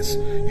 France.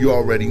 You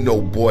already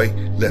know, boy.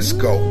 Let's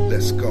go,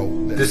 let's go.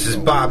 This is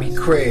Bobby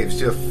Craves,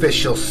 the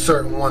official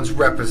Certain Ones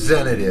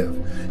representative.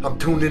 I'm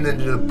tuning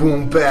into the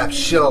Boom Bap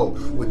Show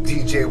with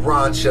DJ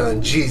Rancha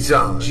and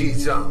G-Zon.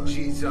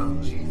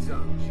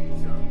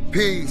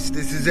 Peace,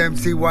 this is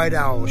MC White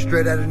Owl,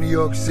 straight out of New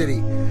York City.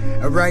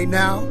 And right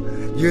now,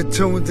 you're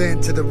tuned in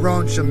to the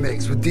Rancha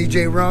Mix with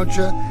DJ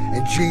Rancha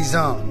and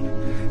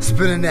G-Zon.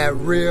 Spinning that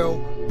real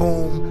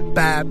boom,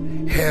 bap,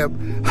 hip,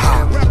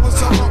 hop.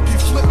 Rappers are monkey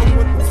flipping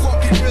with the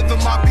fucking rhythm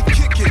I be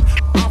kicking.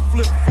 I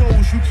flip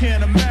flows you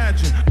can't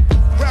imagine.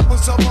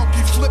 Rappers are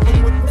monkey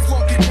flipping with the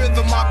fucking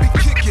rhythm I be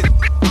kicking.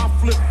 I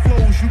flip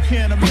flows you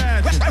can't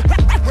imagine.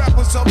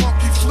 Rappers are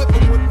monkey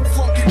flipping with the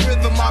fucking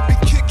rhythm I be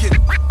kicking.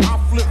 I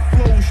flip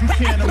flows you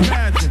can't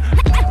imagine.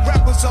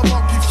 Rappers are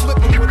monkey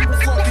flipping with the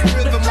fucking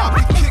rhythm I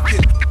be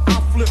kicking. I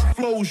flip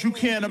flows you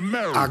can't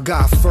imagine. I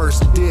got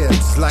first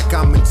dibs, like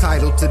I'm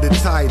entitled to the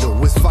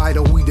title. It's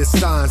vital we the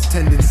signs,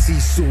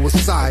 tendencies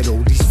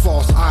suicidal. These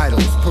false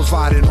idols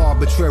providing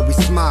arbitrary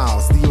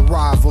smiles. The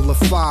arrival of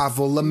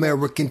Fivel,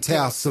 American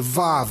tale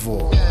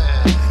survival.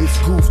 It's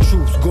goof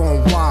troops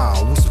going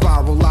wild. We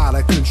spiral out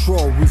of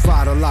control,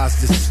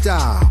 revitalize the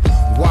style.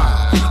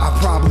 Wow, I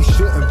probably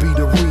shouldn't be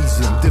the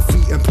reason.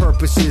 Defeating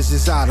purposes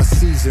is out of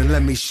season.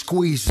 Let me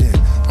squeeze in.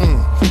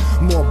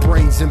 More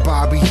brains than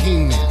Bobby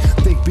Heenan.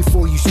 Think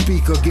before you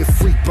speak or get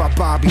freaked by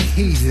Bobby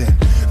Heathen.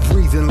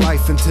 Breathing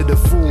life into the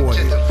void.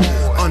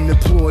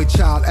 Unemployed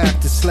child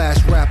actor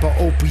 / rapper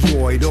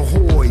opioid.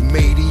 Ahoy,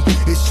 matey.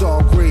 It's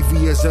all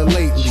gravy as of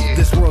lately.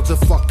 This world's a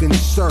fucking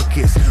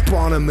circus.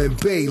 Barnum and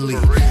Bailey.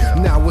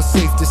 Now it's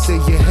safe to say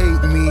you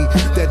hate me.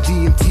 That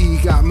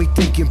DMT got me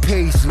thinking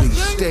Paisley.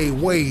 Stay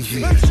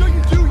wavy.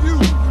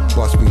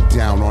 Bust me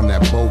down on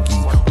that bogey.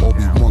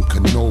 Obi-Wan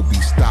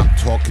Kenobi. Stop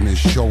talking and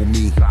show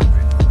me.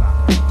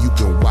 You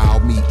can wow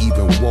me,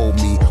 even woe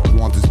me.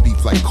 Want this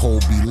beef like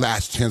Kobe,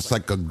 last chance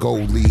like a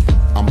goalie.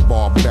 I'm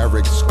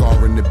barbaric,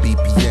 scarring the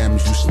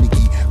BPMs. You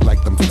sneaky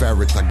like them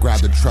ferrets. I grab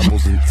the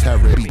trebles and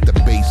terror. Beat the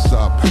bass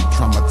up,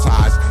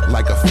 traumatized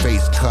like a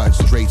face cut.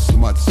 Straight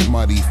smut,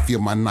 smutty. Feel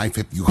my knife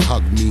if you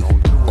hug me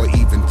or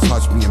even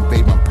touch me.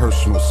 Invade my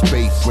personal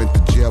space. Went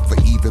to jail for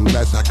even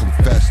less. I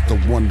confess the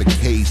one the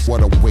case.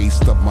 What a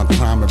waste of my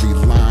time. Every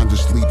line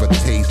just leave a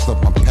taste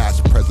of my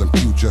past, present, present,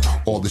 future,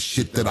 all the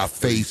shit that I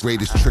face.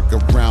 Greatest trick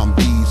around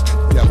these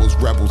devils,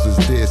 rebels is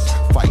this.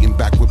 Fighting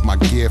back with my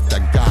gift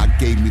that God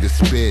gave me to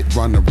spit.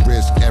 Run a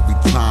risk every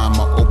time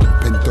I open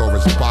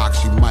Pandora's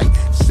box. You might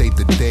save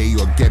the day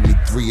or get me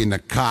 3 in the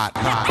cot.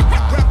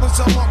 Rappers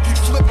are monkey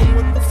flipping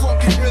with the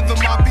funky rhythm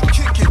I be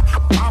kicking.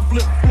 I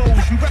flip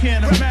flows you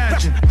can't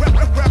imagine.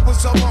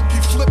 Rappers are monkey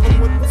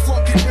flipping with the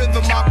funky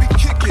rhythm I be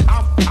kicking.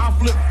 I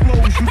flip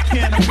flows you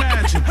can't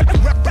imagine.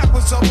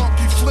 Rappers are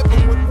monkey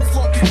flipping with the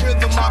funky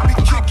rhythm I be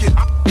kicking.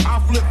 I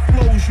flip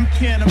flows you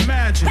can't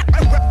imagine.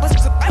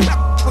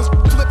 Rappers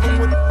flipping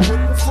with the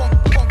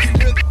funky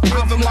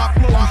rhythm I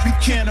flows you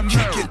can't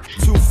imagine.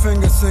 2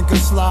 fingers sink a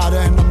slider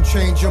and I'm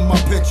changing my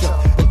picture.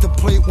 At the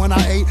plate when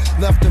I ate,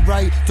 left to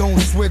right, don't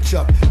switch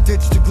up.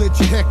 Ditch the glitch,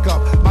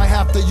 hiccup, might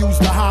have to use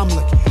the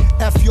Heimlich.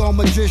 F your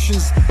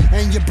magicians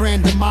and your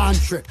Brandon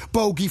mind trick.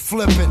 Bogey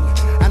flipping,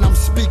 and I'm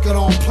speaking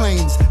on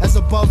planes. As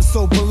above,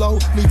 so below,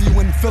 leave you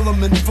in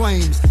filament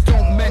flames.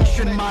 Don't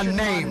mention my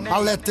name, I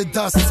let the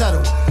dust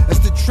settle. As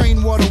the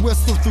train water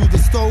whistle through the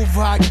stove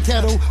hot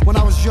kettle. When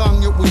I was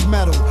young, it was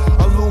metal,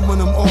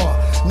 aluminum ore.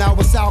 Now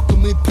it's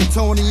alchemy,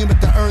 plutonium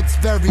at the earth's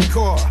very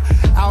core.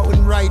 Out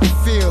in right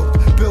field,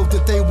 build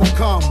that they will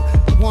come.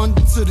 1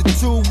 to the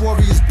 2,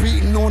 warriors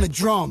beating on a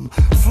drum.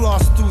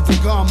 Floss through the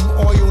gum,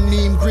 oil,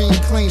 neem, green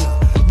cleaner.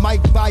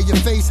 Mike by your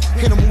face,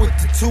 hit him with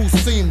the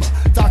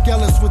 2-seamer. Doc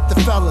Ellis with the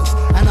fellas,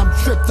 and I'm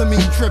tripping.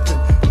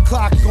 The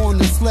clock on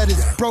the sled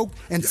is broke,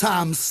 and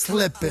time's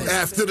slipping.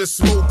 After the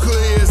smoke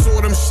clears,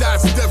 all them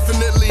shots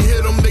definitely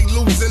hit them. They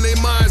losing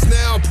their minds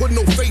now, put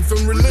no faith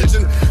in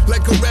religion.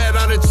 Like a rat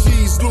out of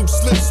cheese,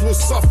 loose lips will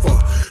suffer.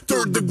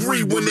 3rd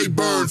degree when they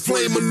burn,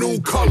 flame a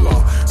new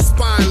color.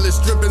 Spineless,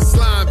 dripping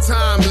slime,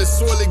 timeless,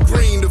 solid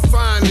green. To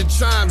find the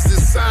chimes, the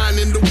sign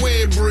in the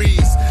wind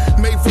breeze.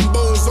 Made from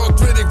bones,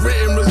 arthritic,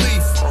 written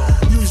relief.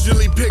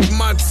 Usually pick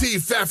my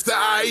teeth after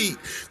I eat.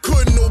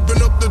 Couldn't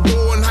open up the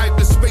door and hype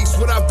the space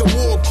without the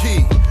war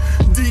key.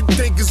 Deep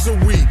thinkers are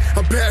we.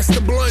 I pass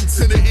the blunt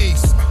to the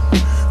east.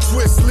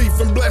 Twist leaf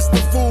and bless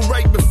the food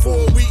right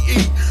before we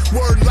eat.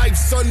 Word life,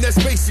 son, that's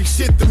basic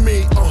shit to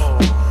me.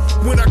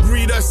 When I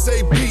greet, I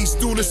say peace.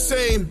 Do the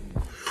same.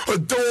 Or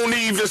don't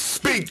even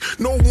speak.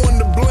 No one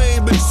to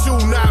blame but you,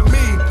 not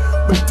me.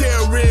 But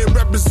therein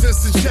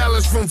represents the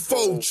challenge from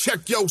foe.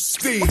 Check your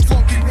speed.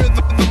 Funky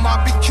rhythm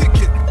I be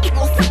kicking.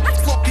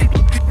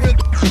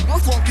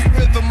 Funky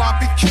rhythm I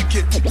be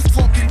kicking.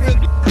 Funky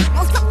rhythm I be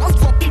kicking. Funky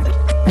rhythm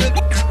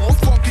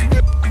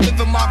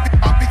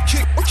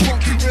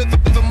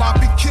I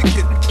be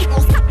kicking.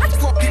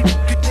 Funky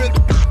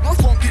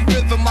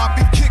rhythm I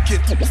be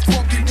kicking.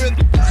 Funky rhythm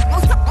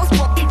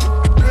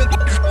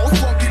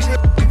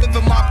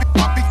I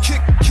be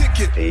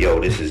kicking. Hey yo,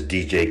 this is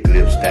DJ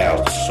Glib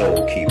Styles, the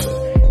Soul Keeper,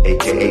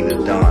 aka the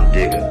Don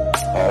Digger,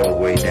 all the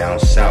way down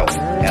south,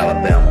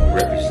 Alabama,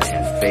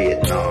 representing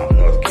Fayetteville,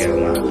 North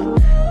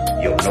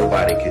Carolina. Yo,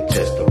 nobody could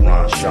test the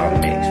Ron Shaw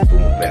Mix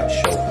Boom Bap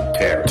Show from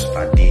Paris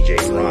by DJ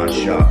Ron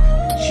Shaw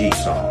and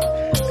G-Zone,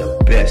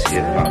 the best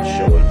hip-hop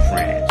show in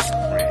France.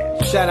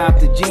 Shout out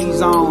to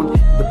G-Zone,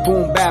 the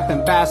Boom Bap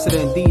Ambassador,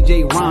 and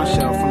DJ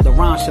Ransha from the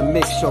Ransha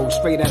Mix Show,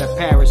 straight out of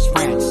Paris,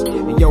 France.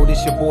 And yo,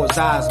 this your boy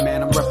Zaz,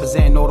 man. I'm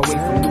representing all the way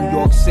from New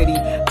York City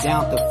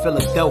down to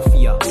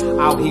Philadelphia.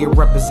 Out here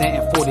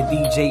representing for the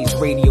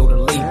DJs Radio, the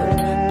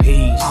label.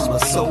 Peace. I'm a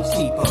soul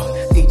keeper.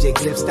 DJ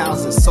Glib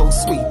Styles a soul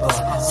sweeper.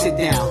 Sit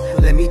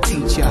down, let me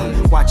teach ya.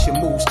 Watch your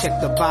moves,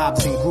 check the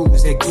vibes and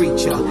grooves that greet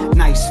ya.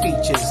 Nice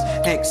features,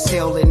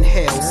 exhale,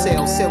 inhale,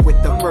 sail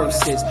with the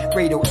verses.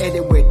 Radio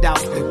edit without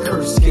the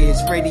curse,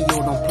 kids. Radio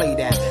don't play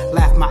that.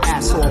 Laugh my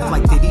ass off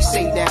like did he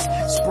say that?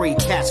 Spray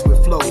cats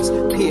with flows.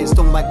 Peers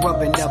don't like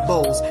rubbing their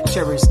bowls.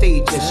 Sharing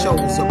stage that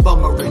shows a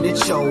bummer and it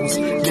shows.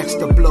 Next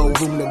to blow,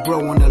 room to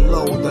grow on the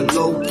low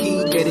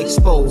key get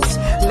exposed.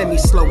 Let me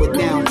slow it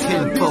down,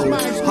 tempo.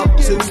 Up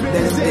to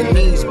bend the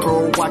knees,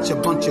 bro. Watch a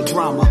bunch of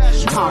drama.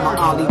 Kama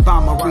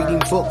Alibama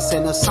reading books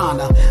in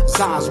Asana.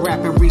 Zaz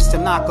rapping Reese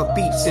Tanaka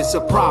beats, it's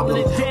a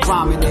problem.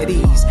 Rhyming at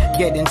ease,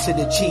 get into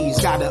the cheese.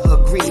 Gotta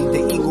agree,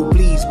 the eagle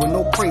bleeds with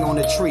no prey on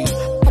the tree.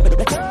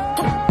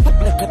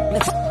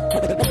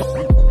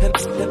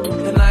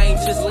 And I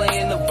ain't just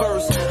laying the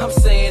verse, I'm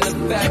saying the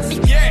facts.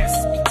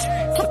 Yes.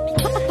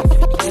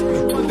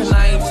 And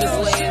I ain't just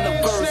laying the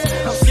verse,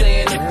 I'm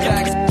saying the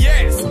facts.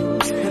 Yes.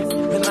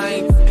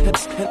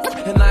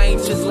 And I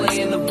ain't just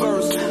laying the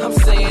verse, I'm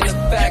saying the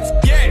facts.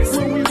 Yes.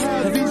 And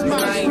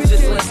I ain't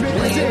just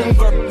laying the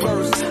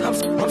verse,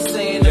 I'm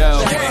saying the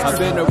facts. I've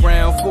been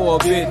around for a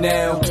bit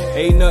now,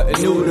 ain't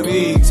nothing new to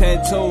me.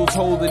 10 toes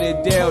holding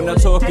it down,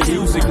 not talking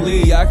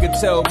musically. I can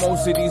tell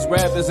most of these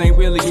rappers ain't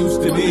really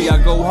used to me. I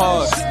go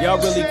hard, y'all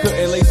really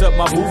couldn't lace up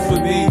my boots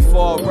for me.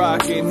 Fall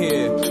rock in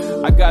here,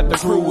 I got the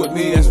crew with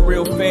me, that's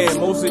real fan.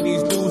 Most of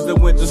these dudes that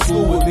went to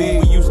school with me,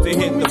 we used to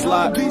hit the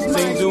block,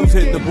 same dudes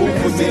hit the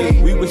booth with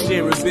me. We was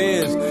sharing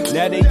beers,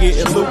 now they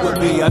getting loot with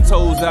me. I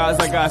told Zaz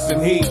I got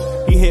some heat,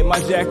 He hit my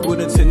jack with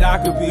a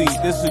Tanaka beat.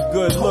 This a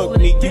good look,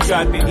 Neek, you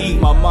got to eat.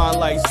 My mind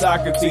like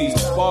Socrates.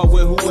 Spar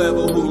with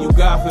whoever who you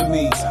got for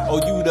me. Oh,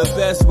 you the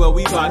best, well,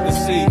 we about to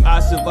see.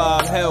 I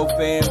survived hell,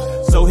 fam.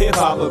 So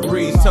hip-hop a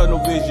breeze, tunnel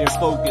vision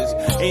focus.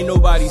 Ain't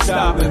nobody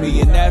stopping me,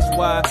 and that's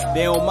why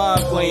they don't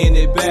mind playing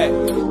it back.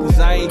 Cause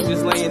I ain't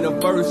just laying the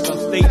verse, I'm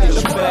stating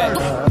the fact.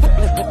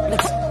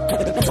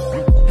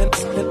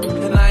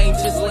 And I ain't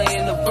just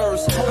laying the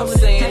verse, I'm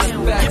saying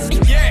the facts.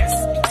 Yes!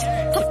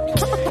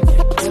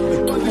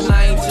 And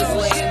I ain't just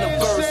laying the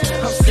verse,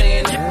 I'm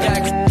saying the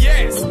facts.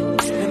 Yes!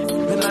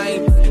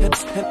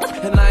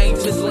 And I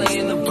ain't just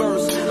laying the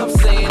verse, I'm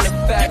saying the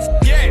facts.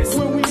 Yes!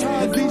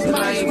 And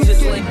I ain't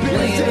just laying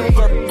the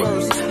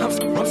verse,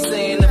 I'm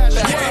saying the facts.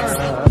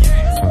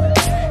 Yes!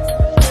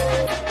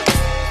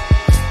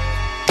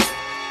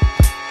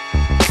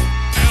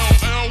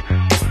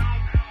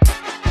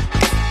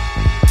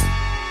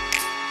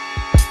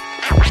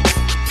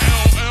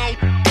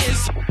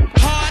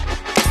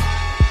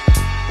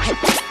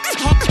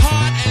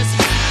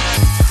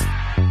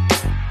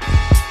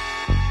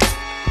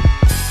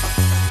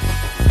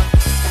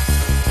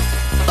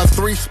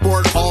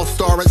 Sport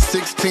all-star at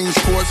 16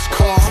 sports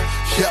car.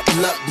 Yep,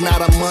 luck,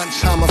 not a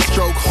munch, I'm a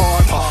stroke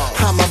hard.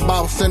 I'm a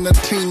boss and a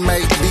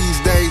teammate these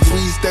days.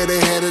 We stay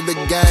ahead of the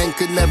gang,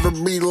 could never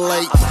be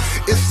late.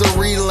 It's a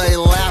relay,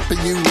 laughing,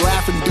 you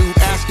laughing, dude,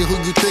 asking who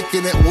you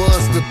thinking it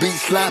was to beat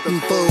slapping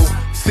fool.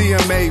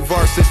 CMA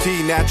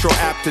varsity, natural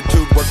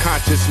aptitude, where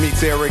conscious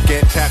meets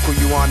arrogant, tackle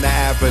you on the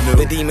avenue.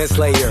 The demon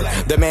slayer,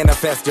 the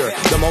manifester,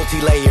 the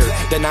multi-layer,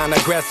 the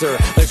non-aggressor,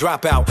 the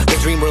dropout, the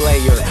dream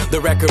relayer, the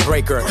record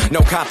breaker,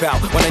 no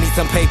cop-out. When I need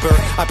some paper,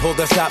 I pull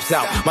the stops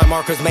out. My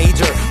marker's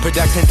major,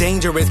 production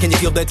dangerous, can you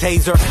feel the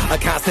taser? A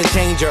constant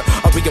changer,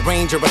 a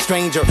rearranger, a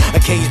stranger, a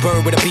caged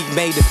bird with a beat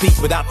made to speak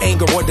without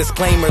anger or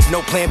disclaimers.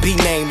 No plan B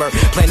namer,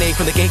 plan A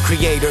from the gate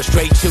creator,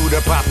 straight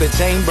shooter, pop the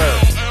chamber.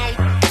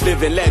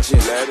 Living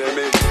legend,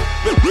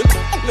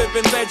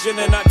 living legend,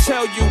 and I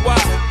tell you why.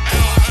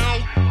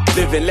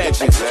 Living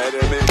legend,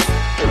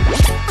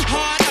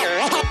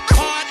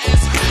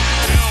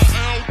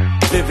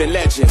 living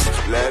legend,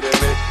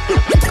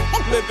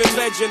 living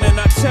legend, and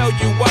I tell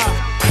you why.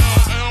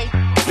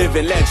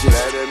 Living legend.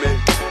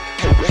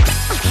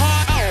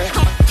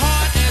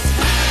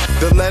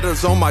 The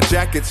letters on my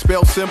jacket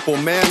spell simple,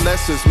 man.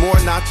 Less is more,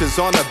 notches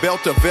on the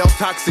belt, a veil,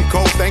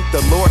 toxico. Thank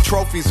the Lord,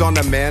 trophies on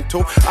the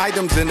mantle,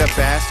 items in the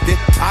basket.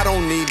 I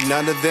don't need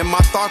none of them, my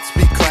thoughts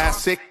be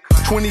classic.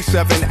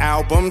 27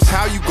 albums,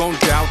 how you gon'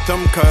 doubt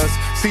them? Cause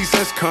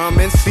seasons come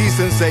and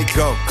seasons they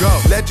go.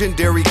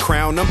 Legendary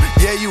crown them,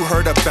 yeah you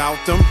heard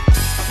about them.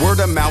 Word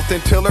of mouth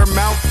until her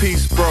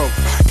mouthpiece broke.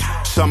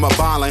 Summer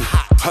ballin',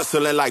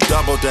 hustling like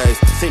double days.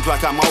 Seems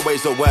like I'm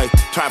always away,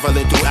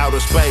 traveling through outer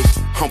space.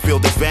 Home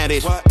field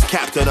advantage,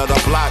 captain of the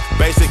block.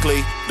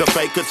 Basically, the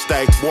fake could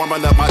stay,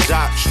 warming up my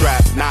jock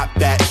strap. Not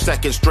that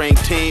second string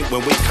team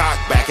when we cock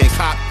back and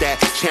cop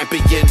that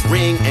champion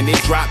ring and then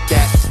drop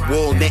that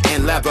wool, knit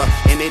and leather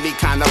in any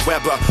kind of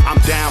weather. I'm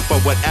down for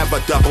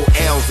whatever, double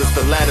L's is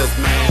the letters,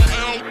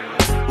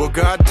 man. Well,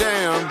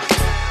 goddamn,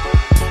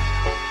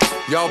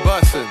 y'all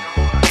bustin'.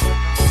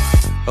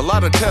 A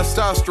lot of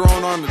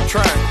testosterone on the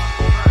track.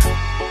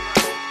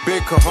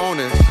 Big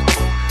cojones.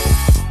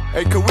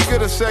 Hey, could we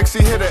get a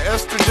sexy hit of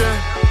estrogen?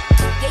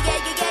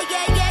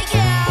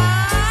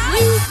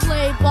 You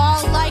play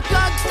ball like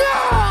a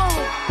girl.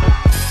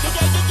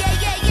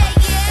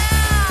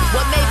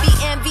 What may be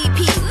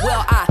MVP?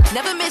 Well, I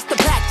never missed the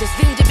practice.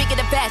 Dreamed to bigger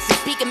the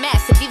fastest, speaking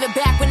massive. Even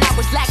back when I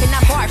was lacking,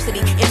 I'm varsity.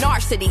 In our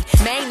city,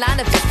 main line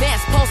of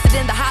defense. Posted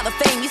in the Hall of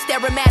Fame, you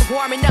staring mad,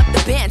 warming up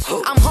the bench.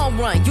 I'm home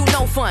run, you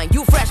know fun.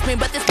 You freshman,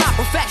 but this my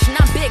profession.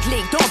 I'm big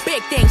league, doing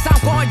big things. I'm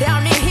going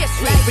down in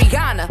history.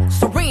 Rihanna,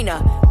 Serena,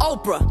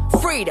 Oprah,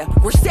 Frida,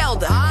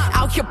 Griselda.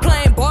 Out here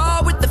playing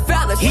ball with the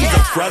fellas. He's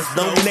a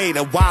Fresno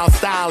native, wild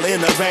style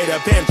innovator,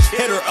 pinch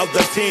hitter of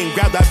the team.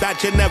 Grab that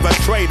bat, you never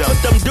trade her.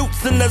 Put them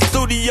dukes in the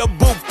studio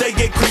booth, they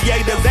get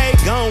creative. They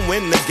gon'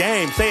 win the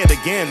game. Say it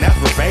again, that's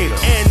verbatim.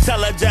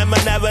 Intelligent,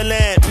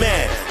 malevolent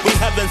man. We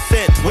haven't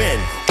sent when.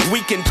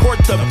 We can tort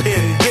the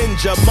pin,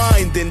 bend your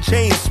mind and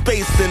change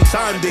space and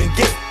time, then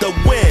get the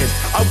win.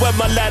 I wear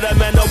my letter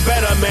man, no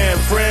better man,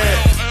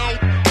 friend.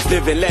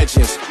 Living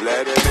legends,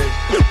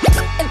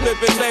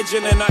 living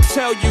legend, and I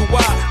tell you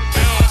why.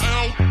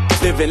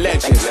 Living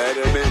legends,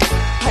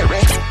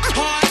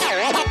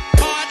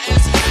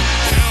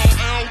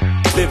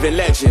 living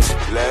legends,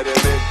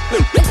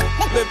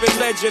 living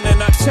legend,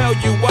 and I tell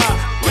you why.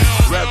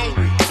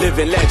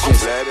 Living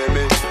legends.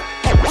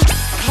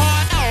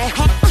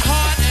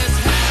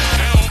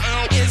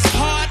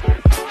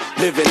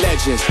 Living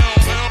legends.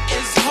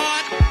 It's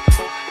hard.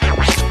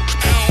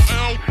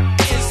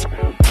 It's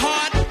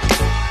hard.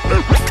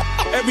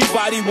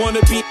 Everybody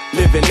wanna be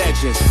living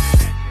legends.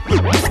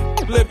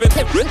 Living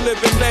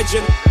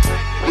legend.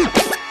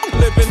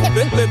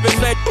 Living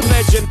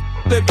legend.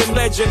 Living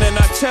legend, and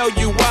I tell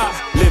you why.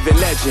 Living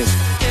legends.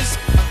 It's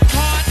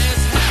hard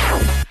as hell.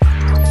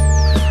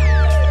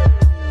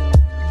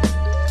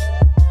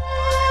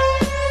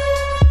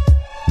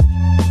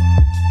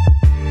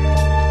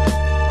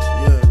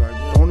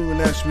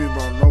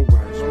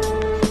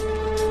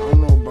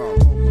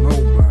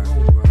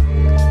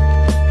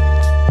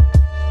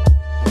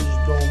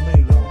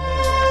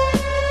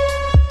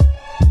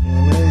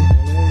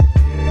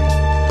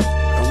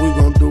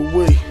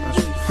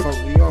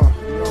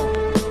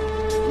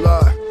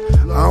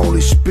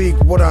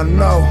 what I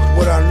know,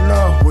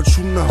 what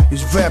you know.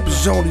 These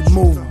rappers only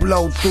move,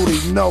 blow through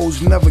their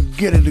nose, never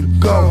get it to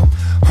go.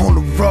 On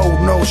the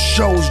road, no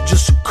shows,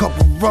 just a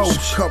couple rows.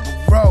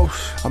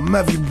 I'm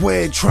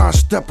everywhere, trying to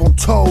step on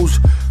toes.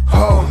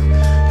 Oh,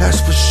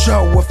 that's for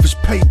sure. If it's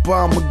paper,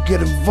 I'ma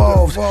get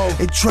involved.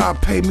 They try to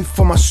pay me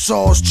for my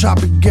sauce,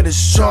 chop it, get it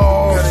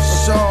soft.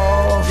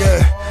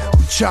 Yeah,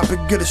 we chop it,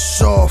 get it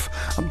soft.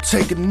 I'm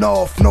taking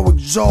off, no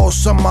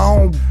exhaust, I'm my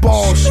own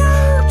boss.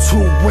 2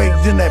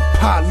 wigged in that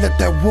pot, let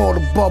that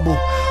water bubble.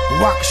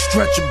 I can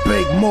stretch a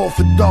bake more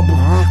for double.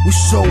 We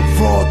so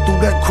raw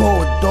through that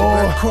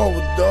corridor.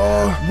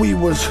 We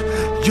was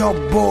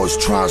young boys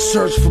trying to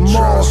search for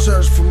more.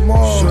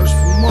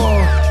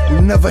 We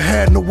never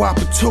had no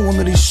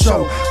opportunities,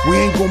 so we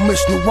ain't gon'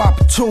 miss no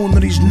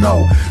opportunities,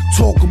 no.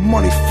 Talking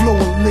money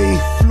fluently.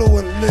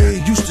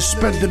 Used to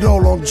spend it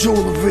all on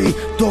jewelry.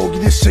 Doggy,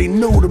 this ain't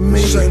new to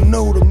me.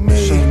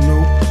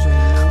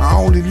 I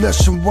only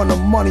listen when the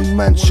money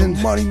mentioned.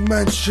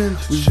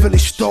 We really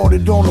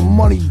started on the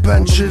money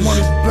benches.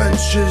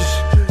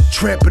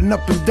 Tramping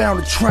up and down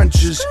the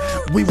trenches.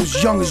 We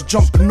was youngest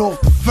jumping off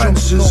the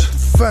fences.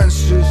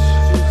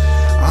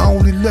 I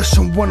only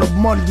listen when the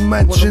money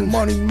mentioned.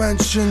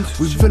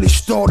 We really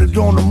started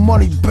on the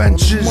money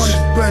benches.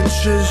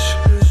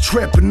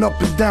 Tramping up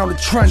and down the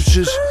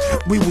trenches.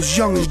 We was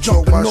young and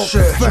jumping off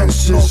the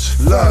fences.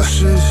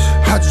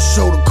 I just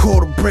sold a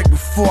quarter brick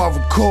before I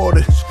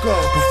recorded.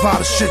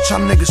 Provided shit y'all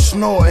niggas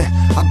snorting.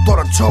 I thought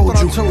I told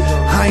you.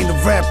 I ain't a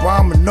rapper,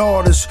 I'm an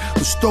artist.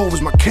 The stove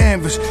is my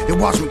canvas. It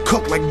watch me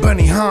cook like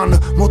Benihana.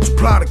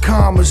 Multiply the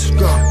commas.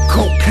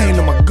 Cocaine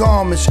in my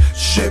garments.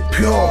 Shit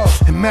pure.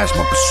 And match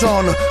my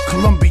persona.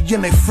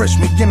 Colombian, they frisk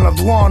me in La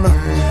Luana.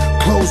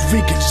 Clothes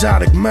reek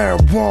exotic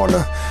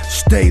marijuana.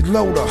 Stay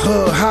low, the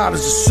hood hot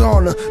as a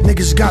sauna.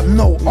 Niggas got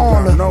no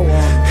honor.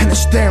 And it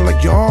stand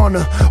like your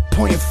honor.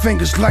 Pointing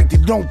fingers like they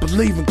don't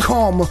believe in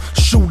karma.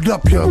 Shoot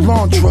up your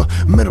Elantra.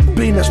 Middle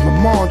beam, that's my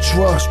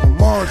mantra.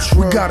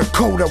 We got a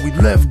code that we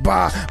live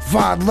by.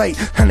 Violate,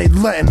 and they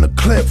letting the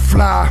clip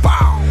fly.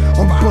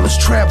 On bullets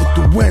travel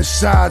through wind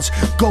sides.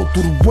 Go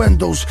through the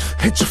windows.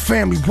 Hit your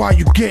family while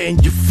you getting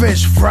your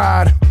fish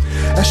fried.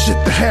 That shit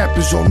that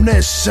happens on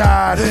this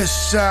side.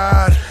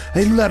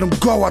 They let them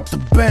go out the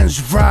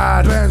Benz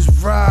ride.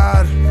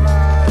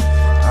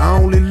 I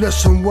only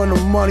listen when the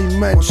money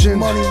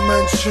mentioned.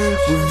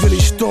 We really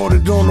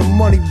started on the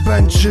money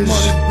benches.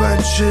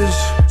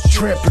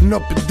 Tramping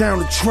up and down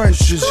the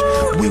trenches.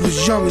 We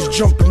was youngest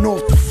jumping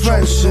off the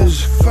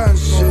fences.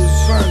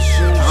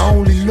 I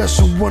only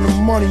listen when the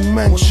money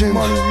mentioned.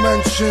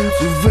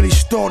 We really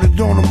started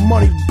on the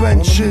money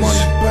benches.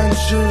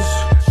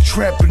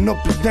 Trapping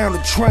up and down the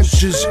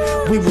trenches.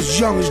 We was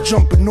youngest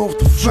jumping off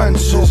the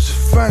fences.